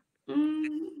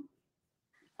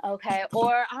 Okay,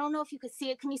 or I don't know if you could see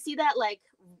it. Can you see that like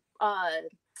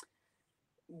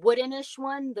woodenish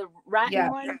one, the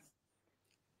rattan one?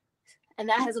 And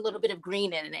that has a little bit of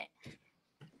green in it.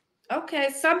 Okay,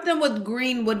 something with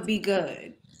green would be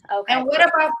good. Okay. And what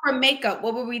about for makeup?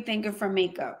 What were we thinking for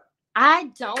makeup?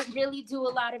 I don't really do a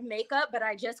lot of makeup, but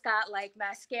I just got like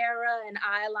mascara and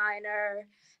eyeliner,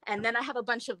 and then I have a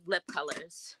bunch of lip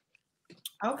colors.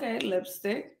 Okay,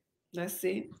 lipstick. Let's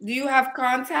see. Do you have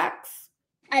contacts?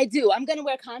 I do. I'm gonna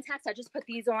wear contacts. I just put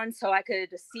these on so I could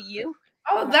see you.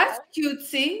 Oh, that's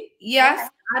cutesy. Yes, okay.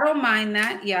 I don't mind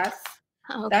that. Yes.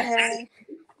 Okay.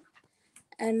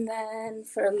 And then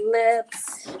for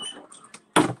lips.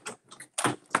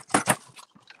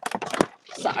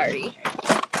 Sorry.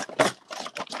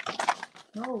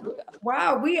 Oh,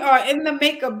 wow, we are in the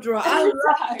makeup drawer. I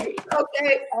love it.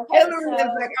 Okay. Hillary is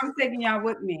like, I'm taking y'all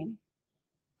with me.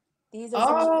 These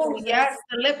are yes,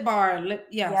 the lip bar.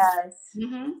 Yes.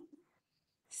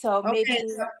 So maybe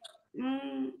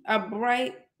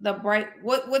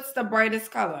what's the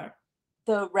brightest color?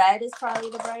 The red is probably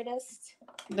the brightest.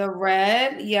 The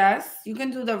red, yes. You can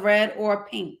do the red or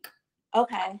pink.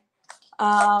 Okay.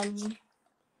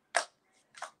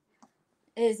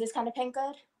 Is this kind of pink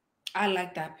good? I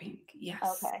like that pink. Yes.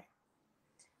 Okay.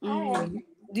 All right.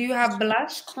 Do you have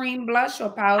blush, cream blush, or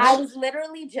powder? I was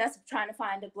literally just trying to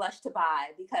find a blush to buy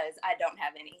because I don't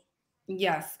have any.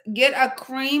 Yes. Get a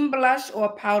cream blush or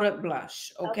powdered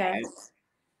blush. Okay.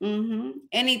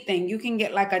 Anything. You can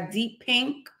get like a deep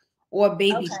pink or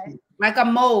baby pink. Like a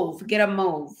mauve. Get a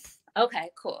mauve. Okay,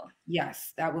 cool.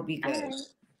 Yes, that would be good.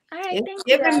 All right, thank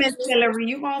you. Miss Hillary,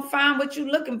 you're going to find what you're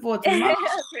looking for tomorrow.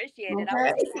 Appreciate it.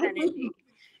 I'll take the energy.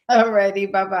 All righty.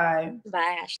 Bye-bye.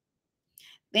 Bye, Ashley.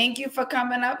 Thank you for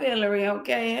coming up, Hillary.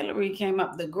 Okay, Hillary came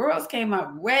up. The girls came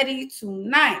up ready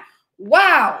tonight.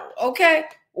 Wow. Okay.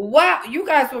 Wow, you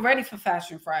guys were ready for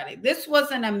Fashion Friday. This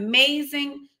was an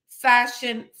amazing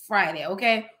Fashion Friday,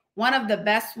 okay? One of the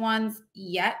best ones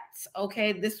yet,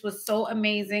 okay? This was so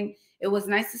amazing. It was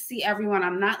nice to see everyone.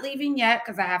 I'm not leaving yet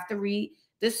because I have to read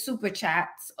the super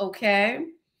chats, okay?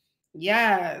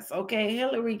 Yes, okay.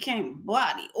 Hillary came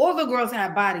body. All the girls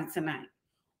had body tonight.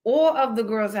 All of the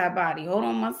girls had body. Hold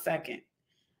on 1 second.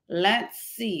 Let's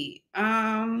see.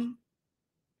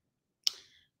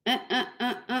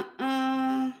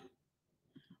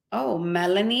 Oh,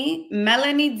 Melanie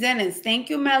Dennis. Thank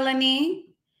you, Melanie.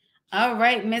 All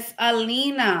right, Miss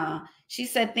Alina. She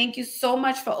said, thank you so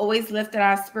much for always lifting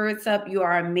our spirits up. You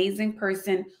are an amazing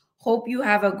person. Hope you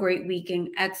have a great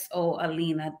weekend. XO,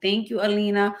 Alina. Thank you,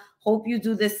 Alina. Hope you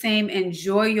do the same.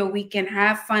 Enjoy your weekend.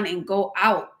 Have fun and go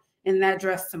out in that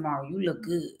dress tomorrow. You look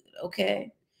good,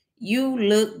 okay? You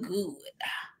look good.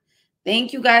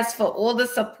 Thank you guys for all the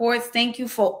supports. Thank you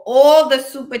for all the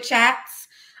super chats.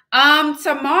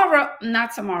 Tomorrow,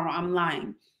 not tomorrow, I'm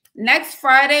lying. Next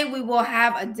Friday, we will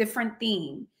have a different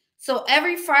theme. So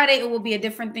every Friday, it will be a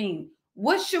different theme.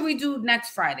 What should we do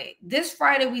next Friday? This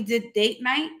Friday, we did date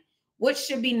night. What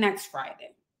should be next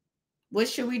Friday? What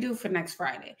should we do for next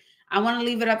Friday? I want to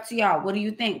leave it up to y'all. What do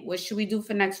you think? What should we do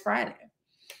for next Friday?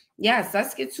 Yes,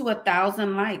 let's get to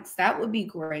 1,000 likes. That would be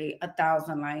great.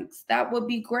 1,000 likes. That would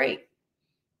be great.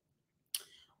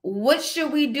 What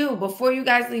should we do? Before you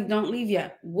guys leave, don't leave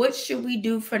yet. What should we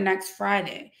do for next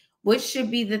Friday? What should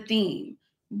be the theme?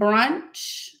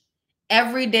 Brunch,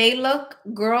 everyday look,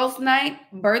 girls' night,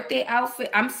 birthday outfit.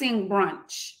 I'm seeing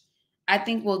brunch. I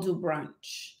think we'll do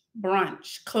brunch.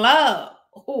 Brunch. Club.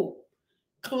 Oh,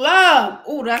 club.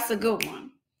 Oh, that's a good one.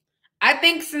 I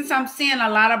think since I'm seeing a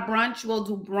lot of brunch, we'll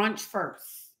do brunch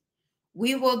first.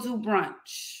 We will do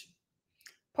brunch.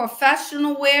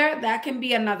 Professional wear, that can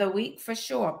be another week for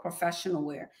sure. Professional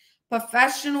wear.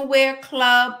 Professional wear,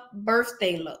 club,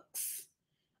 birthday looks.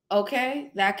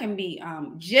 Okay, that can be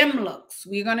gym looks.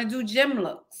 We're going to do gym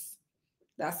looks.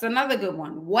 That's another good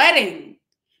one. Wedding,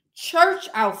 church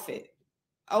outfit.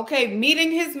 Okay,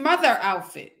 meeting his mother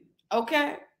outfit.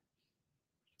 Okay.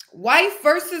 Wife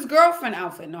versus girlfriend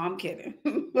outfit. No, I'm kidding.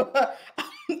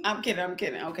 I'm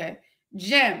kidding. Okay.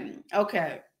 Gym.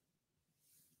 Okay.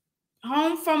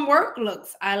 Home from work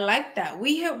looks. I like that.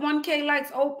 We hit 1K likes.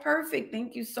 Oh, perfect.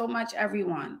 Thank you so much,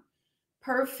 everyone.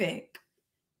 Perfect.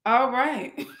 All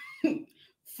right.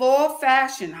 Fall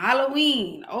fashion,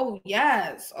 Halloween. Oh,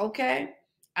 yes. Okay.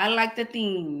 I like the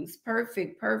themes.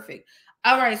 Perfect. Perfect.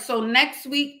 All right. So next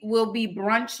week will be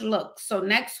brunch looks. So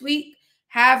next week,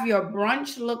 have your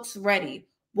brunch looks ready.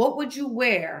 What would you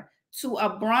wear to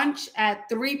a brunch at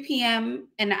 3 p.m.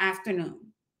 in the afternoon?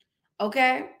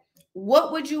 Okay.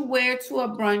 What would you wear to a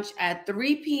brunch at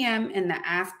 3 p.m. in the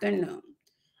afternoon?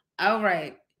 All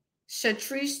right.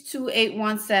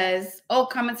 Shatrice281 says, oh,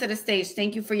 coming to the stage.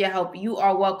 Thank you for your help. You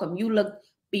are welcome. You look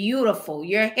beautiful.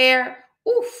 Your hair,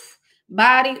 oof.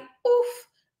 Body, oof.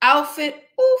 Outfit,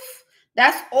 oof.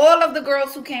 That's all of the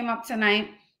girls who came up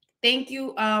tonight. Thank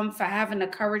you for having the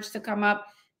courage to come up.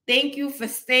 Thank you for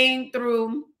staying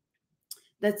through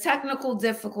the technical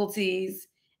difficulties.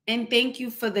 And thank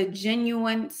you for the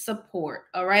genuine support.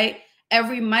 All right.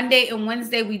 Every Monday and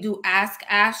Wednesday, we do Ask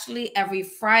Ashley. Every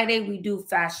Friday, we do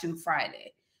Fashion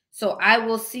Friday. So I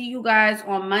will see you guys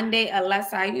on Monday,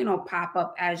 unless I, pop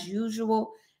up as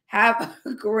usual. Have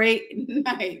a great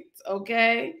night.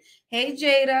 Okay. Hey,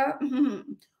 Jada.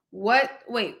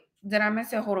 Wait, did I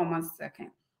miss it? Hold on 1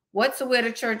 second. What to wear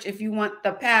to church if you want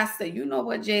the pastor? You know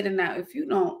what, Jada, now, if you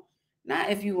don't,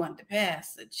 not if you want the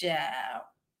pastor, child.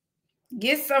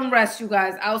 Get some rest, you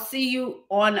guys. I'll see you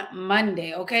on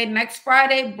Monday, okay? Next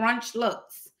Friday, brunch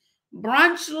looks.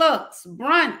 Brunch looks.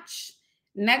 Brunch.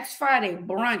 Next Friday,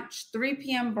 brunch. 3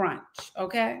 p.m. brunch,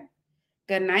 okay?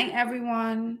 Good night,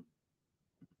 everyone.